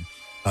the world.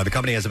 The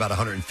company has about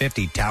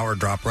 150 tower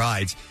drop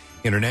rides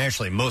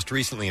internationally, most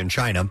recently in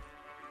China.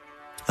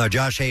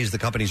 Josh Hayes, the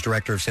company's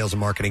director of sales and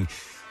marketing,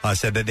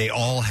 said that they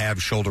all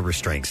have shoulder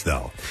restraints,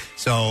 though.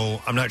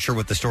 So I'm not sure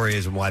what the story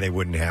is and why they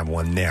wouldn't have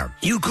one there.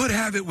 You could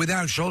have it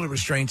without shoulder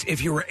restraints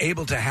if you were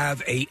able to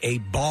have a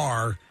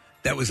bar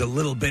that was a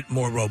little bit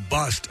more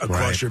robust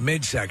across your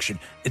midsection.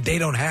 They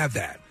don't have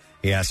that.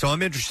 Yeah, so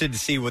I'm interested to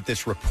see what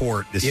this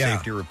report, this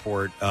safety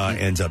report,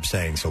 ends up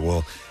saying. So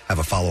we'll have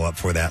a follow-up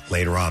for that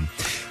later on.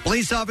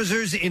 Police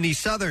officers in the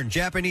southern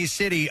Japanese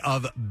city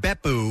of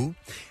Beppu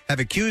have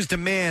accused a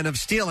man of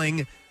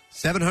stealing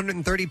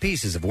 730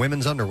 pieces of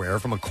women's underwear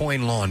from a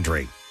coin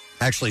laundry.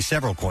 Actually,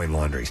 several coin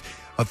laundries.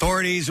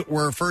 Authorities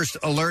were first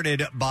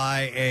alerted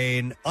by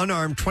an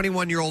unarmed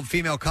 21-year-old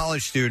female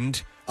college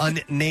student,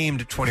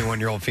 unnamed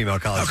 21-year-old female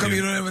college student. How come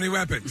you don't have any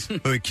weapons?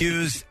 Who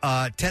accused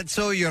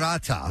Tetsuo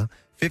Yurata,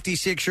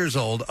 56 years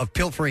old, of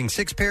pilfering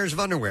 6 pairs of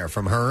underwear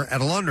from her at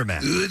a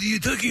laundromat. What are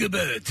you talking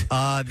about?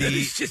 That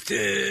is just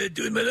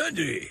doing my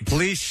laundry.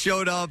 Police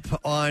showed up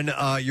on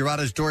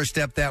Yurata's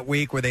doorstep that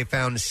week where they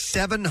found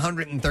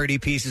 730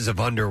 pieces of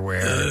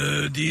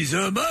underwear. These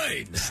are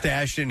mine.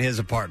 Stashed in his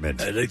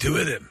apartment. I'd like to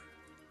wear them.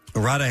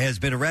 Yurata has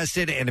been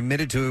arrested and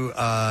admitted to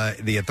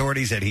the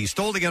authorities that he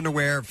stole the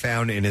underwear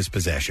found in his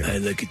possession. I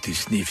like it to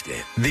sniff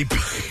them.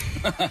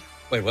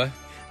 Wait, what?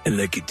 I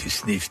like it to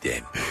sniff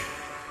them.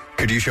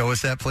 Could you show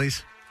us that,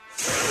 please?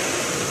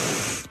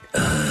 So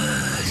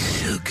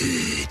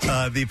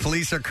good. The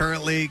police are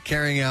currently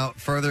carrying out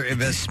further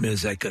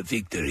smells like a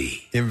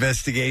victory.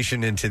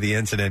 Investigation into the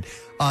incident.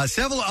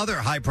 Several other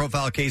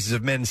high-profile cases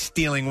of men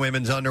stealing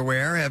women's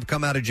underwear have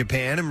come out of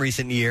Japan in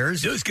recent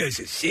years. Those guys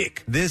are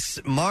sick. This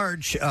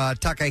March,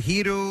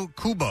 Takahiro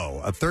Kubo,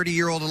 a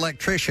 30-year-old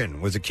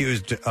electrician, was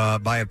accused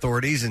by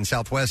authorities in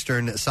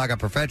southwestern Saga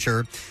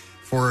Prefecture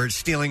for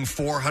stealing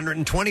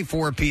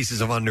 424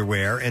 pieces of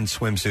underwear and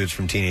swimsuits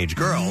from teenage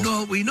girls.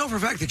 No, we know for a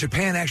fact that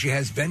Japan actually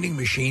has vending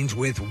machines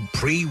with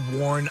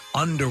pre-worn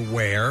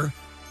underwear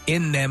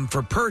in them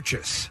for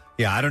purchase.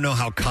 Yeah, I don't know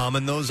how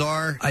common those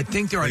are. I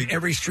think they're on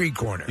every street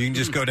corner. You can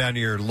just go down to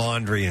your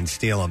laundry and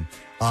steal them.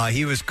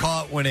 He was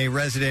caught when a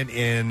resident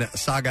in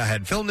Saga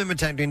had filmed him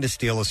attempting to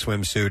steal a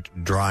swimsuit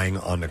drying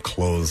on a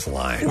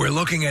clothesline. We're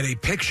looking at a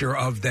picture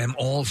of them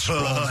all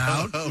sprawled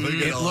out.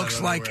 It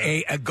looks like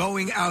a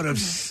going out of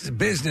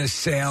business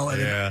sale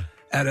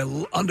at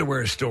an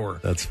underwear store.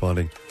 That's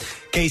funny.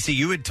 Casey,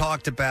 you had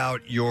talked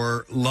about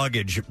your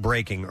luggage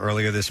breaking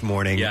earlier this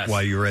morning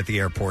while you were at the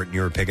airport and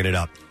you were picking it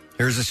up.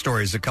 Here's the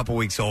story. It's a couple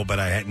weeks old,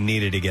 but I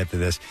needed to get to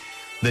this.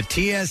 The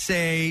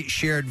TSA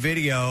shared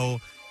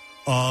video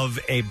of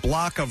a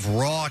block of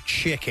raw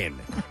chicken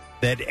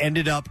that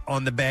ended up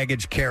on the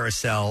baggage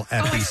carousel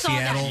at the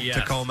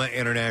Seattle-Tacoma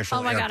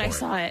International Airport. Oh, my God, I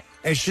saw it.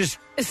 It's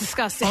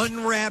disgusting.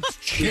 Unwrapped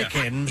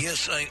chicken.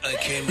 Yes, I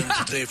came in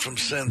today from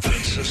San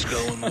Francisco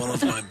and one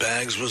of my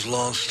bags was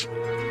lost.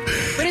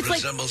 But it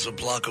resembles a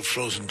block of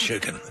frozen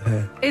chicken.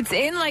 It's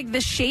in like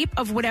the shape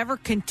of whatever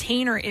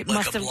container it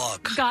must have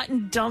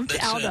gotten dumped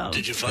out of.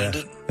 Did you find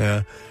it?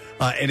 Yeah.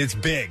 And it's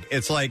big.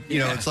 It's like,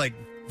 it's like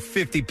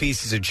 50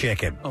 pieces of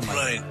chicken. Oh, my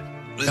right.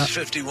 This is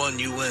 51,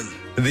 you win.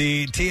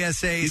 The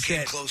TSA you said...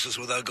 came closest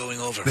without going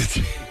over.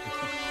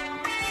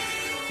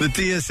 The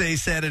TSA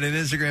said in an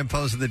Instagram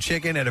post that the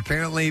chicken had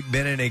apparently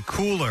been in a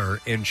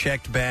cooler in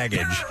checked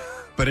baggage,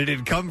 but it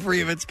had come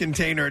free of its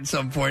container at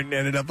some point and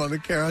ended up on the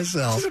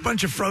carousel. There's a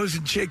bunch of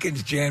frozen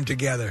chickens jammed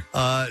together.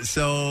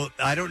 So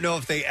I don't know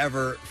if they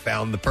ever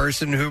found the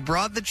person who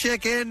brought the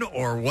chicken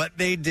or what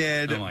they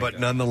did, but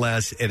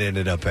nonetheless, it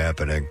ended up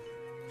happening.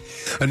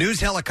 A news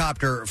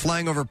helicopter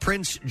flying over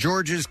Prince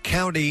George's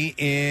County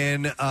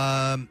in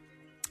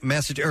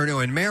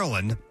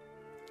Maryland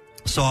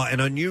saw an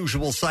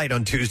unusual sight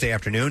on Tuesday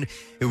afternoon.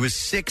 It was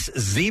 6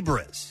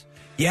 zebras.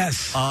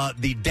 Yes.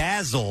 The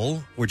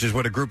Dazzle, which is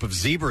what a group of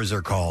zebras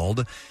are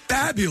called,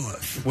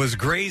 fabulous, was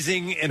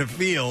grazing in a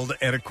field,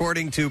 and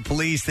according to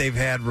police, they've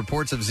had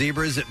reports of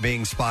zebras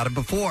being spotted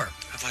before.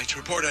 I'd like to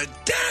report a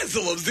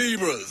dazzle of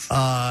zebras.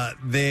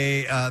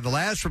 The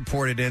last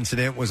reported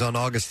incident was on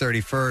August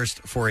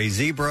 31st for a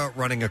zebra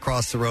running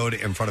across the road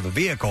in front of a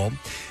vehicle.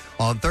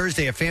 On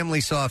Thursday, a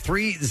family saw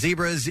 3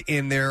 zebras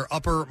in their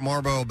Upper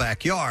Marlboro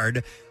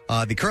backyard.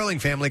 The Curling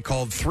family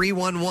called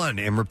 311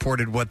 and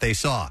reported what they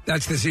saw.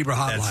 That's the zebra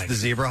hotline. That's the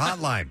zebra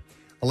hotline.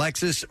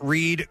 Alexis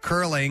Reed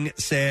Curling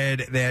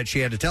said that she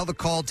had to tell the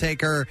call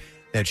taker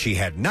that she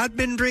had not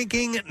been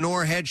drinking,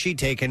 nor had she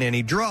taken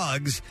any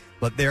drugs,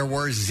 but there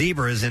were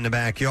zebras in the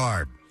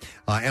backyard.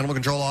 Animal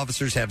control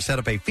officers have set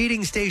up a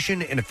feeding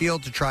station in a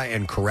field to try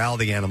and corral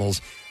the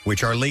animals,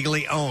 which are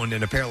legally owned,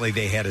 and apparently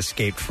they had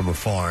escaped from a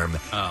farm,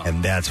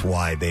 and that's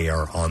why they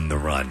are on the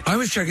run. I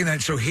was checking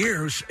that. So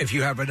here's, if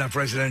you have enough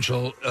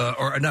residential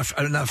or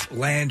enough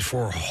land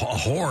for a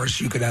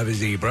horse, you could have a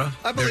zebra.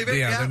 I believe it.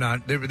 Yeah,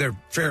 they're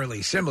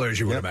fairly similar, as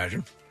you would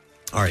imagine.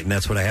 All right, and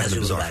that's what I have in the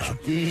bizarre file.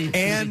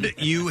 And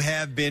you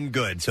have been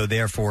good, so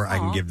therefore I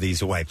can give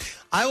these away.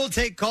 I will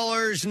take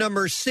callers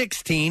number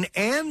 16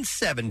 and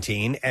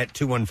 17 at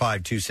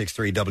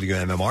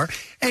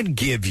 215-263-WMMR and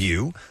give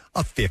you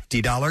a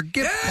 $50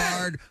 gift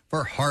card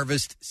for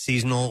Harvest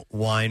Seasonal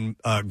Wine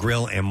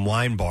Grill and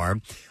Wine Bar.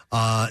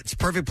 It's a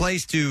perfect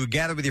place to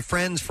gather with your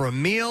friends for a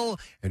meal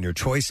and your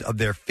choice of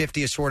their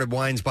 50 assorted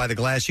wines by the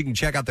glass. You can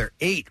check out their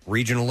 8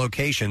 regional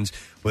locations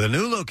with a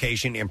new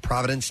location in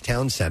Providence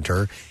Town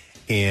Center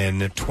in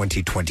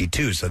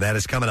 2022. So that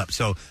is coming up.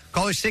 So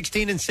callers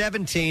 16 and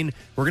 17,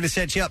 we're going to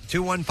set you up.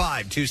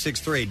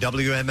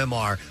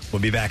 215-263-WMMR.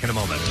 We'll be back in a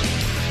moment.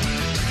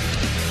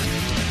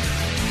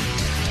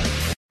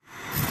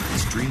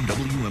 Stream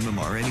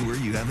WMMR anywhere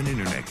you have an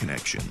internet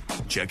connection.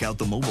 Check out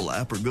the mobile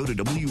app or go to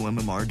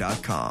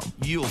WMMR.com.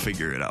 You'll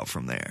figure it out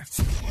from there.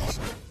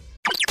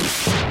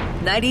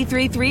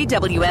 93.3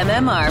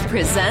 WMMR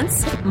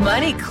presents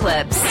Money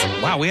Clips.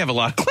 Wow, we have a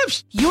lot of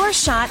clips. Your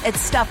shot at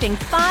stuffing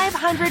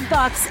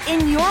 $500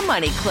 in your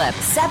money clip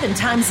 7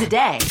 times a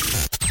day.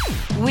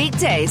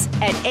 Weekdays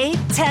at 8,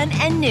 10,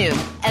 and noon,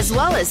 as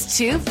well as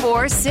 2,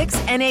 4, 6,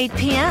 and 8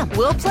 p.m.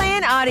 We'll play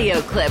an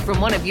audio clip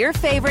from one of your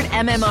favorite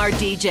MMR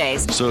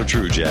DJs. So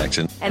true,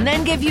 Jackson. And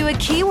then give you a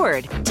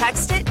keyword.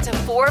 Text it to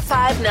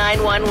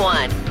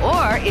 45911.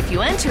 Or if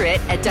you enter it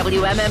at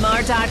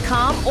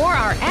WMMR.com or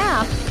our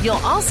app, you'll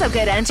also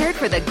get entered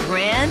for the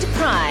grand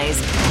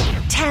prize.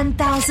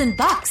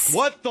 $10,000.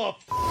 What the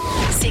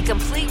See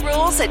complete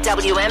rules at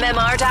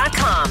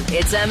WMMR.com.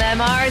 It's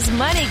MMR's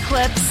Money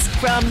Clips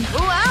from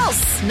who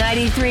else?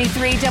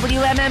 93.3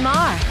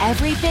 WMMR.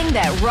 Everything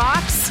that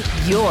rocks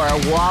your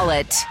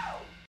wallet.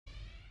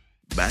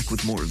 Back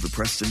with more of the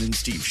Preston and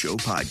Steve Show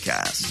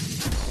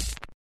podcast.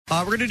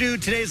 We're going to do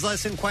today's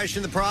lesson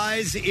question. The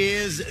prize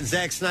is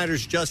Zack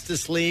Snyder's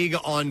Justice League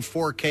on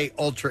 4K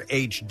Ultra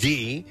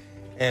HD.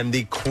 And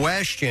the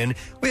question,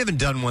 we haven't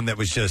done one that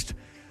was just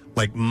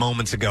like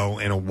moments ago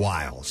in a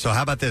while. So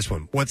how about this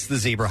one? What's the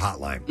Zebra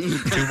hotline?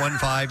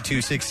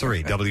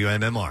 215-263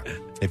 WMMR.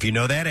 If you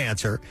know that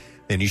answer,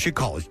 then you should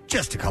call us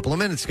just a couple of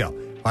minutes ago.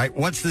 All right,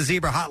 what's the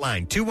Zebra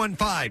hotline?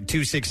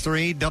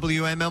 215-263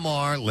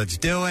 WMMR. Let's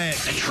do it.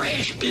 The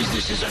trash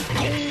business is a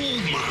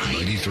gold mine.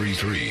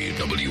 93.3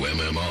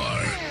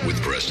 WMMR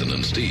with Preston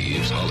and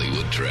Steve's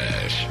Hollywood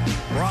Trash.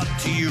 Brought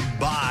to you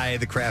by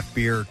the Craft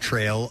Beer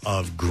Trail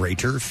of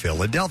Greater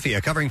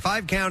Philadelphia, covering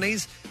 5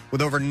 counties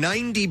with over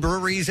 90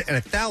 breweries and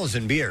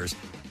 1,000 beers.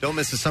 Don't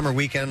miss the summer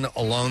weekend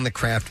along the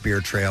Craft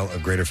Beer Trail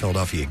of Greater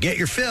Philadelphia. Get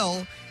your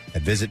fill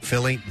at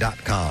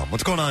visitphilly.com.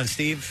 What's going on,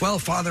 Steve? Well,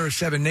 father of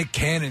 7 Nick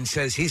Cannon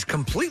says he's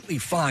completely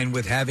fine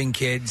with having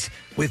kids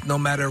with no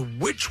matter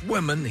which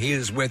woman he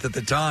is with at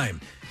the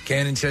time.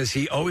 Cannon says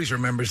he always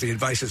remembers the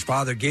advice his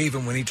father gave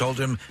him when he told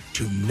him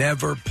to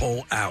never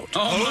pull out.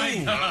 Oh,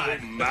 my God.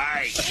 Oh,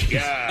 my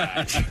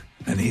God.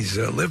 And he's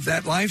lived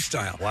that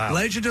lifestyle. Wow.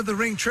 Legend of the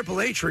Ring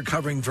Triple H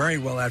recovering very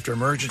well after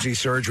emergency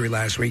surgery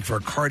last week for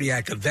a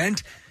cardiac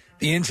event.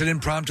 The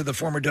incident prompted the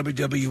former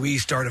WWE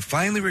star to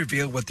finally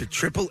reveal what the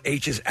Triple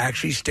H's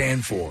actually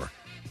stand for.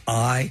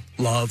 I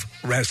love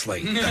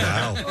wrestling.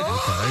 Wow.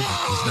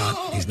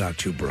 Okay. He's not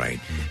too bright.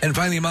 And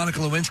finally, Monica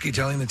Lewinsky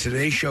telling the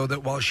Today Show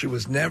that while she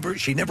never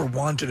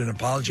wanted an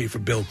apology for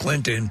Bill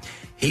Clinton,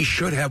 he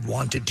should have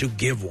wanted to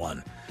give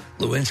one.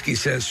 Lewinsky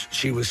says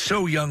she was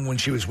so young when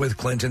she was with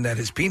Clinton that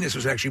his penis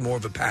was actually more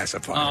of a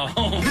pacifier.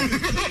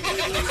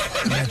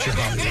 That's your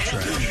Hollywood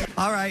trash.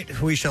 All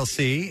right, we shall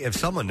see if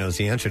someone knows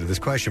the answer to this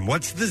question.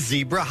 What's the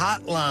Zebra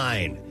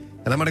hotline?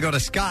 And I'm going to go to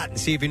Scott and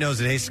see if he knows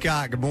it. Hey,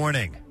 Scott, good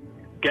morning.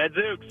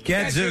 Gadzooks.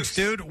 Gadzooks,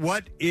 dude.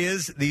 What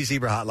is the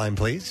Zebra hotline,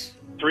 please?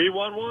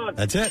 311.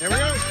 That's it. There we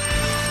go.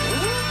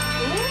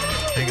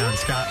 Hang on,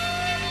 Scott.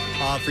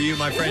 For you,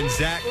 my friend,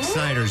 Zack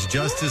Snyder's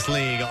Justice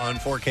League on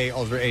 4K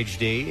Ultra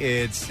HD.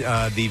 It's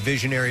the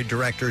visionary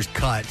director's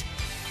cut.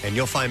 And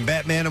you'll find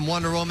Batman and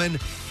Wonder Woman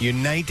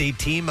unite a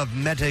team of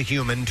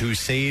metahuman to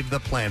save the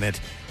planet.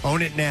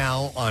 Own it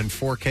now on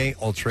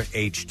 4K Ultra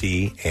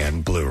HD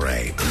and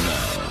Blu-ray.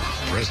 Now,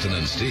 Preston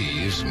and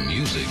Steve's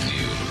Music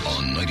News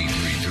on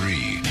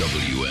 93.3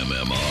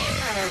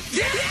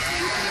 WMMR.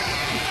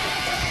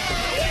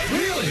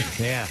 Really?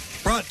 Yeah.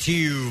 Brought to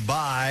you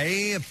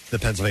by the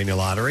Pennsylvania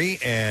Lottery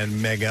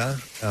and Mega.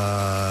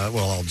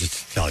 I'll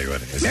just tell you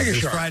what it is. Mega This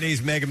Shark.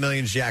 Friday's Mega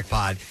Millions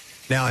jackpot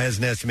now has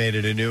an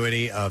estimated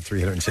annuity of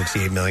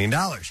 $368 million.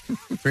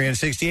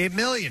 $368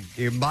 million.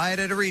 You can buy it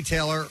at a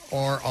retailer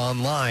or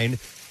online.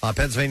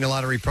 Pennsylvania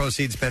Lottery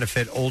proceeds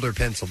benefit older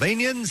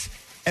Pennsylvanians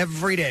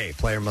every day.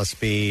 Players must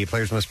be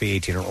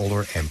 18 or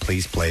older, and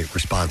please play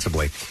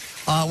responsibly.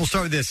 We'll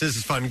start with this. This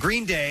is fun.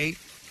 Green Day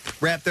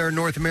wrapped their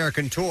North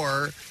American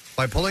tour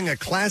by pulling a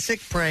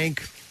classic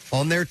prank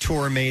on their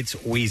tour mates,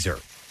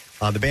 Weezer.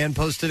 The band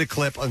posted a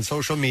clip on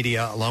social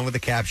media along with the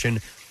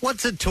caption,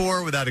 "What's a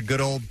tour without a good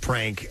old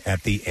prank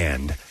at the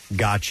end?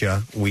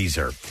 Gotcha,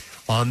 Weezer."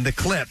 On the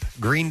clip,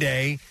 Green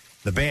Day,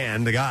 the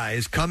band, the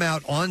guys, come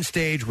out on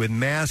stage with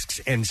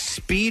masks and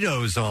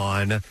Speedos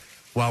on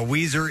while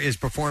Weezer is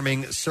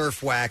performing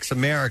Surf Wax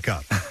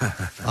America.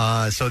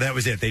 So that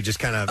was it. They just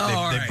kind of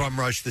they bum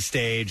rushed the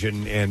stage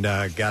and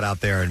got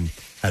out there and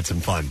had some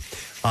fun.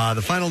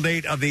 The final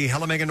date of the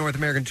Hella Mega North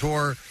American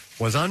Tour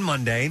was on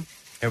Monday.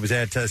 It was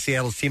at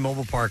Seattle's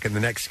T-Mobile Park, and the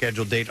next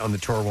scheduled date on the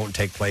tour won't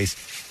take place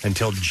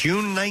until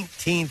June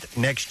 19th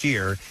next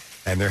year,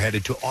 and they're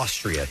headed to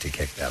Austria to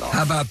kick that off.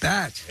 How about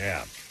that?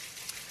 Yeah.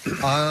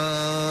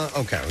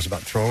 Okay, I was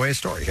about to throw away a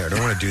story here. I don't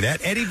want to do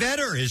that. Eddie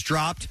Vedder has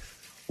dropped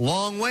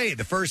Long Way,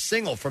 the first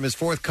single from his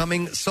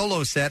forthcoming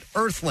solo set,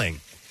 Earthling.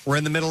 We're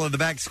in the middle of the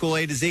back to school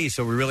A to Z,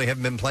 so we really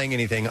haven't been playing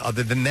anything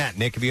other than that.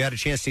 Nick, have you had a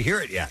chance to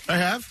hear it yet? I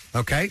have.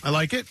 Okay. I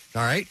like it.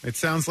 All right. It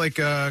sounds like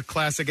a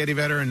classic Eddie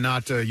Vedder and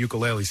not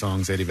ukulele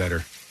songs Eddie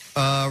Vedder.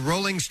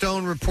 Rolling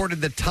Stone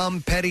reported the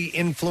Tom Petty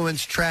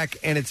influence track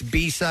and its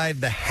B-side,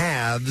 The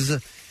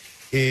Haves,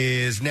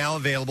 is now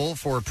available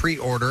for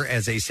pre-order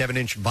as a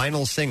 7-inch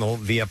vinyl single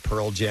via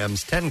Pearl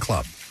Jam's 10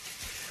 Club.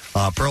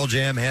 Pearl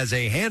Jam has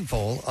a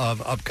handful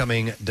of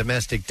upcoming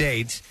domestic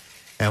dates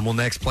and will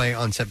next play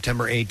on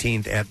September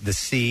 18th at the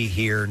See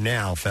Here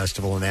Now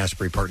Festival in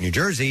Asbury Park, New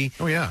Jersey.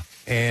 Oh, yeah.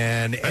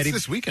 And That's Eddie,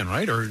 this weekend,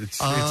 right? Or it's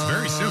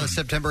very soon.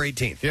 September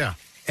 18th. Yeah.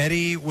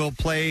 Eddie will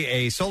play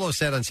a solo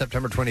set on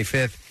September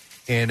 25th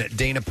in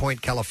Dana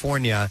Point,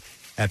 California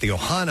at the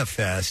Ohana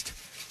Fest,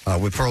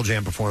 with Pearl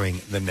Jam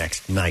performing the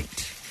next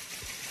night.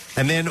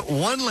 And then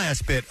one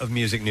last bit of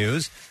music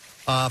news.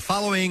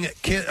 Following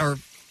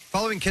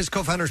Kiss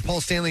co-founders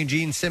Paul Stanley and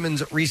Gene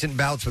Simmons' recent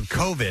bouts with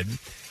COVID,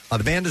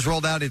 the band has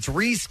rolled out its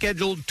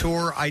rescheduled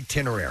tour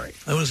itinerary.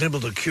 I was able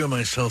to cure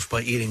myself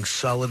by eating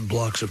solid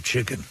blocks of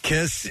chicken.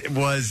 Kiss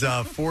was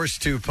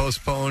forced to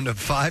postpone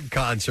 5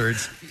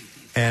 concerts.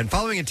 And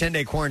following a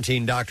 10-day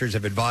quarantine, doctors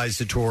have advised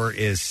the tour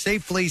is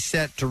safely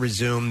set to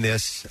resume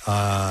this,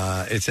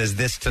 it says,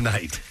 this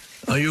tonight.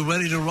 Are you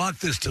ready to rock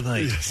this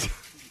tonight? Yes.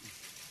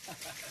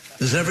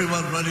 Is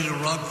everyone ready to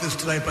rock this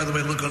tonight? By the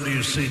way, look under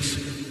your seats.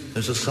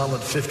 There's a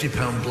solid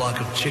 50-pound block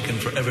of chicken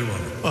for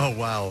everyone. Oh,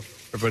 wow.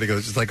 Everybody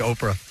goes, it's like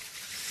Oprah.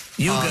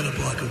 You get a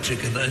block of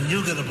chicken, and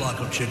you get a block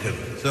of chicken.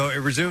 So it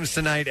resumes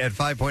tonight at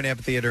 5 Point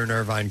Amphitheater in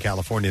Irvine,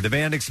 California. The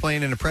band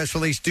explained in a press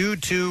release, due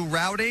to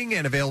routing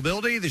and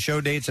availability, the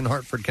show dates in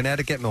Hartford,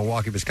 Connecticut,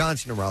 Milwaukee,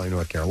 Wisconsin, and Raleigh,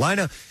 North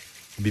Carolina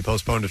will be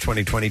postponed to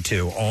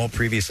 2022. All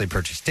previously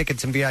purchased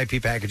tickets and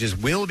VIP packages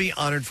will be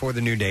honored for the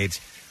new dates.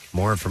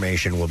 More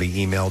information will be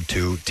emailed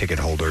to ticket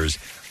holders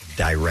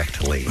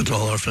directly. But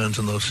all our friends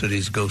in those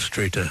cities go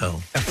straight to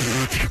hell.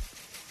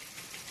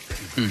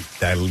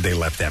 They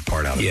left that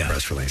part out of the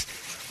press release.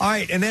 All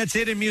right, and that's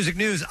it in music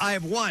news. I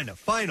have one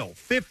final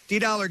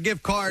 $50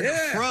 gift card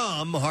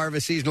from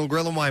Harvest Seasonal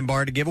Grill and Wine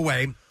Bar to give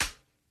away.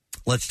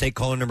 Let's take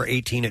caller number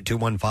 18 at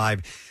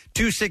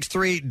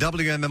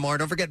 215-263-WMMR.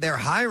 Don't forget, they're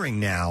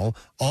hiring now,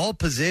 all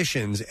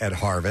positions at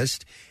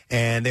Harvest,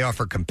 and they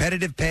offer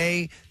competitive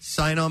pay,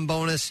 sign-on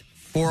bonus,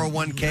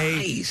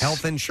 401k,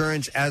 health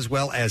insurance, as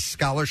well as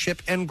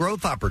scholarship and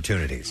growth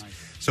opportunities.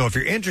 So if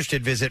you're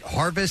interested, visit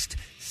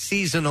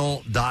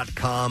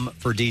harvestseasonal.com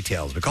for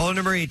details. But caller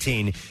number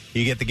 18,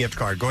 you get the gift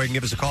card. Go ahead and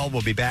give us a call.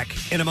 We'll be back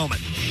in a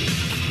moment.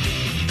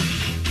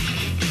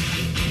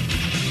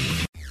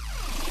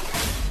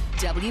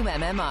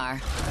 WMMR.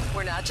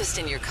 We're not just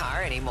in your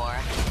car anymore.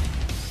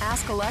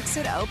 Ask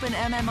Alexa to open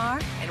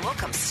MMR, and we'll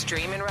come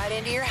streaming right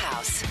into your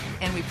house.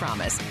 And we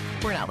promise,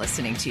 we're not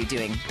listening to you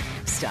doing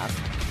stuff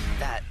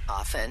that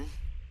often.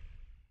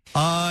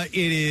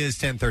 It is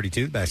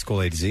 10:32, Back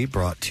School A to Z,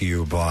 brought to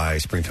you by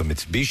Springfield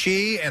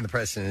Mitsubishi and the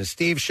Preston and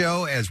Steve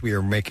Show. As we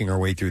are making our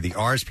way through the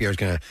R's, Pierre's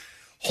going to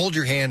hold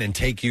your hand and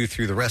take you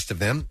through the rest of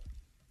them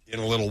in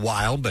a little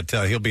while, but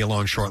he'll be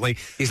along shortly.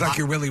 He's like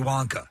your Willy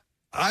Wonka.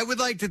 I would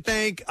like to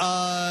thank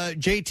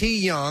J.T.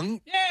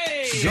 Young.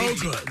 Yay! So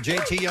good.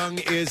 J.T. Young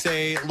is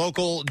a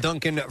local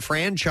Dunkin'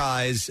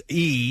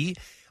 franchisee.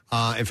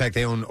 In fact,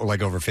 they own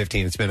like over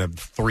 15. It's been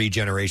 3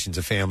 generations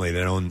of family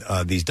that own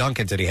these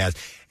Dunkins that he has.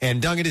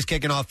 And Dunkin' is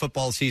kicking off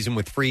football season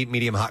with free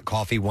medium hot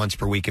coffee once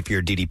per week if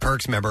you're a DD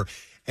Perks member.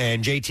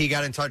 And JT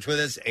got in touch with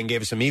us and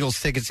gave us some Eagles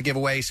tickets to give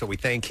away. So we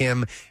thank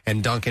him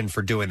and Duncan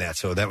for doing that.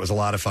 So that was a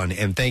lot of fun.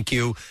 And thank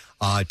you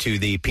to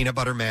the Peanut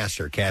Butter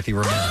Master, Kathy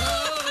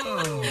Romero.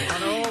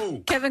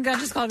 Kevin Gunn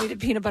just called me the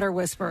peanut butter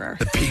whisperer.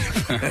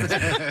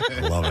 I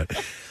love it.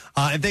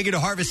 And thank you to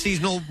Harvest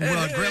Seasonal Grill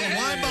and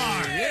Wine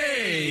Bar.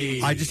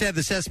 Yay! I just had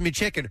the sesame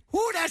chicken.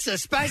 Ooh, that's a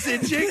spicy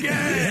chicken.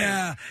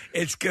 Yeah,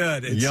 it's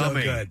good. It's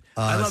Yummy. so good.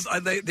 I love.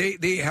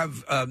 They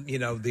have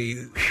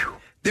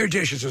their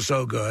dishes are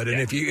so good,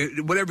 and if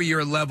you whatever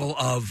your level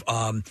of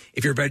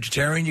if you're a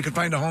vegetarian, you can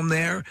find a home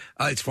there.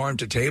 It's farm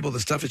to table. The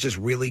stuff is just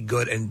really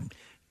good and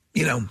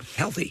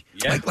healthy.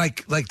 Yeah.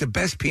 Like the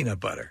best peanut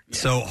butter. Yeah.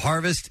 So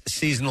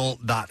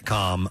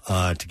harvestseasonal.com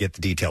to get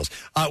the details.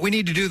 We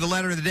need to do the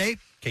letter of the day.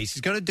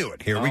 Casey's going to do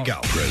it. Here we go.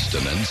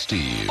 Preston and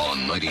Steve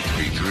on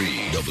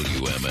 93.3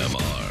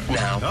 WMMR.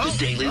 Now, the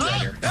Daily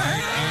Letter.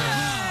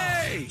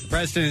 Hey!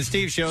 Preston and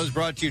Steve show is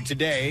brought to you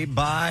today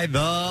by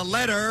the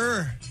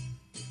letter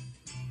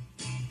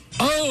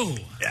O.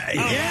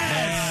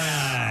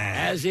 Yes!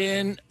 As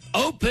in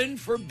open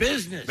for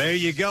business. There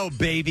you go,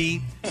 baby.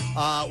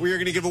 We are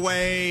going to give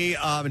away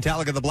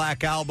Metallica The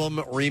Black Album,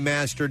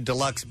 remastered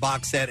deluxe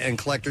box set and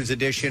collector's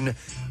edition.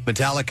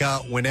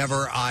 Metallica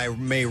Whenever I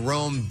May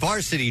Roam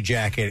varsity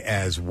jacket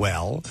as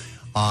well.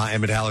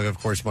 And Metallica, of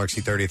course, marks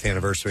the 30th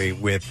anniversary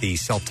with the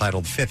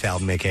self-titled fifth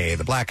album, a.k.a.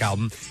 the Black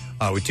Album,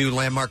 with 2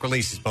 landmark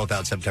releases, both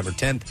out September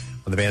 10th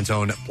on the band's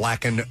own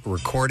Blackened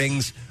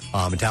Recordings.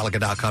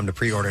 Metallica.com to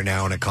pre-order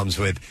now, and it comes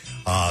with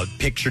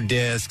picture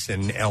discs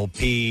and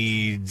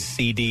LPs,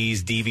 CDs,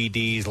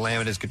 DVDs,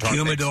 laminates, guitar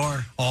Humidor.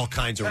 picks, all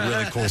kinds of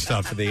really cool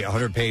stuff for the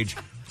 100-page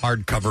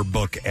hardcover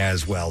book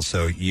as well,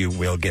 so you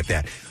will get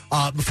that.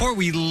 Before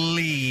we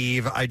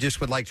leave, I just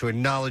would like to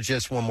acknowledge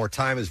this one more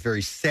time. It's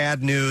very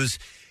sad news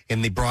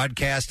in the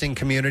broadcasting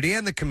community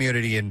and the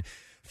community in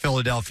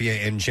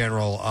Philadelphia in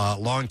general.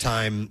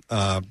 Longtime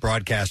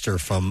broadcaster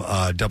from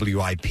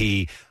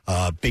WIP,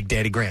 Big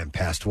Daddy Graham,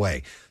 passed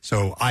away.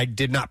 So I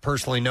did not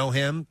personally know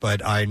him,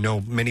 but I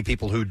know many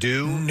people who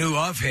do. Knew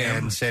of him.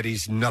 And said he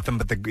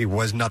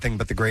was nothing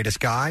but the greatest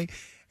guy.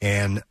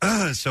 And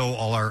so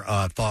all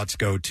our thoughts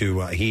go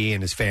to he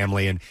and his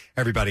family and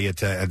everybody at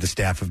the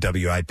staff of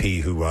WIP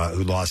who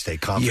lost a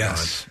confidant.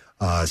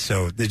 Yes.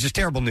 So there's just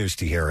terrible news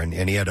to hear. And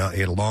he had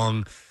a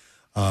long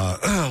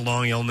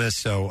illness,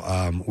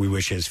 so we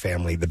wish his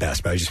family the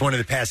best. But I just wanted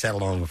to pass that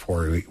along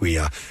before we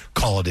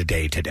call it a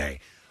day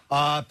today.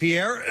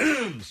 Pierre,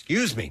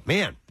 excuse me,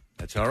 man.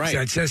 That's all right.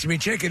 It's that sesame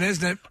chicken,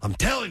 isn't it? I'm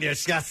telling you,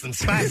 it's got some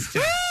spice to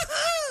it.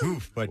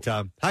 Oof. But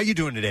how you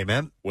doing today,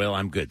 man? Well,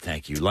 I'm good,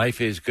 thank you.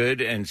 Life is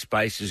good, and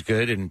spice is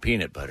good, and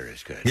peanut butter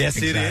is good. Yes,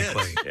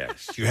 exactly. It is.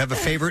 Yes. Do you have a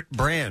favorite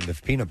brand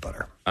of peanut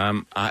butter?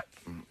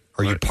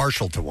 Are you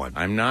partial to one?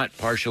 I'm not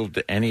partial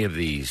to any of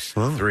these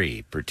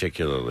three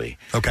particularly.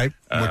 Okay.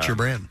 What's your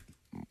brand?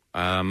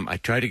 I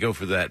try to go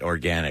for that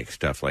organic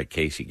stuff like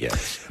Casey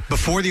gets.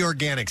 Before the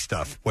organic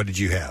stuff, what did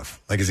you have?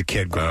 Like as a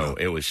kid growing up?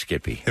 It was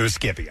Skippy. It was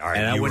Skippy. All right.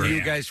 And when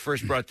you guys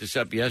first brought this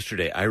up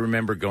yesterday, I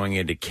remember going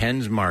into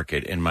Ken's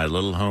Market in my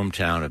little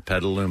hometown of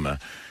Petaluma,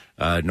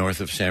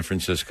 north of San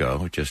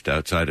Francisco, just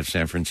outside of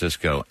San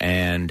Francisco,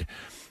 and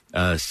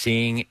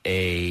seeing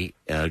a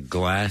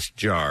glass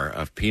jar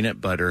of peanut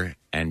butter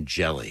and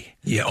jelly.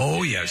 Yeah.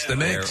 Oh, yes, the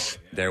mix.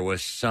 There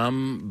was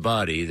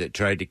somebody that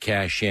tried to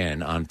cash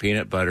in on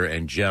peanut butter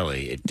and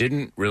jelly. It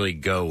didn't really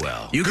go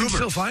well. You can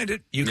still find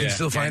it. You can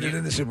still find it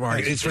in the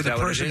supermarket. It's for the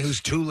person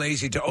who's too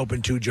lazy to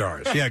open 2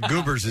 jars. Yeah,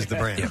 Goobers is the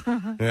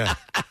brand. Yeah.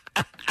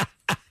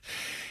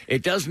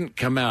 It doesn't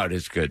come out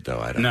as good, though,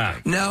 I don't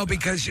think. No,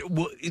 because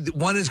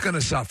one is going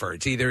to suffer.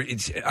 It's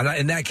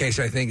in that case,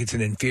 I think it's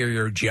an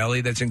inferior jelly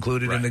that's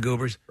included in the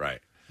Goobers. Right.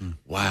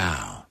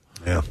 Wow.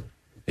 Yeah.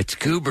 It's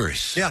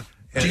Goobers. Yeah.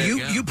 Do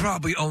you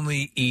probably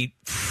only eat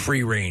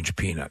free-range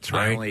peanuts,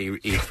 right? I only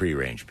eat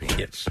free-range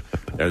peanuts.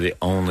 They're the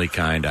only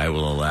kind I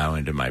will allow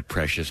into my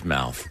precious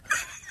mouth.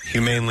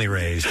 Humanely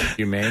raised.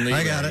 Humanely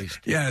I got raised.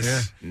 it. Yes.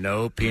 Yeah.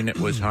 No peanut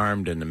was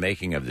harmed in the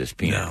making of this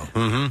peanut.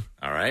 No. Mm-hmm.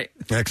 All right?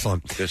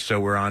 Excellent. Just so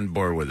we're on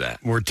board with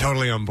that. We're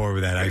totally on board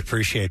with that. I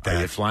appreciate that.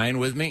 Are you flying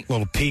with me? A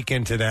little peek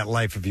into that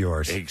life of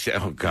yours.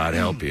 Oh, God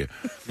help you.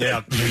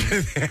 Yeah.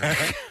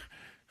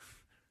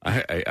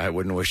 I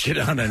wouldn't wish it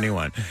on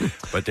anyone,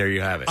 but there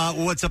you have it.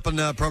 What's up on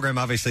the program?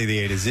 Obviously, the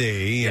A to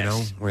Z. You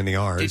know, we're in the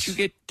R's.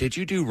 Did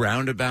you do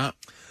Roundabout?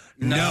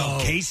 No.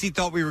 Casey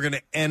thought we were going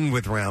to end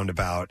with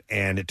Roundabout,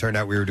 and it turned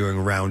out we were doing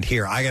Round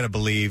Here. I got to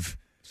believe.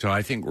 So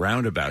I think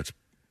Roundabout's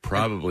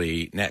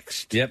probably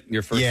next. Yep,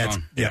 your first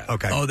song. Yeah.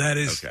 Okay. Oh, that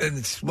is, and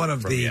it's one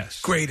of the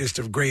greatest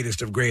of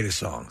greatest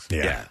songs.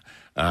 Yeah.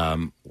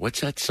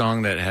 What's that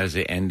song that has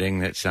the ending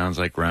that sounds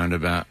like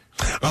Roundabout?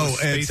 Oh,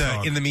 it's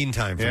In the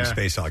Meantime from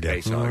Space Hog.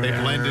 Space Hog. They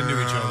blend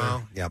into each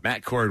other. Yep.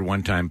 Matt Cord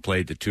one time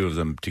played the two of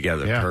them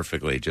together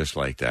perfectly, just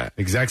like that.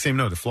 Exact same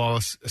note, the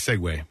flawless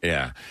segue.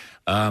 Yeah.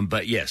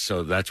 But yes,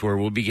 so that's where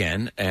we'll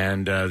begin.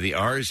 And the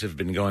R's have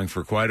been going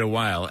for quite a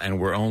while,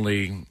 and we're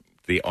only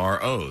the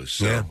ROs,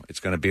 so it's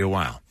going to be a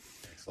while.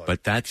 Excellent.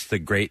 But that's the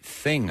great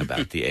thing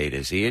about the A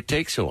to Z. It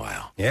takes a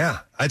while.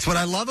 Yeah. That's what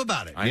I love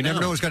about it. You never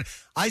know what's going to...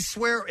 I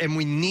swear, and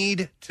we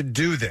need to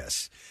do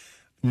this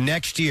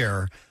next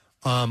year...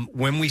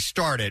 when we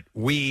start it,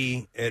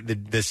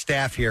 the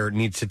staff here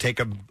needs to take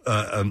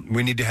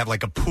we need to have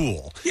like a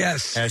pool.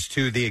 Yes. As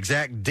to the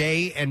exact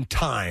day and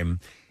time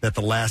that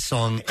the last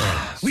song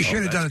ends. We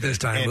should have done it this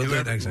time. And We'll do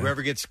it next time.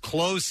 whoever gets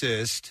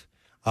closest,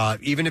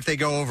 even if they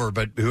go over,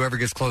 but whoever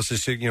gets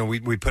closest,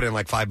 we put in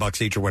like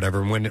 $5 each or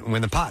whatever and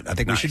win the pot. I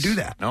think we should do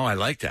that. No, I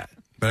like that.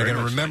 But I got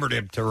to remember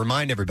to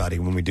remind everybody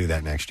when we do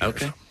that next year.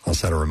 Okay. So I'll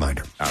set a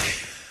reminder. All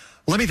right.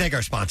 Let me thank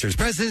our sponsors.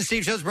 Preston and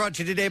Steve Show is brought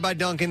to you today by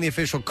Dunkin', the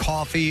official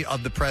coffee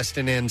of the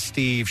Preston and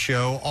Steve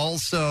Show.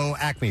 Also,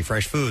 Acme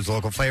Fresh Foods,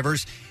 local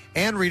flavors,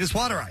 and Rita's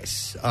Water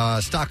Ice.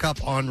 Stock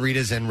up on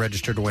Rita's and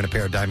register to win a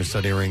pair of diamond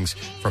stud earrings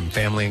from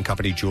Family and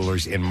Company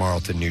Jewelers in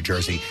Marlton, New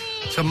Jersey.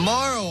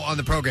 Tomorrow on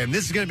the program,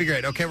 this is going to be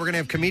great. Okay, we're going to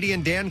have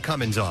comedian Dan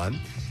Cummins on,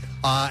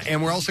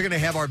 and we're also going to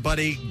have our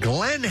buddy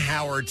Glenn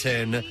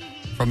Howerton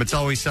from It's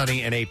Always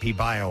Sunny and AP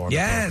Bio on the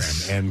program.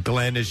 And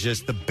Glenn is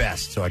just the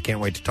best, so I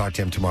can't wait to talk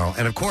to him tomorrow.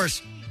 And, of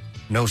course,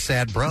 no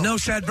sad bro. No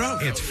sad bro.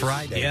 It's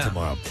Friday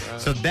tomorrow.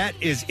 So that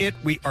is it.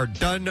 We are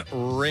done.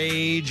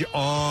 Rage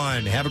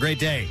on. Have a great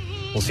day.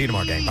 We'll see you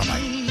tomorrow, gang. Bye-bye.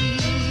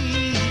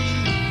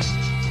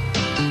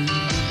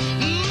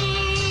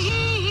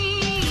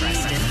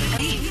 Preston,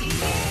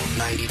 Steve. All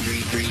night.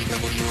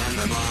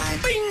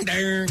 WMMR. Bing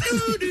dang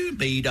doo doo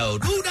be do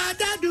doo da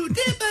da doo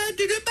dip ba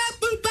doo doo ba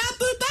boo ba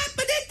boo ba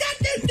ba da da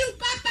doo doo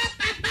ba ba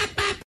ba ba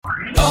ba.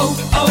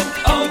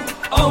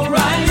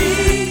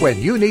 O'Reilly. When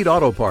you need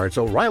auto parts,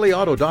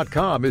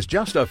 O'ReillyAuto.com is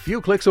just a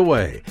few clicks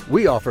away.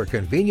 We offer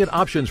convenient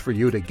options for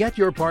you to get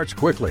your parts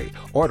quickly.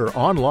 Order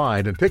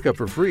online and pick up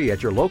for free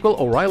at your local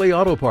O'Reilly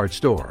Auto Parts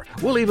store.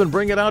 We'll even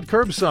bring it out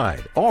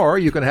curbside. Or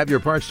you can have your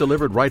parts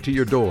delivered right to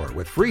your door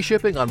with free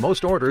shipping on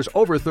most orders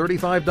over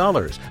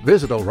 $35.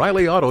 Visit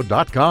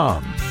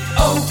O'ReillyAuto.com.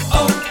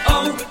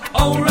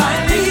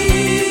 O'Reilly.